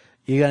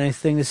 "You got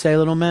anything to say,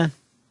 little man?"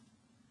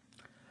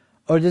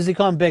 Or does he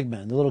call him Big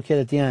Man, the little kid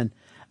at the end?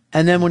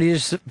 And then when he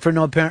just, for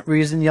no apparent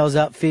reason, yells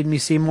out, "Feed me,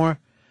 Seymour."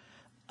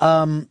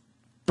 Brian,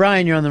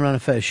 you're on the Run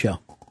and Fez show.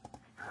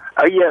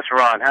 Yes,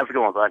 Ron. How's it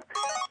going, bud?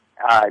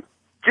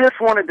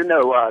 Just wanted to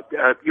know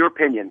your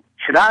opinion.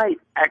 Should I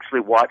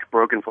actually watch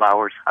Broken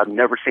Flowers? I've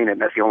never seen it,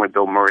 and that's the only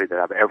Bill Murray that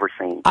I've ever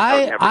seen.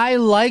 I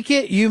like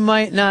it. You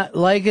might not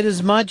like it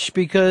as much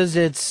because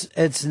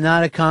it's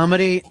not a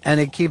comedy and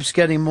it keeps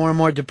getting more and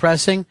more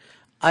depressing.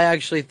 I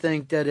actually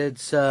think that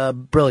it's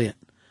brilliant.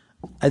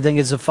 I think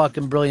it's a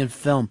fucking brilliant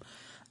film.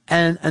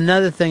 And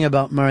another thing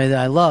about Murray that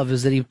I love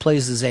is that he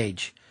plays his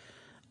age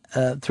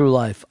through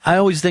life. I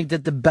always think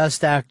that the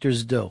best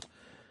actors do.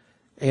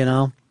 You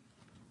know?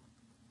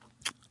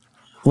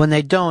 When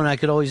they don't, I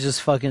could always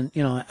just fucking,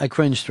 I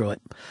cringe through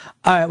it.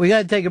 All right, we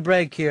got to take a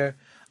break here.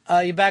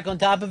 You back on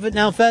top of it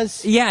now,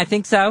 Fez? Yeah, I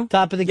think so.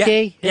 Top of the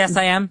key? Yes,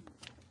 I am.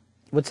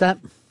 What's that?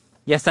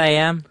 Yes, I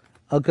am.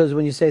 Oh, because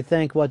when you say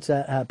think, what's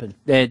that happen?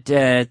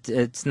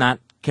 It's not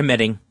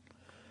committing.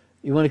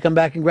 You want to come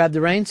back and grab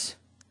the reins?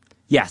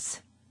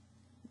 Yes.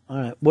 All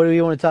right. What do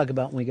you want to talk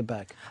about when we get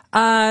back?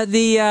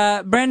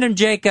 The Brandon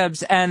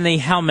Jacobs and the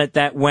helmet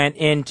that went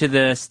into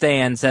the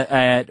stands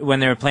when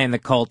they were playing the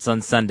Colts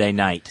on Sunday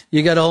night.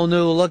 You got a whole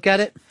new look at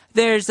it?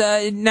 There's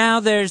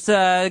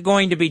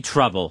going to be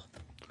trouble.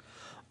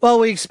 Well,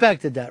 we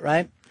expected that,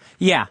 right?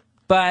 Yeah,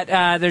 but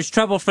there's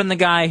trouble from the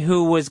guy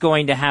who was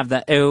going to have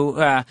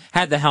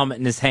had the helmet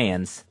in his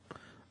hands.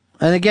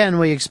 And again,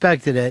 we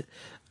expected it.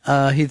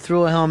 He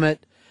threw a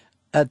helmet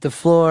at the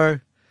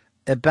floor.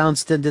 It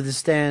bounced into the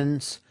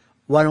stands.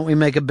 Why don't we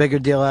make a bigger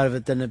deal out of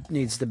it than it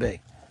needs to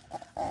be?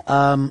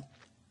 All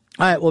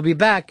right, we'll be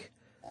back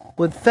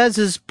with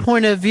Fez's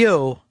point of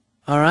view,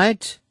 all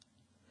right?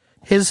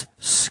 His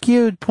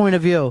skewed point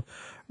of view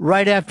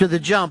right after the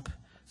jump.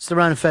 It's the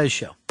Ron and Fez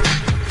show.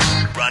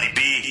 Ronnie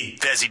B,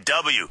 Fezzy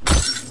W.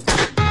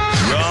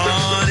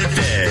 Ron and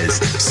Fez.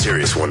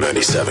 Sirius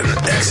 197,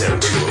 XM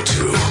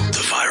 202,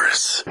 The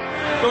Virus.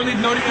 Don't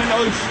need no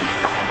notes.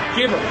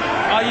 Give her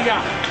all you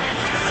got.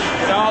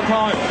 It's all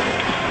time.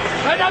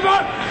 Hey,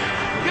 number!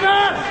 Give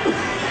her!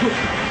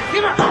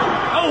 Give her!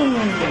 Oh!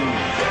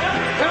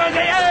 Come on,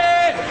 say,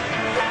 hey!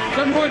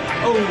 7 point.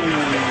 Oh!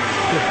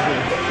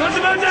 What's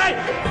the birthday?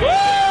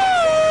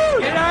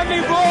 Woo! Get on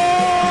me,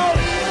 ball!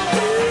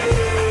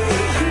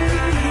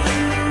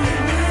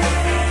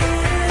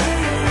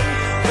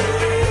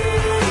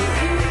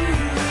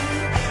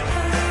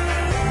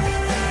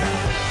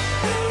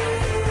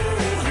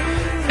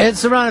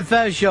 It's the Ron and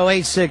Fez show,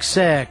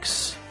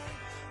 866.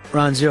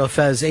 Ron Zero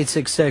Fez,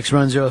 866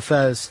 Ron Zero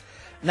Fez.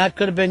 That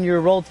could have been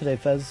your role today,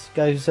 Fez.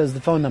 Guy who says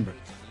the phone number.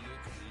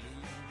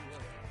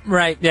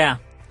 Right, yeah.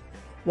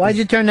 Why'd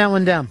you turn that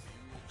one down?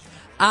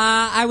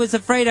 I was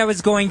afraid I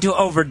was going to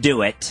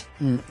overdo it.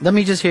 Let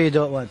me just hear you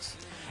do it once.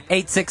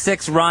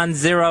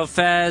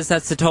 866-RON-0-FEZ.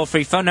 That's the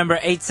toll-free phone number,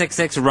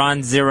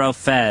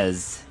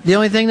 866-RON-0-FEZ. The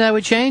only thing that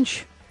would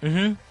change?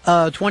 Mm-hmm.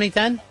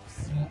 2010?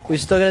 We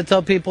still got to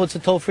tell people it's a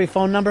toll-free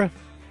phone number?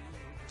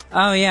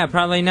 Oh, yeah,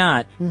 probably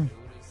not.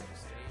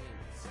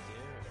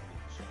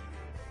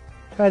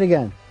 Try it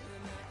again.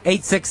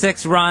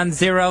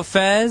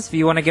 866-RON-0-FEZ. If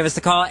you want to give us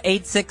a call,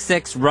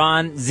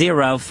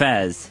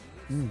 866-RON-0-FEZ.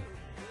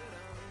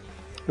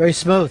 Very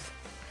smooth.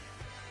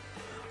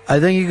 I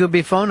think you could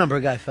be phone number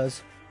guy,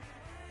 Fez.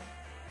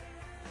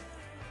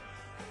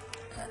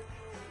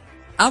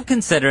 I'll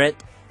consider it.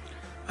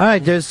 All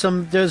right, there's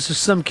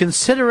some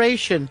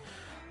consideration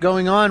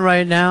going on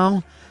right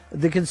now.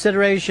 The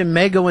consideration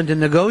may go into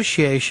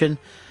negotiation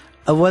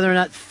of whether or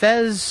not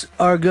Fez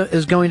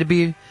is going to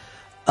be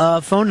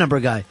a phone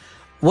number guy.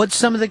 What's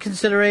some of the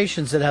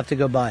considerations that have to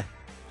go by?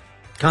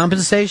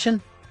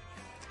 Compensation?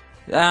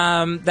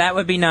 That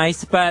would be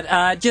nice, but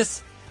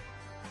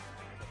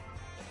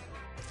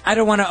I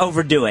don't want to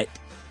overdo it.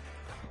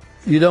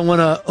 You don't want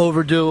to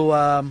overdo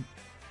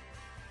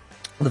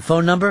the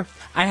phone number?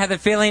 I have the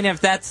feeling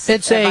if I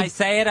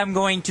say it, I'm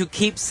going to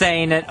keep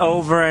saying it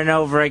over and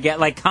over again,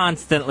 like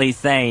constantly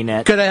saying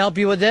it. Could I help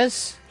you with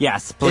this?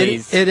 Yes,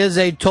 please. It is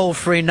a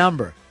toll-free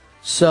number,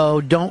 so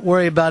don't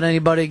worry about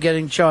anybody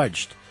getting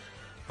charged.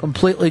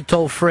 Completely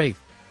toll-free.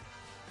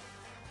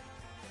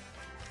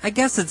 I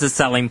guess it's a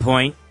selling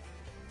point.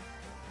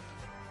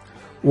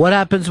 What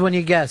happens when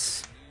you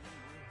guess?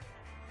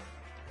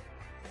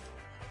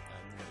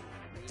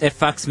 It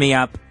fucks me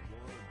up.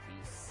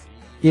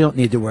 You don't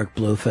need to work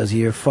blue, Fezzy.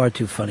 You're far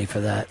too funny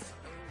for that.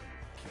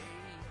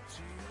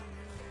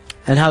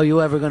 And how are you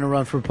ever going to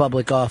run for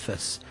public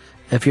office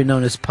if you're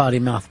known as Potty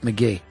Mouth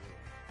McGee?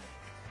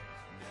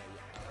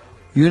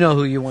 You know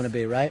who you want to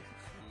be, right?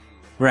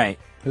 Right.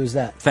 Who's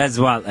that? Fez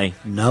Whatley.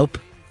 Nope.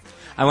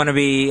 I want to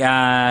be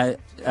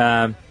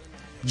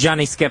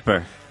Johnny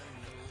Skipper.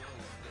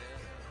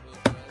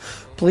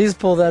 Please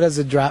pull that as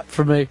a drop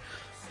for me.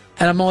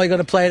 And I'm only going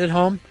to play it at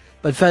home.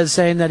 But Fez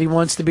saying that he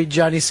wants to be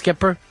Johnny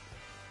Skipper.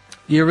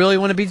 Do you really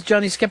want to be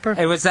Johnny Skipper?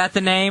 Hey, was that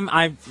the name?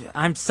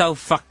 I'm so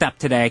fucked up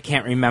today. I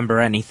can't remember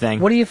anything.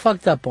 What are you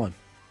fucked up on?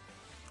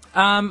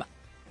 I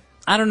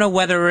don't know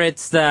whether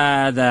it's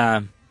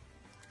the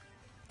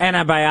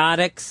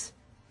antibiotics.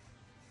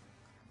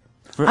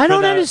 I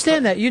don't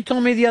understand that. You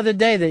told me the other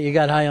day that you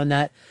got high on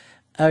that.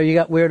 You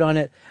got weird on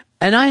it.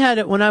 And I had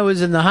it when I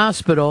was in the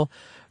hospital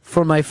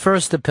for my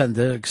first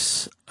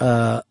appendicitis.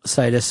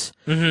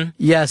 Mm-hmm.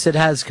 Yes, it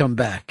has come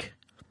back.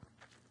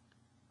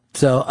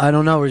 So, I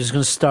don't know. We're just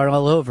going to start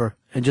all over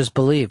and just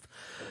believe.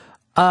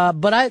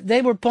 But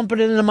they were pumping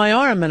it into my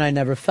arm, and I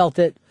never felt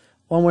it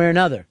one way or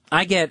another.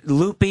 I get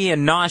loopy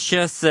and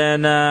nauseous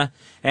and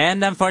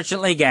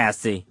unfortunately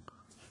gassy.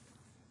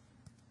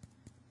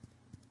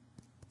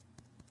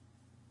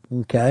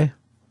 Okay.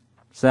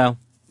 So,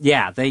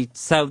 yeah,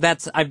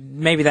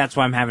 maybe that's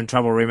why I'm having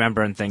trouble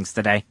remembering things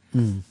today.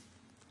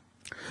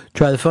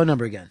 Try the phone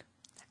number again.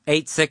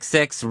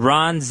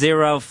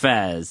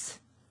 866-RON-0-FEZ.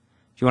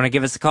 If you want to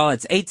give us a call,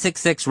 it's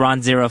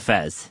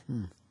 866-RON-0-FEZ.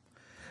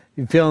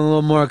 You feeling a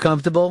little more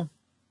comfortable?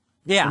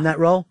 Yeah. In that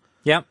role?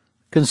 Yep.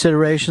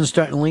 Consideration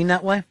starting to lean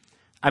that way?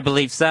 I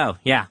believe so,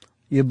 yeah.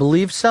 You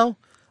believe so?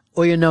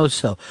 Or you know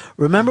so?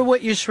 Remember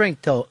what your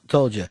shrink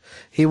told you.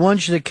 He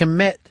wants you to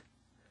commit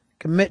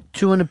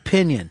to an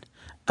opinion.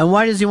 And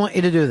why does he want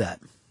you to do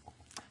that?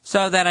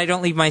 So that I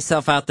don't leave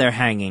myself out there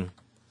hanging.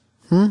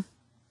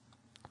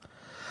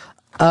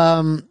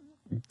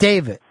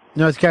 David,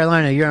 North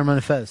Carolina, you're on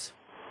Run Fez.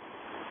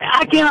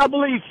 I cannot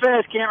believe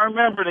Fez can't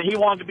remember that he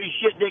wanted to be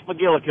Shit Dick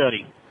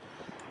McGillicuddy.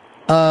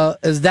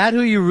 Is that who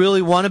you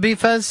really want to be,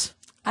 Fez?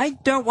 I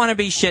don't want to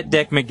be Shit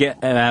Dick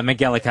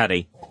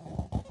McGillicuddy.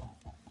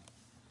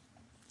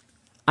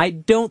 I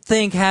don't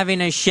think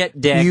having a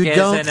shit dick You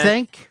don't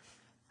think?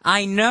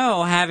 I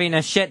know having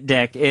a shit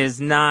dick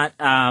is not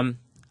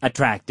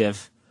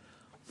attractive.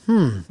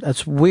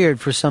 That's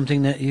weird for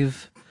something that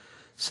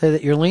say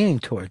that you're leaning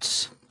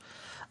towards.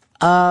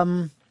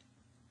 Those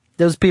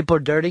people are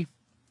dirty?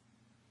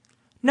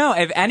 No,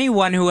 if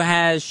anyone who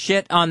has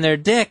shit on their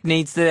dick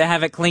needs to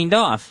have it cleaned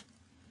off.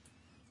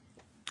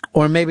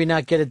 Or maybe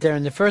not get it there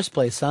in the first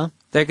place, huh?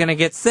 They're going to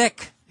get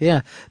sick.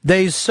 Yeah.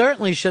 They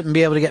certainly shouldn't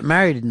be able to get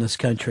married in this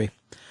country.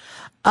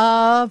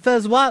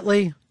 Fez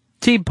Whatley,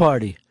 Tea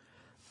Party.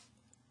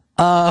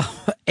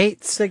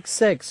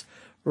 866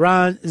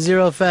 Ron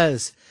Zero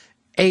Fez.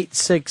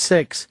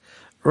 866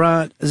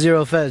 Ron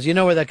Zero Fez. You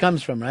know where that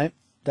comes from, right?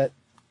 That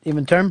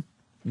even term?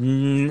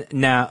 No,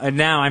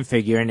 now I'm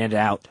figuring it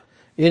out.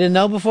 You didn't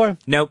know before?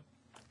 Nope.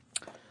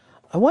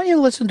 I want you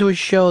to listen to a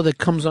show that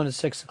comes on at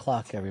 6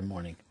 o'clock every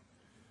morning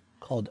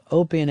called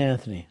Opie and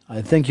Anthony.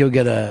 I think you'll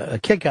get a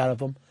kick out of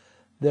them.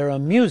 They're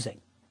amusing.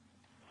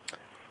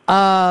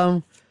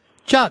 Chuck,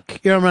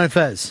 you're on Run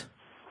Fez.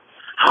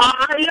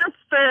 Hiya,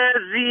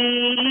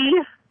 Fezzy.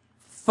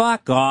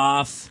 Fuck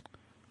off.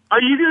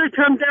 Are you going to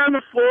come down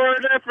to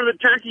Florida for the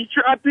turkey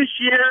trot this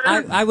year?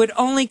 I would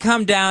only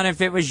come down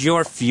if it was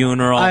your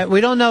funeral. All right, we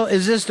don't know.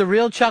 Is this the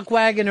real Chuck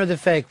Wagon or the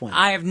fake one?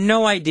 I have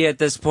no idea at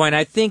this point.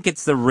 I think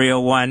it's the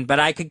real one, but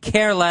I could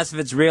care less if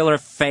it's real or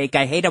fake.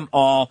 I hate them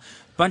all.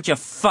 Bunch of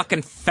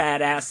fucking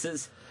fat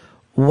asses.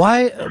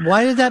 Why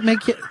did that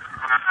make you...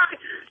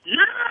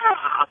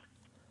 Yeah!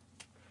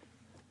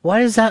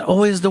 Why is that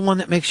always the one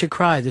that makes you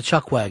cry, the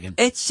Chuck Wagon?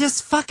 It's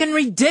just fucking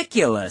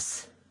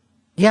ridiculous.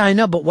 Yeah, I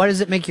know, but why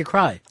does it make you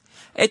cry?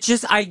 It's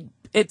just,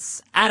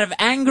 it's out of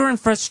anger and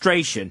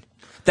frustration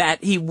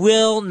that he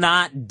will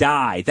not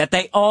die, that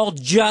they all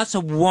just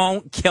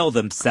won't kill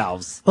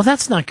themselves. Well,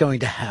 that's not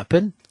going to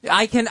happen.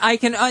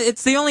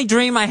 It's the only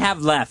dream I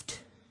have left.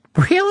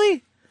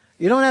 Really?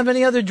 You don't have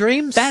any other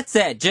dreams? That's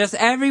it. Just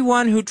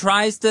everyone who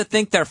tries to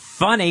think they're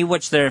funny,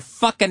 which they're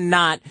fucking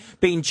not,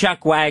 being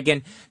Chuck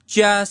Wagon,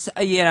 just,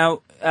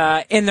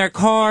 in their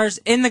cars,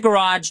 in the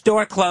garage,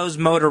 door closed,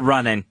 motor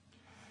running.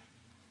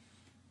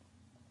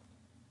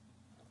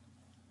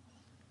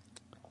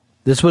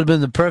 This would have been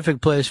the perfect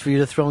place for you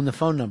to throw in the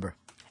phone number.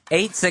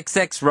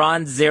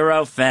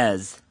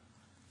 866-RON-0-FEZ.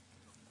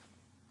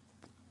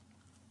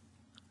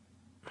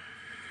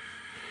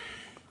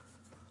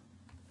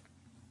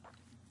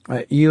 All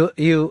right,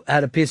 you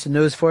had a piece of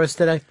news for us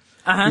today?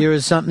 Uh-huh. There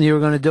was something you were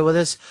going to do with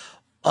us?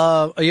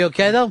 Are you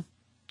okay, though?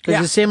 Because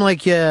Yeah. you seem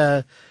like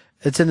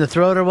it's in the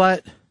throat or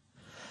what?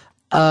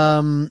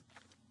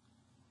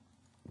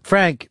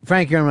 Frank,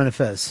 you're on Run of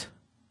Fez.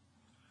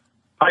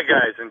 Hi,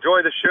 guys.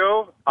 Enjoy the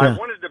show. I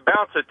wanted to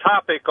bounce a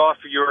topic off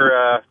of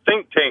your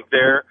think tank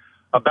there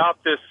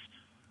about this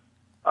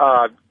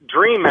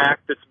DREAM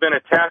Act that's been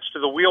attached to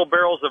the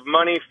wheelbarrows of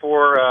money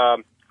for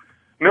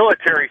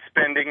military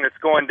spending that's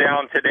going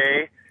down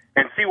today,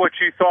 and see what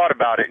you thought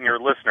about it and your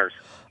listeners.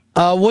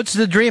 What's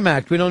the DREAM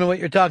Act? We don't know what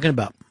you're talking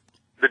about.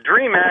 The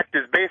DREAM Act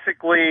is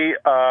basically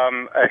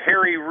a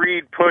Harry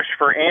Reid push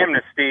for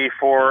amnesty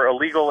for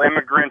illegal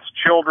immigrants'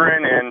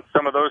 children and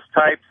some of those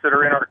types that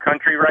are in our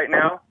country right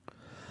now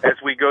as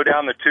we go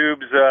down the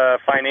tubes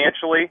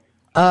financially.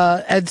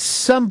 At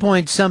some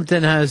point,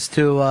 something has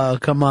to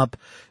come up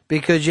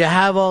because you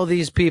have all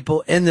these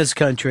people in this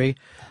country.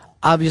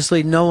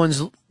 Obviously,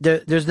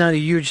 there's not a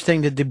huge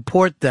thing to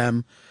deport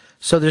them,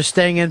 so they're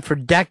staying in for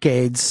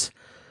decades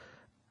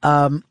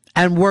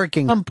and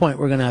working. At some point,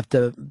 we're going to have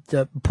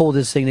to pull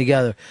this thing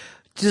together.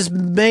 Just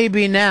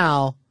maybe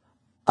now,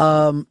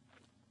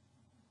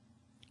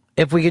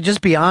 if we could just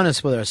be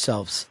honest with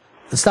ourselves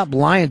and stop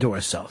lying to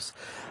ourselves.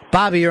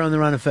 Bobby, you're on the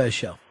Run of Fez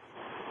show.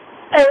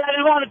 Hey, I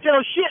didn't want to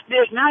tell shit,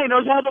 Dick. Now he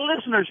knows how the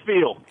listeners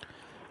feel.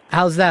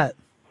 How's that?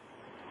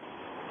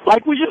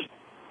 Like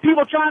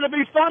people trying to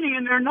be funny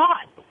and they're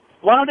not.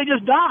 Why don't they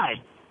just die?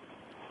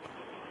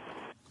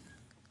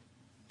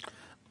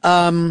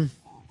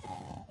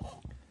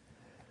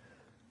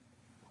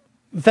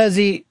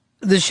 Fezzy,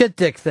 the shit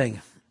dick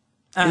thing.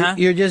 Uh-huh.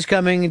 You're just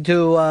coming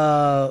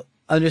to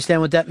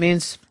understand what that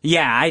means?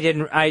 Yeah,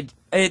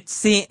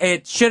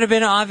 it should have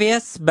been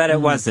obvious, but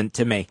it wasn't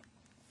to me.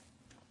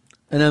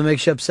 And that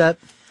makes you upset?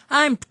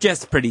 I'm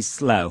just pretty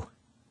slow.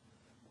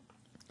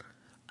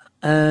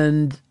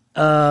 And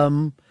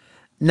now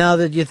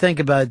that you think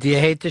about it, do you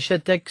hate the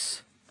shit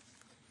dicks?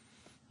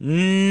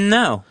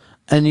 No.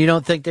 And you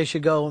don't think they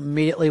should go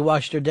immediately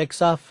wash their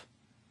dicks off?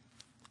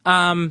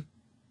 Not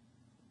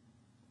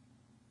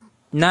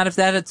if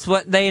that's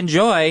what they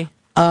enjoy.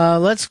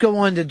 Let's go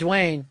on to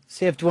Dwayne.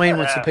 See if Dwayne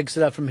wants to pick it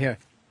up from here.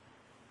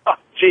 Oh,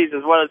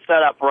 Jesus, what a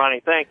setup,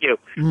 Ronnie. Thank you.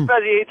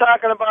 Fezzy, you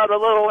talking about a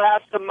little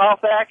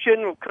ass-to-mouth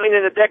action,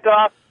 cleaning the dick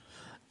off?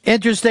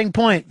 Interesting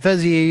point.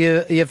 Fezzy,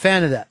 are you a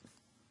fan of that?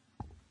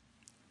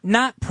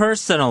 Not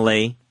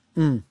personally.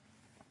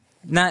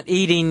 Not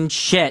eating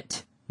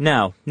shit.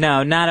 No,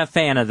 not a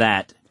fan of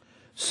that.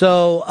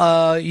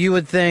 So you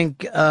would think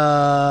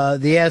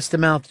the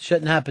ass-to-mouth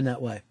shouldn't happen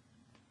that way?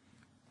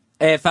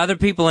 If other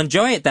people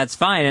enjoy it, that's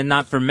fine, and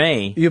not for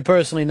me. You're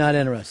personally not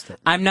interested?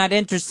 I'm not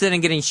interested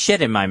in getting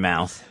shit in my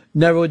mouth.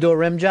 Never would do a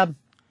rim job?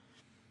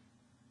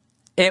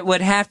 It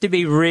would have to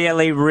be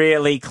really,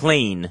 really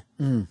clean.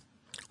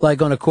 Like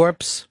on a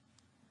corpse?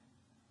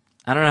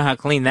 I don't know how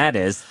clean that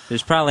is.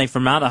 There's probably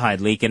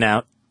formaldehyde leaking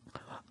out.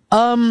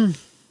 But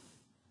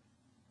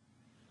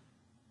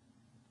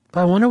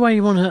I wonder why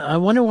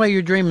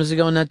your dream is to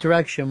go in that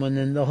direction when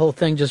then the whole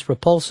thing just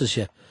repulses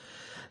you.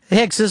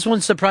 Hicks, this one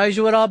surprise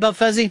you at all about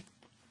Fezzy?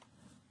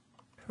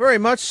 Very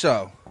much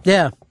so.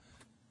 Yeah.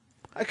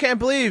 I can't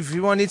believe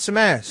you want to eat some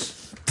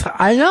ass.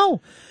 I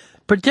know.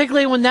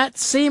 Particularly when that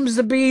seems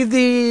to be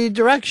the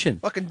direction.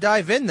 Fucking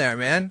dive in there,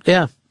 man.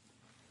 Yeah.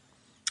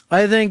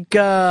 I think,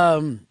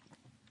 I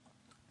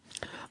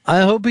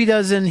hope he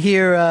doesn't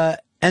hear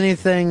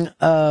anything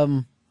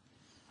about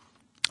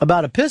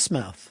a piss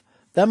mouth.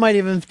 That might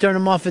even turn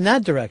him off in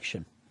that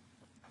direction.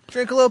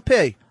 Drink a little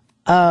pee.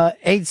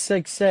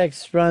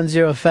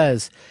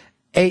 866-RUN-0-FEZ.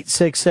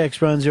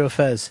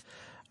 866-RUN-0-FEZ.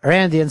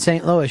 Randy in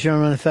St. Louis, you're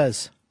on Run of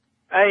Fez.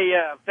 Hey,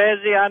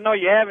 Fezzy, I know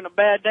you're having a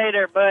bad day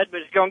there, bud,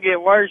 but it's going to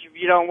get worse if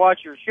you don't watch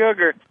your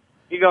sugar.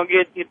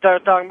 you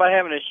start talking about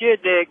having a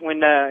shit dick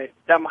when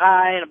some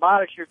high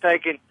antibiotics you're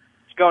taking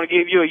is going to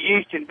give you a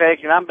yeast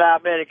infection. I'm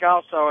diabetic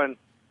also, and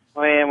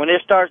when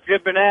it starts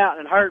dripping out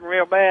and hurting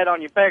real bad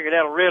on your pecker,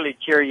 that'll really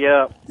cheer you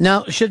up.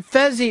 Now, should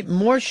Fez eat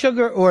more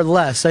sugar or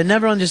less? I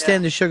never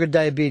understand the sugar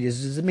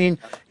diabetes. Does it mean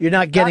you're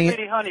not getting it?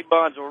 Diabetes honey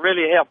buns will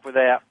really help with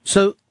that.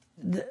 So,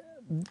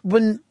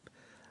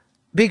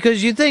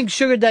 because you think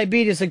sugar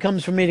diabetes, it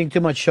comes from eating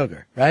too much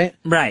sugar, right?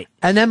 Right.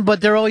 And then,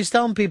 but they're always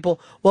telling people,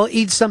 well,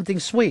 eat something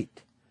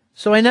sweet.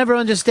 So I never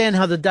understand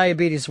how the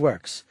diabetes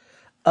works.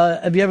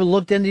 Have you ever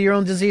looked into your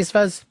own disease,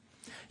 Fez?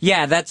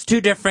 Yeah, that's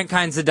two different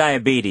kinds of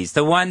diabetes.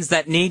 The ones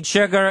that need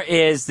sugar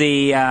is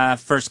the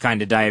first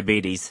kind of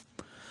diabetes.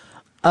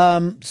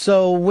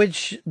 So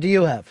which do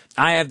you have?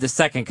 I have the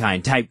second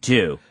kind, type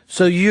 2.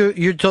 So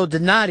you're told to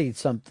not eat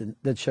something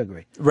that's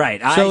sugary.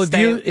 Right. So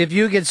if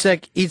you get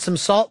sick, eat some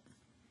salt.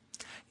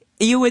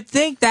 You would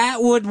think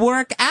that would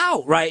work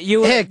out, right?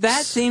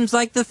 That seems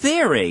like the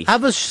theory.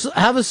 Have a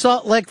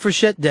salt lick for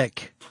shit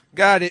dick.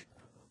 Got it.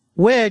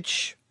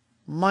 Which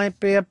might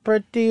be a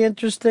pretty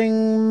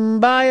interesting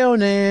bio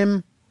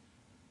name.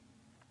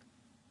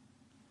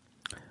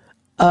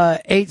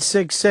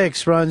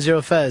 866 Ron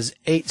Zero Fez.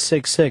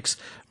 866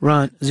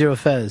 Ron Zero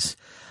Fez.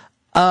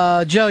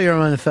 Joe, you're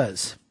on the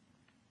Fez.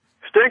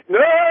 Stink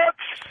nuts.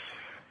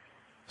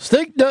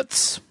 Stink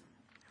nuts.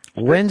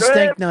 When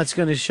Stink Nuts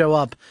going to show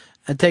up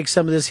and take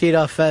some of this heat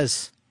off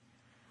Fez?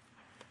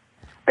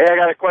 Hey, I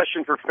got a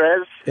question for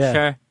Fez. Yeah.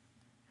 Sure.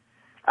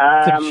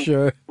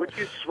 Sure. Would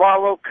you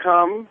swallow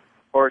cum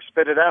or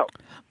spit it out?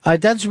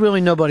 That's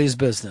really nobody's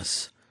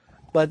business.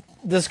 But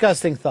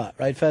disgusting thought,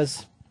 right,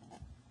 Fez?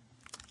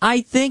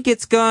 I think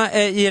it's gone,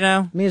 I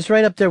mean, it's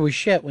right up there with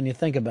shit when you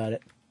think about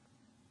it.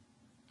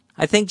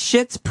 I think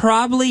shit's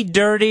probably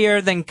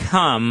dirtier than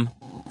cum.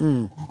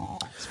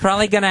 It's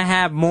probably going to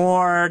have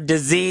more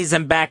disease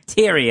and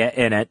bacteria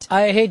in it.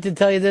 I hate to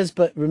tell you this,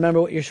 but remember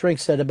what your shrink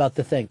said about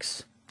the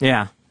thinks.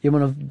 Yeah. You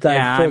want to dive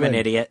Yeah, I'm an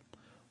idiot.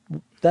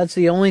 That's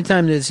the only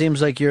time that it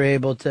seems like you're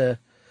able to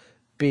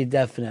be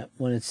definite,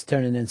 when it's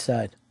turning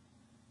inside.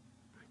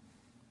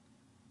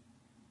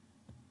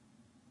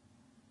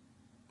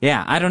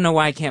 Yeah, I don't know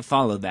why I can't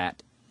follow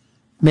that.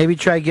 Maybe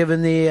try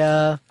giving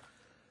the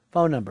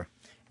phone number.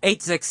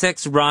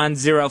 866 Ron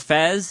Zero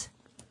Fez.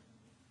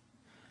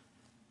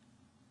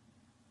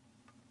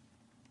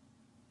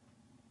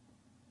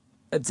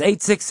 It's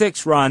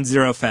 866 Ron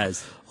Zero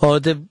Fez.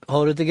 Hold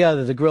it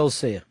together. The grills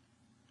see you.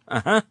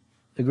 Uh-huh.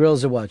 The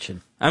grills are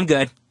watching. I'm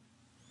good.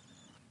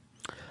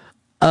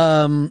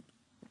 Mark,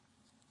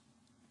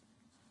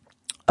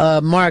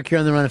 you're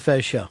on the Ron and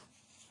Fez show.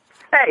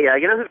 Hey,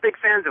 you know who's big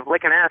fans of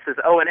licking ass is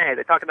O&A.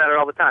 They talk about it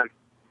all the time.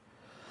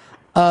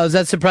 Does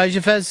that surprise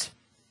you, Fez?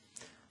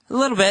 A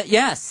little bit,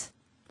 yes.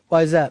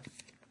 Why is that?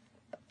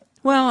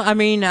 Well, I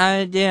mean,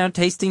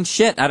 tasting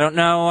shit. I don't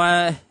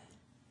know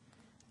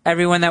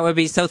everyone that would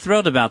be so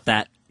thrilled about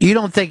that. You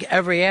don't think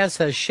every ass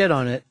has shit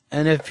on it,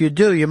 and if you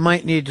do, you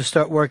might need to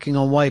start working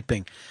on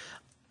wiping.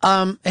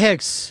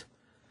 Hicks,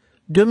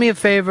 do me a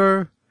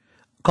favor,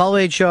 call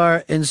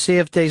HR and see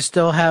if they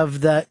still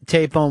have that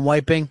tape on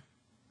wiping.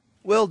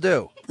 Will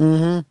do.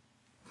 Mm-hmm.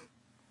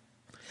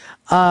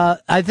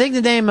 I think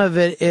the name of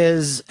it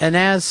is An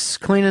Ass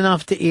Clean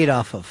Enough to Eat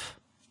Off of.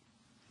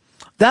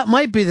 That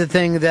might be the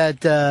thing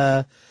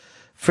that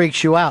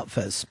freaks you out,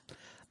 Fez.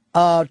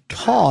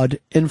 Todd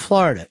in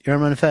Florida. You're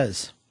on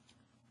Fez.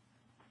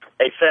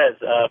 Hey, Fez,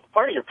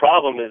 part of your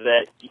problem is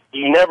that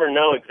you never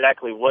know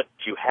exactly what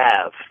you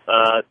have.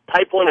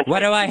 Type 1 and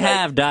What do I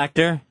have,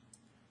 doctor?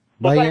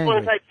 Well, type 1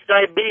 and type 2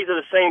 diabetes are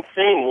the same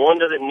thing. One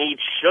doesn't need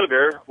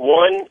sugar.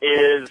 One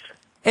is...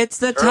 It's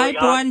the type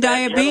 1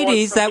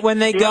 diabetes that when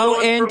they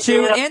go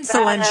into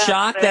insulin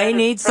shock, they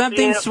need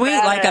something sweet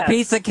like a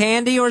piece of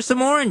candy or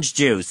some orange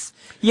juice.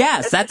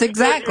 Yes, that's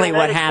exactly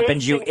what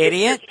happens, you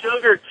idiot.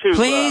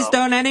 Please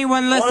don't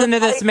anyone listen to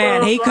this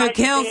man. He could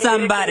kill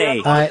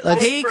somebody.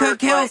 He could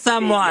kill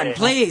someone.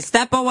 Please,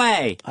 step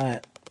away. All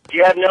right.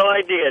 You have no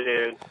idea,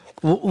 dude.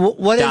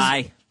 What is...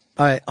 Die.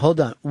 All right,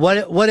 hold on.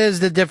 What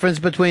is the difference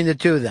between the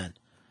two, then?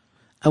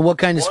 And what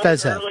kind does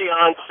Fez have? Early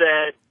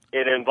onset,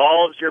 it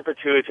involves your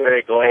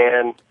pituitary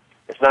gland.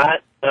 It's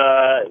not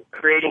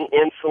creating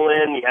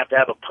insulin. You have to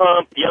have a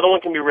pump. The other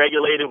one can be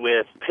regulated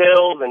with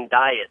pills and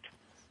diet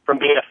from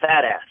being a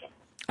fat ass.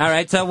 All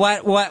right, so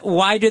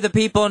why do the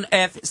people,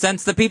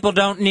 since the people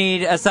don't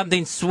need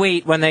something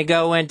sweet when they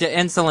go into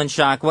insulin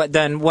shock,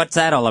 what's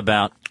that all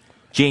about?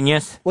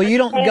 Genius? Well, you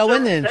don't go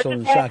into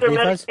insulin shock, do you,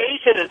 Fez?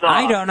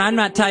 I don't. I'm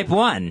not type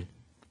 1.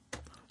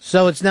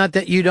 So it's not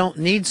that you don't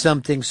need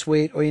something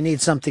sweet or you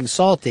need something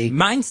salty.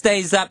 Mine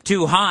stays up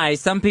too high.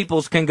 Some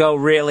people's can go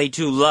really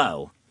too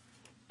low.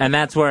 And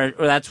that's where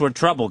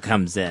trouble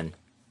comes in.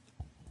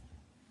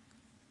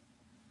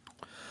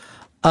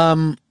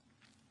 Let's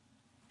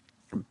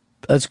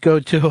go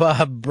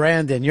to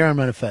Brandon. You're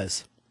on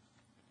Fez.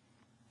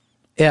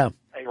 Yeah.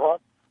 Hey, Ron.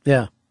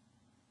 Yeah.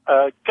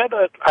 Got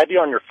an idea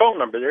on your phone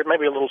number there.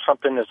 Maybe a little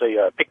something as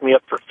a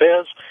pick-me-up for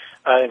Fez.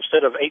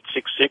 Instead of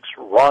 866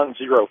 Ron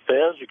Zero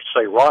Fez, you could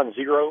say Ron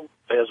Zero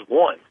Fez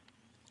 1.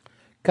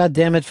 God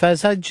damn it,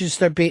 Fez. How did you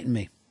start beating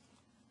me?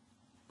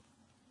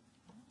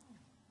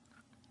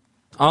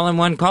 All in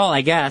one call,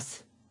 I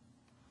guess.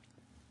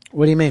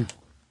 What do you mean?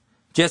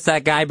 Just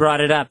that guy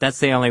brought it up. That's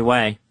the only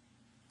way.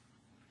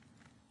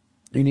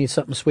 You need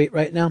something sweet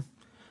right now?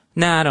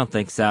 No, I don't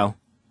think so.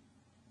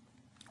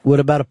 What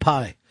about a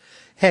pie?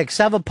 Hicks,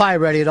 have a pie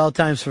ready at all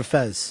times for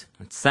Fez.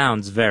 It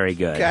sounds very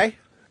good. Okay.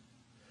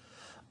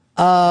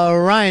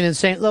 Ryan in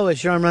St.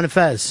 Louis, you're on Run of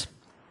Fez.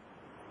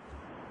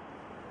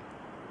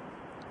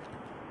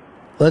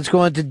 Let's go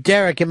on to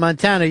Derek in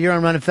Montana. You're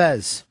on Run of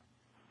Fez.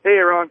 Hey,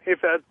 Ron. Hey,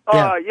 Fed.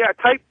 Yeah.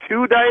 Type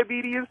 2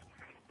 diabetes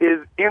is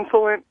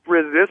insulin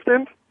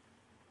resistant.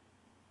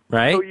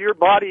 Right. So your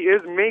body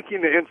is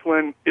making the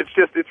insulin. It's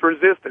just it's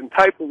resistant.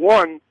 Type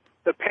 1,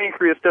 the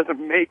pancreas doesn't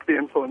make the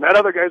insulin. That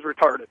other guy's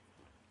retarded.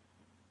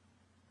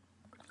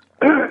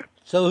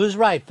 So who's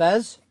right,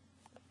 Fez?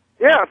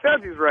 Yeah,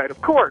 Fezzy's right,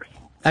 of course.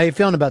 How you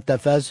feeling about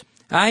that, Fez?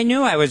 I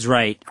knew I was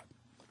right.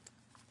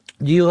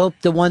 Do you hope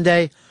to one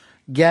day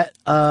get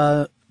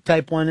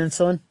type 1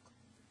 insulin?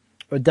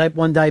 Or type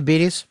 1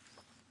 diabetes?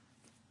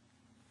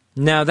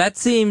 No, that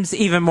seems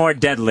even more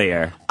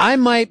deadlier.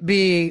 I'm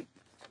going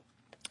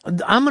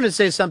to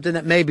say something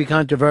that may be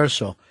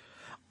controversial.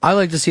 I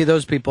like to see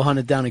those people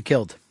hunted down and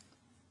killed.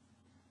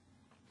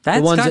 That's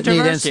the ones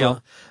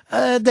controversial.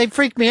 That need insulin. They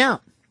freak me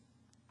out.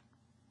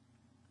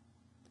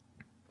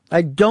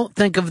 I don't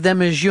think of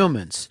them as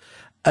humans.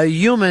 A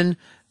human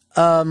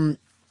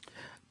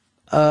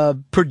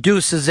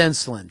produces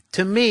insulin.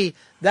 To me,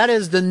 that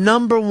is the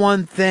number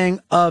one thing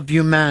of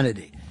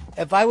humanity.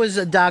 If I was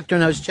a doctor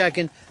and I was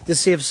checking to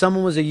see if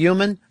someone was a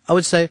human, I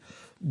would say,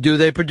 do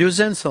they produce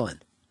insulin?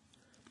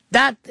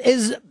 That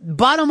is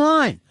bottom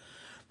line.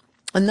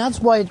 And that's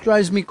why it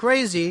drives me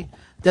crazy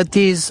that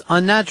these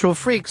unnatural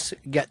freaks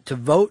get to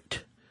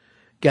vote,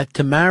 get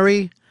to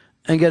marry,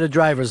 and get a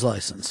driver's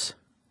license.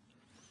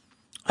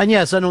 And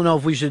yes, I don't know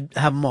if we should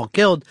have them all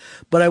killed,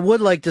 but I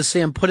would like to see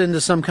them put into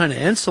some kind of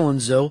insulin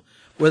zoo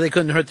where they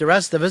couldn't hurt the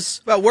rest of us.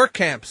 About work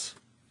camps.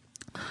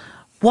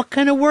 What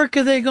kind of work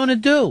are they going to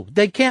do?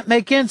 They can't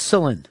make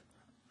insulin.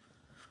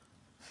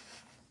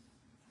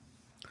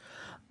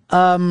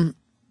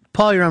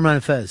 Paul, you're on Run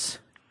of Fez.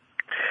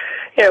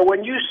 Yeah,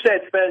 when you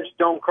said, Fez,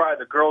 don't cry,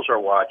 the girls are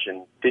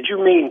watching, did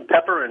you mean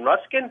Pepper and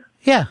Ruskin?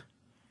 Yeah.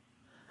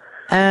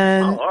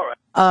 And all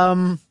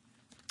right.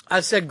 I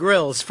said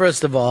grills,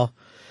 first of all,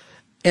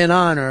 in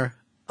honor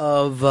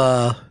of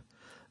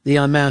the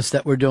Unmasked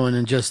that we're doing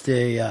in just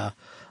a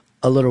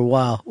little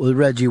while with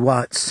Reggie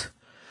Watts.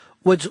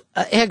 Which,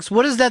 Hicks,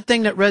 what is that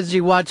thing that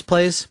Reggie Watts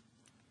plays?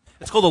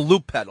 It's called a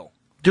loop pedal.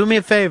 Do me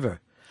a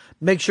favor.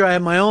 Make sure I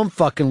have my own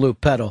fucking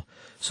loop pedal.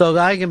 So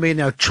that I can be in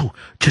there,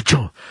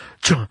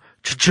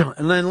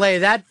 and then lay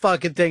that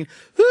fucking thing.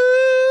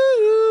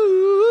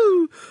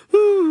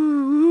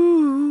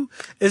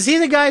 Is he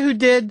the guy who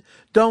did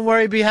Don't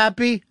Worry, Be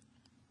Happy?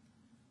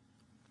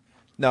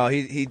 No,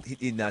 he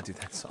did not do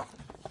that song.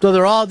 So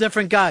they're all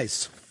different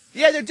guys.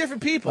 Yeah, they're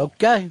different people.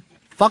 Okay.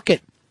 Fuck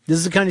it. This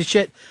is the kind of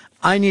shit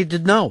I need to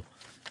know.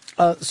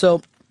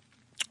 So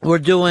we're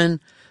doing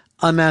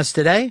Unmasked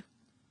today,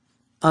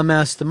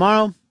 Unmasked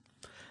tomorrow.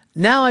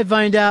 Now I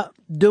find out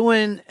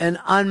doing an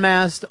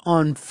Unmasked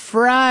on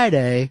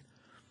Friday,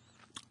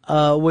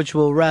 which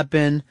will wrap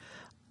in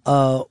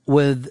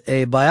with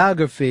a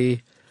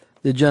biography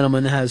the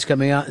gentleman has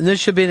coming out. And this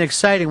should be an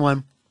exciting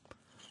one.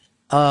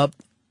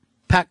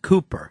 Pat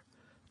Cooper.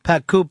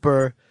 Pat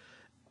Cooper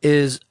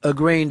is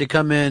agreeing to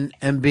come in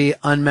and be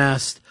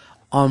unmasked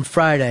on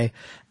Friday.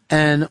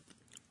 And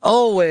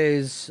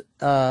always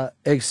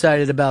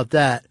excited about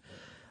that.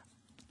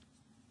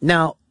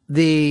 Now,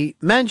 the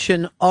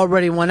mention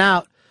already went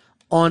out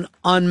on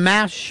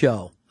Unmasked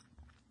Show.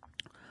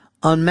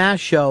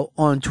 Unmasked Show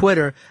on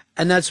Twitter.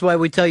 And that's why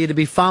we tell you to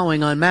be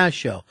following Unmasked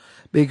Show.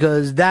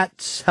 Because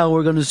that's how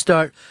we're going to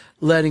start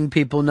letting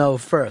people know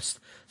first.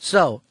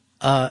 So,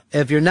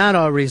 if you're not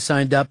already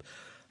signed up,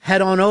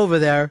 head on over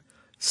there,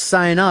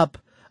 sign up.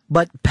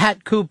 But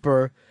Pat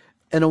Cooper,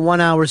 in a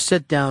 1-hour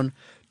sit-down,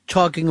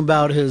 talking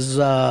about his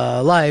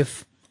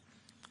life,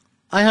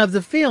 I have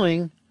the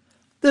feeling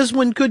this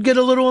one could get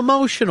a little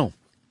emotional.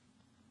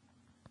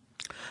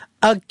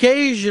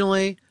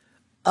 Occasionally,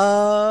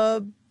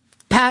 Pat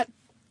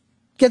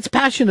gets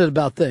passionate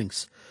about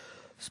things.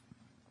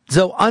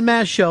 So,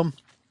 Unmasked Show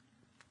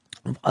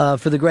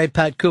for the great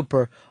Pat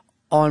Cooper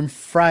on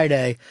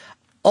Friday.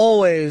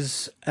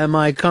 Always am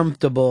I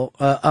comfortable.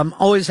 I'm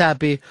always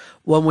happy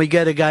when we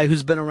get a guy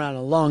who's been around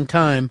a long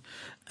time,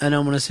 and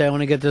I'm going to say I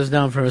want to get this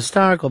down for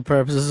historical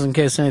purposes in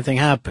case anything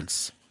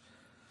happens.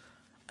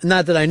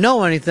 Not that I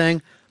know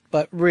anything,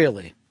 but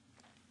really.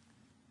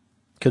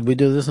 Could we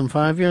do this in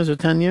 5 years or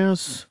 10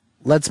 years?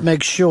 Let's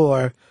make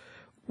sure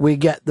we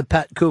get the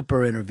Pat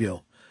Cooper interview.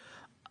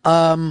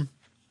 Tom,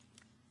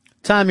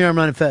 you're on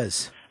Run of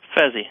Fez.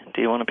 Fezzy,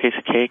 do you want a piece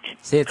of cake?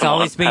 See, it's Come on,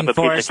 always being have a piece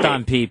of forced cake.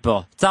 on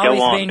people. It's always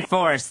Go on. being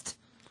forced.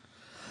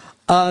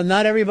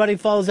 Not everybody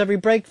follows every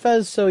break,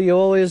 Fez, so you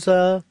always,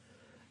 want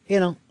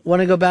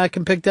to go back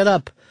and pick that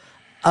up.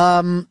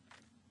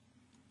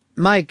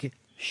 Mike,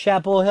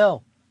 Chapel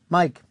Hill.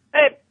 Mike.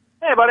 Hey,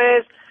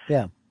 buddies.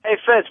 Yeah. Hey,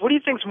 Fez, what do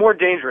you think's more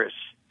dangerous?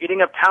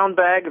 Eating a pound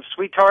bag of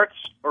sweet tarts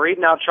or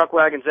eating out Chuck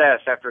Wagon's ass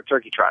after a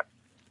turkey trot?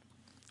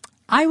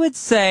 I would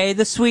say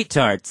the sweet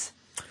tarts.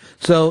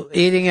 So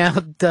eating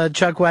out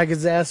Chuck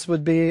Wagon's ass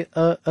would be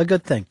a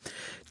good thing.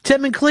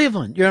 Tim in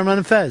Cleveland, you're on Run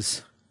and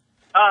Fez.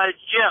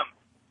 Jim,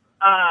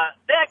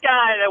 that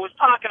guy that was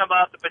talking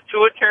about the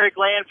pituitary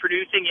gland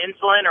producing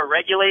insulin or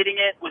regulating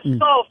it was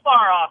so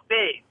far off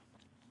base.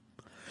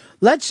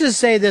 Let's just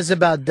say this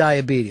about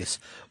diabetes.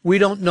 We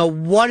don't know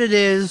what it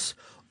is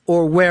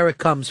or where it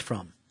comes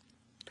from.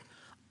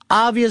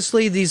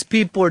 Obviously, these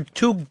people are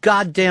too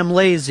goddamn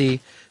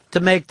lazy to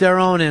make their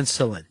own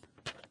insulin.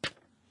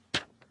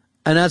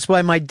 And that's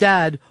why my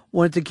dad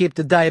wanted to keep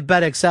the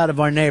diabetics out of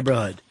our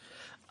neighborhood.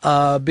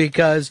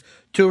 Because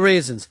 2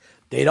 reasons.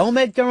 They don't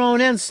make their own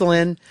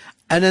insulin,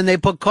 and then they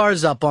put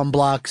cars up on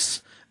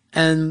blocks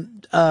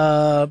and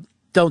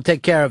don't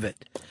take care of it.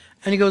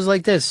 And he goes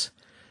like this.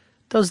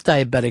 Those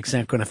diabetics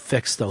aren't going to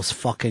fix those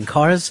fucking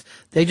cars.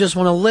 They just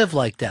want to live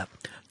like that.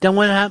 Then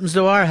what happens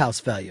to our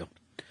house value?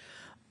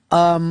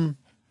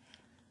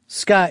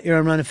 Scott, you're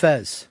on Run and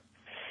Fez.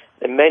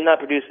 They may not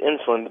produce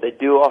insulin, but they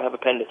do all have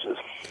appendices.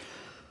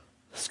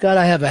 Scott,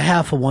 I have a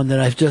half of one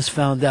that I've just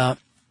found out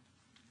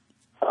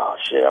Oh,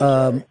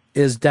 shit.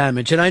 is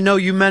damaged. And I know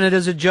you meant it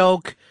as a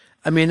joke.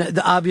 I mean,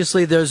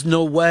 obviously there's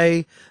no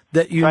way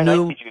that you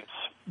knew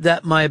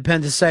that my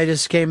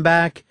appendicitis came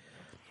back.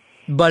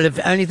 But if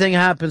anything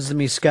happens to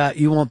me, Scott,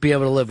 you won't be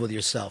able to live with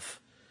yourself.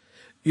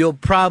 You'll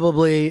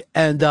probably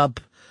end up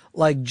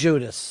like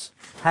Judas,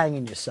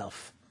 hanging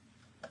yourself.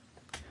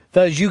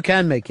 Because you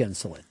can make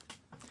insulin.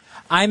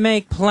 I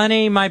make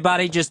plenty. My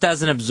body just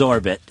doesn't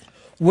absorb it.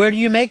 Where do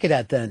you make it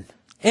at then?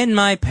 In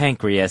my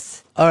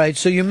pancreas. All right,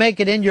 so you make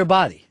it in your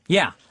body.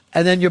 Yeah.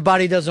 And then your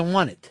body doesn't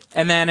want it.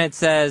 And then it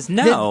says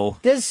no.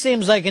 This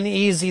seems like an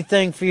easy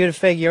thing for you to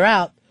figure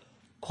out.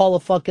 Call a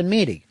fucking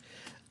meeting.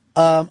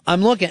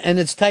 I'm looking, and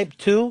it's type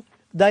 2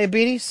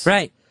 diabetes.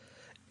 Right.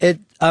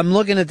 I'm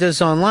looking at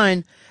this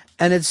online,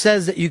 and it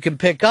says that you can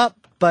pick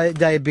up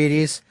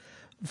diabetes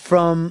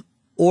from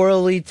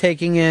orally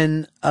taking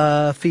in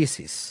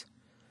feces.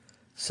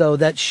 So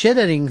that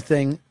shit-eating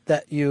thing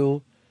that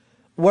you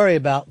worry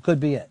about could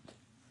be it.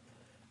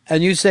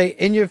 And you say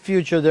in your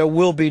future there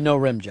will be no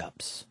rim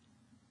jobs.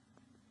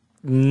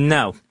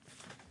 No.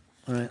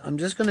 All right, I'm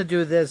just going to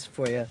do this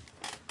for you.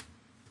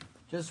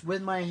 Just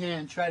with my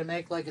hand, try to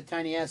make like a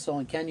tiny asshole,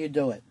 and can you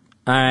do it?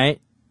 All right.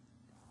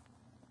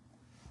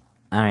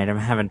 All right, I'm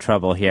having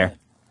trouble here.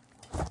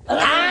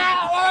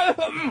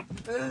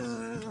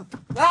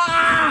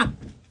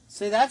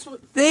 See, that's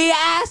what... The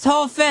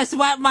asshole fist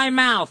wet my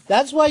mouth.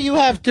 That's why you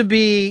have to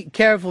be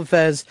careful,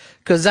 Fez,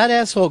 because that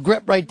asshole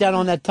grip right down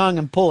on that tongue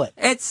and pull it.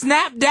 It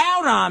snapped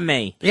down on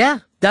me. Yeah,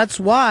 that's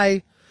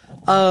why.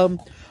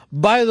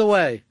 By the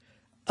way,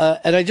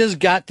 and I just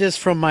got this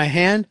from my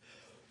hand,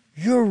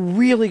 you're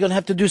really going to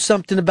have to do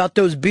something about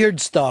those beard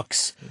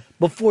stalks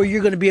before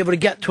you're going to be able to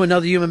get to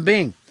another human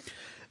being.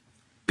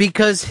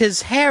 Because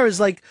his hair is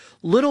like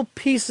little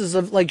pieces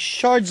of, like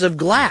shards of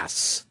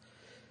glass.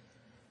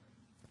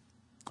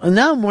 And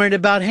now I'm worried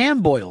about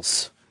hand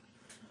boils.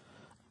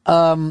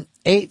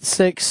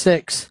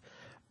 866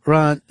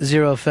 Ron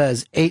Zero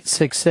Fez.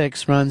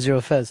 866 Ron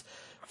Zero Fez.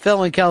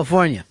 Phil in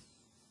California.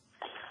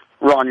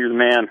 Ron, you're the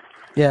man.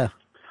 Yeah.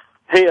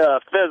 Hey,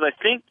 Fez, I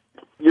think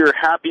your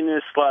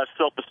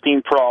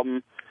happiness/self-esteem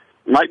problem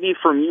might be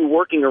from you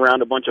working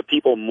around a bunch of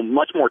people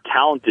much more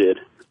talented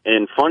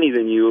and funny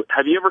than you.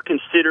 Have you ever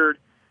considered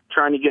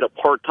trying to get a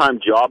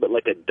part-time job at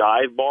like a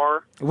dive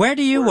bar? Where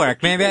do you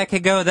work? Maybe I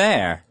could go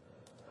there.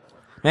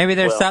 Maybe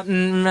there's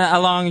something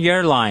along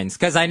your lines,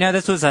 because I know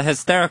this was a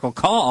hysterical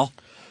call.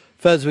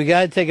 Fez, we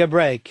got to take a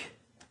break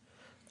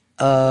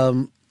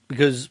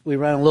because we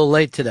ran a little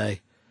late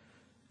today.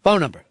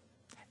 Phone number.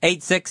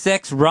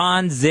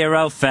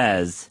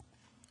 866-RON-0-FEZ.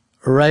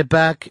 Right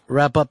back.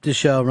 Wrap up the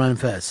show. Ron and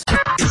Fez.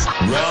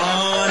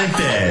 Ron and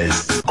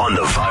Fez on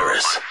the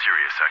Virus.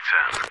 Sirius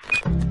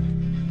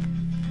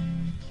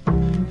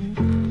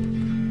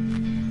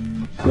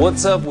XM.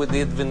 What's up with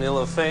it,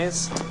 Vanilla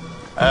Face?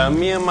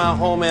 Me and my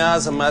homie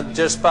Azamat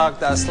just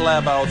parked our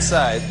slab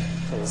outside.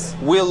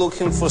 We're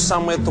looking for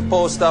somewhere to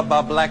post up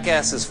our black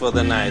asses for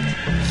the night.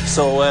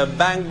 So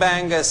bang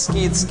bang,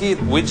 skeet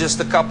skeet, we're just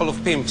a couple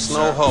of pimps,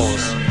 no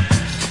hoes.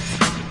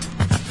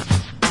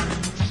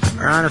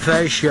 Ron and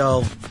Fez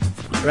show.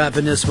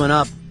 Wrapping this one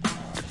up.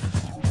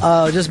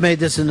 Just made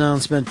this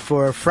announcement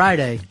for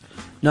Friday.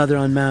 Another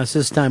Unmasked,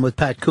 this time with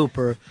Pat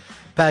Cooper.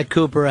 Pat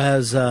Cooper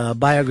has a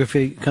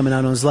biography coming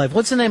out on his life.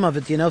 What's the name of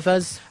it? Do you know,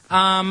 Fez?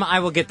 I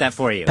will get that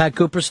for you. Pat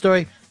Cooper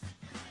story?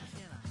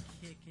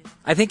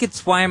 I think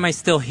it's Why Am I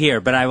Still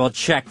Here, but I will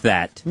check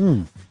that.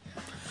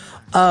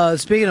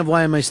 Speaking of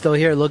Why Am I Still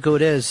Here, look who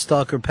it is,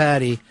 Stalker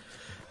Patty.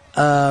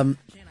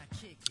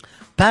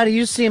 Patty,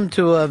 you seem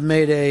to have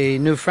made a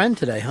new friend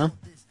today, huh?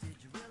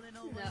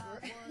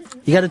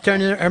 You got to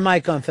turn her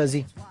mic on,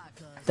 Fezzy.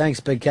 Thanks,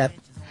 Big Cat.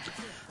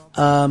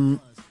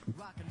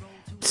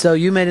 So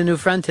you made a new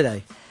friend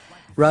today.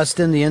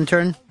 Rustin, the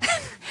intern?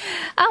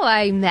 Oh,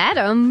 I met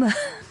him.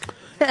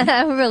 I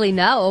don't really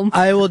know him.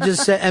 I will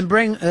just say,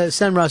 and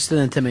send Rustin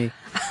in to me.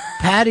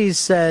 Patty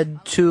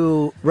said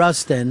to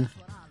Rustin,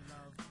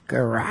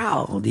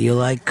 "Growl, do you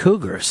like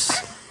cougars?"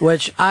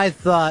 Which I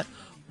thought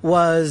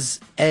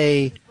was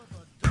a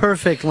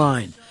perfect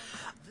line.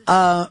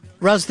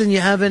 Rustin,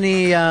 you have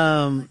any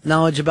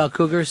knowledge about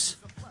cougars?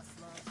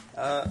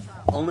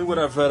 Only what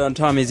I've read on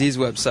Tommy Z's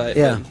website.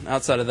 Yeah. But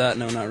outside of that,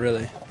 no, not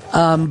really.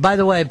 By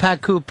the way,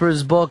 Pat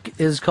Cooper's book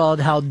is called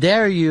 "How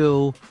Dare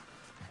You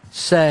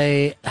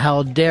Say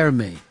How Dare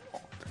Me,"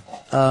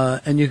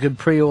 and you can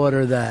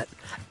pre-order that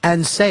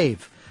and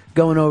save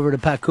going over to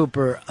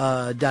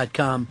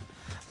patcooper.com.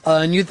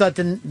 And you thought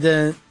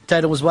the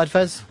title was what,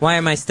 Fez? Why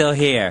am I still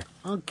here?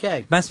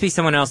 Okay. Must be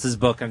someone else's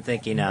book I'm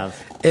thinking of.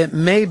 It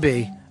may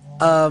be.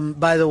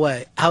 By the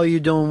way, how are you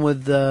doing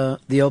with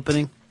the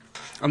opening?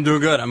 I'm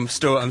doing good. I'm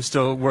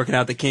still working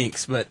out the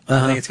kinks, but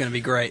I think it's going to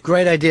be great.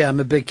 Great idea.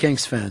 I'm a big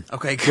Kinks fan.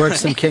 Okay, good. Work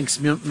some Kinks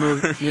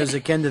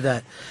music into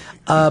that.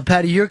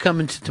 Patty, you're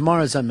coming to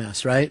tomorrow's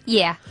Unmasked, right?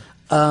 Yeah.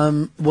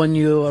 When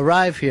you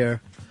arrive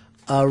here,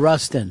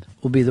 Rustin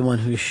will be the one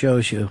who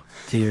shows you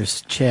to your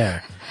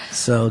chair,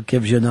 so it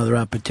gives you another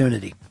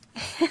opportunity.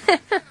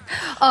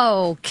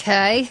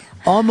 Okay.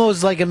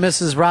 Almost like a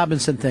Mrs.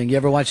 Robinson thing. You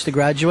ever watch The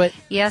Graduate?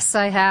 Yes,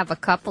 I have a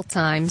couple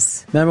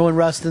times. Remember when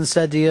Rustin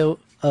said to you,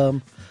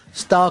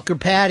 Stalker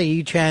Patty,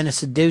 you trying to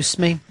seduce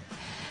me?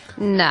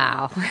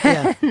 No.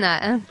 Yeah.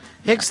 No.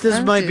 Hicks,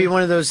 this might be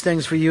one of those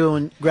things for you,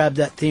 and grab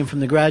that theme from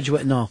The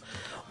Graduate and all.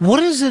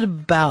 What is it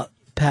about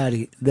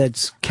Patty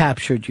that's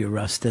captured you,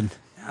 Rustin?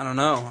 I don't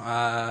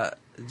know.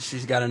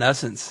 She's got an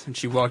essence. When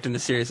she walked into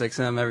Sirius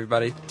XM,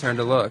 everybody turned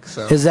to look.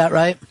 So Is that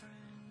right?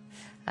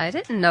 I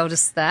didn't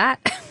notice that.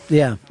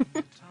 Yeah.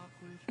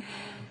 All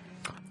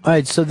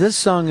right, so this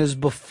song is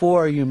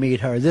before you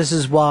meet her. This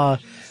is while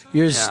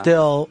you're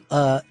still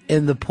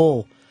in the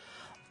pool.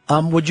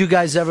 Would you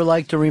guys ever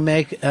like to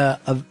remake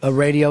a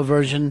radio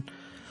version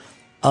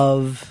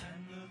of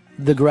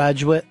The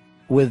Graduate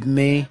with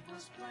me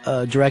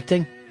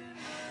directing?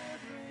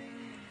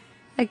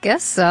 I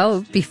guess so. It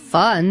would be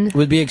fun.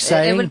 Would be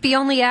exciting? It would be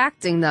only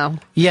acting, though.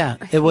 Yeah,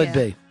 it would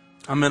be.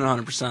 I'm in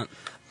 100%.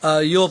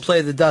 You'll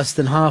play the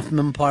Dustin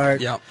Hoffman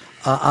part. Yep.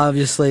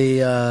 Obviously,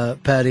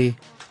 Patty,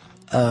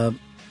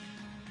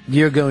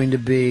 you're going to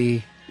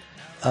be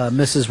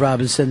Mrs.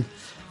 Robinson.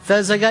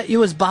 Fez, I got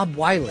you as Bob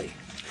Wiley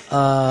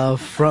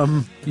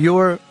from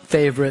your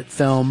favorite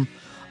film,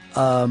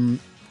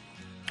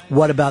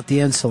 What About the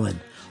Insulin,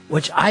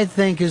 which I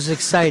think is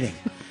exciting.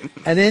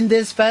 And in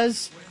this,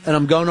 Fez, and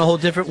I'm going a whole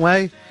different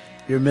way,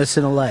 you're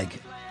missing a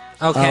leg.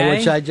 Okay.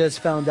 Which I just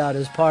found out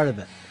is part of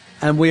it.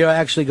 And we are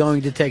actually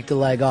going to take the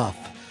leg off.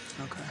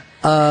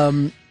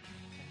 I'm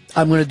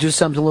going to do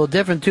something a little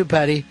different too,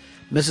 Patty.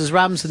 Mrs.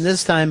 Robinson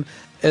this time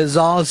is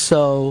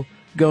also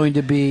going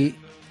to be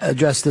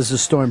dressed as a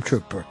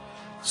stormtrooper.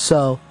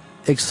 So,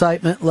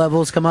 excitement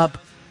levels come up.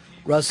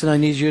 Rustin, I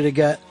need you to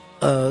get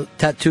a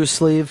tattoo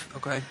sleeve.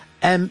 Okay.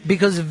 And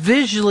because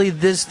visually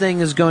this thing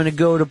is going to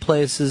go to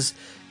places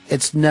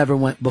it's never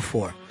went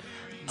before.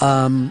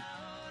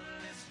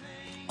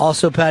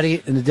 Also,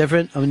 Patty, in the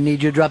different, I'm going to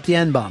need you to drop the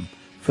N-bomb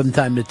from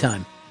time to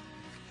time.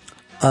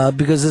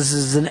 Because this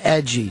is an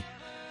edgy,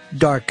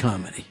 dark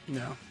comedy.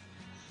 No.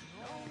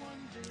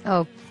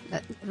 Oh,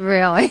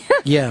 really?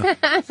 Yeah.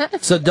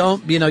 So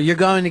don't, you're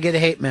going to get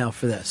hate mail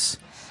for this.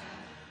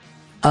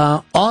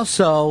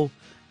 Also,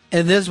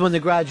 in this one, The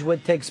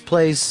Graduate takes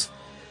place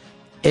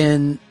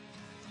in,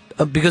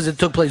 because it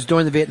took place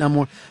during the Vietnam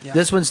War,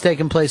 this one's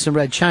taking place in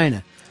Red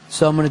China.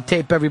 So I'm going to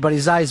tape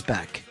everybody's eyes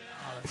back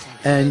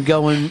and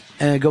go in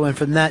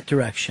from that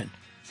direction.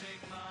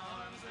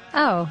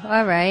 Oh,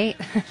 all right.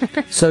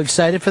 So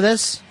excited for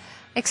this?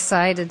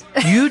 Excited.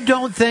 You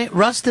don't think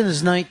Rustin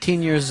is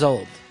 19 years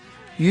old?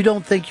 You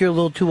don't think you're a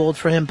little too old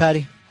for him,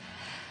 Patty?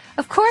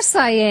 Of course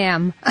I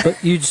am.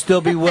 But you'd still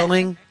be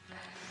willing,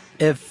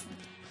 if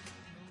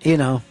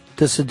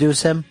to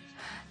seduce him?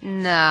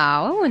 No,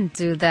 I wouldn't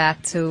do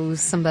that to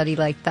somebody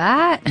like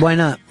that. Why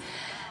not?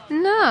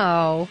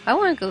 No, I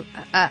want to go.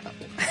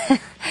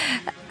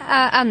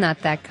 I'm not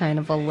that kind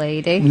of a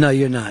lady. No,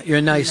 you're not. You're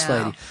a nice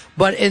lady.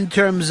 But in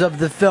terms of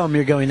the film,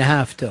 you're going to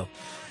have to,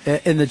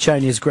 in The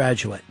Chinese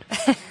Graduate.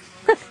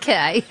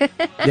 Okay.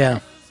 Yeah.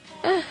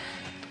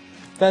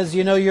 Fez,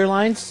 you know your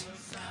lines?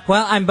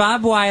 Well, I'm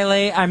Bob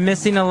Wiley, I'm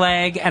missing a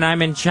leg, and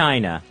I'm in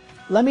China.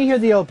 Let me hear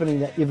the opening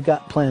that you've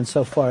got planned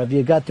so far. Have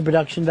you got the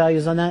production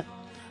values on that?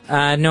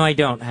 No, I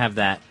don't have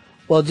that.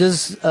 Well,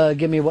 just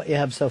give me what you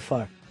have so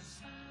far.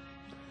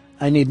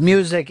 I need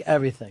music,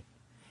 everything.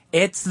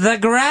 It's The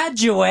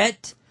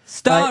Graduate,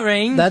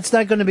 starring... That's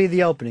not going to be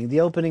the opening.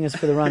 The opening is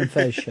for the Ron and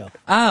Fez show.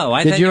 Oh,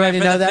 I Did thought you you already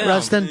meant for know the that, film.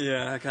 Rustin?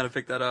 Yeah, I kind of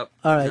picked that up.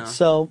 All right,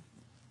 so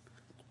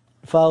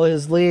follow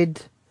his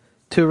lead.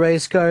 2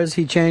 race cars.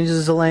 He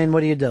changes the lane. What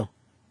do you do?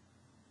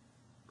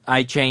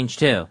 I change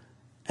too.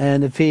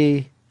 And if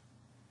he...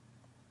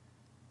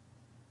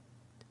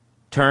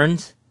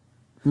 turns?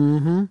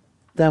 Mm-hmm.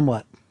 Then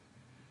what?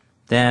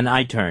 Then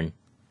I turn.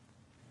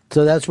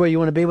 So that's where you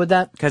want to be with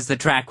that? Because the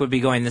track would be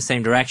going the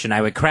same direction.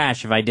 I would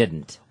crash if I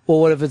didn't. Well,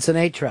 what if it's an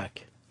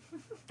 8-track?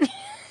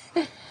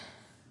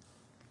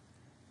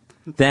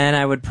 Then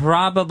I would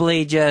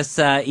probably just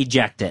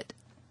eject it.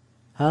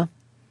 Huh?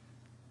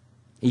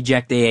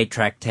 Eject the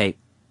 8-track tape.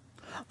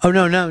 Oh,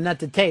 no, not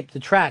the tape. The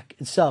track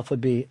itself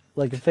would be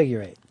like a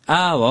figure 8.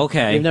 Oh,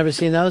 okay. You've never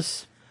seen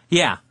those?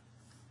 Yeah.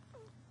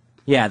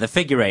 Yeah, the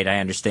figure 8, I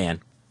understand.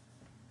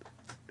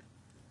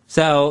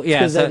 So, yeah.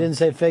 Because I didn't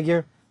say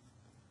figure?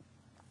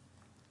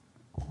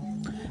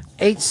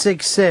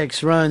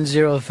 866 run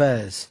 0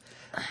 Fez.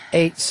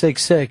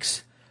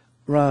 866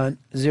 run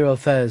 0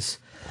 Fez.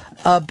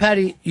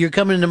 Patty, you're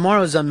coming in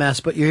tomorrow's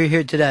Unmasked, but you're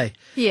here today.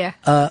 Yeah.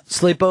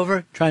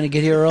 Sleepover? Trying to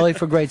get here early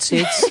for great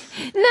seats?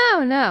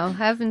 No.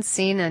 Haven't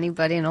seen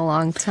anybody in a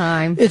long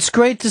time. It's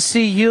great to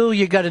see you.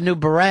 You got a new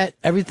beret.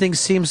 Everything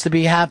seems to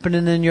be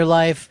happening in your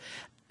life.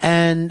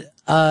 And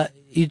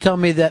you told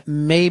me that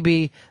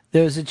maybe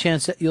there's a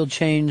chance that you'll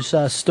change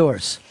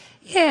stores.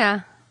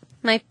 Yeah.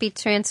 Might be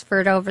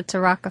transferred over to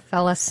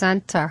Rockefeller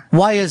Center.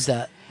 Why is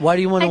that? Why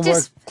do you want to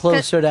work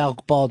closer to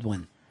Alec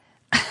Baldwin?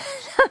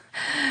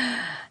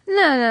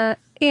 No.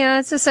 Yeah,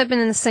 it's just I've been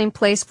in the same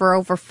place for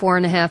over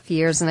 4.5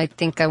 years, and I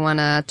think I want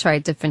to try a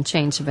different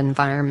change of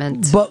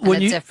environment. But when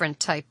and a you- different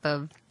type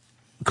of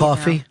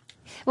Coffee?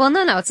 Well,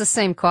 no, it's the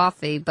same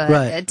coffee, but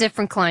Right. a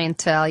different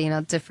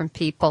clientele, different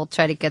people,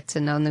 try to get to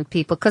know new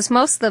people. Because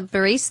most of the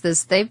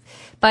baristas,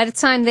 by the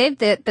time they've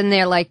been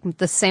there like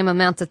the same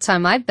amount of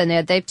time I've been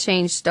there, they've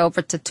changed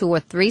over to 2 or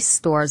 3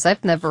 stores.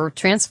 I've never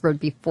transferred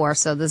before,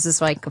 so this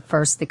is like a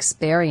first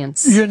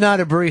experience. You're not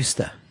a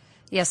barista.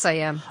 Yes, I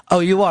am. Oh,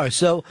 you are.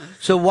 So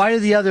why are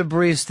the other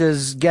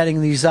baristas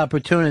getting these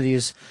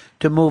opportunities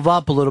to move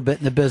up a little bit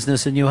in the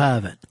business and you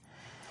haven't?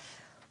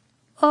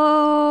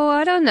 Oh,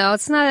 I don't know.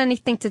 It's not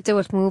anything to do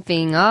with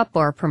moving up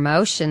or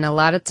promotion. A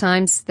lot of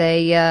times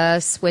they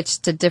switch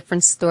to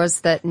different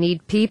stores that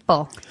need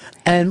people.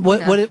 And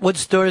what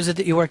store is it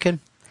that you work in?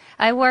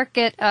 I work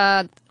at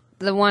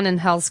the one in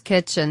Hell's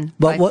Kitchen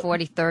by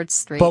 43rd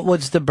Street. But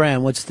what's the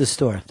brand? What's the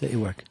store that you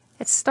work?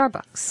 It's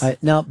Starbucks. All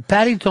right, now,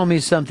 Patty told me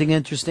something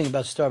interesting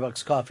about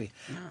Starbucks coffee.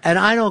 And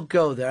I don't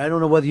go there. I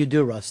don't know whether you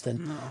do,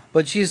 Rustin. No.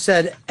 But she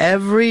said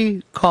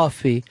every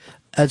coffee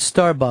at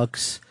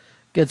Starbucks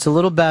gets a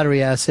little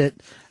battery acid.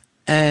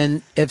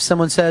 And if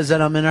someone says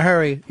that I'm in a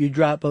hurry, you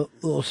drop a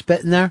little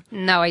spit in there?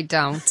 No, I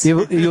don't. You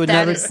would That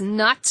never. is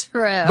not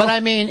true. But I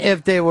mean,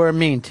 if they were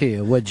mean to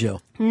you, would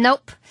you?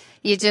 Nope.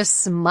 You just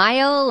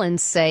smile and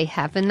say,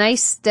 have a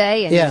nice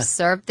day, and Yeah. you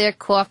serve their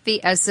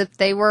coffee as if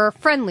they were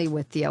friendly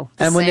with you.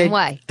 The And when same they,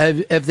 way.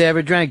 If they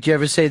ever drank, do you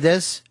ever say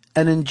this?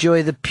 And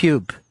enjoy the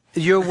pube.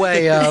 Your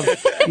way of,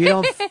 you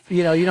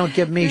don't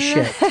give me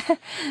shit.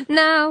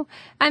 No,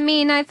 I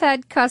mean, I've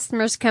had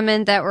customers come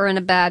in that were in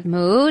a bad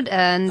mood,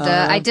 and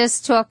I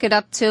just chalk it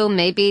up to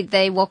maybe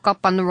they woke up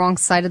on the wrong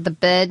side of the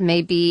bed,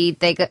 maybe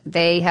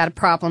they had a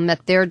problem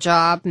at their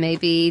job,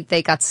 maybe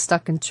they got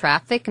stuck in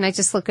traffic, and I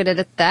just look at it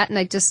at that, and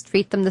I just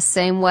treat them the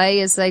same way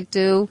as I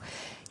do,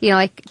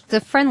 like the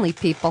friendly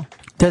people.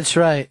 That's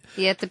right.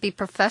 You have to be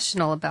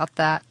professional about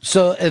that.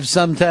 So if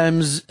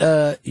sometimes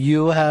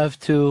you have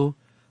to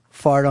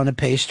fart on a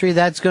pastry,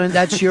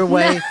 that's your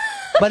way.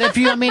 But if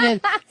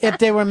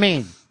they were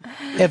mean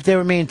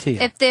to you.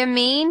 If they're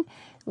mean,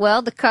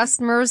 well, the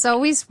customer is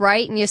always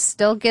right, and you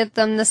still give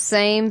them the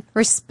same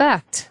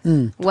respect,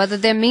 whether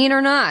they're mean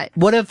or not.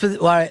 What if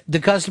the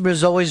customer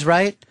is always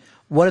right?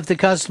 What if the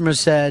customer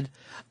said,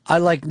 I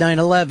like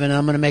 9/11,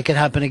 I'm going to make it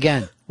happen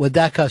again? Would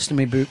that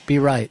customer be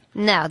right?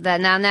 No, in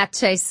that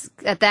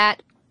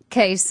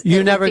case,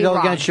 You it never would be go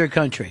wrong. against your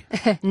country.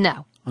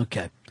 No.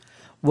 Okay.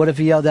 What if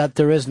he yelled out,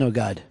 there is no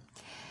God?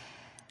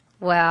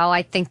 Well,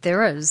 I think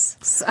there is.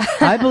 So-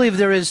 I believe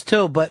there is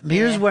too, but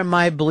here's where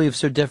my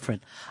beliefs are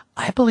different.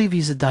 I believe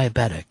he's a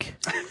diabetic.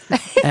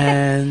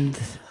 And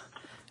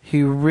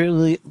he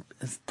really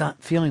is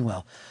not feeling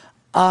well.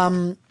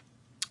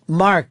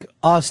 Mark,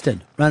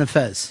 Austin, Ron and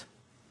Fez.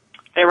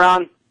 Hey,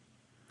 Ron.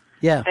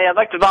 Yeah. Hey, I'd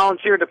like to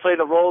volunteer to play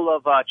the role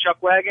of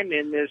Chuck Wagon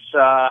in this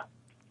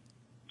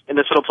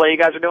little play you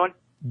guys are doing.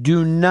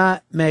 Do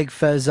not make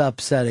Fez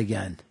upset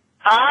again.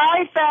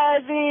 Hi,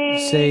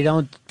 Fezzy. Say,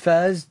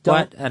 Fez, don't.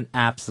 What an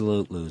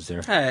absolute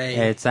loser. Hey.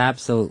 It's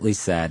absolutely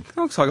sad.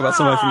 Don't talk about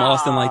somebody from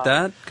Austin like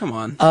that. Come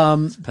on.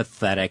 It's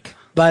pathetic.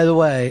 By the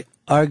way,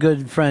 our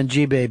good friend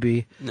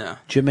G-Baby, No.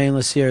 Jermaine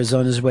Lassier, is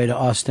on his way to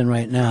Austin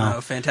right now.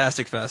 Oh,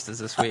 Fantastic Fest is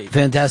this week.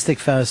 Fantastic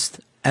Fest.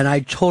 And I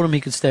told him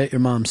he could stay at your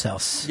mom's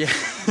house. Yeah.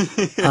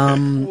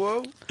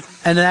 Whoa.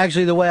 And then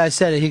actually, the way I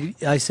said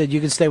it, I said, you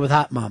can stay with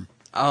Hot Mom.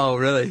 Oh,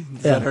 really?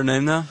 Is that her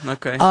name now?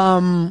 Okay.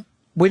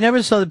 We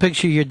never saw the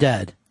picture of your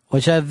dad,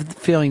 which I have the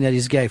feeling that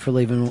he's gay for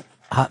leaving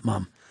Hot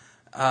Mom.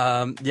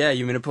 Yeah,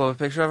 you mean to pull up a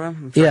picture of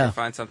him? I'm trying Yeah. to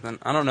find something.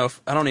 I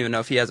don't even know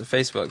if he has a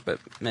Facebook, but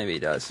maybe he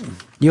does.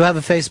 You have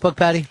a Facebook,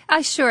 Patty?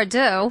 I sure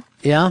do.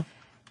 Yeah?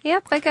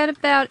 Yep, I got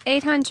about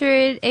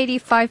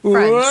 885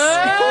 friends.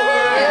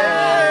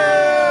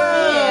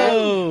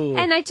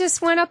 And I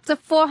just went up to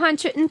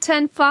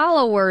 410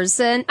 followers,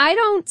 and I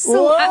don't. And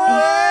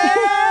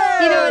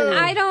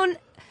I don't.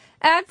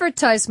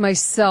 advertise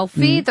myself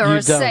either, or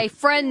you don't. say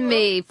friend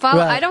me, follow.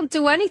 Right. I don't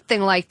do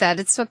anything like that.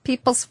 It's for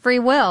people's free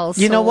will.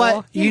 You know so,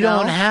 what? You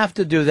don't have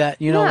to do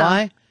that. You know Yeah.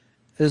 why?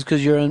 It's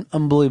because you're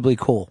unbelievably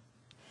cool.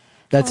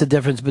 That's the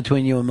difference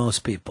between you and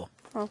most people.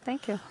 Well,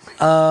 thank you.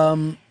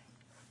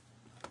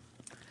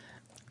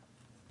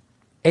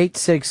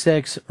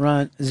 866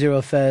 Ron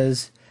Zero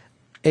Fez.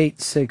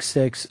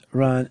 866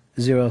 Ron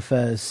Zero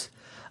Fez.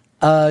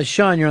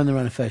 Sean, you're on the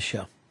Ron and Fez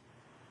show.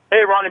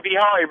 Hey, Ronnie B,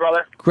 how are you,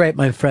 brother? Great,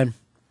 my friend.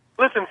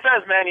 Listen,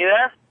 Fez, man, you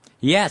there?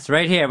 Yes,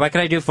 right here. What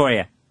can I do for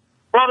you?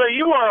 Brother,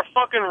 you are a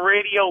fucking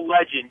radio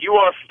legend. You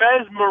are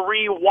Fez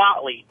Marie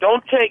Watley.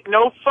 Don't take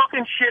no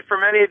fucking shit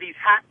from any of these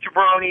hack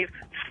jabronis.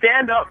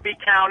 Stand up and be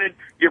counted.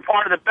 You're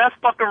part of the best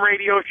fucking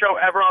radio show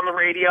ever on the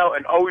radio,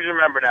 and always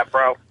remember that,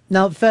 bro.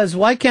 Now, Fez,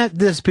 why can't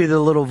this be the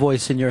little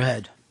voice in your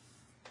head?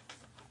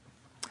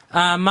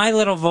 My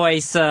little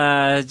voice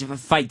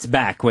fights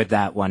back with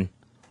that one.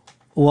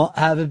 Well,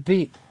 have it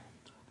beat.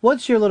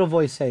 What's your little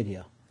voice say to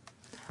you?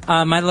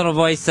 My little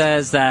voice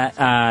says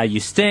that you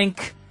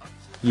stink,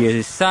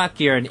 you suck,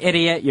 you're an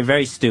idiot, you're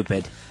very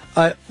stupid.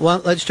 All right, well,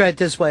 let's try it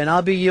this way, and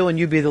I'll be you and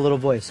you be the little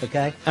voice,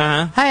 okay?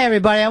 Uh-huh. Hi,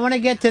 everybody. I want to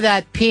get to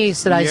that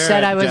piece that I You're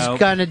said a I was dope.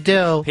 going to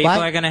do. People What?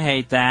 are going to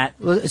hate that.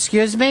 Well,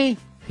 excuse me?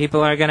 People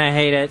are going to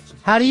hate it.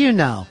 How do you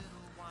know?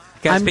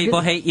 Because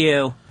people hate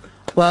you.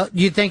 Well,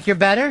 you think you're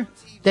better?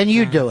 Then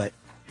you do it.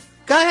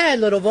 Go ahead,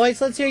 little voice.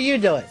 Let's hear you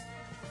do it.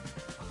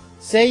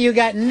 Say you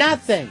got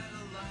nothing.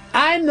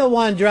 I'm the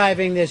one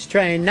driving this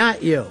train,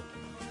 not you.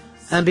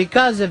 And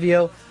because of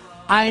you,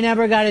 I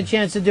never got a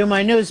chance to do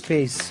my news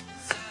piece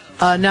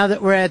now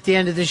that we're at the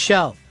end of the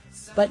show.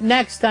 But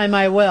next time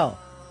I will.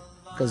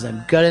 Because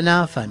I'm good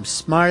enough, I'm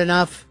smart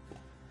enough,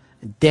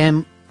 and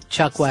damn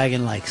Chuck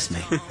Wagon likes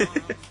me.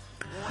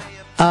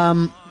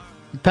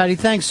 Patty,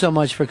 thanks so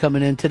much for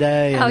coming in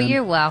today. Oh, And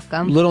you're I'm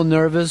welcome. a little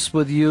nervous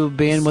with you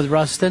being with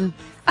Rustin.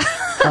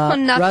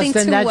 Nothing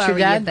Rustin, to that's your worry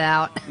dad?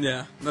 about.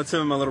 Yeah, that's him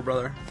and my little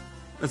brother.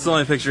 That's the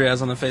only picture he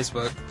has on the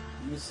Facebook.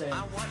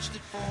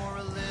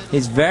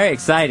 He's very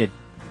excited.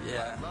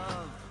 Yeah.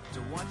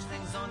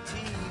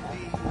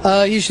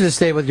 You should have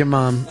stayed with your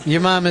mom.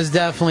 Your mom is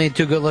definitely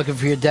too good looking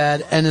for your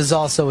dad, and is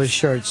also his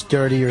shirt's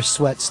dirty or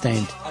sweat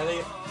stained.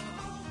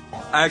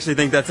 I actually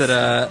think that's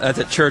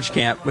at church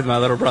camp with my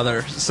little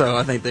brother, so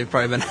I think they've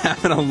probably been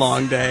having a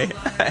long day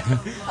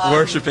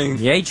worshiping.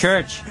 Yay,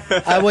 church.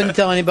 I wouldn't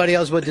tell anybody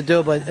else what to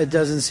do, but it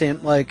doesn't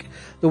seem like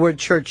the word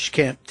church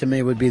camp to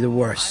me would be the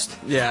worst.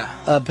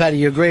 Yeah. Patty,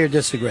 you agree or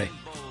disagree?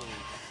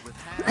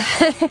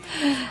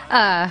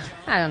 I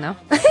don't know.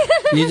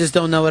 You just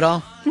don't know it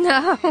all?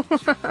 No. All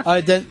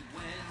right, then.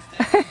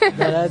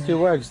 That attitude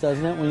works,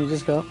 doesn't it? When you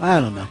just go, I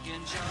don't know.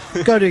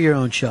 Go to your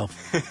own show.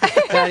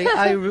 Patty,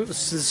 I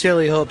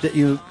sincerely hope that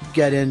you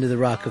get into the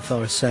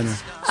Rockefeller Center.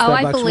 Oh,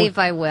 I Starbucks. believe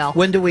I will.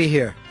 When do we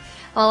hear?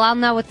 Well, I'll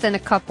know within a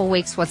couple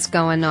weeks what's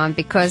going on,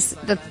 because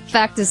the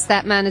fact is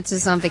that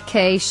manager's on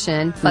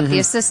vacation, but the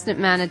Mhm. assistant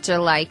manager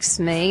likes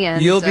me.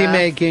 And You'll be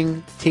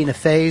making Tina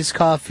Fey's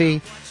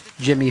coffee,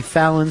 Jimmy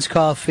Fallon's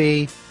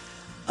coffee.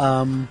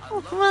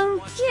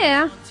 Well,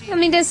 yeah. I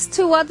mean, there's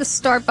 2 other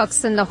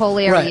Starbucks in the whole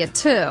area, Right.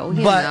 too.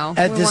 You But know.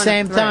 at We the want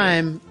same 3.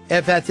 time,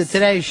 if at the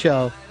Today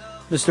Show,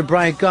 Mr.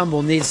 Bryant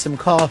Gumbel needs some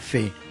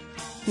coffee,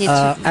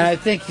 and I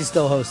think he's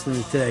still hosting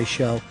the Today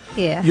Show,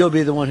 Yeah. you'll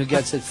be the one who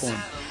gets it for him.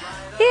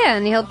 Yeah,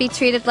 and he'll be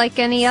treated like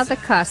any other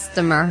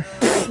customer.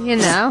 You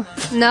know?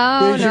 No,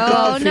 Here's your no,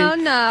 coffee.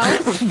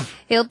 no.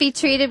 He'll be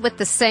treated with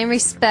the same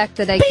respect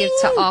that I give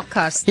to all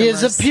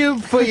customers. Here's a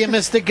pube for you,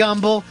 Mr.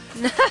 Gumbel.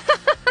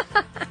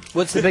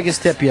 What's the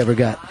biggest tip you ever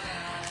got?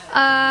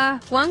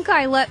 One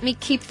guy let me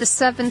keep the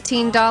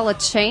 $17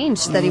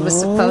 change that he was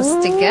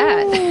supposed to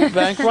get.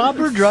 Bank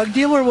robber, drug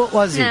dealer, what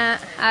was he? Nah,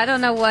 I don't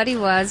know what he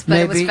was, but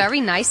it was Maybe-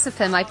 very nice of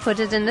him. I put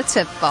it in the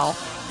tip bowl.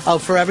 Oh,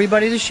 for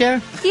everybody to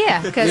share?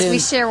 Yeah, because Yeah. we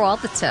share all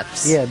the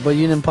tips. Yeah, but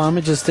you didn't palm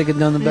it, just stick it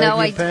down the back No, of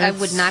I your pants?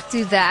 would not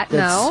do that,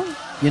 That's- no.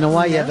 You know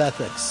why? You No. have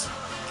ethics.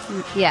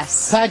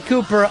 Yes. Pat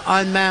Cooper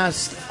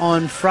Unmasked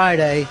on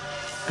Friday.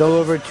 Go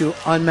over to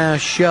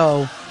Unmasked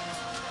Show.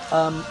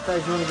 Guys,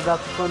 you want to give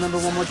out the phone number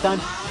one more time?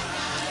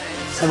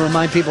 And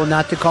remind people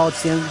not to call.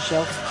 It's the end of the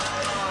show.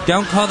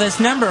 Don't call this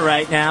number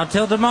right now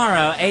till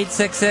tomorrow,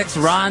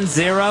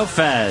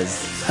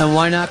 866-RON-0-FEZ. And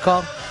why not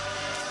call?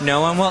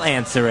 No one will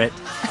answer it.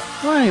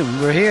 Right,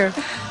 we're here.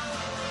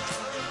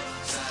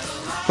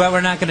 But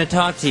we're not going to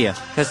talk to you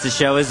because the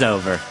show is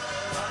over.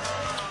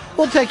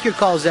 We'll take your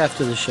calls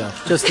after the show,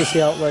 just to see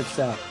how it works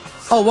out.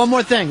 Oh, one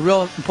more thing,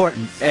 real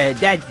important.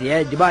 That's the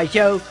end of my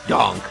show.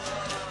 Donk.